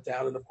 3 that went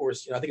down, and of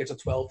course, I think it's a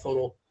 12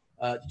 total.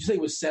 Did you say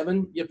it was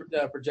 7? You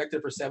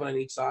projected for 7 on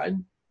each side?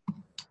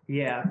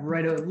 Yeah,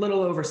 right. A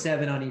little over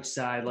 7 on each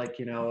side. Like,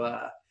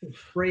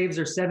 Braves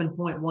are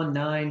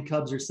 7.19,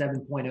 Cubs are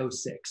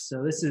 7.06.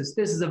 So this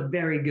is a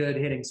very good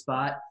hitting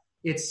spot.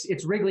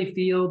 It's Wrigley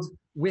Field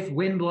with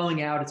wind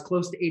blowing out. It's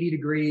close to 80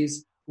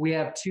 degrees. We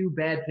have 2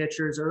 bad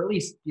pitchers, or at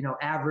least,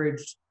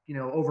 average,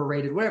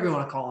 overrated, whatever you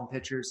want to call them,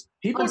 pitchers.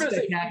 People are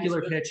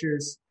spectacular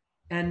pitchers.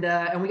 And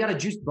we got a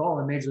juiced ball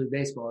in Major League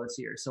Baseball this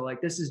year. So,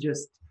 like, this is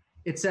just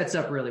 – it sets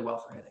up really well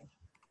for hitting.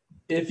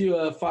 If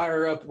you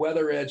fire up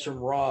Weather Edge from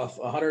Roth,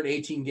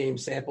 118-game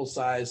sample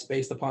size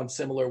based upon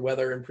similar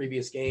weather in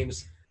previous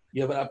games,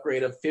 you have an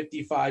upgrade of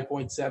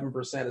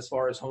 55.7% as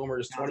far as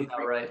homers,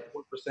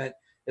 23.4%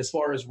 as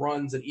far as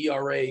runs, and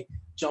ERA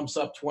jumps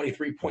up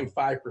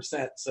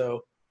 23.5%.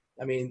 So,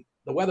 I mean,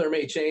 the weather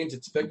may change.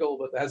 It's fickle,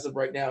 but as of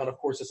right now, and of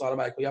course, it's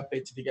automatically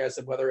updates. If you guys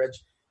have Weather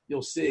Edge,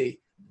 you'll see.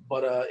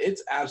 But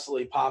it's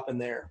absolutely popping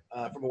there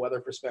from a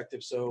weather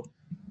perspective. So,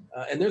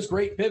 and there's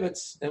great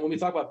pivots. And when we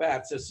talk about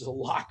bats, there's a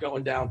lot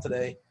going down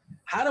today.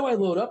 How do I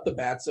load up the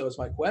bats, though, is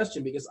my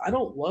question, because I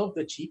don't love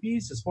the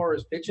cheapies as far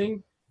as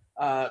pitching.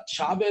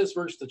 Chavez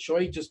versus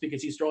Detroit, just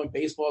because he's throwing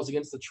baseballs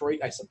against Detroit,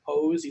 I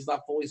suppose he's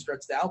not fully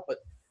stretched out, but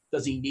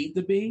does he need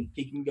to be?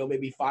 He can go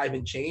maybe 5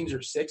 and change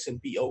or 6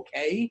 and be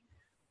okay.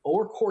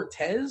 Or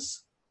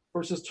Cortez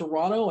versus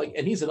Toronto,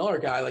 and he's another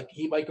guy,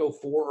 he might go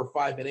 4 or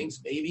 5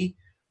 innings maybe.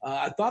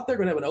 I thought they're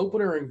going to have an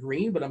opener in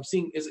Green, but I'm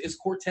seeing is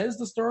Cortez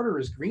the starter?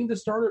 Is Green the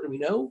starter? Do we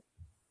know?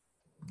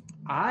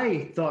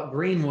 I thought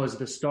Green was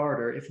the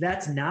starter. If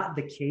that's not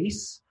the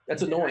case,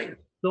 that's annoying.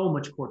 So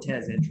much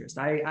Cortez interest.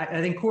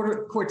 I think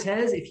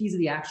Cortez, if he's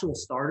the actual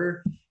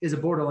starter, is a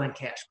borderline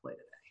cash play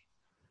today.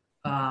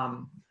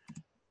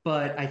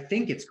 But I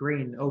think it's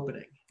Green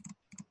opening.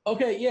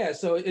 Okay, yeah.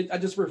 So I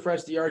just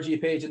refreshed the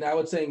RG page, and now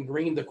it's saying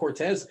Green to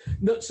Cortez.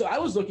 No, so I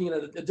was looking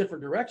at a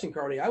different direction,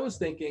 Cardi. I was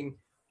thinking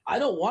I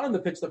don't want him to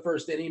pitch the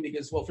first inning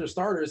because, well, for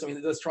starters, I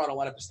mean, this Toronto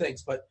lineup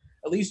stinks, but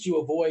at least you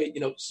avoid,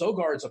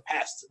 Sogard's a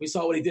pest. We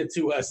saw what he did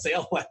to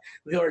Sale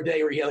the other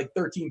day where he had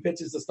 13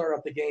 pitches to start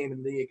off the game,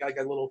 and the guy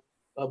got a little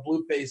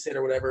blue base hit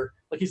or whatever.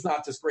 He's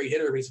not this great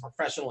hitter, but he's a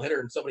professional hitter,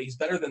 and he's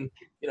better than,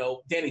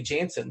 Danny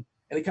Jansen.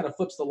 And he kind of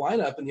flips the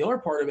lineup. And the other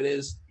part of it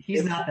is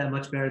he's not that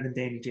much better than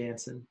Danny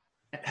Jansen.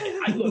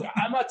 Look,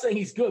 I'm not saying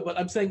he's good, but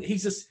I'm saying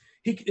he's just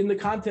in the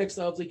context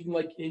of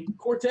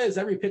Cortez,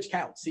 every pitch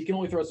counts. He can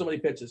only throw so many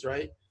pitches,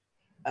 right?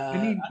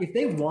 If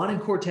they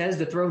wanted Cortez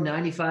to throw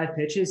 95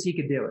 pitches, he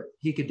could do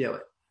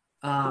it.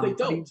 But they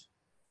don't.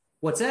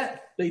 What's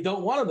that? They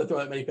don't want him to throw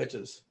that many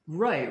pitches.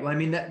 Right. Well,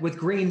 that with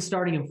Green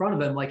starting in front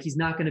of him, he's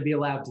not going to be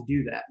allowed to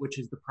do that, which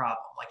is the problem.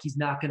 He's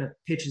not going to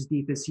pitch as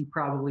deep as he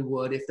probably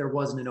would if there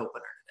wasn't an opener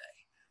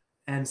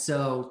today. And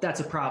so that's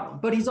a problem.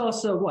 But he's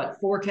also,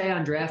 4K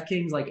on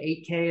DraftKings,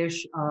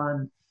 8K-ish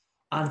on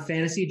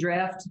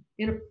FantasyDraft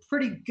in a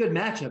pretty good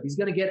matchup. He's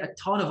going to get a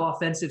ton of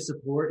offensive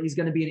support. He's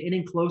going to be an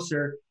inning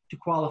closer to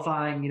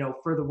qualifying,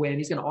 for the win.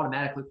 He's going to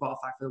automatically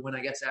qualify for the win,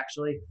 I guess,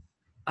 actually.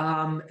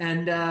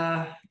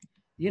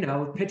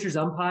 Pitcher's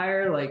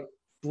umpire,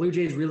 Blue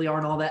Jays really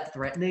aren't all that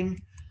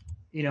threatening.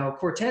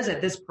 Cortez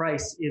at this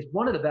price is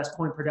one of the best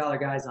point per dollar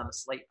guys on the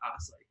slate,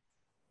 honestly.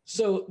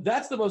 So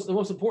that's the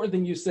most important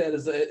thing you said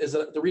is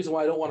the reason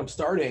why I don't want him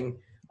starting.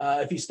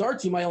 If he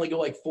starts, he might only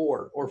go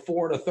 4 or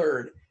 4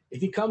 1/3.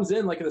 If he comes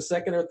in in the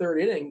second or third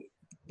inning,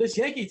 this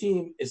Yankee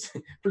team is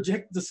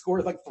projected to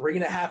score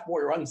 3.5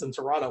 more runs than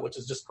Toronto, which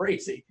is just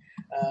crazy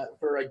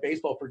for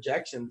baseball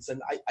projections.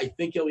 And I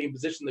think he'll be in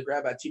position to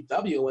grab that cheap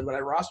W. And when I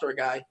roster a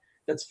guy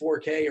that's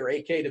 4K or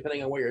 8K,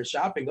 depending on where you're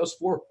shopping, those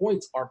 4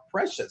 points are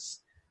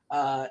precious.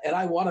 And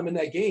I want him in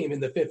that game in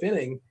the 5th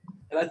inning,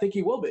 and I think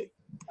he will be.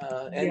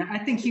 I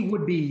think he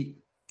would be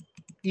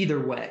either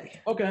way.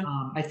 Okay.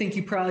 I think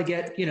you probably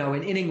get,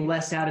 an inning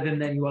less out of him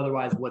than you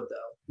otherwise would,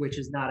 though, which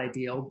is not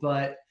ideal.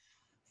 But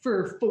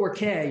for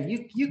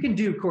 4K, you can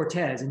do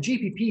Cortez. And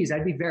GPPs,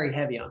 I'd be very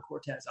heavy on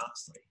Cortez,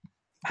 honestly.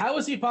 How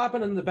is he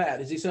popping in the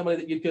bat? Is he somebody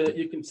that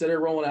you consider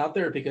rolling out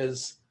there?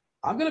 Because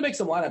I'm going to make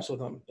some lineups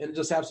with him and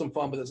just have some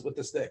fun with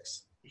the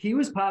sticks. He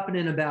was popping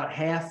in about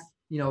half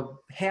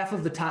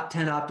of the top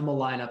 10 optimal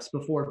lineups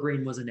before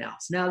Green was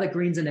announced. Now that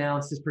Green's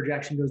announced, his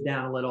projection goes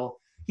down a little.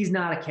 He's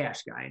not a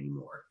cash guy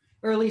anymore.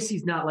 Or at least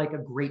he's not a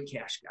great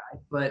cash guy.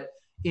 But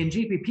in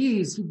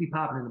GPPs, he'd be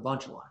popping in a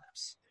bunch of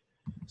lineups.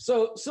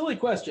 So, silly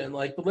question.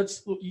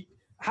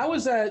 How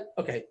is that?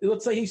 Okay,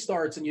 let's say he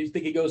starts and you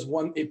think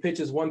he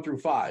pitches 1 through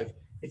 5.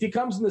 If he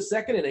comes in the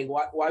second inning,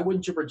 why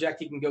wouldn't you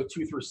project he can go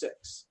 2 through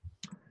 6?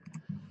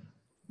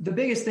 The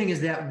biggest thing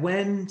is that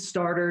when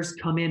starters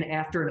come in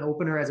after an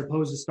opener as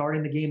opposed to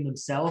starting the game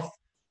themselves,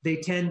 they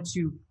tend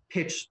to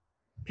pitch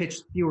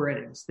fewer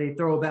innings. They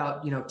throw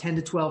about 10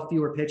 to 12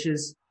 fewer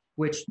pitches,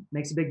 which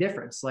makes a big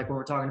difference, when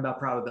we're talking about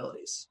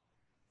probabilities.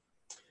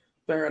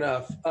 Fair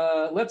enough.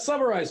 Let's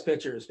summarize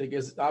pitchers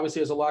because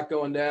obviously there's a lot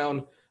going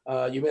down.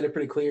 You made it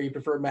pretty clear you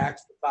prefer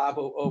Max to Bob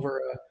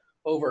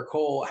over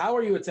Cole. How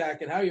are you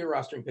attacking? How are you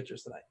rostering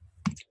pitchers tonight?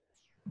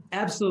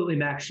 Absolutely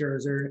Max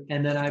Scherzer,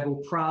 and then I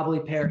will probably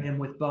pair him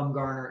with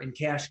Bumgarner in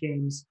cash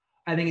games.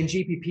 I think in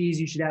GPPs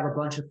you should have a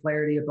bunch of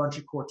Flaherty, a bunch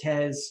of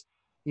Cortez,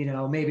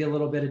 maybe a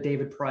little bit of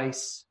David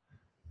Price.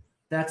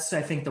 That's,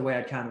 I think, the way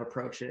I'd kind of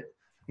approach it.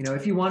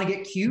 If you want to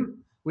get cute,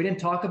 we didn't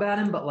talk about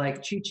him,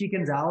 but Chichi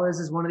Gonzalez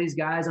is one of these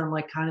guys on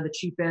kind of the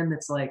cheap end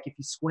that's if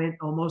you squint,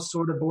 almost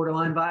sort of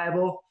borderline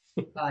viable.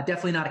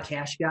 Definitely not a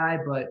cash guy,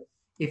 but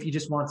if you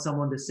just want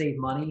someone to save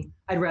money,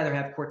 I'd rather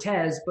have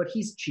Cortez, but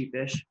he's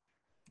cheapish.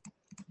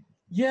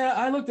 Yeah,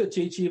 I looked at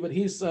Chichi, but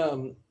he's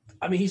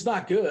he's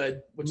not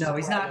good. No,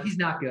 he's not. He's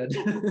not good.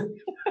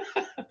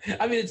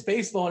 It's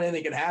baseball and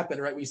anything can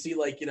happen, right? We see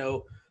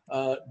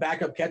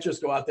backup catchers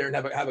go out there and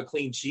have a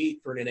clean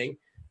sheet for an inning,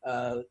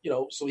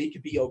 so he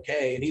could be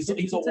okay. And he's a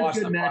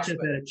washed up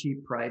matchup at a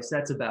cheap price.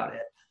 That's about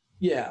it.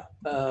 Yeah,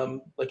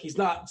 he's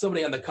not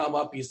somebody on the come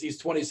up. He's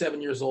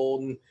 27 years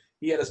old and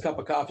he had his cup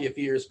of coffee a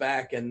few years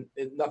back, and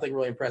nothing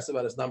really impressive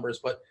about his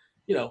numbers, but.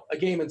 A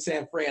game in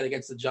San Fran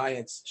against the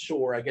Giants,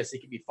 sure, I guess he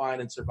could be fine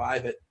and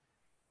survive it.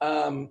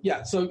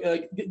 So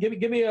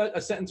give me a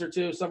sentence or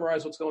two,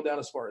 summarize what's going down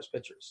as far as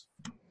pitchers.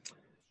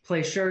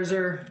 Play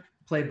Scherzer,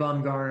 play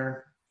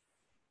Bumgarner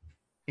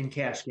in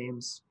cash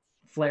games.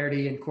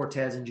 Flaherty and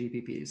Cortez and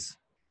GPPs.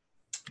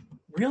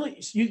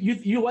 Really?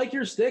 You like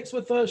your sticks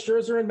with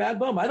Scherzer and Mad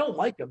Bum? I don't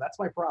like them. That's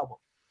my problem.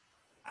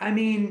 I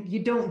mean,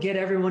 you don't get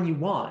everyone you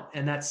want,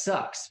 and that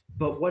sucks.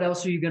 But what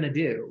else are you going to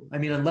do? I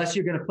mean, unless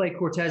you're going to play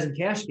Cortez in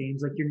cash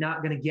games, like you're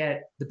not going to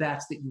get the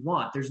bats that you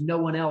want. There's no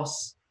one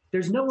else.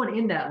 There's no one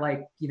in that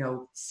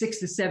 6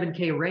 to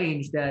 7K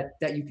range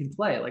that you can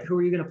play. Like, who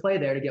are you going to play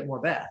there to get more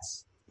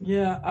bats?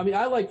 Yeah, I mean,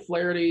 I like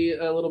Flaherty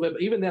a little bit,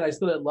 but even then, I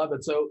still didn't love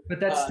it. So, but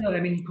that's still,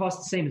 I mean, he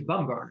costs the same as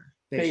Bumgarner,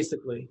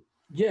 basically.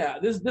 Yeah,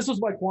 this was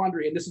my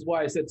quandary, and this is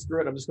why I said,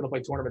 screw it, I'm just going to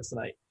play tournaments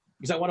tonight.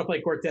 Because I want to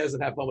play Cortez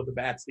and have fun with the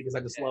bats because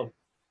I just love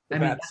the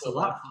bats. That's a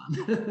lot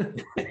of fun.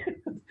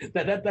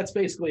 That's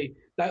basically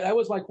 – that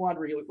was my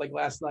quandary like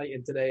last night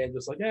and today, and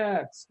just like,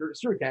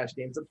 screw cash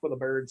games. That's for the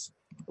birds,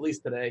 at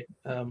least today.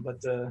 But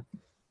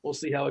we'll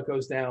see how it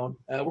goes down.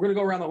 We're going to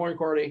go around the horn,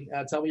 Cordy.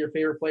 Tell me your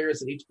favorite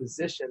players in each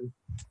position.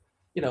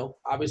 You know,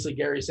 obviously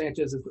Gary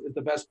Sanchez is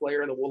the best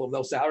player in the world of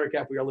no salary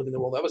cap. We are living in the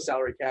world of a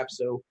salary cap,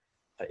 so –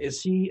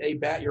 is he a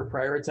bat you're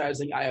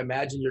prioritizing? I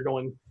imagine you're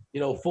going,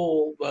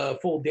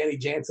 full Danny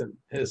Jansen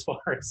as far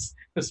as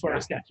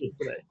catchers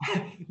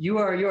today. You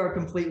are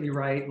completely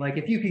right. Like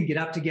if you can get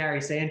up to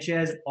Gary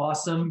Sanchez,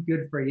 awesome,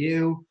 good for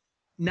you.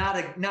 Not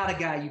a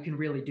guy you can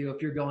really do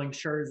if you're going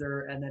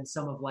Scherzer and then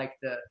some of like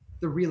the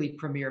really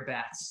premier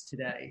bats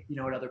today,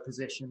 at other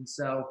positions.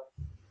 So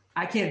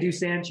I can't do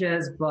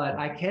Sanchez, but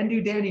I can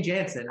do Danny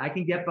Jansen. I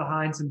can get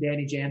behind some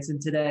Danny Jansen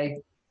today.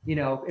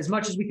 As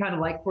much as we kind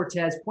of like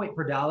Cortez point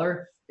per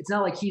dollar, it's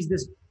not like he's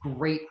this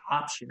great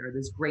option or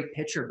this great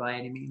pitcher by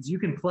any means. You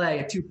can play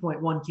a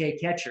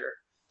 2.1K catcher,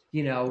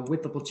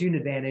 with the platoon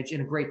advantage in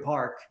a great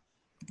park,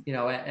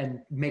 and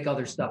make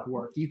other stuff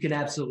work. You can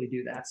absolutely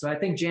do that. So I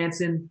think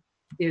Jansen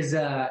is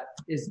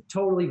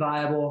totally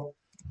viable.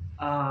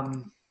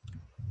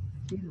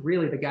 He's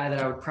really the guy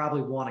that I would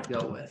probably want to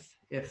go with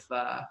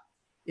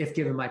if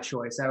given my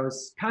choice. I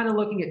was kind of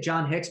looking at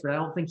John Hicks, but I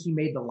don't think he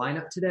made the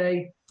lineup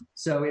today.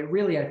 So it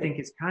really, I think,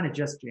 is kind of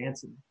just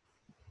Jansen.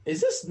 Is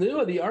this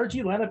new? The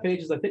RG lineup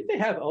pages, I think they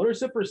have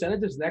ownership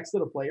percentages next to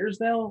the players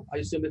now. I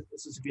assume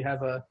this is if you have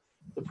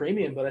the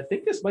premium, but I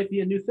think this might be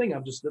a new thing.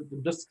 I'm just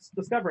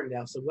discovering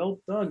now. So well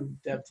done,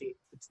 dev team.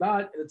 It's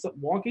something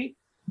wonky.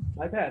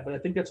 My bad, but I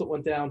think that's what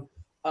went down.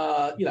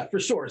 For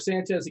sure.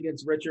 Sanchez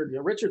against Richard.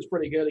 Richard's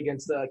pretty good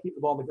against keep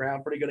the ball on the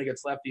ground, pretty good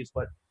against lefties,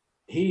 but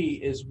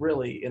he is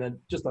really in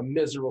just a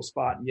miserable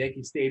spot in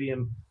Yankee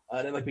Stadium.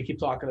 And like we keep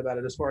talking about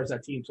it, as far as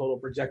that team total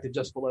projected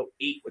just below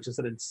 8, which is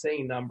an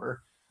insane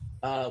number.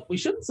 We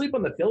shouldn't sleep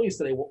on the Phillies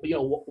today.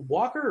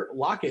 Walker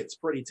Lockett's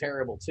pretty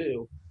terrible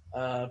too.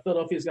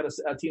 Philadelphia's got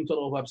a team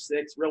total of up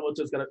 6. Real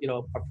Muto's got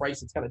a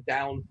price that's kind of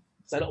down.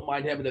 So I don't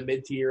mind having the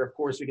mid tier. Of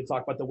course, we can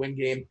talk about the win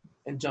game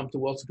and jump to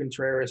Wilson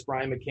Contreras,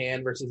 Brian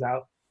McCann versus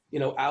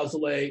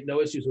Alzolay.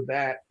 No issues with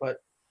that. But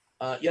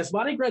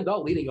Yasmani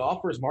Grandal leading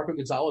off versus Marco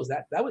Gonzalez.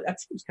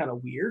 That seems kind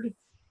of weird.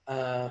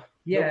 I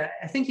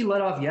think he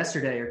led off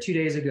yesterday or 2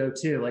 days ago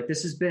too. Like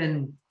this has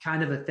been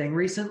kind of a thing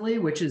recently,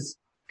 which is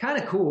kind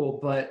of cool,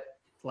 but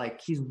like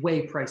he's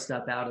way priced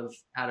up out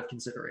of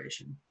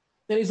consideration.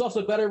 And he's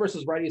also better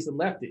versus righties than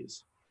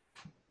lefties.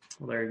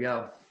 Well, there you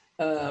go.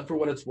 For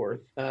what it's worth.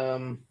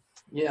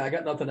 I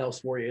got nothing else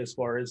for you as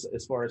far as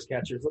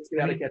catchers. Let's get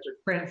out of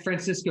catcher.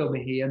 Francisco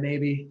Mejia,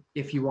 maybe,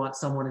 if you want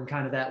someone in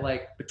kind of that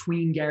like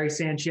between Gary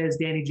Sanchez,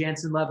 Danny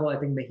Jansen level. I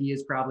think Mejia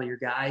is probably your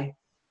guy.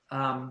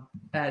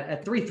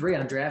 At 3-3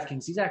 on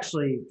DraftKings, he's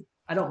actually,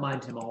 I don't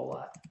mind him a whole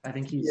lot. I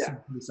think he's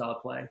a pretty solid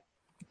play.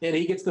 And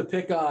he gets to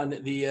pick on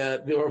the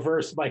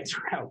reverse Mike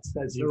Trout.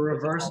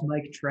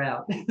 Mike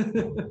Trout.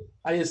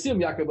 I assume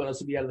Yacobonis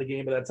will be out of the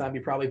game by that time. He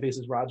probably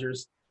faces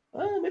Rogers.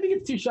 Maybe he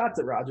gets 2 shots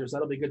at Rogers.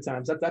 That'll be good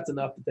times. That's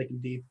enough to take him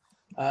deep.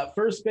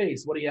 First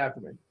base, what do you have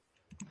for me?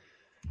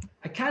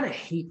 I kind of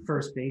hate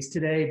first base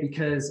today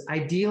because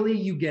ideally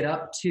you get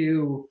up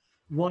to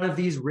one of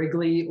these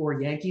Wrigley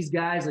or Yankees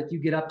guys. Like you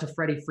get up to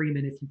Freddie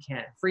Freeman if you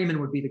can.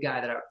 Freeman would be the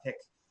guy that I would pick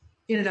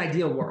in an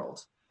ideal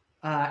world.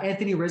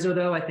 Anthony Rizzo,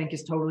 though, I think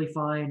is totally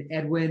fine.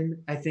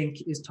 Edwin, I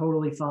think, is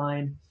totally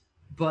fine.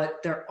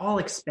 But they're all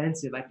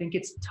expensive. I think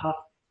it's tough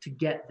to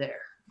get there.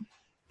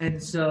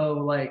 And so,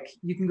 like,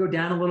 you can go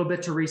down a little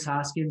bit to Rhys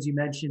Hoskins. You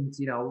mentioned,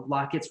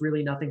 Lockett's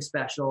really nothing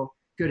special.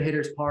 Good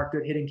hitters park,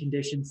 good hitting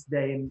conditions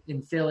today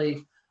in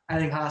Philly. I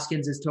think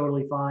Hoskins is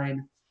totally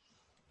fine.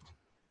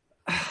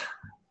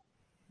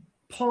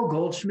 Paul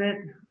Goldschmidt,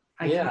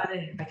 I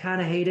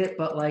kind of hate it,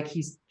 but, like,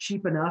 he's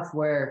cheap enough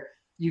where –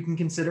 you can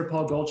consider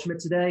Paul Goldschmidt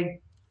today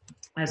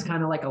as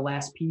kind of like a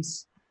last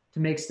piece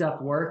to make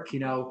stuff work.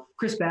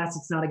 Chris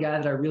Bassett's not a guy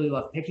that I really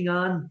love picking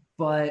on,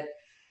 but,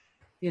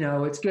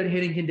 it's good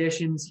hitting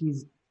conditions.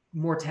 He's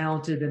more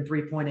talented than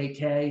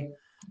 3.8K.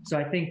 So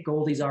I think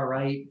Goldie's all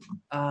right.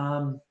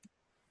 Who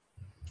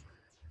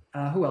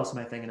else am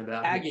I thinking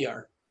about?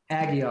 Aguiar.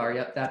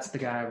 Yep, that's the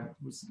guy.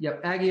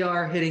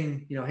 Aguiar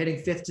hitting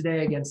 5th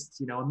today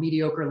against, a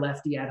mediocre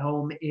lefty at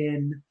home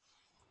in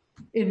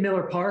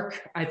Miller Park.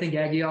 I think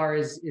Aguiar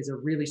is a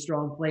really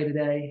strong play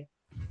today.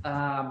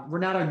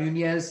 Renato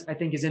Nunez, I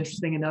think, is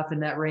interesting enough in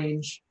that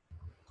range.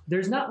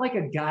 there's not like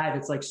a guy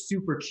that's like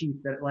super cheap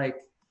that like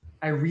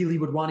I really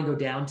would want to go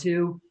down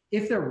to.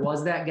 If there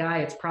was that guy,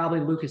 it's probably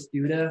Lucas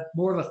Duda,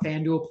 more of a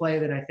FanDuel play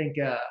than I think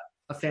a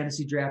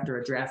fantasy draft or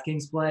a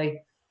DraftKings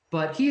play.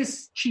 But he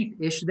is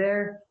cheap-ish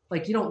there.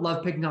 Like, you don't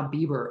love picking on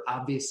Bieber,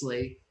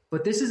 obviously,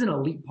 but this is an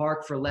elite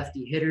park for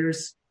lefty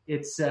hitters.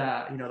 It's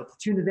the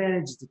platoon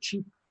advantage. It's a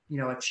cheap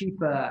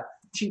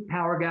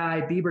power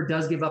guy. Bieber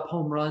does give up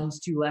home runs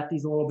to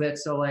lefties a little bit,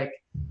 so like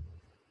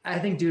I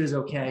think Duda's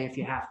okay if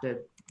you have to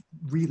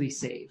really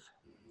save.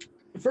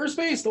 First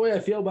base, the way I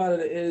feel about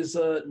it is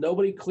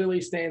nobody clearly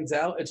stands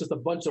out. It's just a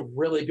bunch of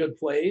really good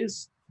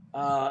plays.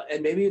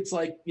 And maybe it's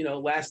like,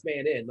 last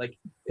man in. Like,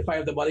 if I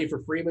have the money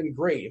for Freeman,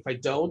 great. If I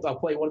don't, I'll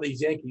play one of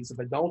these Yankees. If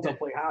I don't, I'll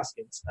play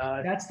Hoskins.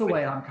 That's the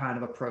way I'm kind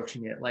of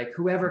approaching it. Like,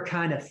 whoever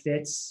kind of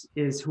fits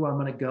is who I'm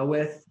going to go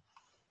with.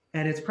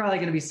 And it's probably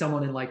going to be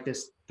someone in like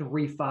this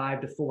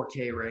 3.5 to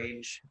 4K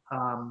range.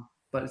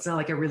 But it's not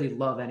like I really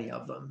love any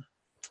of them.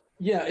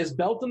 Yeah, is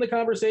Belt in the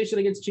conversation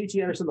against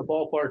Chichi Anderson? The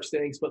ballpark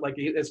stinks, but like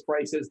his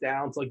price is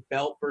down. It's like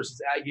Belt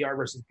versus Aguilar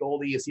versus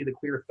Goldie. Is he the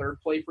clear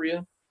third play for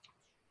you?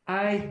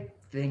 I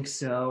think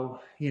so.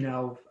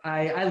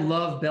 I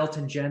love Belt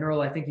in general.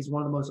 I think he's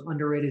one of the most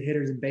underrated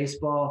hitters in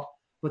baseball.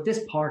 But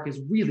this park is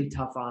really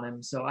tough on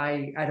him, so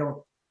I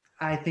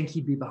think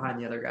he'd be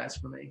behind the other guys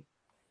for me.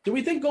 Do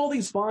we think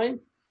Goldie's fine?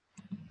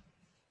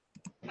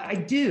 I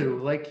do.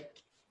 Like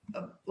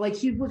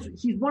he's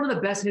one of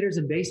the best hitters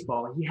in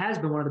baseball. He has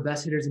been one of the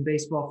best hitters in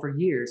baseball for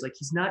years. Like,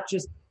 he's not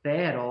just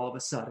bad all of a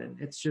sudden.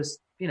 It's just,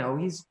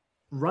 he's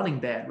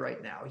running bad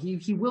right now.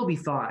 He will be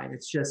fine.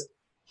 It's just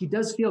he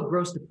does feel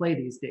gross to play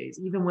these days,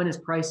 even when his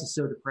price is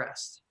so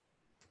depressed.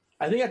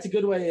 I think that's a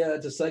good way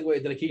to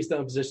segue to the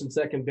keystone position,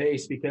 second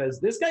base, because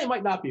this guy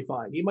might not be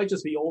fine. He might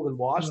just be old and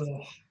washed.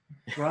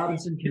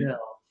 Robinson Cano.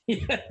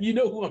 Yeah, you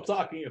know who I'm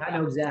talking about. I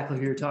know exactly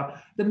who you're talking.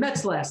 The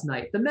Mets last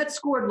night. The Mets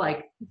scored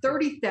like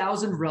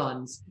 30,000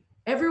 runs.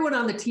 Everyone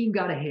on the team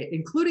got a hit,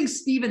 including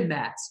Steven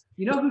Matz.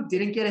 You know who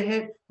didn't get a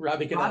hit?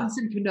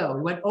 Robinson Cano.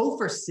 He went 0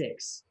 for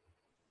 6.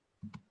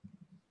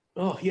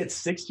 Oh, he had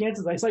 6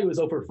 chances? I saw he was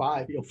 0 for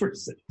 5. 0 for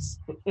 6.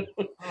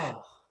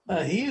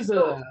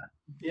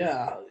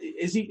 Yeah.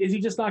 Is he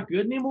just not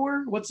good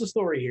anymore? What's the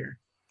story here?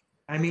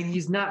 I mean,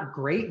 he's not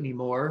great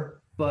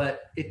anymore,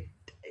 but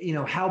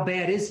how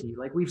bad is he?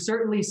 Like, we've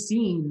certainly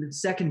seen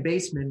second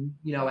basemen,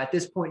 at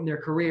this point in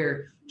their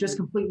career just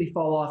completely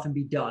fall off and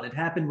be done. It's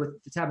happened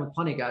with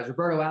plenty of guys.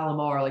 Roberto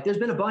Alomar, like, there's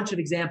been a bunch of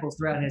examples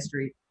throughout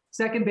history.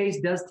 Second base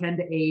does tend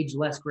to age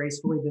less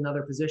gracefully than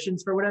other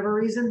positions for whatever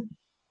reason.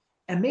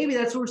 And maybe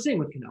that's what we're seeing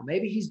with Cano.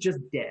 Maybe he's just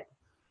dead.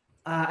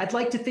 I'd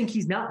like to think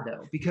he's not,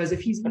 though, because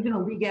if he's even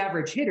a league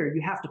average hitter,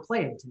 you have to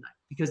play him tonight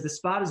because the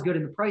spot is good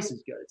and the price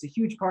is good. It's a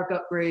huge park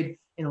upgrade,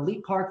 an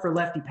elite park for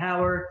lefty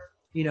power.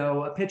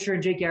 A pitcher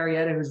in Jake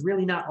Arrieta who's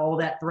really not all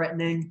that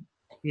threatening.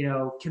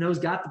 Cano's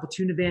got the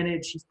platoon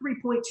advantage. He's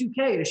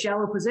 3.2K at a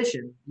shallow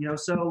position.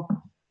 So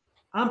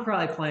I'm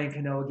probably playing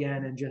Cano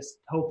again and just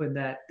hoping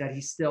that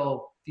he's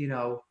still,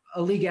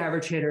 a league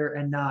average hitter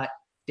and not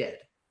dead.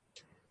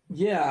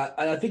 Yeah,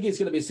 I think he's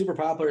going to be super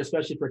popular,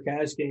 especially for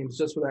cash games,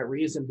 just for that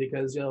reason,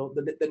 because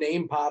the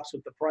name pops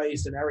with the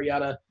price, and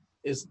Arrieta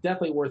is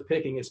definitely worth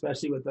picking,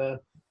 especially with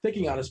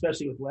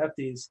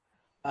lefties.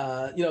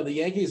 The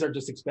Yankees are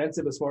just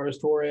expensive as far as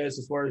Torres,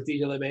 as far as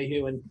DJ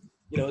LeMahieu, and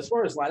as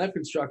far as lineup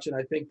construction,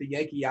 I think the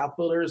Yankee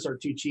outfielders are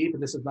too cheap,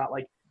 and this is not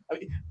like.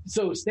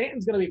 So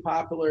Stanton's going to be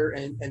popular,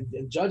 and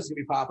Judge is going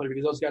to be popular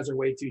because those guys are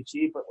way too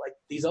cheap. But like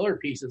these other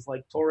pieces,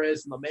 like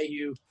Torres and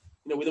LeMahieu.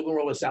 We live in a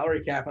world with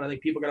salary cap, and I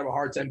think people are going to have a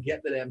hard time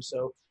getting to them.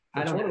 So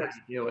I don't know how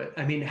you do it.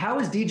 I mean, how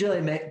is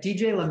DJ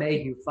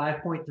LeMahieu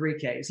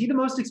 5.3K? Is he the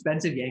most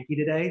expensive Yankee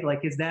today?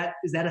 Like, is that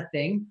a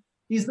thing?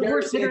 He's the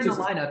worst hitter in the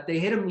lineup. They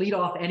hit him lead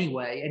off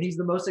anyway, and he's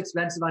the most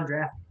expensive on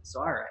DraftKings.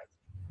 So, all right.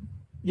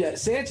 Yeah,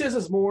 Sanchez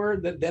is more.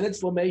 Then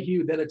it's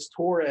LeMahieu, then it's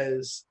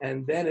Torres,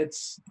 and then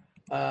it's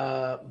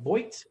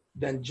Voit,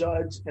 then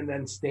Judge, and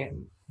then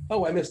Stanton.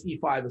 Oh, I missed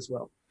E5 as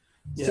well.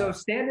 Yeah. So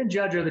Stanton and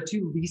Judge are the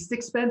two least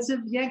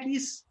expensive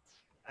Yankees?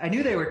 I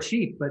knew they were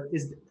cheap, but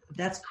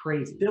that's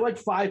crazy. They're like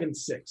 5 and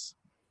 6.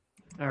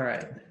 All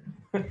right.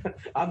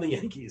 On the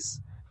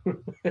Yankees.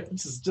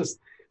 It's just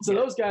so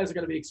those guys are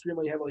going to be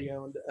extremely heavily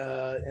owned,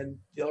 and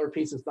the other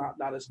piece is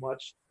not as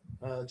much.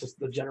 Just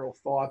the general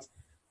thoughts.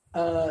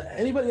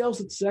 Anybody else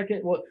at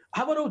second? Well,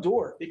 how about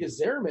Odor? Because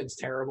Zimmerman's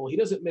terrible. He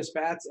doesn't miss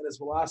bats, and his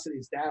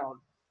velocity's down.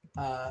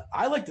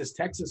 I like this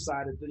Texas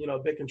side, a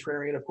bit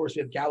contrarian. Of course,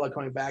 we have Gallo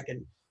coming back,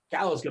 and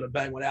Gallo's going to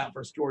bang one out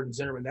versus Jordan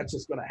Zimmerman. That's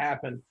just going to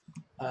happen.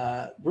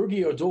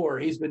 Rugi Odor,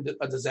 he's been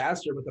a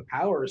disaster, but the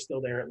power is still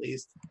there at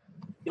least.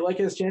 You like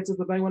his chances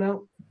to bang one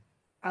out?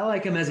 I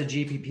like him as a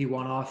GPP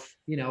one-off.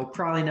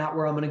 Probably not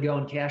where I'm going to go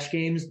in cash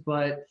games,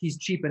 but he's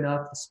cheap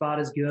enough. The spot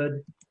is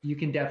good. You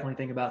can definitely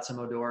think about some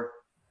Odor.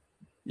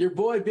 Your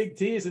boy Big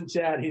T is in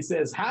chat. He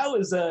says, how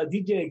is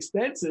DJ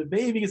expensive?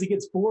 Maybe because he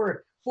gets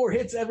four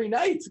hits every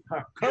night.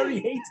 Cardi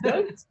hates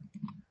guns.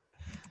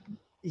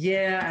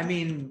 Yeah, I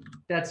mean,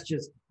 that's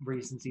just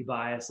recency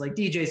bias. Like,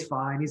 DJ's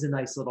fine. He's a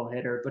nice little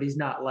hitter, but he's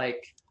not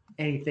like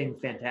anything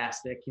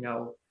fantastic.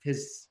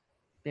 He's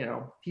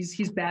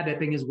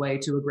BABIPing his way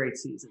to a great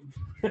season.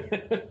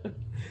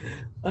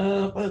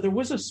 There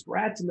was a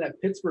scratch in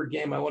that Pittsburgh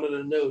game I wanted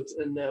to note,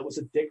 and was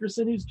it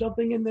Dickerson who's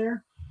jumping in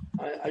there?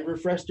 I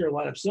refreshed your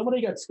lineup.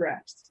 Somebody got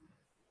scratched.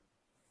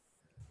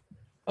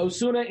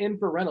 Osuna in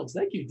for Reynolds.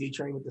 Thank you,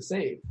 D-Train, with the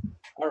save.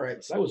 All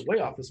right, so I was way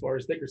off as far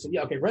as Dickerson.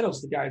 Yeah, okay, Reynolds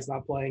is the guy who's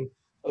not playing.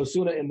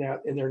 Osuna in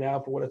there now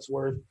for what it's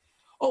worth.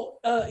 Oh,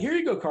 here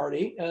you go,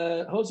 Cardi.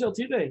 Jose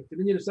Altuve,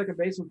 didn't need a second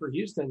baseman for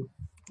Houston.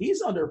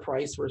 He's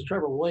underpriced versus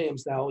Trevor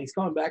Williams now. He's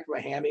coming back from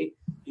a hammy.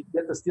 He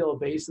get the steal of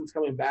base since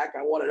coming back.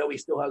 I want to know he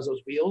still has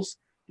those wheels.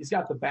 He's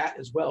got the bat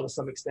as well to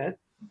some extent.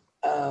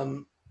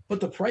 But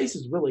the price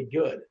is really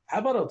good. How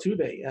about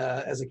Altuve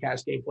as a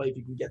cash game play if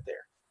you can get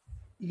there?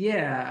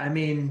 Yeah, I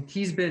mean,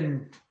 he's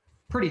been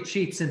pretty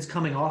cheap since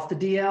coming off the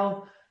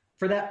DL.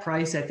 For that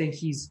price, I think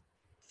he's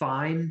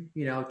fine.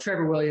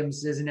 Trevor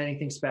Williams isn't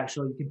anything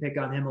special. You can pick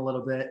on him a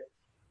little bit.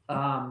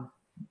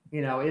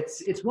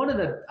 It's one of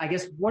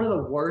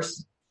the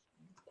worst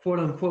quote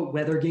unquote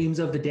weather games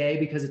of the day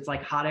because it's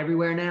like hot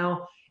everywhere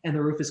now and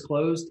the roof is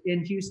closed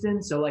in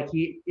Houston. So like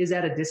he is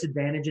at a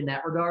disadvantage in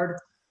that regard,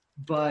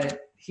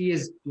 but he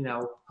is,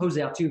 Jose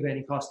Altuve and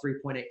he costs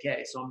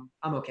 3.8K. So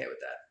I'm okay with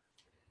that.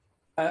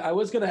 I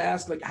was going to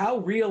ask, how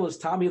real is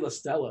Tommy La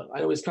Stella? I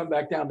know he's come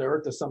back down to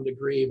earth to some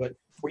degree, but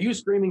were you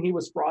screaming he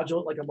was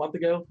fraudulent like a month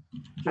ago?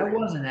 I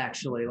wasn't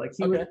actually.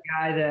 He was a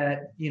guy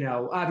that,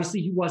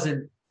 obviously he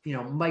wasn't,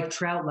 Mike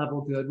Trout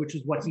level good, which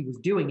is what he was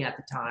doing at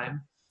the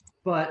time.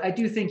 But I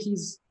do think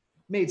he's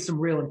made some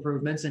real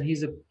improvements, and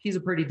he's a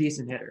pretty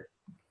decent hitter.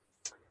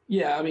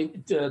 Yeah, I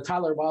mean,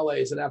 Tyler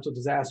Mahle is an absolute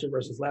disaster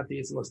versus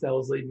lefties, and La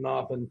Stella's leading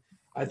off, and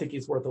I think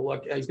he's worth a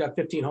look. He's got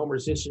 15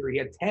 homers this year. He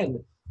had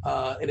 10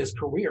 in his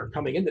career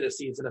coming into this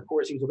season. Of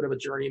course, he was a bit of a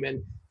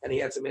journeyman, and he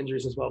had some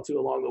injuries as well, too,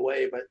 along the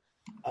way. But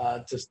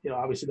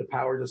obviously the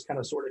power just kind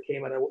of sort of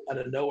came out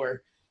of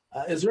nowhere.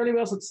 Is there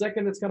anyone else at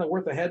second that's kind of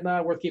worth a head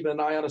nod, worth keeping an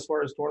eye on as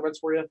far as tournaments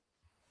for you?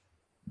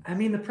 I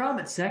mean, the problem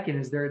at second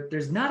is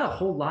there's not a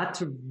whole lot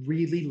to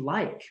really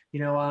like.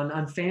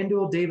 On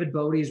FanDuel, David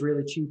Bodie is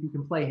really cheap. You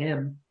can play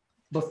him.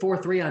 But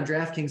 4-3 on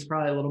DraftKings,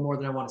 probably a little more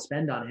than I want to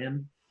spend on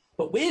him.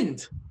 But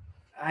wind.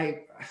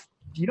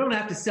 You don't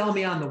have to sell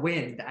me on the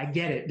wind. I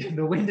get it.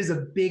 The wind is a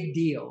big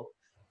deal.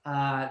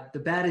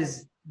 The bat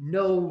is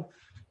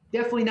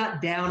definitely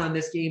not down on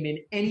this game in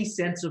any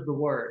sense of the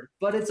word.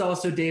 But it's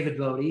also David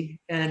Bodie,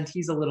 and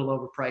he's a little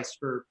overpriced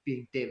for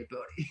being David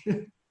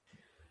Bodie.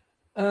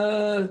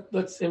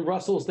 And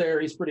Russell's there.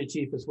 He's pretty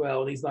cheap as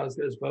well, and he's not as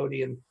good as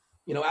Bodie. And,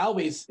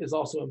 Albies is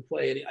also in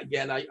play. And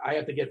again, I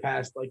have to get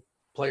past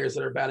players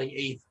that are batting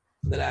 8th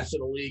in the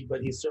National League,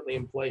 but he's certainly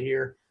in play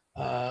here.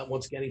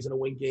 Once again, he's in a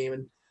win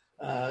game,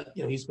 and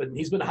he's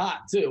been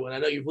hot too. And I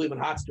know you believe in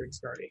hot streaks,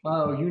 Cardi.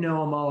 Oh,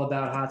 I'm all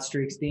about hot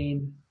streaks,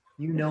 Dean.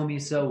 You know me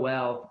so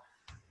well.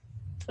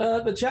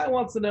 The chat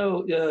wants to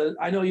know.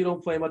 I know you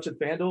don't play much at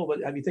FanDuel,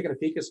 but have you taken a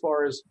peek as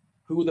far as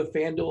who the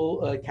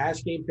FanDuel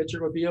cash game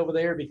pitcher would be over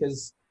there?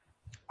 Because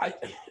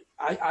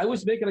I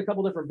was making a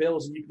couple different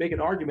bills, and you can make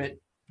an argument.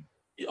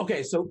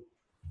 Okay, so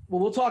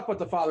we'll talk about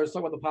the Padres.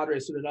 Talk about the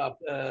Padres soon enough.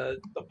 The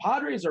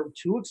Padres are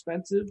too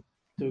expensive.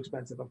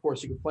 Of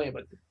course, you can play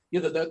them,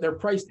 but they're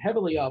priced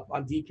heavily up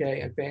on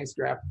DK and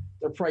FantasyDraft.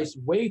 They're priced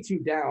way too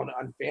down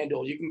on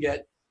FanDuel. You can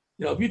get,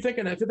 if you're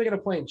thinking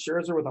of playing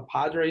Scherzer with a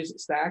Padres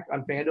stack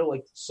on FanDuel,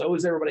 so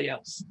is everybody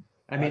else.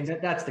 I mean,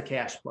 that's the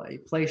cash play.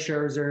 Play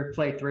Scherzer,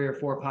 play 3 or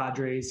 4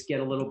 Padres, get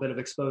a little bit of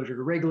exposure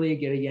to Wrigley,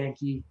 get a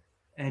Yankee,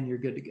 and you're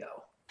good to go.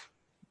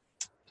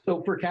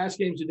 So for cash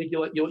games, you think you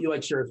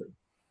like Scherzer?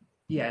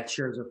 Yeah, it's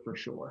Scherzer for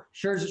sure.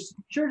 Scherzer's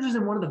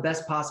in one of the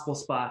best possible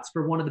spots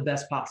for one of the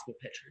best possible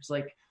pitchers.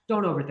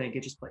 Don't overthink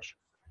it. Just play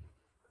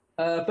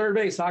Scherzer. Third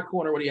base, hot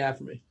corner. What do you have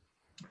for me?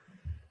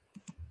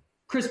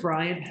 Chris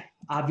Bryant,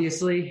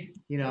 obviously.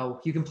 You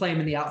can play him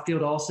in the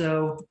outfield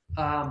also.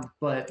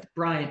 But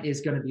Bryant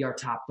is going to be our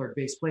top third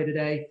base play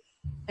today.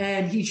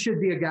 And he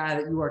should be a guy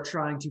that you are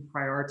trying to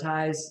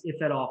prioritize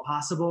if at all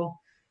possible.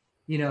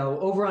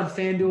 Over on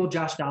FanDuel,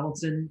 Josh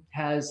Donaldson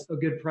has a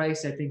good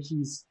price. I think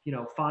he's,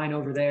 fine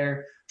over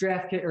there.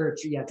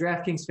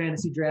 DraftKings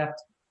Fantasy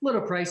Draft, a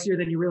little pricier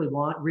than you really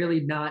want.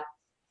 Really not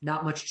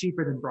much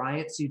cheaper than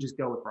Bryant, so you just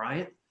go with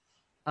Bryant.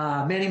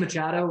 Manny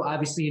Machado,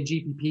 obviously in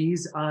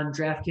GPPs on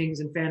DraftKings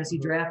and Fantasy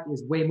Draft,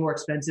 is way more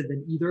expensive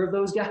than either of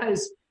those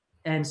guys.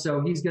 And so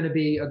he's going to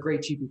be a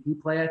great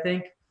GPP play, I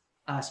think,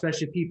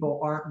 especially if people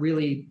aren't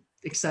really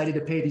excited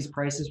to pay these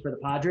prices for the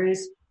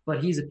Padres.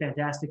 But he's a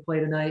fantastic play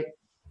tonight.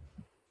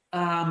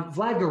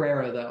 Vlad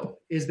Guerrero, though,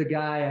 is the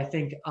guy I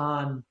think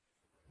on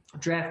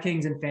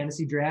DraftKings and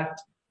Fantasy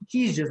Draft.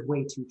 He's just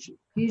way too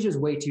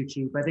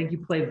cheap. I think you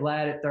play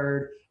Vlad at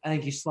third. I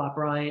think you slot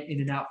Bryant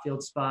in an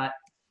outfield spot.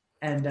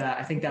 And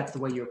I think that's the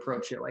way you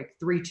approach it.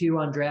 3-2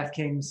 on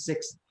DraftKings,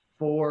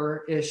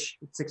 6-4-ish,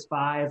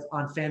 6-5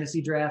 on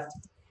Fantasy Draft.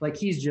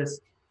 He's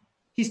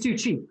too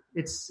cheap.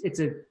 It's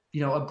a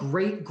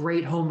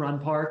great home run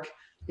park.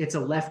 It's a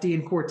lefty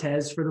in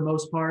Cortez for the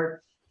most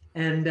part.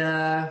 And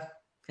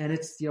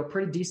it's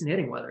pretty decent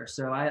hitting weather.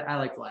 So I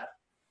like Vlad.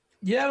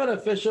 You have an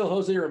official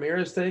Jose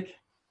Ramirez take?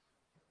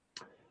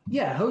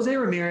 Yeah, Jose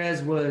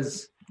Ramirez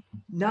was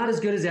not as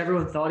good as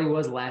everyone thought he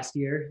was last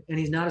year, and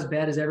he's not as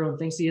bad as everyone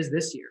thinks he is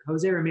this year.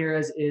 Jose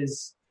Ramirez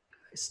is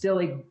still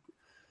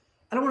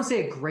I don't want to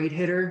say a great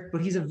hitter,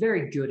 but he's a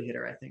very good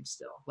hitter, I think,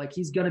 still. Like,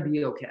 he's going to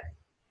be okay.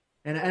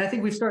 And I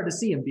think we've started to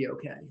see him be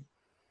okay.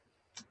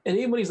 And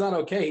even when he's not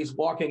okay, he's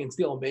walking and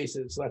stealing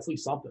bases, so that's at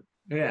least something.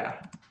 Yeah.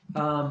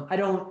 I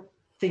don't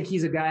think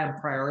he's a guy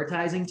I'm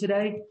prioritizing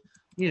today,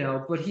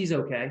 but he's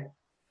okay.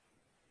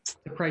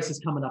 The price is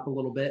coming up a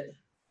little bit.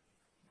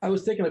 I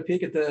was taking a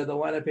peek at the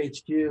lineup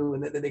HQ,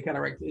 and then they kind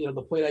of ranked,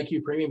 the plate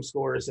IQ premium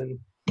scores, and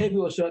maybe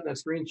we'll show it in a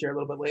screen share a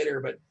little bit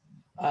later. But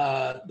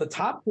the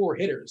top 4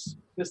 hitters,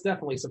 this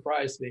definitely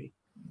surprised me,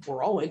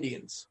 were all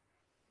Indians.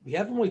 We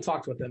haven't really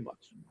talked about them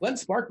much. Glenn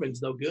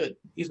Sparkman's no good.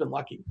 He's been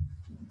lucky.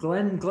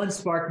 Glenn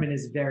Sparkman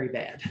is very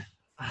bad.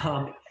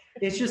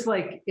 It's just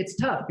like, it's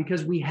tough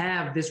because we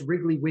have this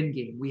Wrigley win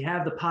game. We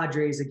have the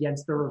Padres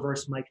against the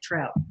reverse Mike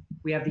Trout.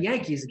 We have the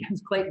Yankees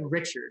against Clayton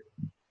Richard.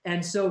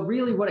 And so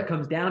really what it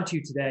comes down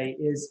to today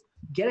is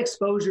get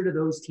exposure to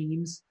those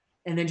teams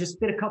and then just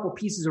fit a couple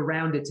pieces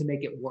around it to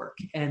make it work.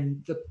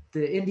 And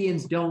the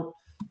Indians don't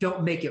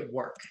make it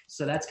work.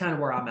 So that's kind of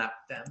where I'm at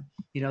with them.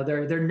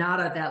 They're not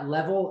at that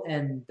level,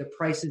 and the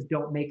prices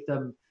don't make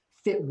them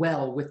fit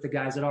well with the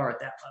guys that are at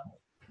that level.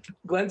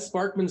 Glenn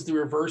Sparkman's the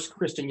reverse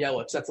Christian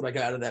Yelich. That's what I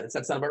got out of that. Does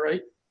that sound about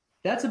right?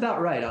 That's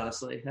about right,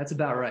 honestly. That's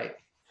about right.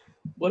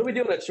 What are we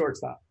doing at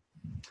shortstop?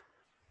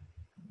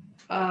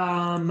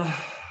 Javi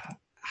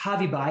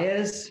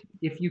Baez,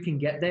 if you can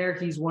get there,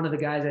 he's one of the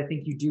guys I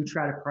think you do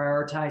try to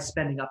prioritize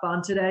spending up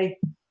on today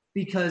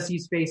because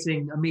he's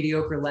facing a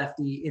mediocre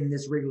lefty in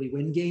this Wrigley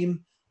win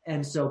game.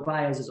 And so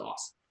Baez is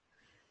awesome.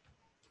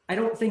 I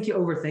don't think you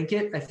overthink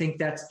it. I think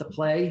that's the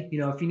play.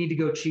 If you need to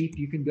go cheap,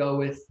 you can go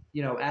with,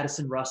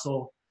 Addison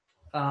Russell.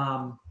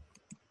 On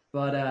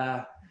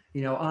FanDuel,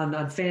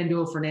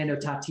 Fernando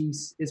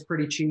Tatis is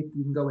pretty cheap.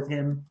 You can go with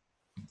him.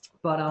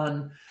 But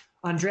on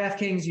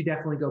DraftKings, you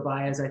definitely go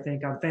Baez, I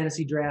think. On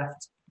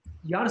FantasyDraft,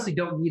 you honestly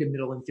don't need a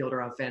middle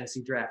infielder on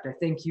FantasyDraft. I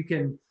think you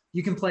can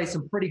play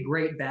some pretty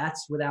great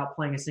bats without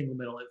playing a single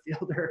middle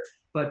infielder.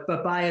 But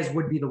Baez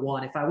would be the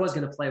one. If I was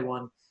going to play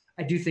one,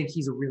 I do think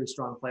he's a really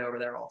strong play over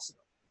there also.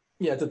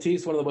 Yeah,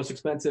 Tatis, one of the most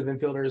expensive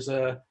infielders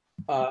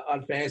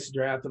on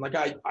FantasyDraft. And,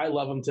 I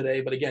love him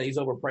today. But, again, he's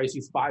overpriced.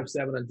 He's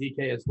 5.7 on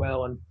DK as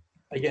well. And,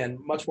 again,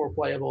 much more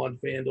playable on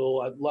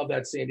FanDuel. I love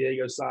that San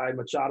Diego side.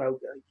 Machado,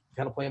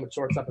 kind of play him at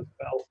shortstop as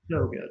well.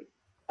 So good.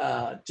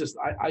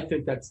 I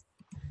think that's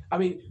 – I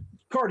mean,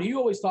 Carter, you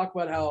always talk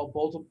about how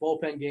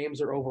bullpen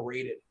games are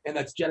overrated. And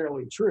that's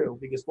generally true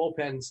because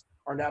bullpens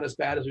are not as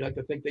bad as we like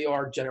to think they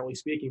are, generally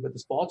speaking. But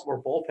this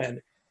Baltimore bullpen,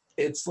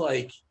 it's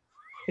like –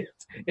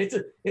 it's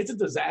a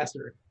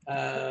disaster.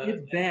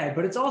 It's bad,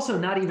 but it's also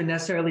not even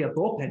necessarily a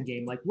bullpen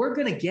game. Like, we're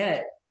going to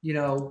get,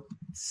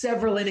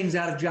 several innings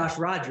out of Josh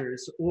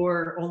Rogers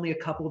or only a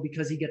couple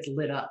because he gets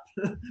lit up.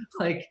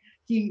 Like,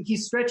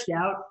 he's stretched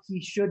out.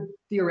 He should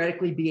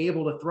theoretically be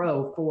able to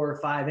throw 4 or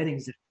 5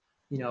 innings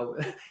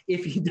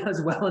if he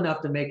does well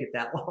enough to make it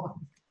that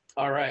long.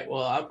 All right.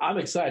 Well, I'm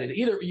excited.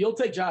 Either you'll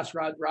take Josh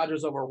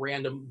Rogers over a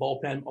random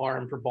bullpen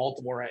arm for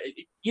Baltimore.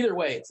 Either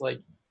way, it's like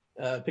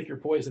pick your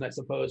poison, I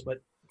suppose. But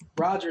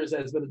Rogers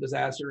has been a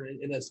disaster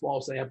in a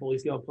small sample.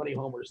 He's given plenty of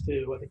homers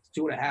too. I think it's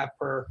 2.5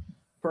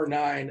 per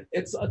 9.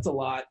 It's a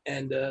lot.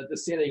 And the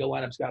San Diego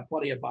lineup's got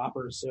plenty of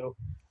boppers. So,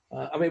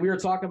 we were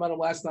talking about him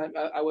last time.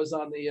 I was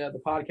on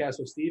the podcast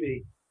with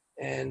Stevie,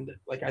 and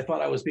I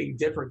thought I was being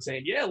different,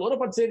 saying, "Yeah, load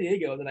up on San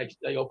Diego." And then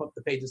I open up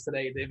the pages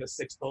today. They have a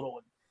 6 total.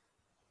 And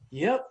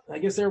yep, I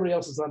guess everybody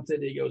else is on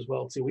San Diego as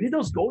well too. We need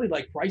those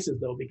Goldie-like prices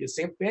though, because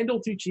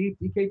FanDuel too cheap,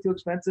 DK too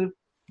expensive.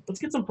 Let's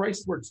get some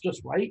prices where it's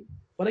just right.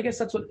 But I guess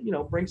that's what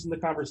brings in the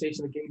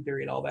conversation, the game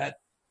theory, and all that.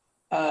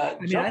 I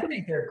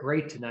think they're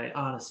great tonight,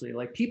 honestly.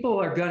 Like, people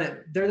are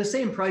they're the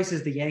same price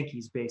as the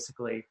Yankees,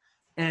 basically.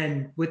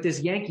 And with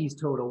this Yankees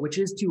total, which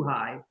is too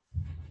high,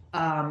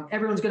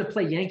 everyone's going to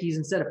play Yankees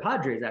instead of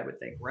Padres, I would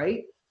think,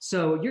 right?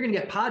 So you're going to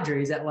get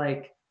Padres at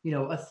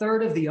a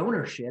third of the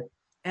ownership,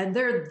 and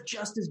they're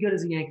just as good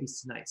as the Yankees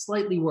tonight,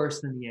 slightly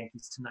worse than the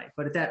Yankees tonight.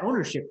 But at that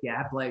ownership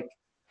gap,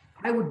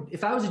 I would,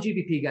 if I was a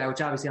GPP guy,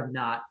 which obviously I'm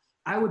not,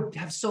 I would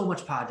have so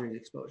much Padres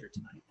exposure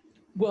tonight.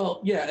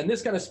 Well, yeah, and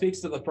this kind of speaks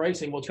to the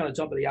pricing. We'll kind of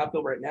jump to the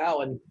outfield right now.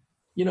 And,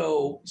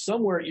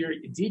 somewhere your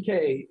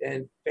DK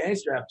and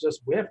FantasyDraft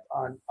just whiffed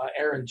on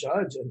Aaron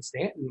Judge and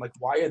Stanton.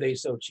 Why are they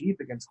so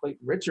cheap against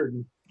Clayton Richard?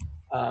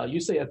 And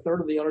you say a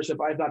third of the ownership.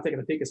 I've not taken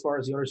a peek as far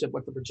as the ownership,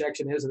 what the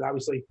projection is. And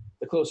obviously,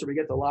 the closer we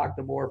get to lock,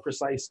 the more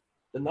precise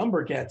the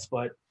number gets.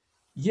 But,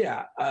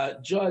 yeah,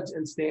 Judge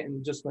and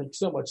Stanton just make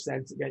so much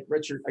sense against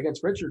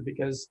Richard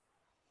because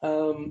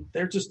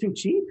they're just too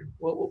cheap.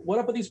 What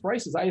up with these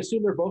prices? I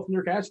assume they're both in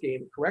your cash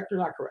game, correct or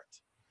not correct?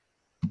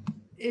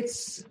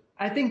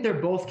 I think they're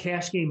both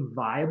cash game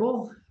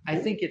viable. I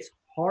think it's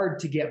hard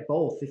to get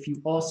both if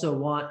you also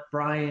want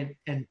Bryant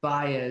and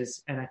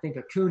Baez, and I think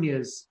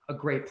Acuna's a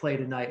great play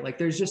tonight.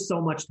 There's just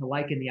so much to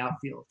like in the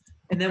outfield.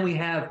 And then we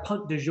have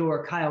punt du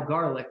jour Kyle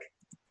Garlick,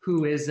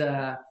 who is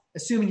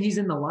assuming he's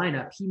in the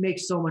lineup, he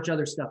makes so much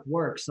other stuff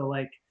work. So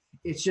like,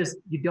 it's just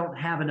you don't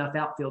have enough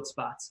outfield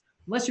spots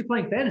unless you're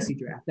playing fantasy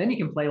draft. Then you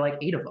can play like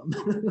 8 of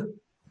them.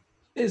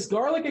 Is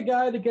Garlic a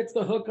guy that gets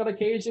the hook on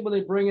occasion when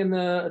they bring in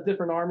a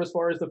different arm as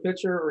far as the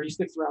pitcher, or he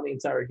sticks around the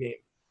entire game?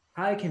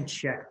 I can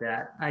check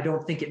that. I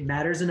don't think it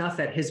matters enough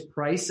at his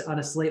price on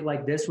a slate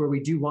like this where we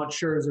do want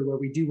Scherzer, where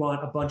we do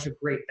want a bunch of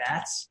great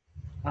bats.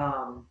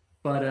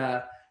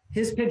 But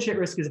his pinch hit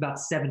risk is about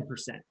 7%,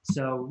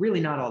 so really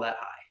not all that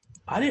high.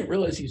 I didn't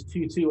realize he's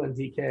 2-2 on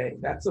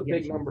DK. That's a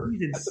big number.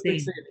 That's a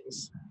big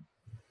savings.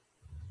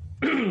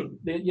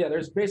 Yeah,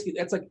 there's basically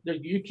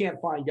you can't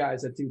find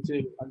guys at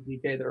 2-2 on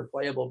DK that are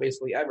playable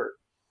basically ever.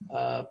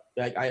 I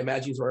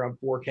imagine he's around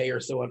 4K or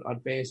so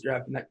on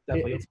FantasyDraft, and that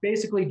definitely it's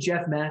basically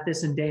Jeff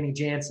Mathis and Danny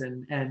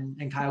Jansen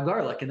and Kyle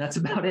Garlick, and that's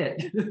about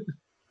it.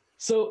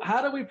 So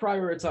how do we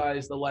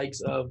prioritize the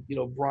likes of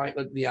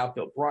Bryant, the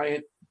outfield?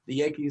 Bryant, the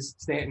Yankees,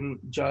 Stanton,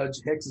 Judge,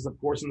 Hicks is of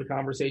course in the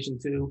conversation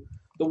too.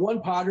 The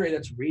one Padre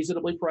that's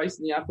reasonably priced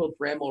in the outfield,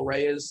 Franmil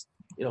Reyes,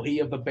 he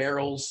of the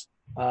barrels,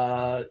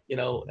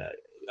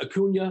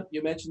 Acuna,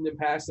 you mentioned in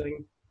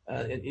passing,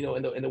 in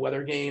the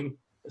weather game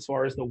as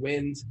far as the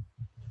wind.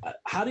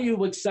 How do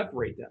you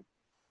separate them?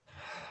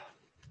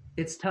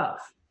 It's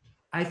tough.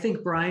 I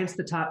think Bryant's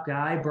the top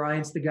guy.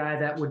 Bryant's the guy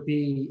that would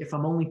be, if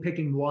I'm only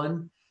picking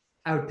one,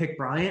 I would pick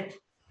Bryant.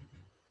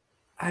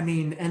 I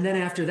mean, and then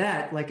after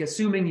that,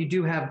 assuming you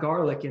do have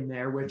Garlic in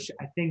there, which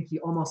I think you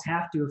almost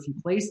have to if he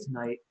plays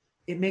tonight,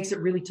 it makes it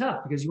really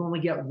tough because you only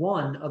get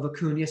one of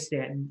Acuna,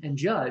 Stanton, and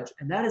Judge,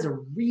 and that is a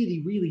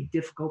really, really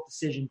difficult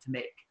decision to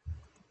make.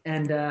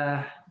 And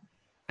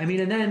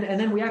and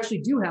then we actually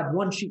do have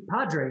one cheap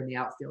Padre in the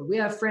outfield. We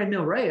have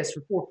Franmil Reyes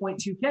for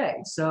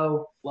 4.2K.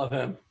 So love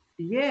him.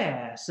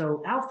 Yeah.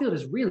 So outfield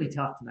is really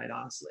tough tonight,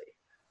 honestly.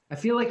 I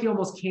feel like you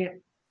almost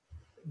can't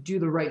do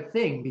the right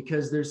thing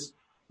because there's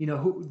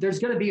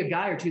going to be a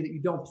guy or two that you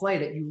don't play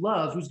that you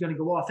love who's going to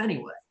go off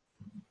anyway.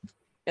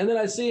 And then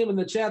I see him in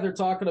the chat. They're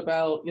talking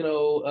about,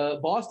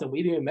 Boston.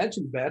 We didn't even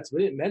mention Betts.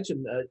 We didn't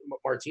mention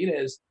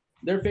Martinez.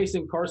 They're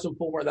facing Carson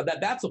Fulmer.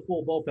 That's a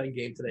full bullpen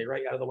game today,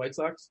 right, out of the White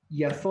Sox?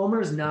 Yeah,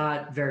 Fulmer's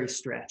not very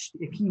stretched.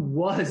 If he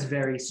was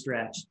very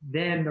stretched,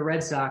 then the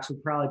Red Sox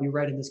would probably be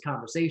right in this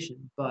conversation.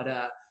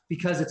 But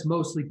because it's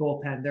mostly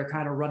bullpen, they're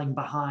kind of running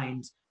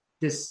behind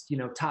this,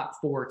 top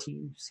 4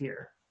 teams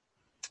here.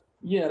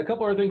 Yeah, and a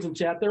couple other things in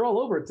chat. They're all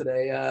over it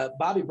today.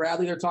 Bobby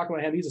Bradley, they're talking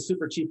about him. He's a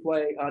super cheap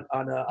play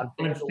on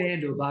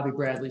FanDuel. Bobby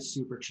Bradley's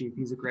super cheap.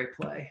 He's a great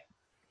play.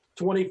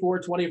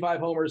 24, 25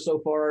 homers so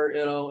far,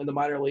 in the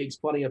minor leagues.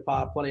 Plenty of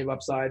pop, plenty of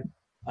upside.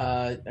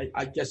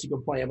 I guess you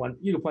can play him on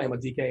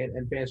DK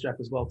and FantasyDraft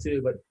as well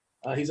too.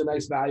 But he's a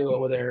nice value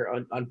over there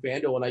on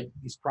FanDuel, and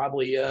he's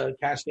probably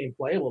cash game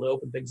playable to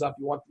open things up.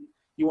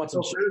 You want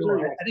some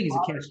Scherzer? I think he's a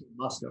cash game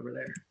must over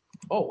there.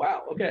 Oh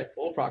wow, okay,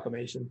 full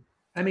proclamation.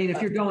 I mean,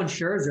 if you're going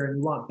Scherzer and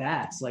you want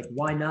bats,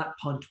 why not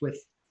punt with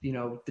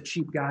the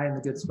cheap guy in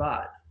the good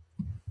spot?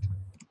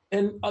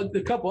 And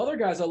the couple other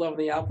guys I love in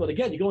the outfield.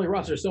 Again, you can only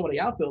roster so many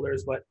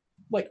outfielders, but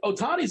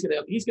Ohtani's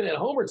he's gonna hit a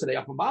homer today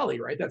off of Bali,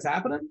 right? That's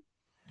happening.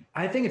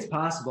 I think it's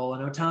possible.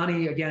 And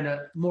Ohtani, again,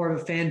 more of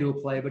a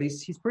FanDuel play, but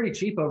he's pretty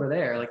cheap over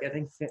there. I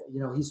think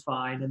he's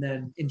fine. And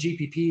then in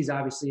GPPs,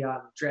 obviously on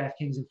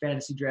DraftKings and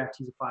FantasyDraft,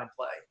 he's a fine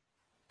play.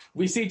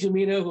 We see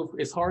Jamino, who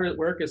is hard at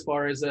work as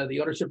far as the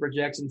ownership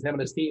projections, him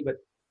and his team, but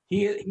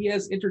he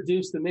has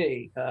introduced to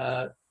me.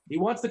 He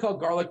wants to call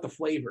Garlic the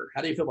flavor.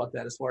 How do you feel about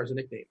that as far as a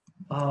nickname?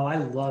 Oh, I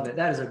love it.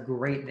 That is a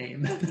great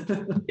name.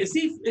 Is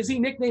he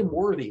nickname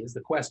worthy is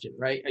the question,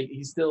 right?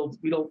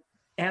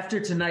 After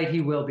tonight,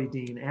 he will be,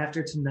 Dean.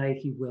 After tonight,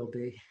 he will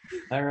be.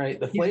 All right.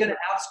 He's going to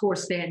outscore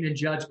Stanton and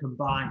Judge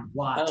combined.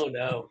 Watch. Oh,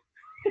 no.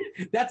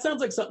 That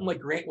sounds like something like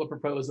Grant would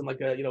propose in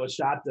a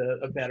shot to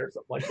a bet or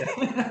something like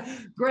that.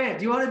 Grant,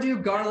 do you want to do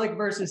Garlic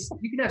versus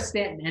 – you can have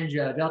Stanton and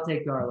Judge. I'll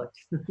take Garlic.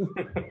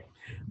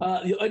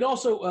 And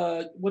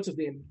also, what's his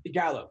name?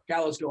 Gallo.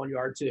 Gallo's going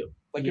yard too.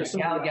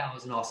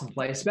 Gallo's an awesome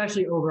play,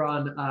 especially over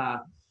on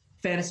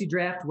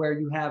FantasyDraft where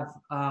you have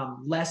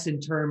less in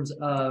terms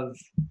of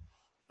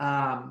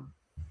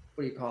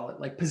what do you call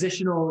it?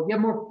 Positional. You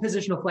have more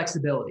positional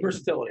flexibility.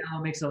 Versatility.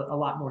 Gallo makes a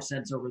lot more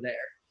sense over there.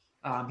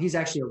 He's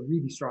actually a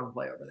really strong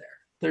play over there.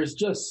 There's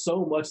just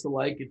so much to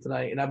like it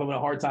tonight, and I'm having a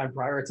hard time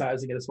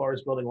prioritizing it as far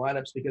as building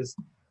lineups because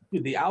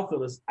the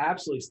outfield is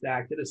absolutely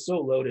stacked. It is so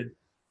loaded.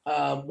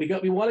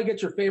 We want to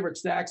get your favorite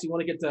stacks. You want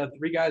to get the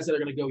 3 guys that are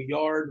going to go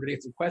yard. We're going to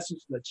get some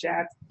questions from the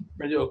chat.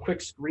 We're going to do a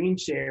quick screen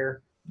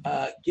share.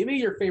 Give me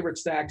your favorite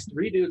stacks.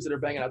 3 dudes that are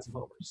banging out some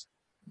homers.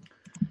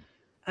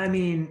 I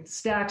mean,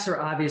 stacks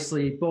are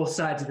obviously both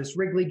sides of this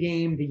Wrigley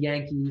game, the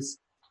Yankees.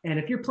 And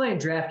if you're playing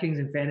DraftKings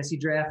and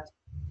FantasyDraft,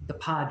 the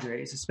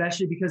Padres,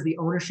 especially because the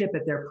ownership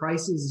at their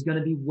prices is going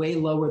to be way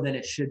lower than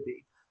it should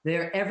be.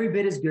 They're every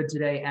bit as good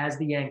today as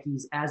the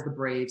Yankees, as the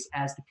Braves,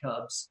 as the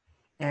Cubs.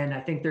 And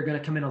I think they're going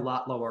to come in a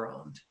lot lower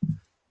owned.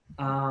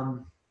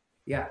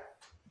 Yeah.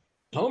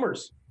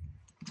 Homers.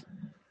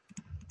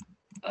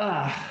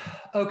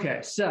 Okay.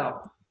 So,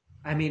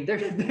 I mean,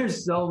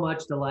 there's so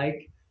much to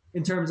like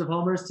in terms of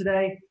homers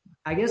today.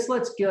 I guess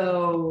let's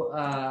go.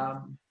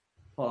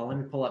 Hold on, let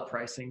me pull up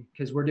pricing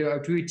because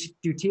do we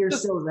do tiers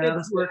still? Is that how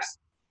this works?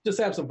 Just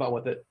have some fun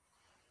with it.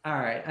 All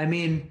right. I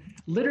mean,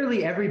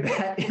 literally every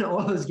bet in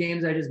all those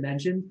games I just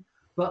mentioned.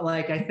 But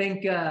like, I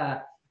think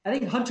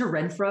Hunter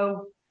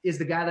Renfroe is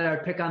the guy that I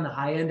would pick on the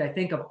high end. I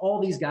think of all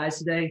these guys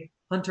today,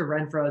 Hunter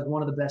Renfroe is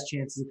one of the best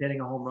chances of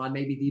hitting a home run,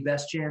 maybe the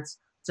best chance.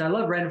 So I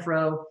love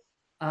Renfroe.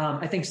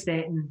 I think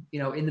Stanton,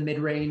 in the mid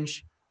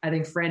range. I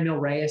think Franmil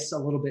Reyes a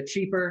little bit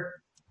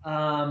cheaper.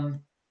 And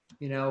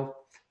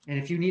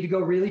if you need to go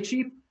really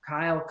cheap,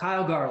 Kyle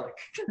Garlick.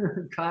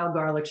 Kyle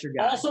Garlick's your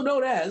guy. Also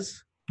known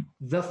as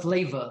the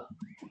flavor.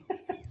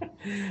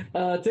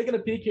 Taking a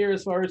peek here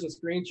as far as the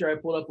screen share, I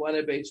pulled up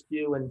Lineup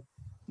HQ and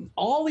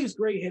all these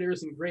great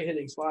hitters and great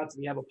hitting spots,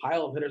 and you have a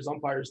pile of hitters,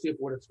 umpires too,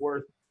 for what it's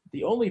worth.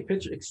 The only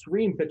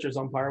extreme pitchers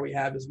umpire we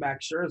have is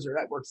Max Scherzer.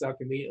 That works out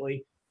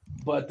conveniently.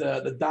 But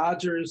the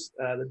Dodgers,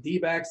 the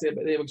D-backs, they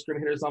have extreme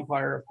hitters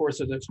umpire. Of course,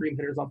 there's an extreme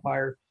hitters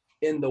umpire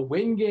in the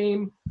win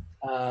game.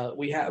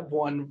 We have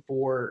one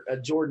for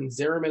Jordan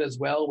Zimmerman as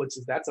well,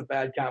 that's a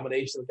bad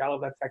combination. Got to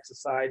love that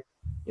Texas side.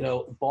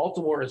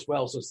 Baltimore as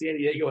well. So San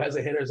Diego has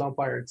a hitters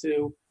umpire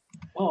too.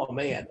 Oh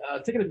man,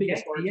 taking a peek.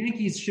 The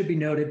Yankees, should be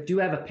noted, do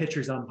have a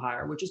pitchers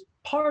umpire, which is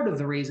part of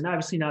the reason.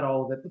 Obviously, not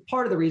all of it, but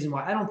part of the reason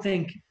why I don't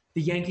think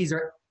the Yankees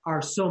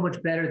are so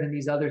much better than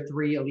these other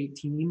three elite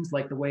teams,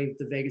 like the way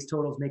the Vegas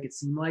totals make it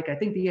seem like. I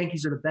think the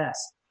Yankees are the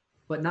best,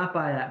 but not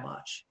by that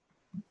much.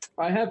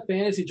 I have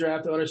fantasy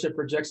draft ownership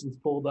projections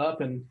pulled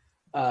up, and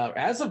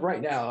as of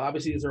right now,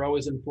 obviously these are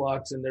always in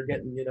flux, and they're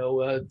getting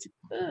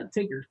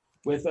tinkered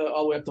with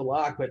all the way up to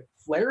lock. But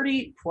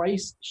Flaherty,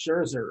 Price,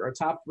 Scherzer are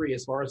top three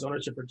as far as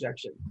ownership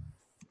projection.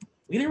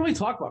 We didn't really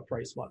talk about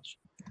Price much.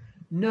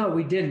 No,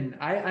 we didn't.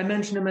 I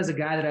mentioned him as a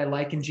guy that I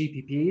like in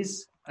GPPs,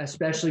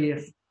 especially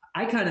if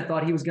I kind of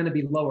thought he was going to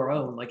be lower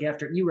owned. Like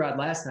after Erod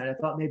last night, I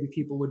thought maybe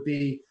people would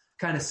be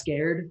kind of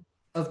scared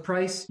of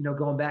Price,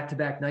 going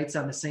back-to-back nights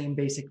on the same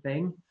basic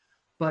thing.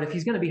 But if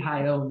he's going to be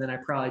high owned, then I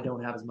probably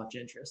don't have as much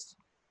interest.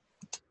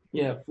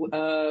 Yeah,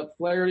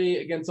 Flaherty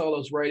against all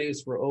those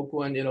righties for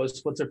Oakland, his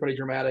splits are pretty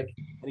dramatic,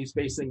 and he's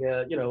facing,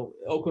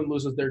 Oakland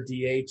loses their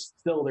DH.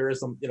 Still, there is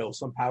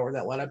some power in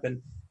that lineup,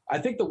 and I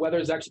think the weather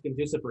is actually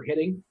conducive for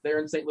hitting there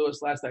in St. Louis.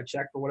 Last I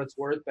checked, for what it's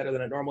worth, better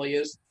than it normally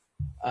is.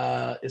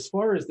 As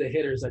far as the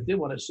hitters, I did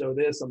want to show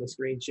this on the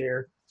screen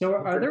share. So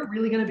are there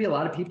really going to be a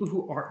lot of people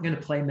who aren't going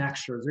to play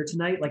Max Scherzer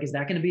tonight? Like, is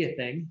that going to be a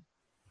thing?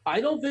 I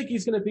don't think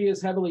he's going to be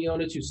as heavily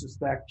owned as you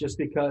suspect, just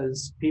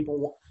because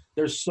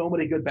there's so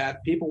many good bats.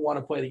 People want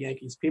to play the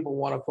Yankees. People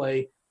want to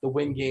play the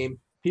win game.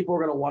 People are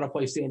going to want to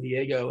play San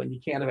Diego, and you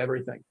can't have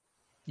everything.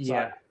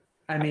 Yeah.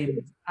 I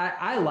mean,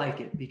 I like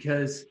it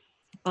because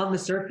on the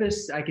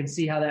surface, I can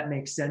see how that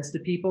makes sense to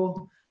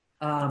people.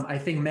 I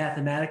think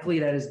mathematically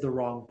that is the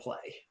wrong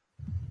play.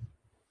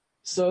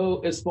 So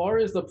as far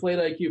as the plate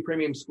IQ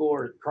premium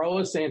score,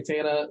 Carlos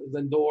Santana,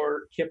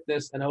 Lindor,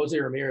 Kipnis, and Jose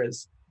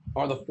Ramirez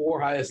are the four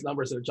highest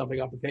numbers that are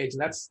jumping off the page.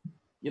 And that's,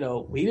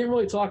 we didn't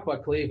really talk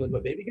about Cleveland,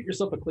 but maybe get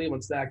yourself a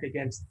Cleveland stack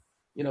against,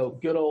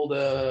 good old,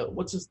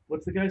 what's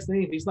the guy's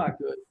name? He's not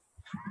good.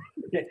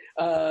 Okay.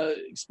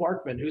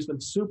 Sparkman, who's been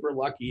super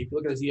lucky. If you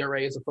look at his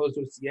ERA as opposed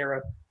to his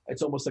Sierra,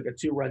 it's almost like a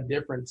 2-run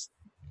difference.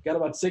 Got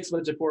about 6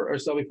 minutes or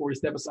so before we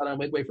step aside on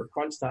midway for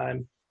crunch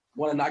time.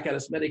 Want to knock out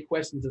as many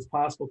questions as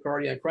possible,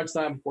 Cardi. On crunch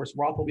time, of course,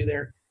 Roth will be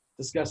there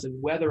discussing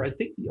weather. I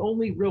think the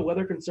only real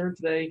weather concern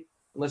today,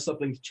 unless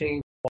something's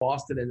changed in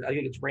Boston, and I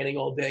think it's raining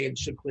all day and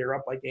should clear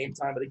up by game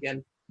time. But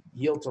again,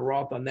 yield to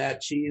Roth on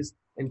that. Cheese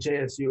and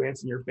JSU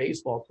answering your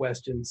baseball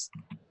questions.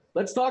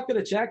 Let's talk to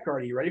the chat,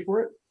 Cardi. You ready for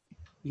it?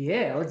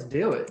 Yeah, let's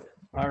do it.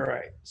 All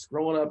right.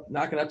 Scrolling up,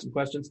 knocking out some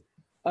questions.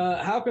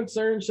 How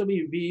concerned should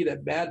we be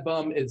that Bad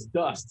Bum is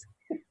dust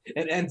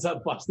and ends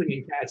up busting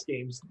in cash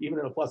games, even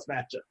in a plus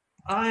matchup?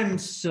 I'm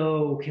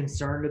so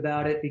concerned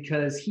about it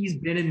because he's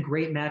been in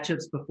great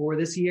matchups before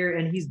this year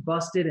and he's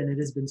busted and it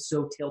has been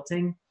so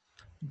tilting.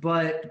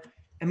 But,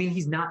 I mean,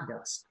 he's not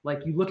dust.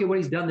 Like, you look at what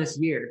he's done this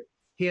year.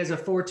 He has a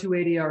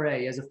 4.28 ERA.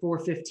 He has a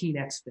 4.15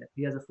 xFIP.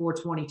 He has a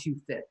 4.22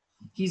 FIP.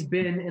 He's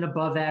been an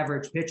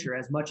above-average pitcher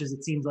as much as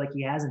it seems like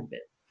he hasn't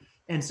been.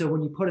 And so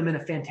when you put him in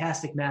a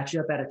fantastic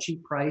matchup at a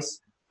cheap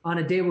price on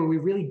a day where we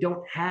really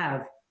don't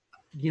have,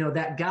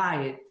 that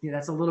guy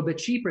that's a little bit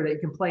cheaper that you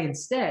can play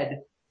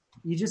instead,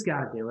 you just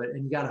got to do it,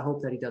 and you got to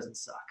hope that he doesn't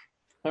suck.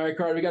 All right,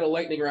 Carter, we got a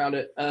lightning round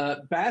it.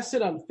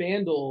 Bassett on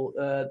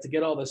FanDuel to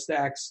get all the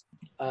stacks.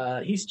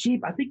 He's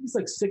cheap. I think he's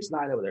like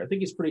 6'9" over there. I think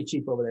he's pretty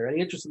cheap over there.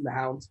 Any interest in the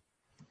Hounds?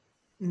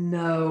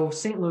 No,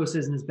 St. Louis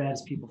isn't as bad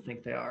as people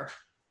think they are.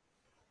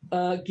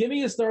 Give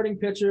me a starting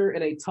pitcher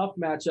in a tough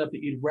matchup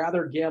that you'd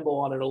rather gamble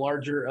on in a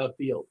larger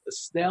field.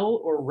 Snell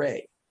or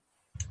Ray?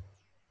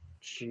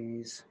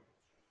 Jeez.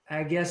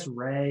 I guess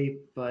Ray,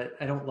 but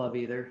I don't love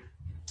either.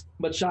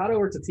 Machado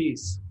or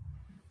Tatis?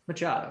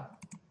 Machado,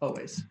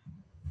 always.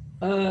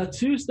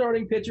 2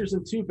 starting pitchers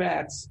and 2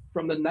 bats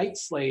from the night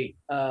slate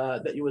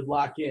that you would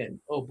lock in.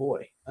 Oh,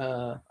 boy.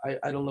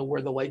 I don't know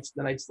where the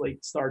night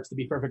slate starts, to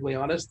be perfectly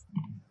honest.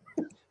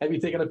 Have you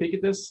taken a peek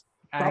at this?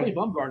 Probably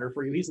Bumgarner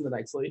for you. He's in the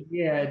night slate.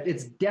 Yeah,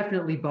 it's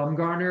definitely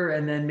Bumgarner,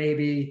 and then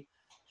maybe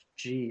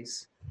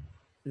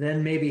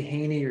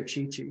Haney or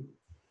Chi-Chi.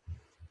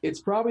 It's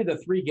probably the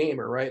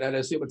 3-gamer, right? I'd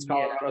assume it's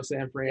Colorado,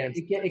 San Fran.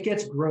 It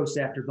gets gross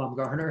after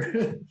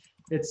Bumgarner.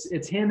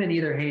 it's him and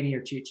either Haney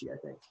or Chi-Chi, I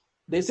think.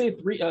 They say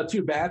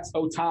 2 bats.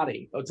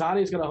 Ohtani.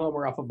 Ohtani's going to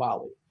homer off of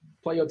Bali.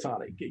 Play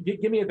Ohtani.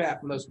 Give me a bat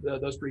from those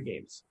 3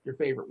 games. Your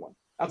favorite one.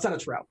 Outside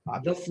of Trout.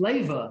 Obviously. The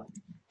flavor.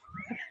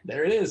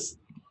 There it is.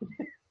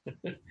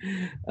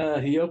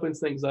 He opens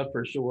things up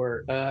for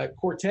sure.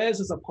 Cortez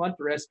is a punt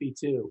for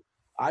SP2.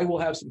 I will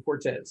have some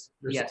Cortez.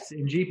 Yes,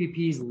 and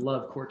GPPs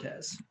love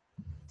Cortez.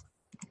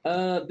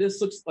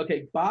 This looks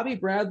okay. Bobby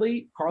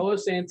Bradley,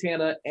 Carlos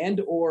Santana,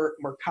 and or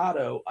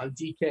Mercado on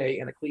DK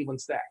and a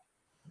Cleveland stack.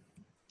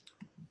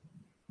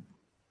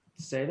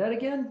 Say that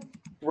again.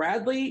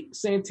 Bradley,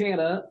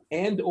 Santana,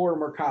 and or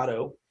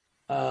Mercado.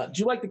 Do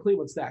you like the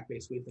Cleveland stack?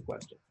 Basically, is the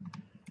question.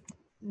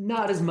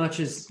 Not as much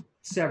as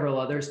several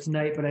others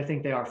tonight, but I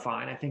think they are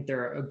fine. I think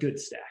they're a good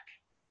stack.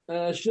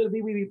 Should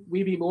we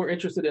be more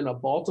interested in a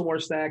Baltimore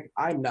stack?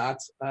 I'm not.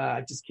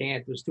 I just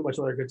can't. There's too much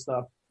other good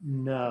stuff.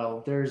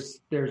 No,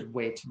 there's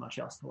way too much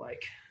else to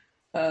like.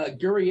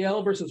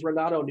 Gurriel versus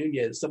Renato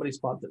Nunez. Somebody's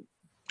punting.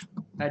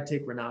 I'd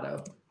take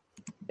Renato.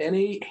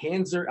 Any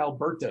Hanser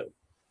Alberto?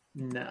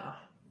 No.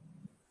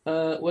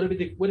 Would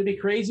it be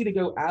crazy to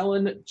go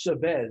Alan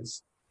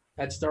Chavez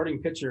at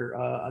starting pitcher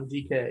on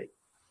DK?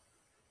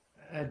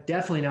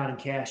 Definitely not in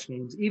cash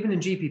games. Even in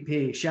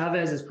GPP,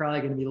 Chavez is probably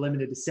going to be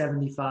limited to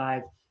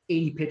 75,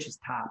 80 pitches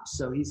tops.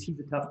 So he's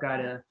a tough guy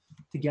to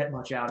get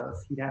much out of.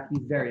 He'd have to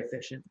be very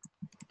efficient.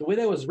 The way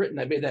that was written,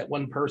 I made that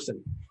one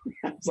person.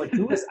 I was like,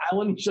 who is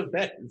Alan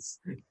Chavez?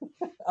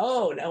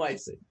 Oh, now I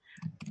see.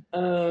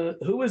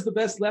 Who is the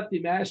best lefty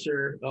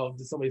masher? Oh,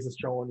 somebody's just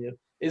trolling you.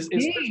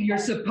 You're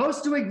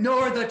supposed to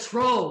ignore the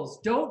trolls.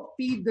 Don't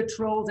feed the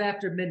trolls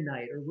after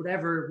midnight or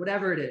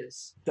whatever it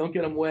is. Don't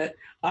get them wet.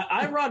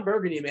 I'm Ron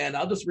Burgundy, man.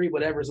 I'll just read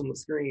whatever's on the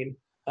screen.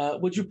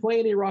 Would you play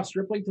any Ross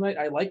Stripling tonight?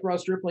 I like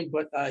Ross Stripling,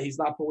 but he's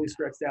not fully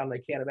stretched out, and I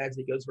can't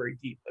imagine he goes very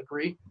deep.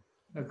 Agree?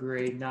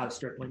 Agree. Not a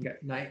Stripling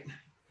night.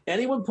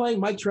 Anyone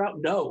playing Mike Trout?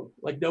 No.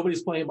 Like,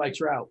 nobody's playing Mike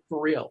Trout.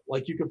 For real.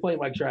 Like, you can play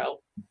Mike Trout,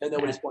 and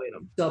nobody's playing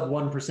him. Sub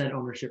 1%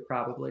 ownership,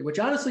 probably, which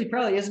honestly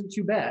probably isn't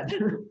too bad.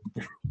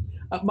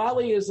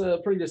 Molly is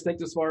pretty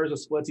distinct as far as the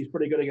splits. He's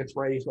pretty good against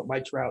righties, but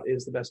Mike Trout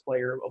is the best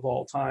player of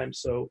all time.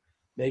 So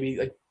maybe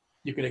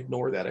you can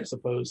ignore that, I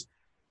suppose.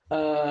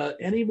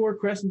 Any more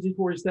questions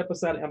before we step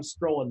aside? I'm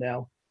scrolling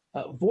now.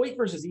 Voit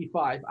versus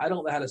E5. I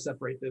don't know how to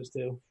separate those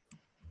two.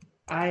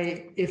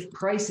 If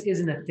price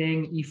isn't a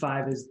thing,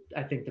 E5 is,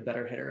 I think, the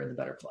better hitter and the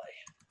better play.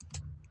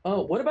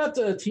 Oh, what about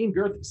Team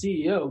Girth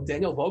CEO,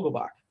 Daniel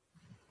Vogelbach?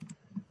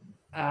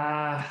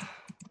 I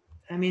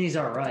mean, he's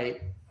all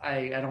right.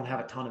 I don't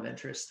have a ton of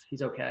interest.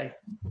 He's okay.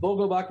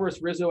 Vogelbach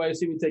versus Rizzo. I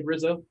assume you take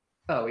Rizzo?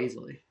 Oh,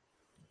 easily.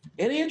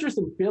 Any interest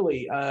in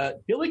Philly?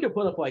 Philly could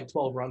put up like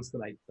 12 runs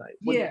tonight.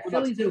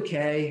 Philly's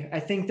okay. I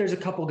think there's a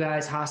couple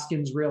guys,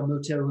 Hoskins, Real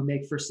Muto, who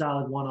make for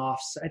solid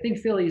one-offs. I think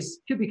Philly's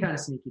could be kind of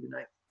sneaky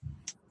tonight.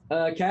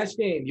 Cash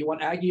game. You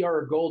want Aguiar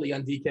or Goldie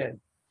on DK?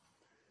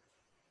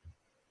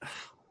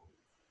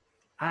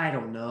 I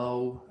don't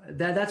know.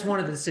 That's one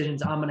of the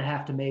decisions I'm going to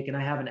have to make, and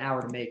I have an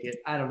hour to make it.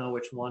 I don't know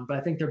which one, but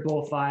I think they're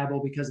both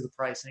viable because of the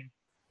pricing.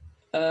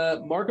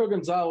 Marco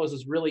Gonzalez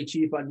is really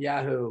cheap on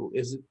Yahoo.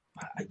 He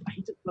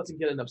just doesn't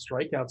get enough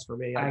strikeouts for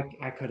me.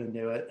 I couldn't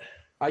do it.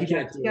 You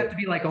have to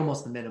be like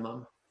almost the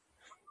minimum.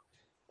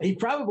 He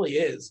probably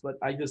is, but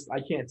I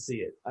can't see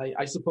it.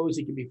 I suppose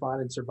he can be fine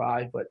and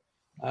survive, but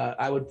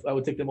I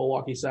would take the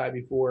Milwaukee side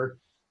before.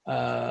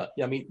 I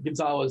mean,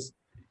 Gonzalez,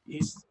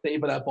 he's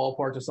staying by that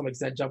ballpark to some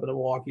extent. Jumping to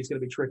Milwaukee is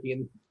going to be tricky,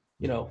 and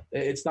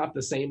it's not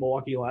the same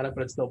Milwaukee lineup,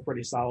 but it's still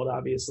pretty solid,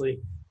 obviously.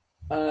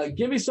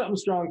 Give me something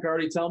strong,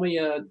 Cardi. Tell me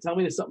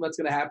something that's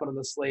going to happen on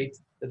the slate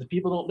that the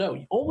people don't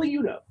know. Only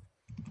you know.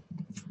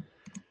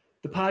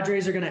 The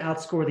Padres are going to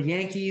outscore the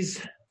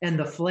Yankees, and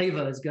the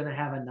Flava is going to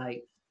have a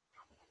night.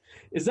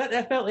 Is that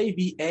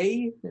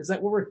FLAVA? Is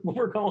that what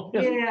we're calling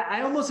it? Yeah,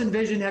 I almost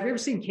envisioned. Have you ever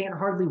seen Can't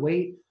Hardly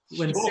Wait?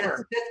 When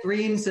Seth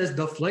Green says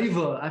the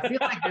Flava, I feel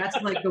like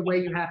that's like the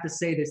way you have to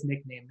say this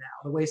nickname now,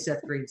 the way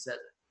Seth Green says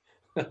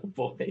it. Oh,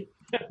 boy.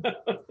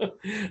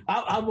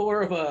 I'm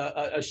more of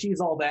a she's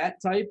all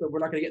that type, but we're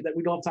not going to get that.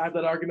 We don't have time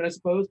for that argument, I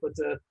suppose. But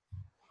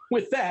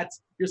with that,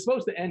 you're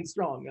supposed to end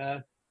strong.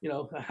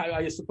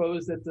 I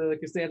suppose that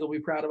Costanza will be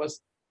proud of us.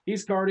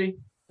 He's Cardi,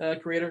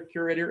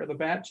 curator of the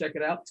Bat. Check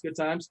it out. It's good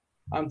times.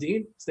 I'm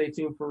Dean. Stay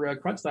tuned for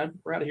Crunch Time.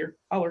 We're out of here.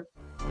 Holler.